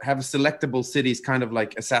there, but have selectable cities, kind of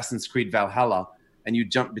like Assassin's Creed Valhalla, and you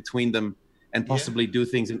jump between them and possibly do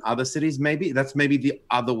things in other cities. Maybe that's the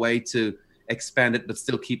other way to expand it, but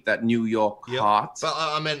still keep that New York heart. But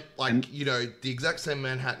I meant the exact same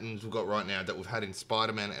Manhattans we've got right now that we've had in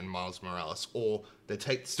Spider-Man and Miles Morales, or they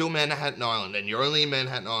take still Manhattan Island and you're only in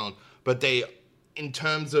Manhattan Island, but they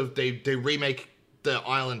remake the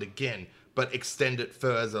island again, but extend it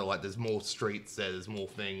further. Like there's more streets there's more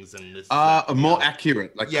things, and this more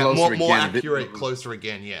accurate, like closer more again, accurate, closer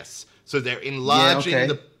again. Yes, so they're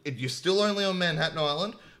enlarging you're still only on Manhattan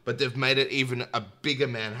Island, but they've made it even a bigger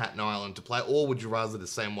Manhattan Island to play. Or would you rather the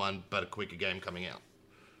same one but a quicker game coming out?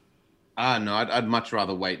 No, I'd much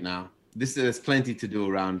rather wait now. There's plenty to do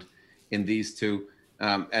around in these two.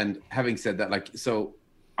 And having said that, so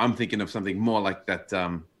I'm thinking of something more like that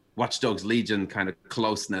Watch Dogs Legion kind of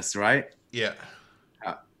closeness, right? Yeah.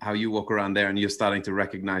 How you walk around there and you're starting to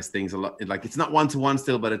recognize things a lot. Like it's not one-to-one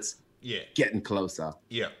still, but it's getting closer.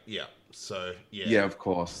 Yeah. So yeah, of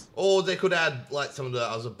course. Or they could add like some of the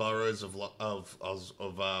other boroughs of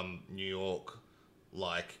New York,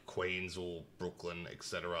 like Queens or Brooklyn,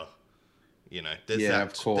 etc.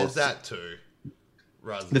 Of course. There's that too.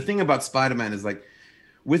 The thing about Spider-Man is like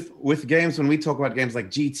with games, when we talk about games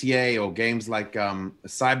like GTA or games like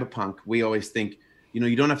Cyberpunk, we always think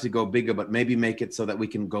you don't have to go bigger, but maybe make it so that we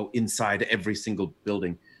can go inside every single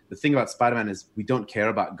building. The thing about Spider-Man is we don't care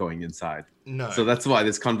about going inside. No. So that's why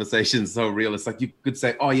this conversation is so real. It's like you could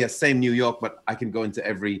say, oh, yeah, same New York, but I can go into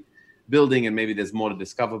every building and maybe there's more to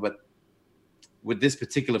discover. But with this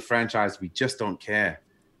particular franchise, we just don't care.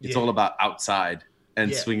 It's all about outside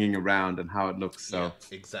and swinging around and how it looks. So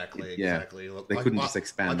exactly. Look, they couldn't just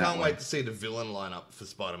expand that. I can't wait to see the villain lineup for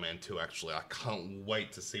Spider-Man 2, actually. I can't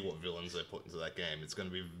wait to see what villains they put into that game. It's going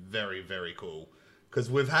to be very, very cool. Because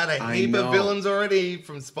we've had a heap of villains already,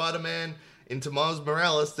 from Spider-Man into Miles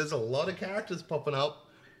Morales. There's a lot of characters popping up.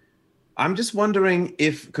 I'm just wondering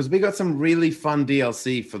because we got some really fun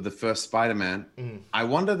DLC for the first Spider-Man. I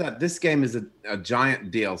wonder that this game is a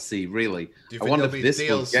giant DLC, really. Do you think I wonder if this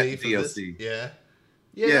will get DLC.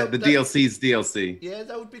 Yeah, the DLC's DLC. Yeah,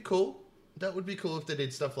 that would be cool. That would be cool if they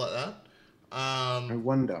did stuff like that. I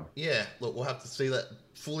wonder. Yeah, look, we'll have to see that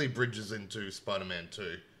fully bridges into Spider-Man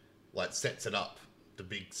 2. Like, sets it up. The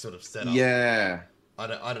big sort of setup. Yeah. I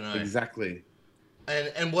don't know. Exactly.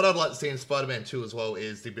 And what I'd like to see in Spider-Man 2 as well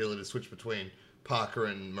is the ability to switch between Parker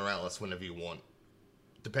and Morales whenever you want,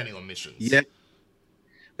 depending on missions. Yeah.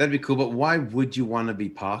 That'd be cool, but why would you want to be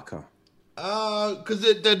Parker? Because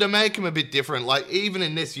they make him a bit different. Like, even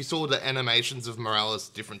in this, you saw the animations of Morales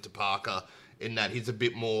different to Parker in that he's a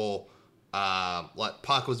bit more, like,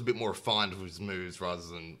 Parker was a bit more refined with his moves rather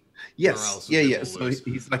than Morales. Yeah. So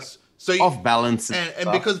he's like off balance.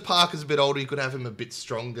 And because Parker's a bit older, you could have him a bit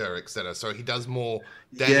stronger, etc. So he does more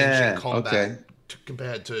damage in combat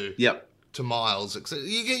compared to Miles.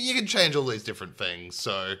 You can change all these different things.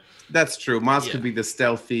 So that's true. Miles could be the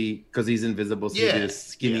stealthy, because he's invisible, so he'd be the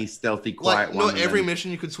skinny, stealthy, quiet like, one. Not every mission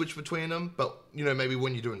you could switch between them, but maybe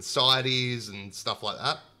when you're doing sides and stuff like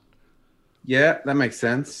that. Yeah, that makes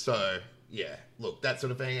sense. So look, that sort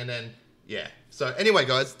of thing, and then So anyway,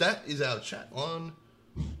 guys, that is our chat on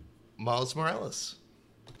Miles Morales.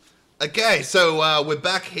 Okay, so we're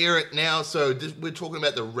back here now. So we're talking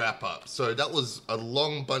about the wrap up. So that was a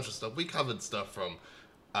long bunch of stuff. We covered stuff from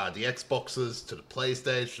the Xboxes to the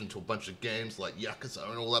PlayStation to a bunch of games like Yakuza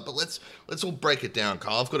and all that. But let's all break it down,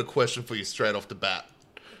 Carl. I've got a question for you straight off the bat.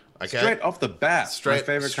 Okay. Straight off the bat. My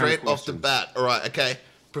favorite straight kind of off the bat. All right. Okay.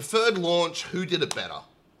 Preferred launch. Who did it better?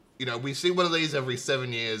 We see one of these every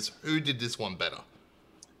 7 years. Who did this one better?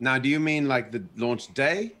 Now, do you mean like the launch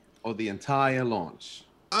day or the entire launch?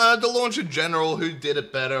 The launch in general. Who did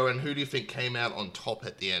it better, and who do you think came out on top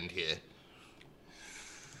at the end here?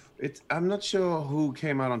 I'm not sure who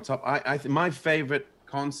came out on top. My favorite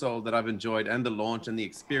console that I've enjoyed, and the launch and the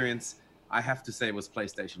experience, I have to say, was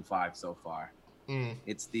PlayStation 5 so far.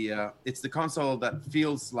 It's the console that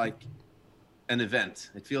feels like an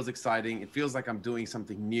event. It feels exciting. It feels like I'm doing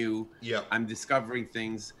something new. Yeah. I'm discovering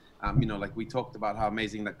things. Like we talked about how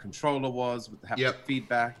amazing that controller was with the haptic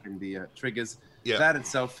feedback and the triggers. Yep. That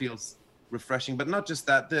itself feels refreshing, but not just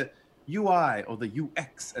that. The UI, or the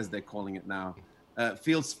UX as they're calling it now,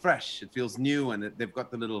 feels fresh. It feels new, and they've got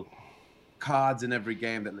the little cards in every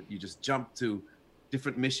game that let you just jump to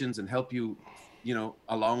different missions and help you,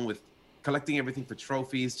 along with collecting everything for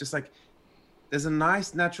trophies. Just like there's a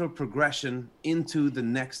nice natural progression into the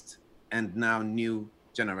next and now new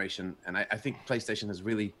generation. And I think PlayStation has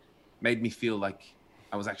really made me feel like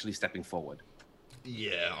I was actually stepping forward.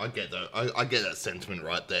 Yeah, I get that. I get that sentiment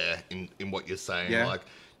right there in what you're saying. Yeah. Like,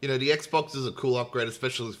 the Xbox is a cool upgrade,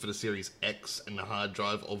 especially for the Series X, and the hard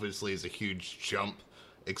drive obviously is a huge jump,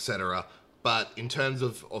 etc. But in terms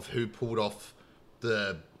of who pulled off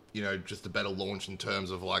the, just a better launch in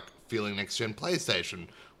terms of like feeling next gen PlayStation,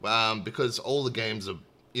 because all the games are,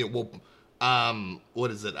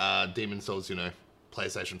 what is it? Demon's Souls,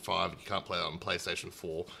 PlayStation 5, you can't play it on PlayStation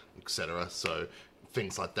 4, etc. So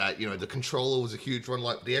things like that. The controller was a huge one.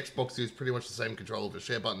 Like the Xbox is pretty much the same controller with a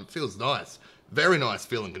share button. It feels nice. Very nice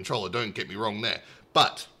feeling controller, don't get me wrong there.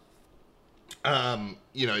 But, the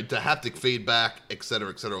haptic feedback,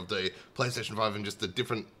 etc., of the PlayStation 5 and just the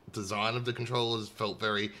different design of the controllers felt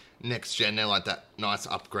very next gen. They're like that nice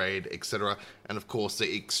upgrade, etc. And of course,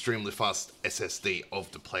 the extremely fast SSD of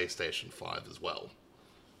the PlayStation 5 as well.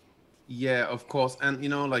 Yeah, of course. And,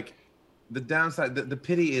 like the downside, the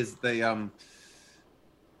pity is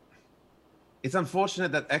it's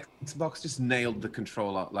unfortunate that Xbox just nailed the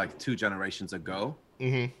controller like 2 generations ago.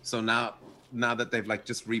 Mm-hmm. So now that they've like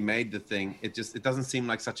just remade the thing, it doesn't seem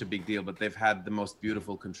like such a big deal. But they've had the most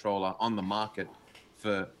beautiful controller on the market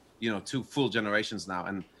for 2 full generations now,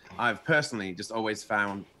 and I've personally just always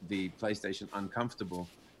found the PlayStation uncomfortable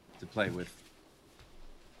to play with.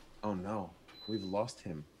 Oh no, we've lost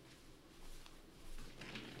him.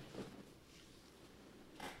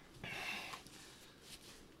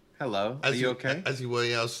 Hello, are you okay? As you were,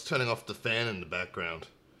 I was turning off the fan in the background.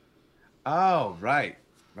 Oh, right.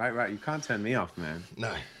 You can't turn me off, man.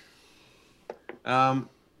 No.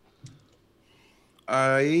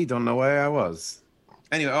 I don't know where I was.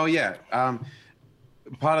 Anyway,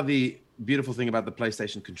 part of the beautiful thing about the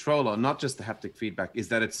PlayStation controller, not just the haptic feedback, is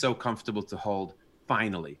that it's so comfortable to hold,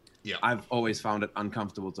 finally. Yeah. I've always found it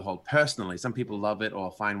uncomfortable to hold personally. Some people love it or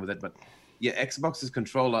are fine with it, but yeah, Xbox's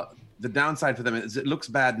controller, the downside for them is it looks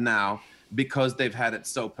bad now because they've had it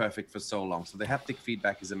so perfect for so long. So the haptic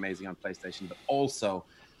feedback is amazing on PlayStation, but also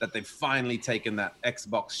that they've finally taken that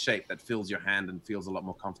Xbox shape that fills your hand and feels a lot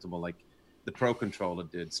more comfortable, like the Pro controller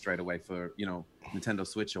did straight away for, Nintendo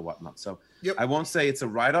Switch or whatnot. So yep. I won't say it's a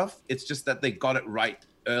write-off. It's just that they got it right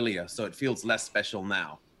earlier, so it feels less special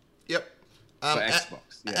now. Yep. For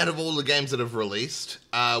Xbox. Out of all the games that have released,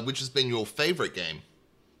 which has been your favorite game?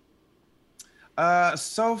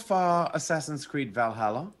 So far, Assassin's Creed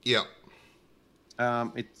Valhalla. Yeah.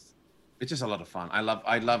 It's just a lot of fun.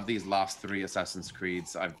 I love these last 3 Assassin's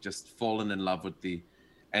Creeds. I've just fallen in love with the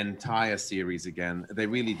entire series again. They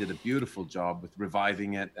really did a beautiful job with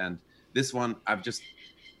reviving it. And this one,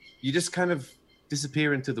 you just kind of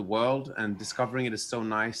disappear into the world, and discovering it is so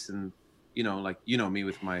nice. And, me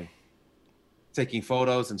with my taking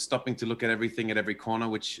photos and stopping to look at everything at every corner,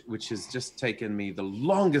 which has just taken me the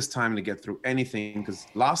longest time to get through anything. Because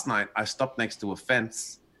last night I stopped next to a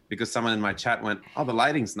fence because someone in my chat went, "Oh, the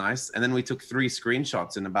lighting's nice." And then we took 3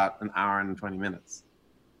 screenshots in about an hour and 20 minutes.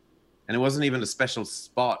 And it wasn't even a special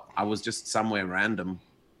spot. I was just somewhere random,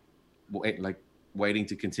 waiting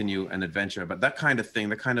to continue an adventure. But that kind of thing,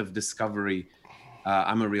 that kind of discovery,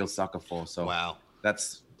 I'm a real sucker for. So wow,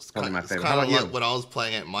 that's probably my favorite. How about you? When I was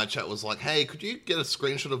playing it, my chat was like, "Hey, could you get a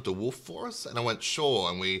screenshot of the wolf for us?" And I went, "Sure."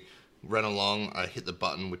 And we ran along. I hit the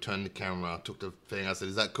button. We turned the camera. Took the thing. I said,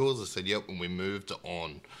 "Is that cool?" I said, "Yep." And we moved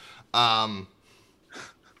on.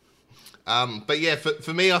 But yeah,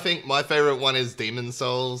 for me, I think my favorite one is Demon's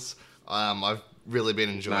Souls. I've really been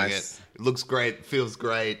enjoying it. It looks great. Feels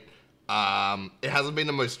great. It hasn't been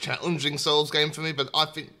the most challenging Souls game for me, but I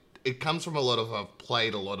think it comes from I've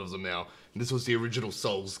played a lot of them now. This was the original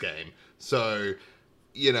Souls game. So,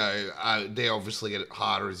 they obviously get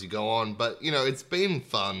harder as you go on. But, it's been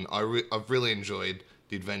fun. I've really enjoyed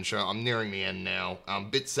the adventure. I'm nearing the end now. I'm a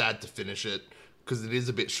bit sad to finish it because it is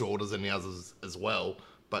a bit shorter than the others as well.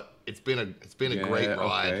 But it's been a great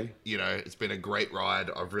ride. Okay. It's been a great ride.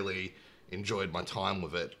 I've really enjoyed my time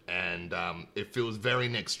with it. And it feels very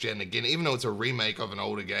next gen again. Even though it's a remake of an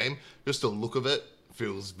older game, just the look of it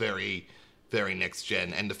feels very, very next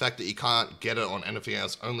gen. And the fact that you can't get it on anything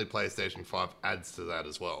else, only PlayStation 5, adds to that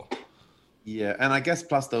as well. Yeah, and I guess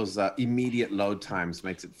plus those immediate load times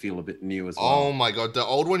makes it feel a bit new as well. Oh my god, the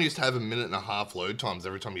old one used to have 1.5 minute load times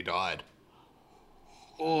every time you died.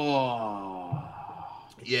 Oh.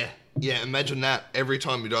 Yeah, imagine that. Every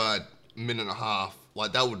time you died, 1.5 minutes.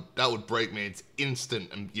 Like that would break me. It's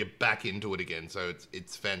instant and you're back into it again. So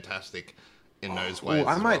it's fantastic. in those ways.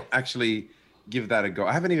 I might actually give that a go.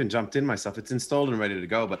 I haven't even jumped in myself. It's installed and ready to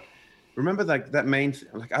go. But remember, like that main,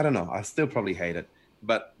 like I don't know. I still probably hate it,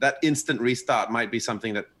 but that instant restart might be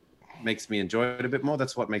something that makes me enjoy it a bit more.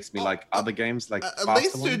 That's what makes me like other games, like at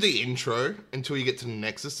least do the intro until you get to the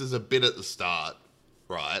Nexus. There's a bit at the start,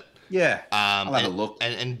 right? Yeah, I'll have a look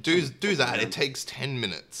and do that. It takes 10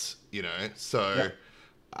 minutes, you know. So,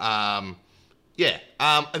 yeah.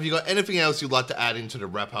 Have you got anything else you'd like to add into the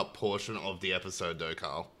wrap up portion of the episode, though,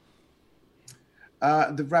 Carl?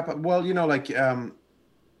 The wrap up. Well, you know, like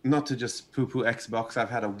not to just poo-poo Xbox. I've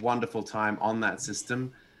had a wonderful time on that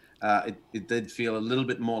system. It did feel a little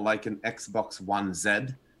bit more like an Xbox One Z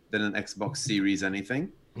than an Xbox Series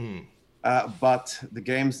anything. But the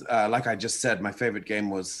games, like I just said, my favorite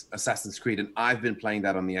game was Assassin's Creed, and I've been playing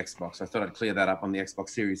that on the Xbox. So I thought I'd clear that up on the Xbox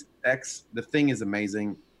Series X. The thing is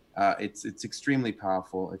amazing. It's extremely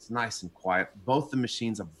powerful. It's nice and quiet. Both the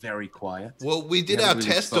machines are very quiet. Well, we did our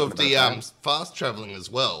test of the fast traveling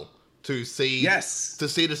as well to see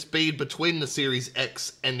the speed between the Series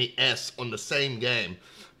X and the S on the same game.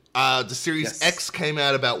 The Series X came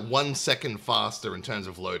out about 1 second faster in terms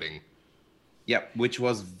of loading. Yep, which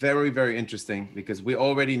was very, very interesting because we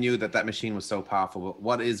already knew that that machine was so powerful. But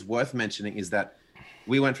what is worth mentioning is that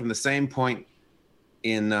we went from the same point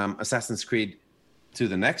in Assassin's Creed to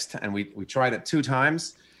the next, and we tried it 2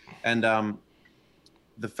 times. And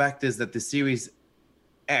the fact is that the Series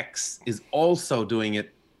X is also doing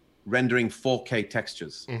it, rendering 4K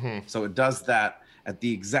textures. So it does that at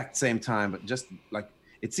the exact same time, but just like,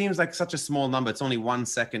 it seems like such a small number. It's only 1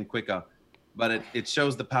 second quicker. But it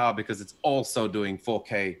shows the power because it's also doing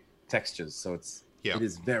 4K textures. So it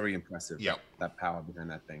is very impressive, that power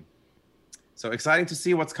behind that thing. So exciting to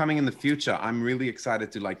see what's coming in the future. I'm really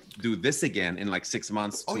excited to like do this again in like 6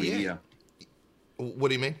 months to a year. What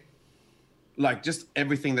do you mean? Like just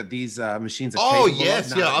everything that these machines are capable of.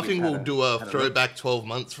 Yeah. I think we'll do a throwback 12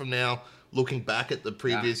 months from now, looking back at the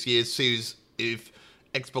previous years, see if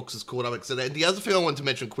Xbox is caught up, etc. And the other thing I want to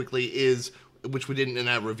mention quickly is, which we didn't in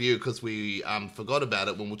our review because we forgot about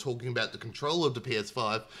it when we're talking about the controller of the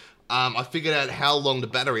PS5, I figured out how long the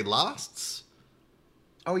battery lasts.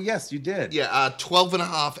 Oh, yes, you did. Yeah, 12 and a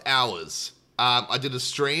half hours. I did a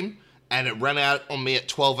stream, and it ran out on me at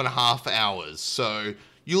 12 and a half hours. So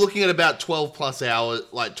you're looking at about 12 plus hours,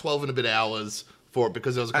 like 12 and a bit hours for it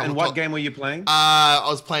because there was a couple And what game were you playing? I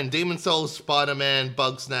was playing Demon's Souls, Spider-Man,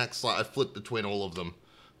 Bugsnax. Like I flipped between all of them.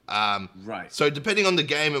 Right. So depending on the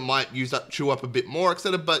game, it might chew up a bit more,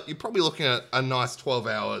 etc. But you're probably looking at a nice 12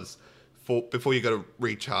 hours before you got to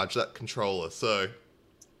recharge that controller. So,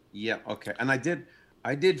 yeah, okay. And I did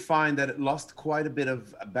find that it lost quite a bit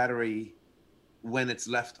of battery when it's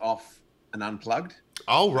left off and unplugged.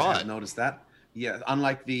 Oh, right. I've noticed that. Yeah,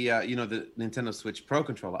 unlike the the Nintendo Switch Pro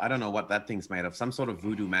controller. I don't know what that thing's made of. Some sort of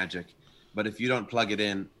voodoo magic. But if you don't plug it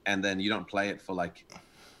in and then you don't play it for like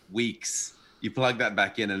weeks, you plug that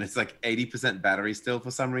back in and it's like 80% battery still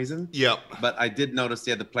for some reason. Yep. But I did notice,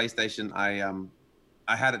 the PlayStation, I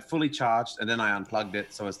had it fully charged and then I unplugged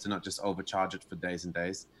it so as to not just overcharge it for days and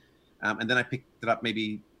days. And then I picked it up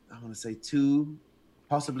maybe, I want to say 2,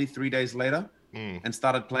 possibly 3 days later and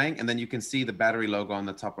started playing. And then you can see the battery logo on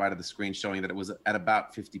the top right of the screen showing that it was at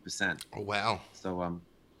about 50%. Oh, wow. So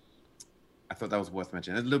I thought that was worth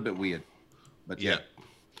mentioning. It's a little bit weird, but yeah.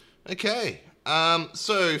 Okay.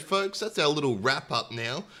 So, folks, that's our little wrap-up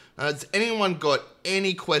now. Has anyone got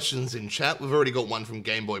any questions in chat? We've already got one from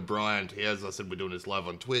Game Boy Bryant here. As I said, we're doing this live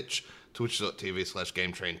on Twitch,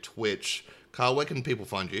 twitch.tv/GameTrainTwitch. Carl, where can people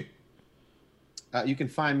find you? You can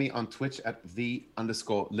find me on Twitch at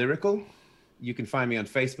 _lyrical. You can find me on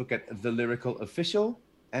Facebook at The Lyrical Official.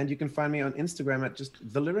 And you can find me on Instagram at just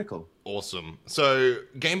The Lyrical. Awesome. So,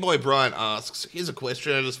 Game Boy Bryant asks, here's a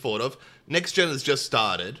question I just thought of. Next Gen has just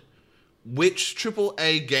started. Which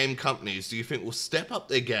AAA game companies do you think will step up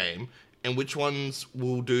their game, and which ones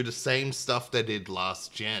will do the same stuff they did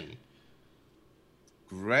last gen?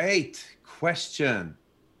 Great question.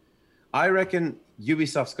 I reckon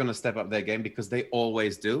Ubisoft's going to step up their game because they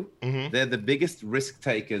always do. They're the biggest risk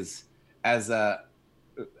takers as a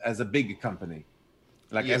big company.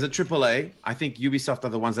 Like as a AAA, I think Ubisoft are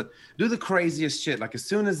the ones that do the craziest shit. Like as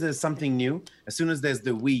soon as there's something new, as soon as there's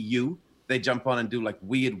the Wii U, they jump on and do like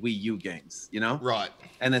weird Wii U games, you know? Right.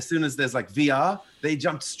 And as soon as there's like VR, they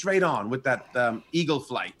jumped straight on with that Eagle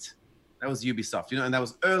Flight. That was Ubisoft, you know, and that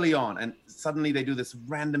was early on. And suddenly they do this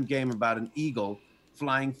random game about an eagle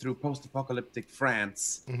flying through post-apocalyptic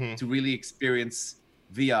France to really experience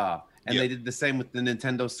VR. And they did the same with the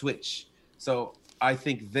Nintendo Switch. So I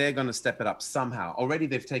think they're going to step it up somehow. Already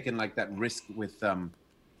they've taken like that risk with,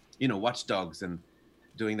 Watch Dogs and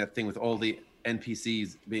doing that thing with all the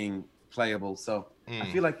NPCs being playable. So I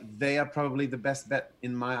Mm. feel like they are probably the best bet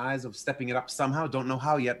in my eyes of stepping it up somehow. Don't know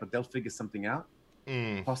how yet, but they'll figure something out,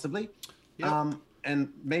 Mm. possibly. Yep.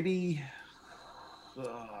 And maybe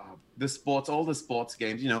all the sports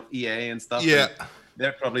games, EA and stuff. Yeah. And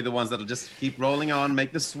they're probably the ones that'll just keep rolling on,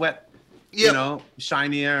 make the sweat, Yep.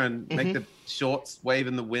 shinier, and make the shorts wave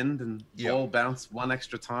in the wind and Yep. ball bounce one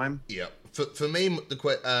extra time. Yeah, for me,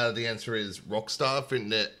 the answer is Rockstar. I think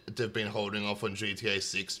that they've been holding off on GTA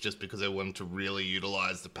 6 just because they wanted to really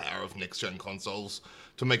utilize the power of next-gen consoles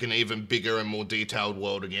to make an even bigger and more detailed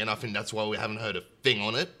world again. I think that's why we haven't heard a thing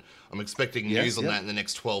on it. I'm expecting news on that in the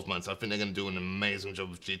next 12 months. I think they're going to do an amazing job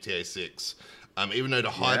with GTA 6. Even though the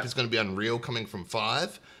hype is going to be unreal coming from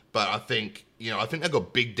 5, but I think, I think they've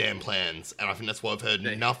got big damn plans, and I think that's why I've heard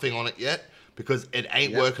nothing on it yet. Because it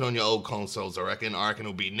ain't working on your old consoles, I reckon. I reckon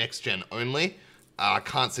it'll be next gen only. I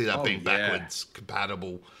can't see that being backwards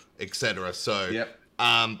compatible, etc. So,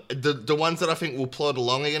 the ones that I think will plod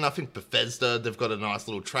along again, I think Bethesda, they've got a nice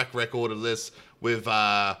little track record of this with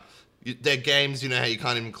their games. You know how you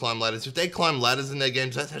can't even climb ladders. If they climb ladders in their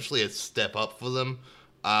games, that's actually a step up for them.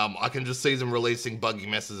 I can just see them releasing buggy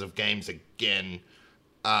messes of games again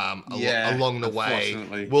along the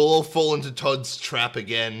way. We'll all fall into Todd's trap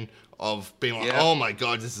again of being like, oh my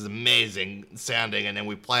god, this is amazing sounding, and then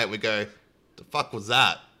we play it, we go, the fuck was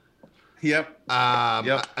that? Yep.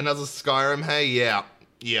 Another Skyrim, hey?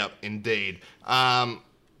 Yep, indeed.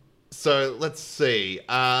 So let's see.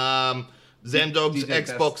 Zamdog's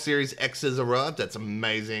Xbox Series X has arrived. That's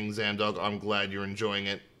amazing, Zamdog. I'm glad you're enjoying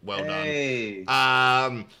it. Well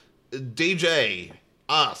done. DJ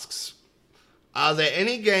asks, are there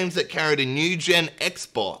any games that carried a new gen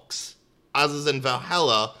Xbox other than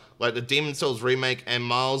Valhalla, like the Demon's Souls remake and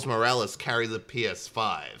Miles Morales carry the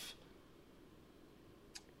PS5?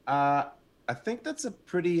 I think that's a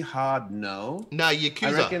pretty hard no. No,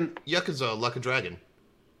 Yakuza Like a Dragon.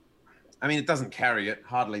 I mean, it doesn't carry it,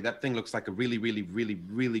 hardly. That thing looks like a really, really, really,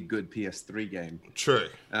 really good PS3 game. True.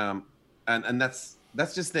 And that's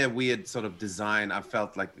just their weird sort of design. I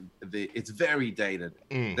felt like it's very dated.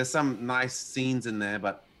 There's some nice scenes in there,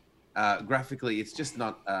 but graphically, it's just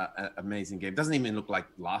not an amazing game. It doesn't even look like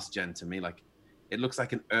last gen to me. Like, it looks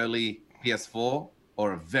like an early PS4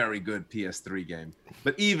 or a very good PS3 game.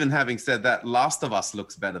 But even having said that, Last of Us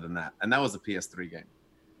looks better than that, and that was a PS3 game.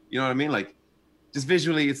 You know what I mean? Like, just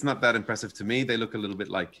visually, it's not that impressive to me. They look a little bit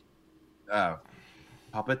like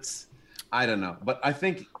puppets. I don't know, but I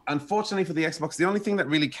think, unfortunately for the Xbox, the only thing that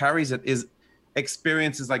really carries it is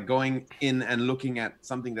experiences like going in and looking at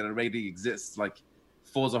something that already exists, like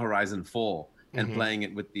Forza Horizon 4, and playing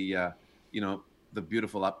it with the, the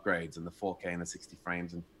beautiful upgrades and the 4K and the 60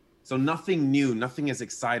 frames. And so nothing new, nothing as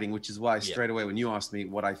exciting, which is why straight away when you asked me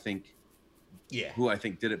what I think, who I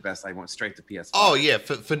think did it best, I went straight to PS5. Oh, yeah,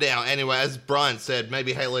 for now. Anyway, as Brian said,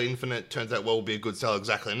 maybe Halo Infinite turns out will be a good sell,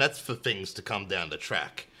 exactly. And that's for things to come down the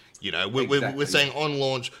track. We're saying on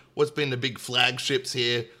launch, what's been the big flagships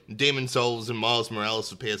here? Demon's Souls and Miles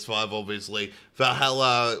Morales for PS5, obviously.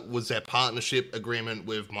 Valhalla was their partnership agreement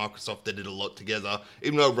with Microsoft. They did a lot together,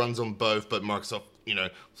 even though it runs on both, but Microsoft,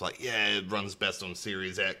 it's like, it runs best on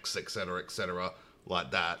Series X, etc.,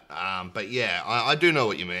 like that. But yeah, I do know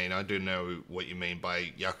what you mean. I do know what you mean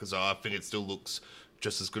by Yakuza. I think it still looks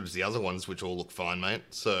just as good as the other ones, which all look fine, mate.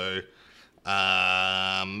 So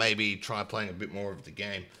maybe try playing a bit more of the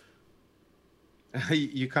game.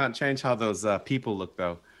 You can't change how those people look,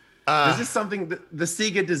 though. There's just something, the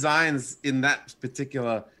Sega designs in that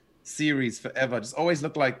particular series forever just always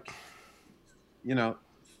look like,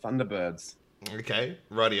 Thunderbirds. Okay,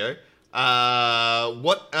 radio.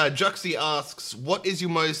 Juxie asks, what is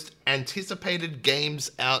your most anticipated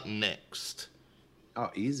games out next?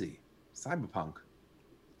 Oh, easy. Cyberpunk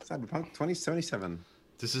 2077.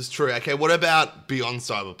 This is true. Okay, what about beyond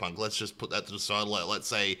Cyberpunk? Let's just put that to the side. Let's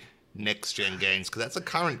say next gen games, because that's a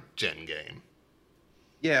current gen game.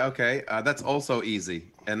 Yeah, okay. That's also easy,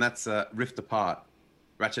 and that's Rift Apart,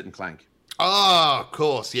 Ratchet and Clank. Oh, of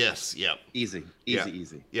course, yes, yep. Easy.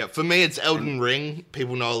 Yeah, for me, it's Elden Ring.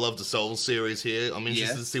 People know I love the Souls series here. I'm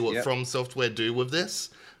interested to see what From Software do with this,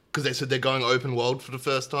 because they said they're going open world for the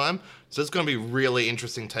first time. So it's going to be really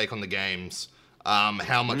interesting take on the games,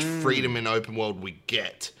 how much freedom in open world we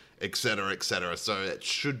get, etc., etc. So it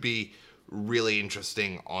should be really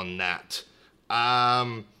interesting on that.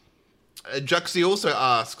 Juxie also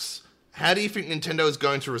asks, how do you think Nintendo is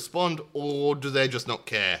going to respond, or do they just not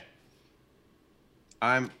care?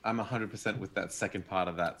 I'm 100% with that second part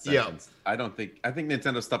of that sentence. I think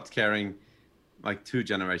Nintendo stopped caring like 2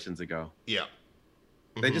 generations ago. Yeah.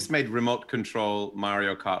 They just made remote control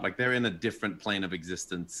Mario Kart. Like they're in a different plane of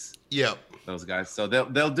existence. Yep. Those guys. So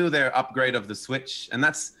they'll do their upgrade of the Switch, and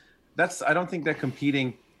that's I don't think they're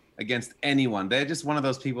competing against anyone. They're just one of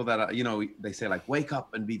those people that are, they say like, wake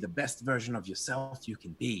up and be the best version of yourself you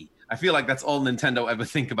can be. I feel like that's all Nintendo ever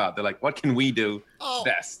think about. They're like, what can we do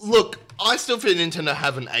best? Look, I still feel Nintendo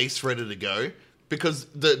have an ace ready to go because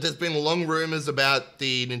there's been long rumors about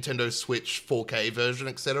the Nintendo Switch 4K version,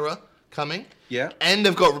 etc. coming. Yeah. And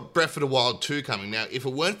they've got Breath of the Wild 2 coming. Now, if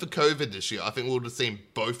it weren't for COVID this year, I think we would have seen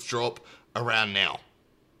both drop around now,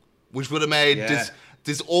 which would have made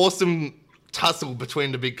this awesome tussle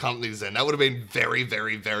between the big companies then. That would have been very,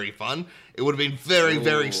 very, very fun. It would have been very,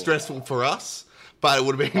 very stressful for us, but it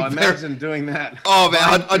would have been imagine doing that. Oh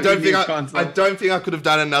man, I don't think I could have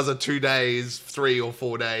done another 2 days, 3 or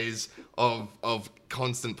 4 days of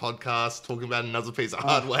constant podcasts talking about another piece of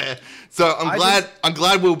hardware. So I'm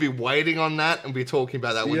glad we'll be waiting on that and be talking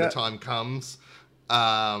about that when the time comes.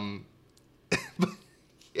 Oh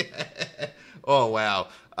wow.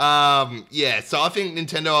 So I think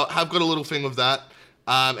Nintendo have got a little thing with that.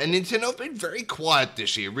 And Nintendo have been very quiet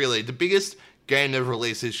this year, really. The biggest game they've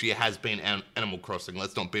released this year has been Animal Crossing.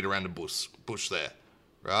 Let's not beat around the bush there,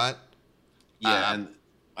 right? Yeah, and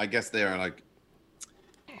I guess they are like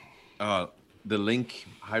the Link,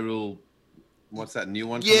 Hyrule, what's that new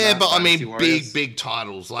one? Yeah, but I mean big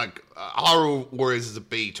titles. Like Hyrule Warriors is a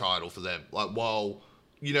B title for them. Like while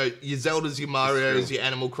your Zeldas, your Marios, your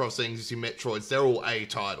Animal Crossings, your Metroids, they're all A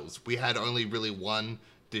titles. We had only really one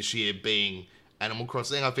this year being Animal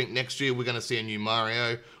Crossing. I think next year we're going to see a new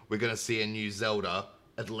Mario. We're going to see a new Zelda,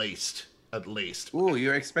 at least. Ooh,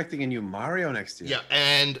 you're expecting a new Mario next year? Yeah,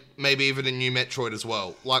 and maybe even a new Metroid as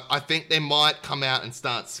well. Like, I think they might come out and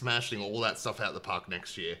start smashing all that stuff out of the park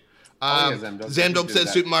next year. Zamdog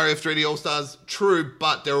says Super Mario 3D All-Stars. True,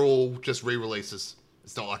 but they're all just re-releases.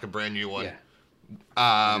 It's not like a brand new one. Yeah.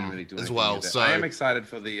 As well. So I am excited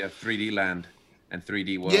for the 3D Land and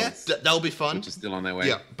 3D Worlds. Yeah, that'll be fun. Which is still on their way.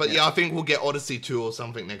 Yeah, but I think we'll get Odyssey 2 or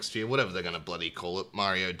something next year, whatever they're going to bloody call it.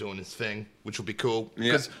 Mario doing his thing, which will be cool.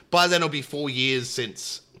 Because by then it'll be 4 years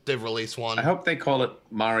since they've released one. I hope they call it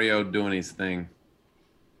Mario doing his thing.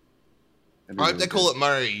 I hope they call it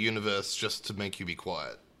Mario Universe just to make you be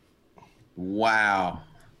quiet. Wow.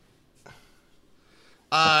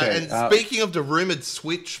 And speaking of the rumored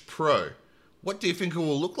Switch Pro, what do you think it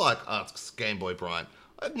will look like, asks Game Boy Brian.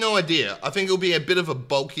 I have no idea. I think it'll be a bit of a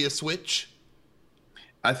bulkier Switch.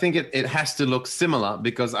 I think it has to look similar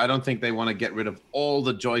because I don't think they want to get rid of all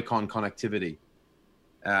the Joy-Con connectivity.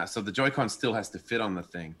 So the Joy-Con still has to fit on the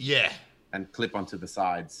thing. Yeah. And clip onto the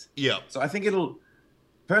sides. Yeah. So I think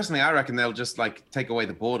personally, I reckon they'll just like take away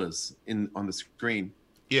the borders on the screen.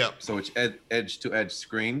 Yeah. So it's edge-to-edge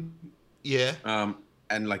screen. Yeah.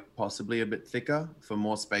 And like possibly a bit thicker for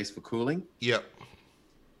more space for cooling. Yep.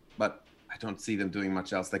 But I don't see them doing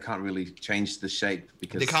much else. They can't really change the shape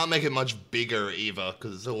because they can't make it much bigger either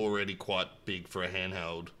because it's already quite big for a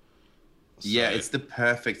handheld. So... Yeah, it's the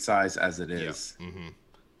perfect size as it is. Yeah. Mm-hmm.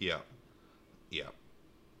 Yeah. Yeah.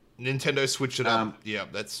 Nintendo switched it up. Yeah,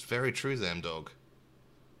 that's very true, Zamdog.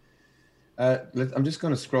 I'm just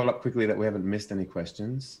going to scroll up quickly that we haven't missed any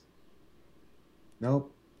questions.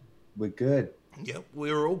 Nope. We're good. Yep,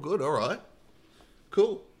 we're all good. All right.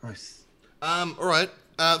 Cool. Nice. All right.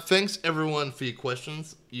 Thanks, everyone, for your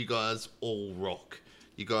questions. You guys all rock.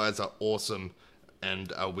 You guys are awesome.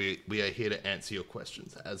 And we are here to answer your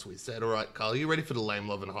questions, as we said. All right, Carl, you ready for the lame,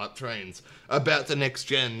 love, and hype trains about the next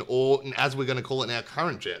gen, or as we're going to call it now,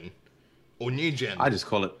 current gen, or new gen? I just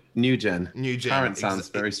call it new gen. New gen. Current sounds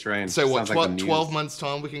very strange. So what, like 12 months'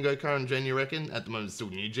 time we can go current gen, you reckon? At the moment, it's still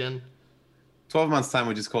new gen? 12 months' time,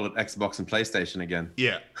 we just call it Xbox and PlayStation again.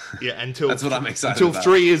 Yeah, until that's what I'm excited until about.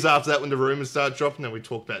 3 years after that, when the rumors start dropping, then we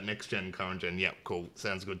talk about next gen, current gen. Yeah, cool.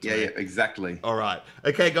 Sounds good to me. Yeah, exactly. All right.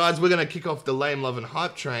 Okay, guys, we're going to kick off the lame, love, and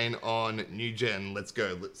hype train on new gen. Let's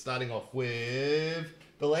go. Starting off with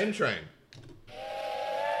the lame train.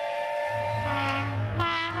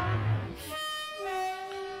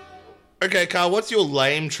 Okay, Carl, what's your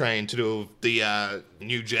lame train to do with the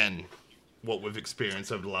new gen, what we've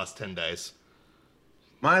experienced over the last 10 days?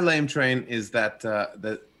 My lame train is that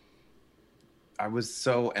I was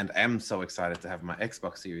so and am so excited to have my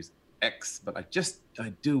Xbox Series X, but I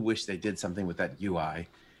do wish they did something with that UI.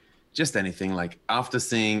 Just anything, like after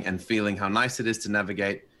seeing and feeling how nice it is to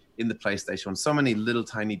navigate in the PlayStation, so many little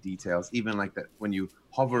tiny details, even like that when you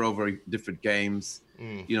hover over different games,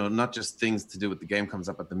 not just things to do with the game comes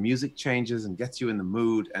up, but the music changes and gets you in the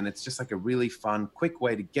mood. And it's just like a really fun, quick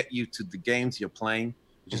way to get you to the games you're playing,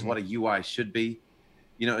 which is what a UI should be.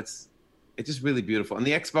 It's it's just really beautiful. And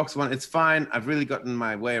the Xbox One, it's fine. I've really gotten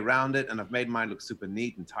my way around it, and I've made mine look super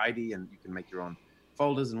neat and tidy, and you can make your own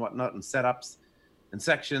folders and whatnot and setups and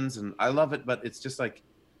sections, and I love it. But it's just like,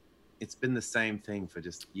 it's been the same thing for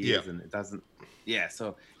just years, and it doesn't. Yeah,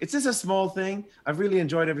 so it's just a small thing. I've really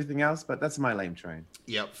enjoyed everything else, but that's my lame train.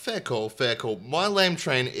 Yep, fair call, fair call. My lame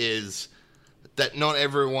train is that not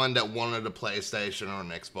everyone that wanted a PlayStation or an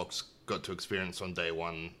Xbox got to experience on day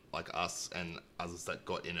one, like us and others that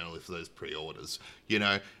got in early for those pre-orders, you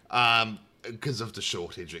know, because of the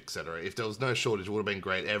shortage, etc. If there was no shortage, it would have been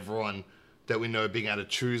great. Everyone that we know being able to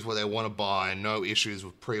choose what they want to buy, no issues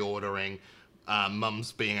with pre-ordering,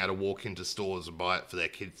 mums being able to walk into stores and buy it for their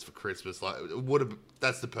kids for Christmas. Like, it would have,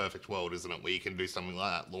 that's the perfect world, isn't it? Where you can do something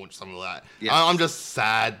like that, launch something like that. Yes. I'm just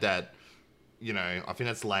sad that, you know, I think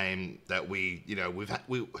that's lame that we, you know,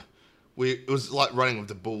 it was like running with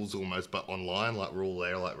the bulls almost, but online, like we're all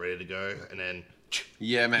there, like ready to go, and then,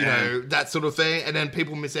 yeah, man, you know, that sort of thing, and then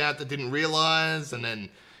people miss out that didn't realize, and then,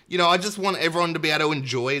 you know, I just want everyone to be able to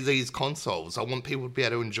enjoy these consoles. I want people to be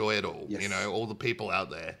able to enjoy it all, you know, all the people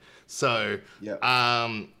out there. So, yeah,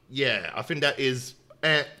 I think that is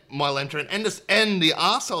my lantern, and the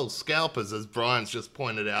arsehole scalpers, as Brian's just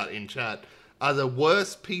pointed out in chat, are the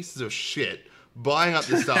worst pieces of shit. Buying up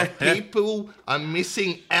this stuff. People are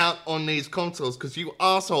missing out on these consoles because you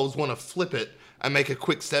assholes want to flip it and make a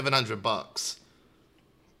quick $700.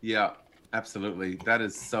 Yeah, absolutely. That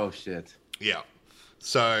is so shit. Yeah.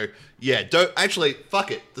 So, yeah,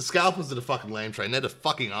 fuck it. The scalpers are the fucking lame train. They're the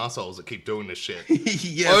fucking assholes that keep doing this shit.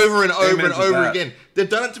 Yes, over and over and over again. They've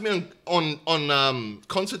done it to me on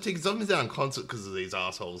concert tickets. I've missed out on concert because of these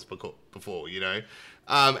assholes before, you know.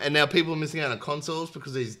 And now people are missing out on consoles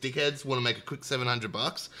because these dickheads want to make a quick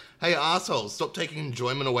 $700. Hey, assholes, stop taking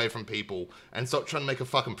enjoyment away from people and stop trying to make a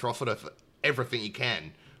fucking profit of everything you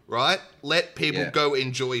can, right? Let people go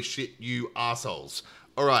enjoy shit, you assholes.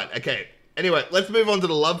 All right, okay. Anyway, let's move on to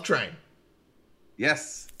the love train.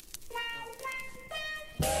 Yes.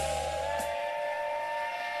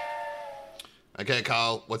 Okay,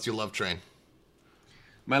 Carl, what's your love train?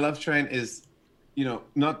 My love train is, you know,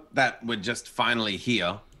 not that we're just finally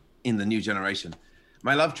here in the new generation.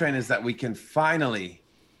 My love train is that we can finally,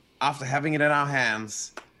 after having it in our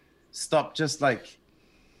hands, stop just like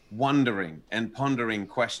wondering and pondering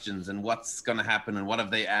questions and what's going to happen and what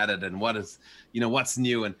have they added and what is, you know, what's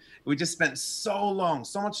new. And we just spent so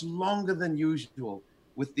much longer than usual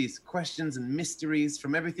with these questions and mysteries,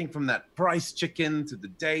 from everything from that price chicken to the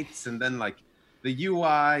dates, and then like the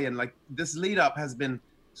UI, and like this lead up has been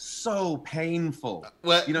so painful.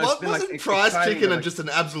 Well, you know, wasn't like, price chicken and just an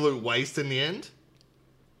absolute waste in the end?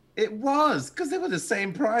 It was, because they were the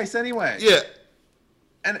same price anyway. Yeah.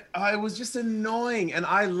 And it was just annoying. And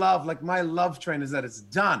I love, like, my love train is that it's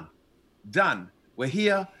done. We're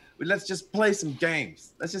here. Let's just play some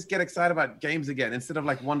games. Let's just get excited about games again, instead of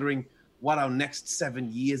like wondering what our next 7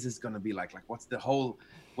 years is going to be like. Like, what's the whole,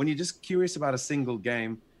 when you're just curious about a single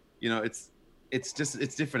game, you know, it's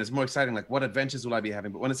different. It's more exciting. Like, what adventures will I be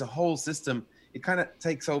having? But when it's a whole system, it kind of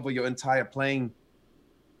takes over your entire playing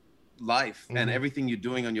life and everything you're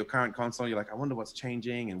doing on your current console. You're like, I wonder what's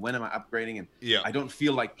changing and when am I upgrading? And I don't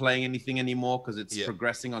feel like playing anything anymore because it's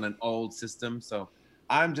progressing on an old system. So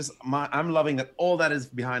I'm loving that all that is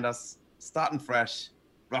behind us, starting fresh,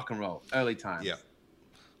 rock and roll, early times. Yeah.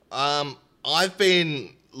 I've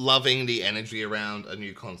been loving the energy around a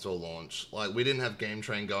new console launch. Like, we didn't have Game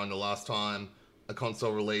Train going the last time a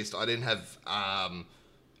console released. I didn't have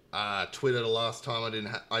Twitter the last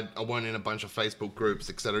time. I weren't in a bunch of Facebook groups,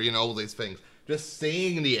 etc. You know, all these things. Just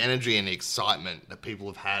seeing the energy and the excitement that people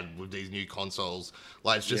have had with these new consoles.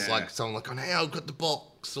 Like, it's just like someone like, oh, hey, I've got the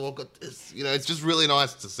box, or I've got this. You know, it's just really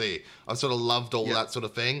nice to see. I've sort of loved all that sort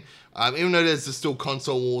of thing. Even though there's still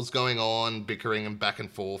console wars going on, bickering and back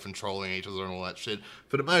and forth and trolling each other and all that shit.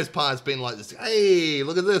 For the most part, it's been like this, hey,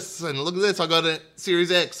 look at this, and look at this. I got a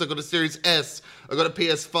Series X, I got a Series S, I got a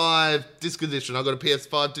PS5 disc edition, I got a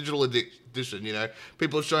PS5 digital edition, you know.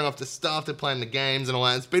 People are showing off the stuff, they're playing the games and all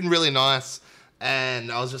that. It's been really nice.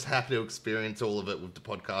 And I was just happy to experience all of it with the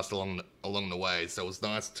podcast along the way. So it was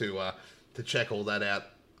nice to check all that out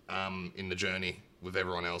in the journey with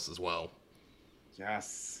everyone else as well.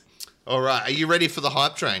 Yes. All right. Are you ready for the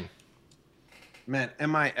hype train? Man,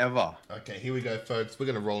 am I ever? Okay, here we go, folks. We're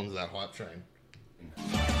going to roll into that hype train.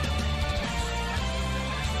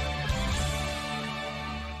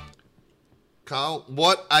 Carl,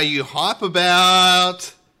 what are you hype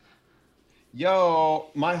about? Yo,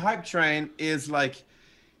 my hype train is like,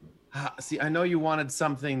 see, I know you wanted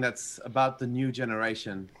something that's about the new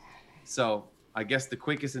generation. So I guess the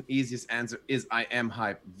quickest and easiest answer is I am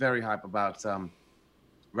hype, very hype about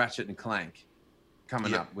Ratchet and Clank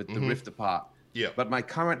coming Yep. up with the Rift Apart. Yeah. But my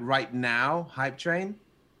current right now hype train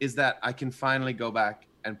is that I can finally go back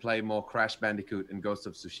and play more Crash Bandicoot and Ghost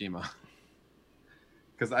of Tsushima.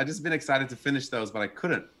 Because I just been excited to finish those, but I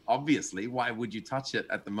couldn't. Obviously, why would you touch it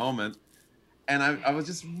at the moment? And I was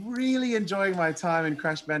just really enjoying my time in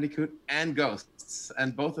Crash Bandicoot and Ghosts.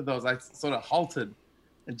 And both of those, I sort of halted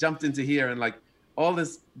and jumped into here and like all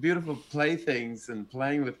this beautiful playthings and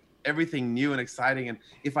playing with everything new and exciting. And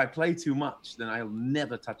if I play too much, then I'll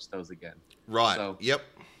never touch those again. Right. So, yep.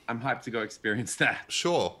 I'm hyped to go experience that.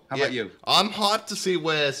 Sure. How about you? I'm hyped to see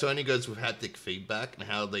where Sony goes with haptic feedback and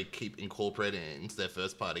how they keep incorporating it into their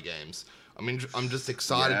first-party games. I mean, I'm just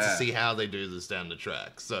excited to see how they do this down the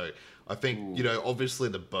track. So I think, you know, obviously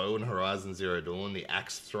the bow in Horizon Zero Dawn, the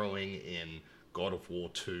axe throwing in God of War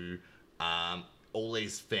 2, all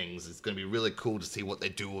these things, it's going to be really cool to see what they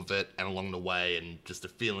do with it and along the way and just the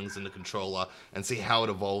feelings in the controller and see how it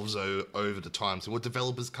evolves over the time. So what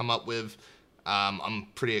developers come up with, I'm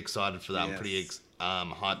pretty excited for that. Yes. I'm pretty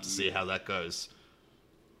hyped to see how that goes.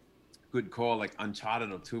 Good call, like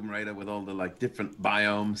Uncharted or Tomb Raider with all the like different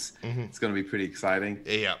biomes. It's going to be pretty exciting.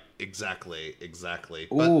 Yeah, exactly.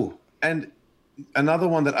 Ooh, and another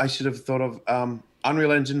one that I should have thought of,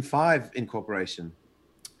 Unreal Engine 5 incorporation.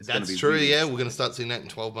 That's true, yeah. We're going to start seeing that in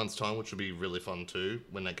 12 months' time, which will be really fun too,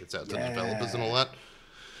 when that gets out to the developers and all that.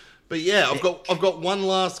 But yeah, I've got one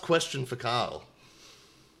last question for Carl.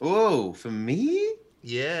 Oh, for me?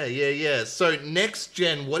 Yeah. So next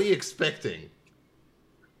gen, what are you expecting?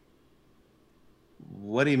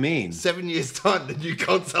 What do you mean? 7 years time, the new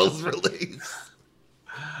console's release.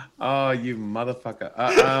 Oh, you motherfucker.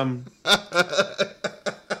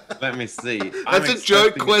 Let me see. That's a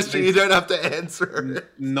joke question. You don't have to answer it.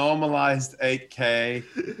 Normalized 8K,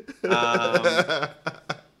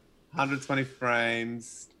 120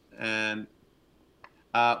 frames, and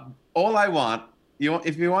all I want,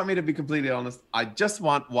 if you want me to be completely honest, I just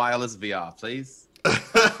want wireless VR, please.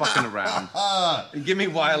 Stop fucking around. Give me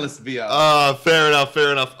wireless VR. Fair enough.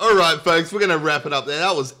 All right, folks, we're going to wrap it up there.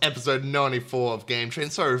 That was episode 94 of Game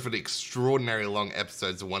Train. Sorry for the extraordinary long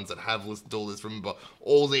episodes, the ones that have listened to all this. Remember,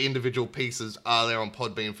 all the individual pieces are there on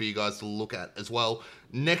Podbean for you guys to look at as well.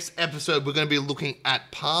 Next episode, we're going to be looking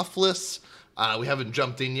at Pathless. We haven't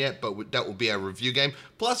jumped in yet, but that will be our review game.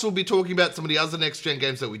 Plus, we'll be talking about some of the other next-gen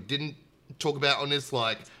games that we didn't talk about on this,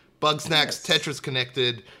 like Bugsnax, Tetris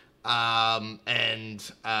Connected, and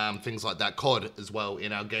things like that. COD as well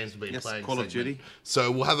in our games we've been playing. Call of Duty.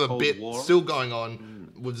 So we'll have a Cold bit War. still going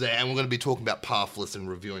on with that, and we're going to be talking about Pathless and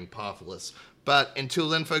reviewing Pathless. But until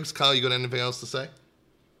then, folks, Carl, you got anything else to say?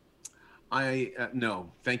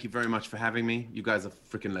 No. Thank you very much for having me. You guys are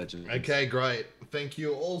freaking legends. Okay, great. Thank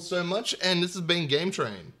you all so much, and this has been Game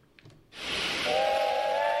Train.